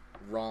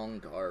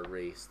wronged our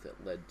race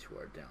that led to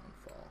our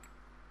downfall?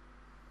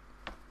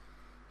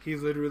 He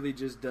literally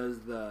just does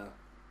the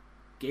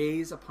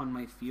gaze upon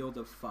my field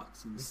of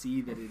fucks and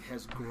see that it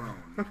has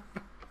grown.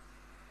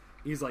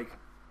 He's like,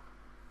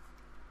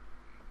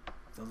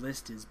 the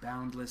list is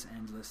boundless,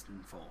 endless,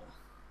 and full.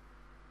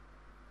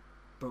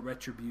 But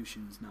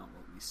retribution is not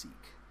what we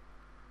seek.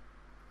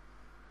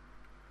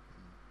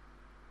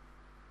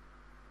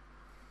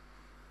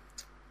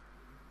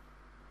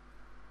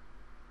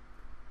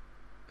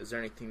 Is there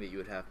anything that you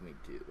would have me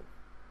do?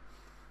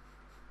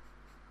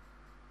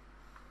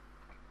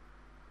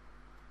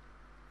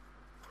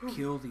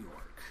 Kill the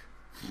orc.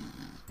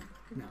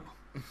 No.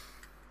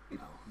 No,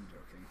 I'm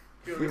joking.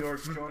 Kill the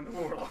orcs, join the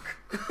warlock.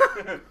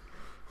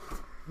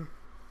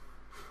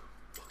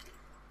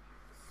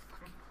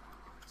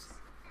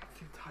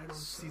 Title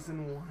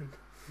season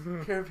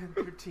 1, Caravan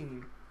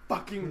 13,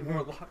 fucking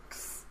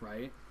warlocks.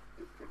 Right?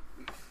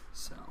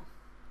 So,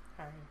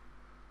 Hi.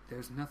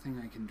 there's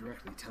nothing I can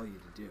directly tell you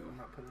to do. I'm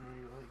not putting it on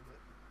your leg,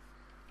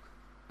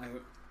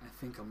 but I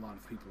think a lot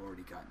of people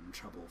already got in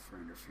trouble for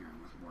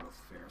interfering with mortal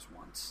affairs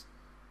once.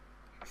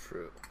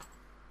 True.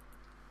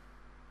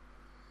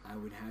 I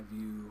would have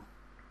you...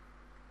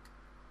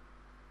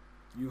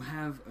 You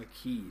have a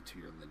key to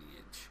your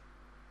lineage.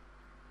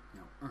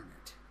 Now earn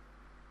it.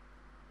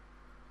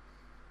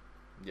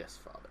 Yes,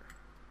 Father.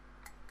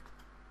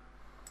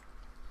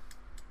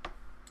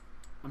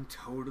 I'm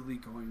totally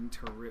going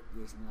to rip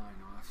this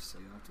line off, so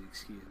you'll have to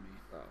excuse me.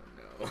 Oh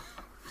no.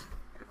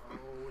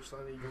 oh, which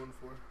line are you going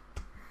for?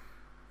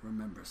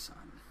 Remember,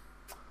 son,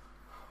 Oh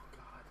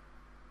God.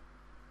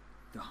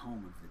 the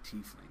home of the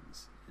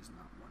tieflings is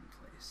not one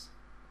place.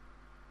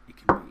 It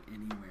can be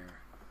anywhere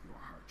your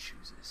heart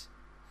chooses.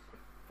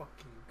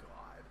 fucking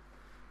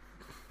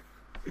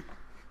god.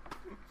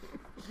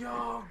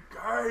 Yo,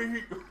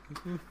 gay.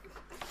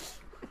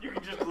 You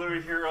can just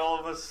literally hear all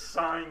of us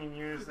sighing and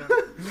use them.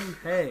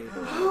 Hey.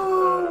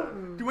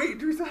 Do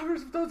we still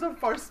have those on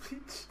far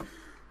speech?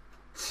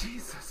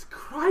 Jesus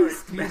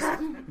Christ,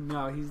 man.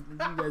 No, you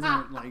guys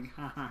aren't like,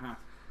 ha ha ha.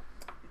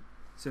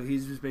 So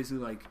he's just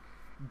basically like,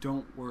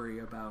 don't worry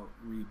about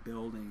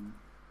rebuilding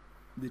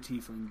the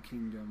Tiefling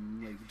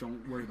Kingdom. Like,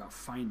 don't worry about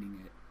finding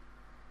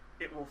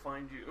it, It will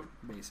find you.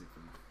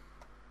 basically.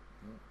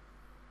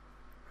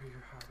 Are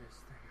your heart is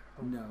there?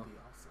 Hope No. will be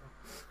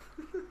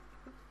also.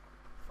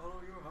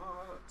 Follow your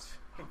heart.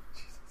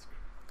 Jesus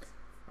Christ.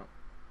 Oh.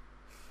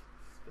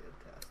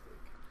 Fantastic.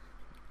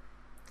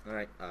 All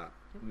right.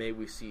 May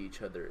we see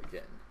each other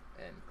again?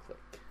 And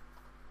click.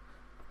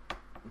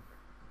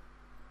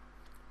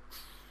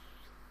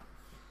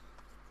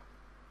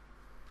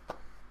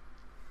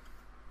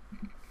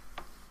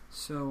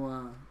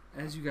 So,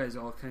 as you guys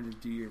all kind of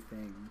do your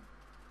thing,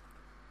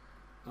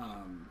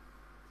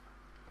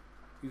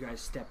 you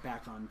guys step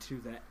back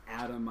onto the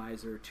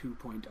Atomizer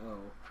 2.0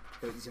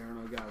 that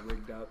Zerno got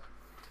rigged up.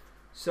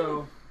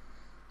 So,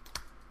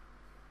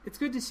 it's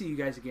good to see you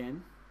guys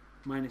again,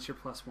 minus your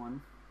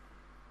 +1.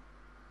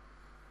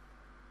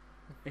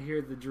 I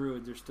hear the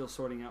druids are still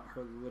sorting out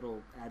her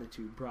little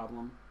attitude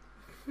problem.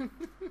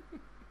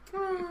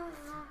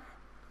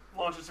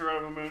 Launches her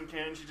out of a moon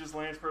cannon. She just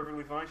lands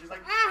perfectly fine. She's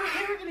like,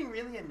 they were getting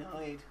really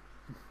annoyed.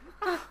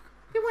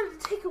 They wanted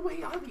to take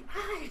away all the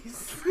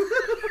eyes.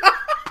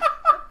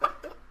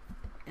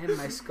 And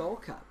my skull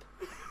cup.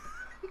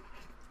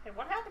 Hey,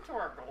 what happened to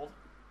our gold?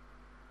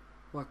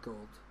 What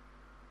gold?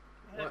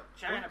 We had What- a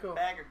giant what gold?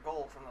 bag of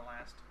gold from the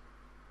last.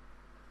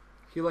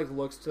 He like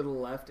looks to the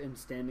left, and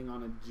standing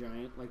on a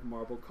giant like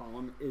marble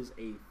column is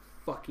a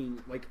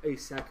fucking like a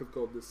sack of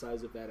gold the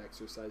size of that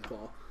exercise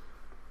ball.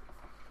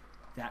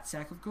 That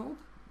sack of gold?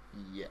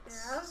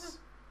 Yes.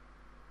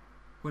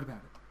 What about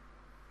it?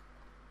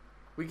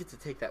 We get to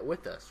take that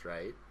with us,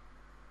 right?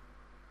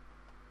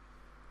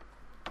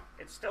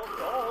 It's still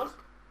gold.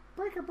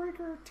 Breaker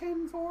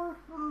 10-4.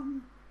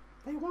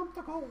 They want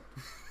the gold.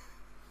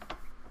 I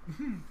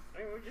mean,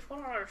 we just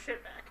want our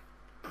shit back.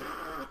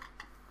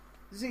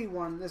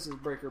 Z1, this is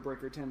Breaker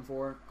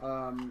 10-4.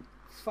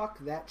 Fuck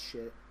that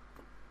shit.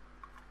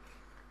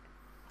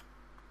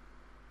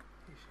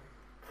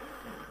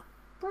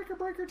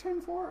 Breaker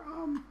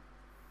 10-4.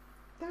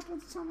 That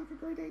doesn't sound like a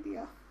great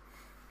idea.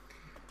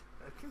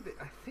 I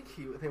think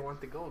they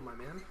want the gold, my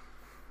man.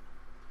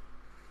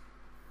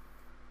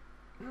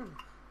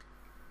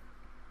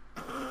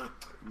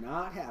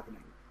 Not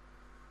happening.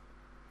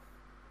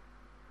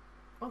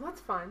 Oh,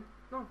 that's fine.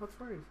 No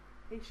worries.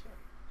 Hey, Shay.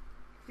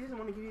 He doesn't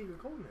want to give you your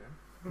gold,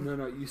 man.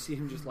 No, you see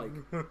him just like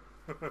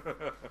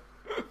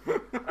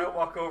I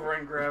walk over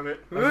and grab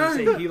it. I was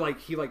gonna say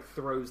he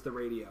throws the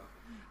radio.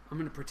 I'm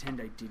gonna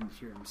pretend I didn't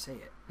hear him say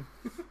it.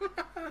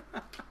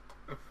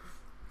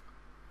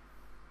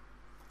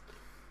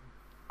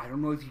 I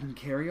don't know if you can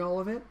carry all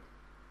of it,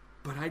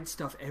 but I'd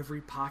stuff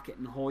every pocket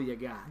and hole you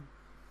got.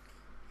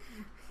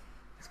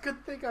 It's a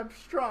good thing I'm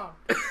strong.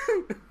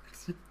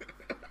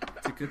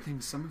 It's a good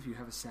thing some of you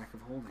have a sack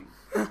of holding.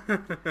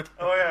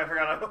 Oh yeah, I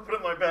forgot. I put it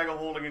in my bag of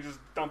holding and just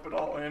dump it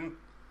all in.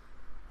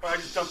 Or I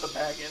just dump the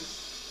bag in.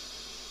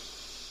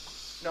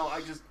 No,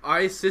 I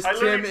assist I him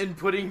literally- in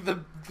putting the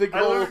I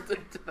gold literally-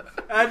 into the...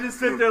 I just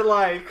sit there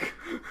like...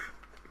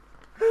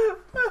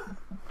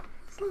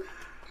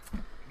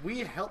 We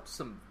helped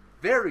some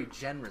very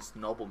generous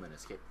noblemen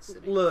escape the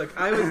city. Look,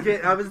 I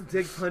was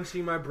dick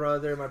punching my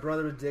brother. My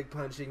brother was dick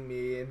punching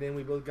me, and then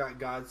we both got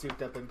God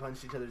souped up and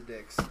punched each other's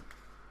dicks.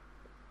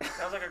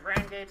 sounds like a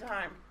grand gay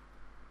time.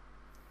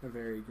 A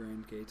very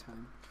grand gay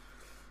time.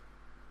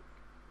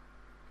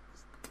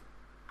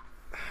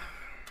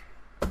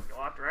 You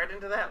walked right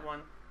into that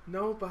one.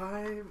 No,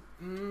 bye.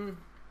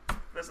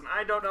 Listen,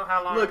 I don't know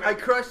how long. Look, I I've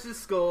been- crushed his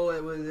skull.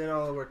 It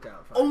all worked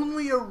out fine.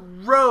 Only a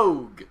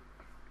rogue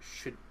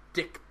should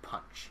dick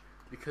punch,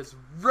 because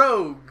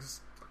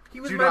rogues He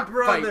was do my not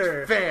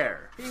brother. fight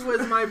fair. He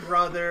was my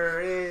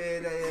brother.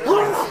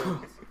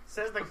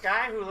 Says the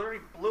guy who literally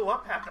blew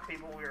up half the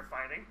people we were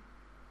fighting.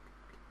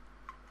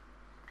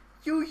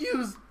 You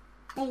use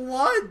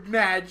blood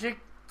magic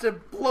to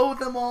blow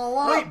them all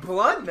up. Wait,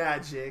 blood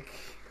magic?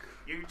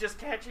 You just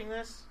catching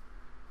this?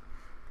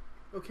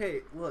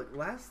 Okay, look,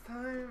 last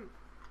time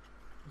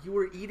you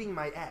were eating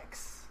my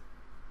ex.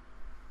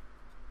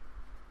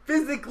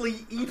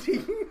 Physically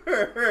eating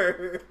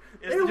her.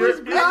 Is It the- was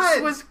is-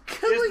 blood. was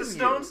killing Is the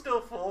stone you.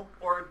 still full,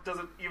 or does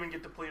it even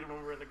get depleted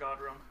when we're in the god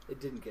room? It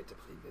didn't get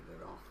depleted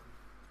at all.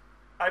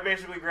 I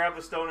basically grab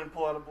the stone and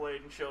pull out a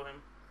blade and show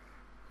him,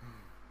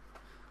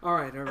 All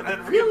right. and then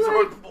I feel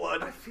reabsorb like- the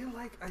blood. I feel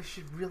like I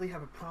should really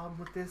have a problem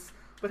with this,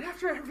 but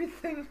after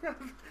everything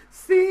I've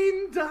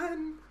seen,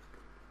 done...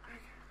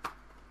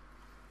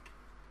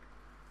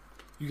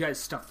 You guys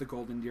stuff the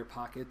gold into your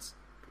pockets.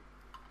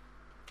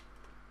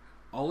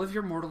 All of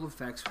your mortal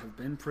effects have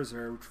been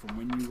preserved from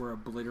when you were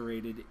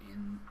obliterated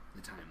in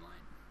the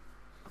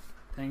timeline.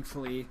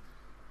 Thankfully,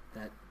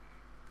 that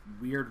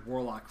weird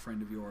warlock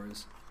friend of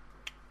yours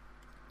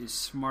is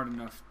smart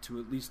enough to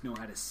at least know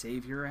how to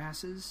save your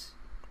asses.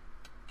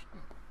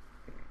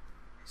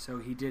 So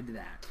he did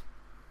that.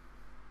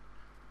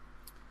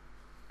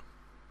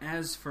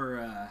 As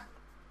for,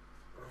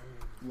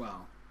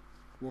 well,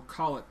 we'll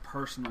call it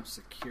personal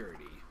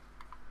security.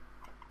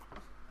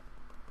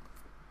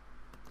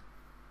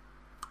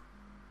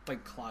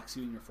 Like clocks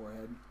you in your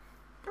forehead.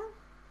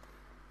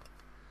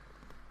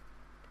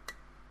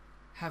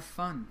 Have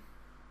fun,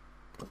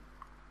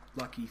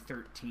 Lucky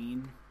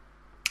 13.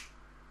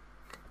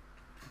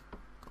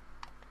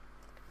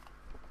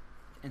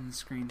 And the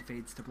screen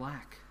fades to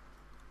black.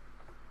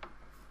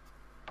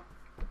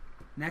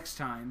 Next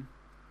time,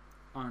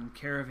 on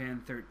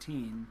Caravan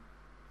 13,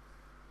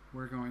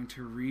 we're going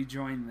to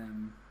rejoin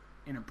them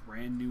in a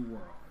brand new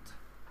world.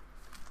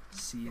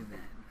 See you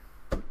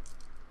then.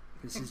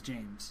 This is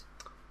James.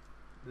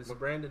 This is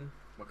Brandon.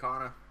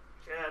 Makana.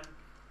 Chad.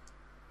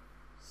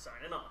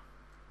 Signing off.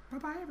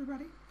 Bye-bye,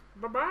 everybody.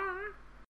 Bye-bye.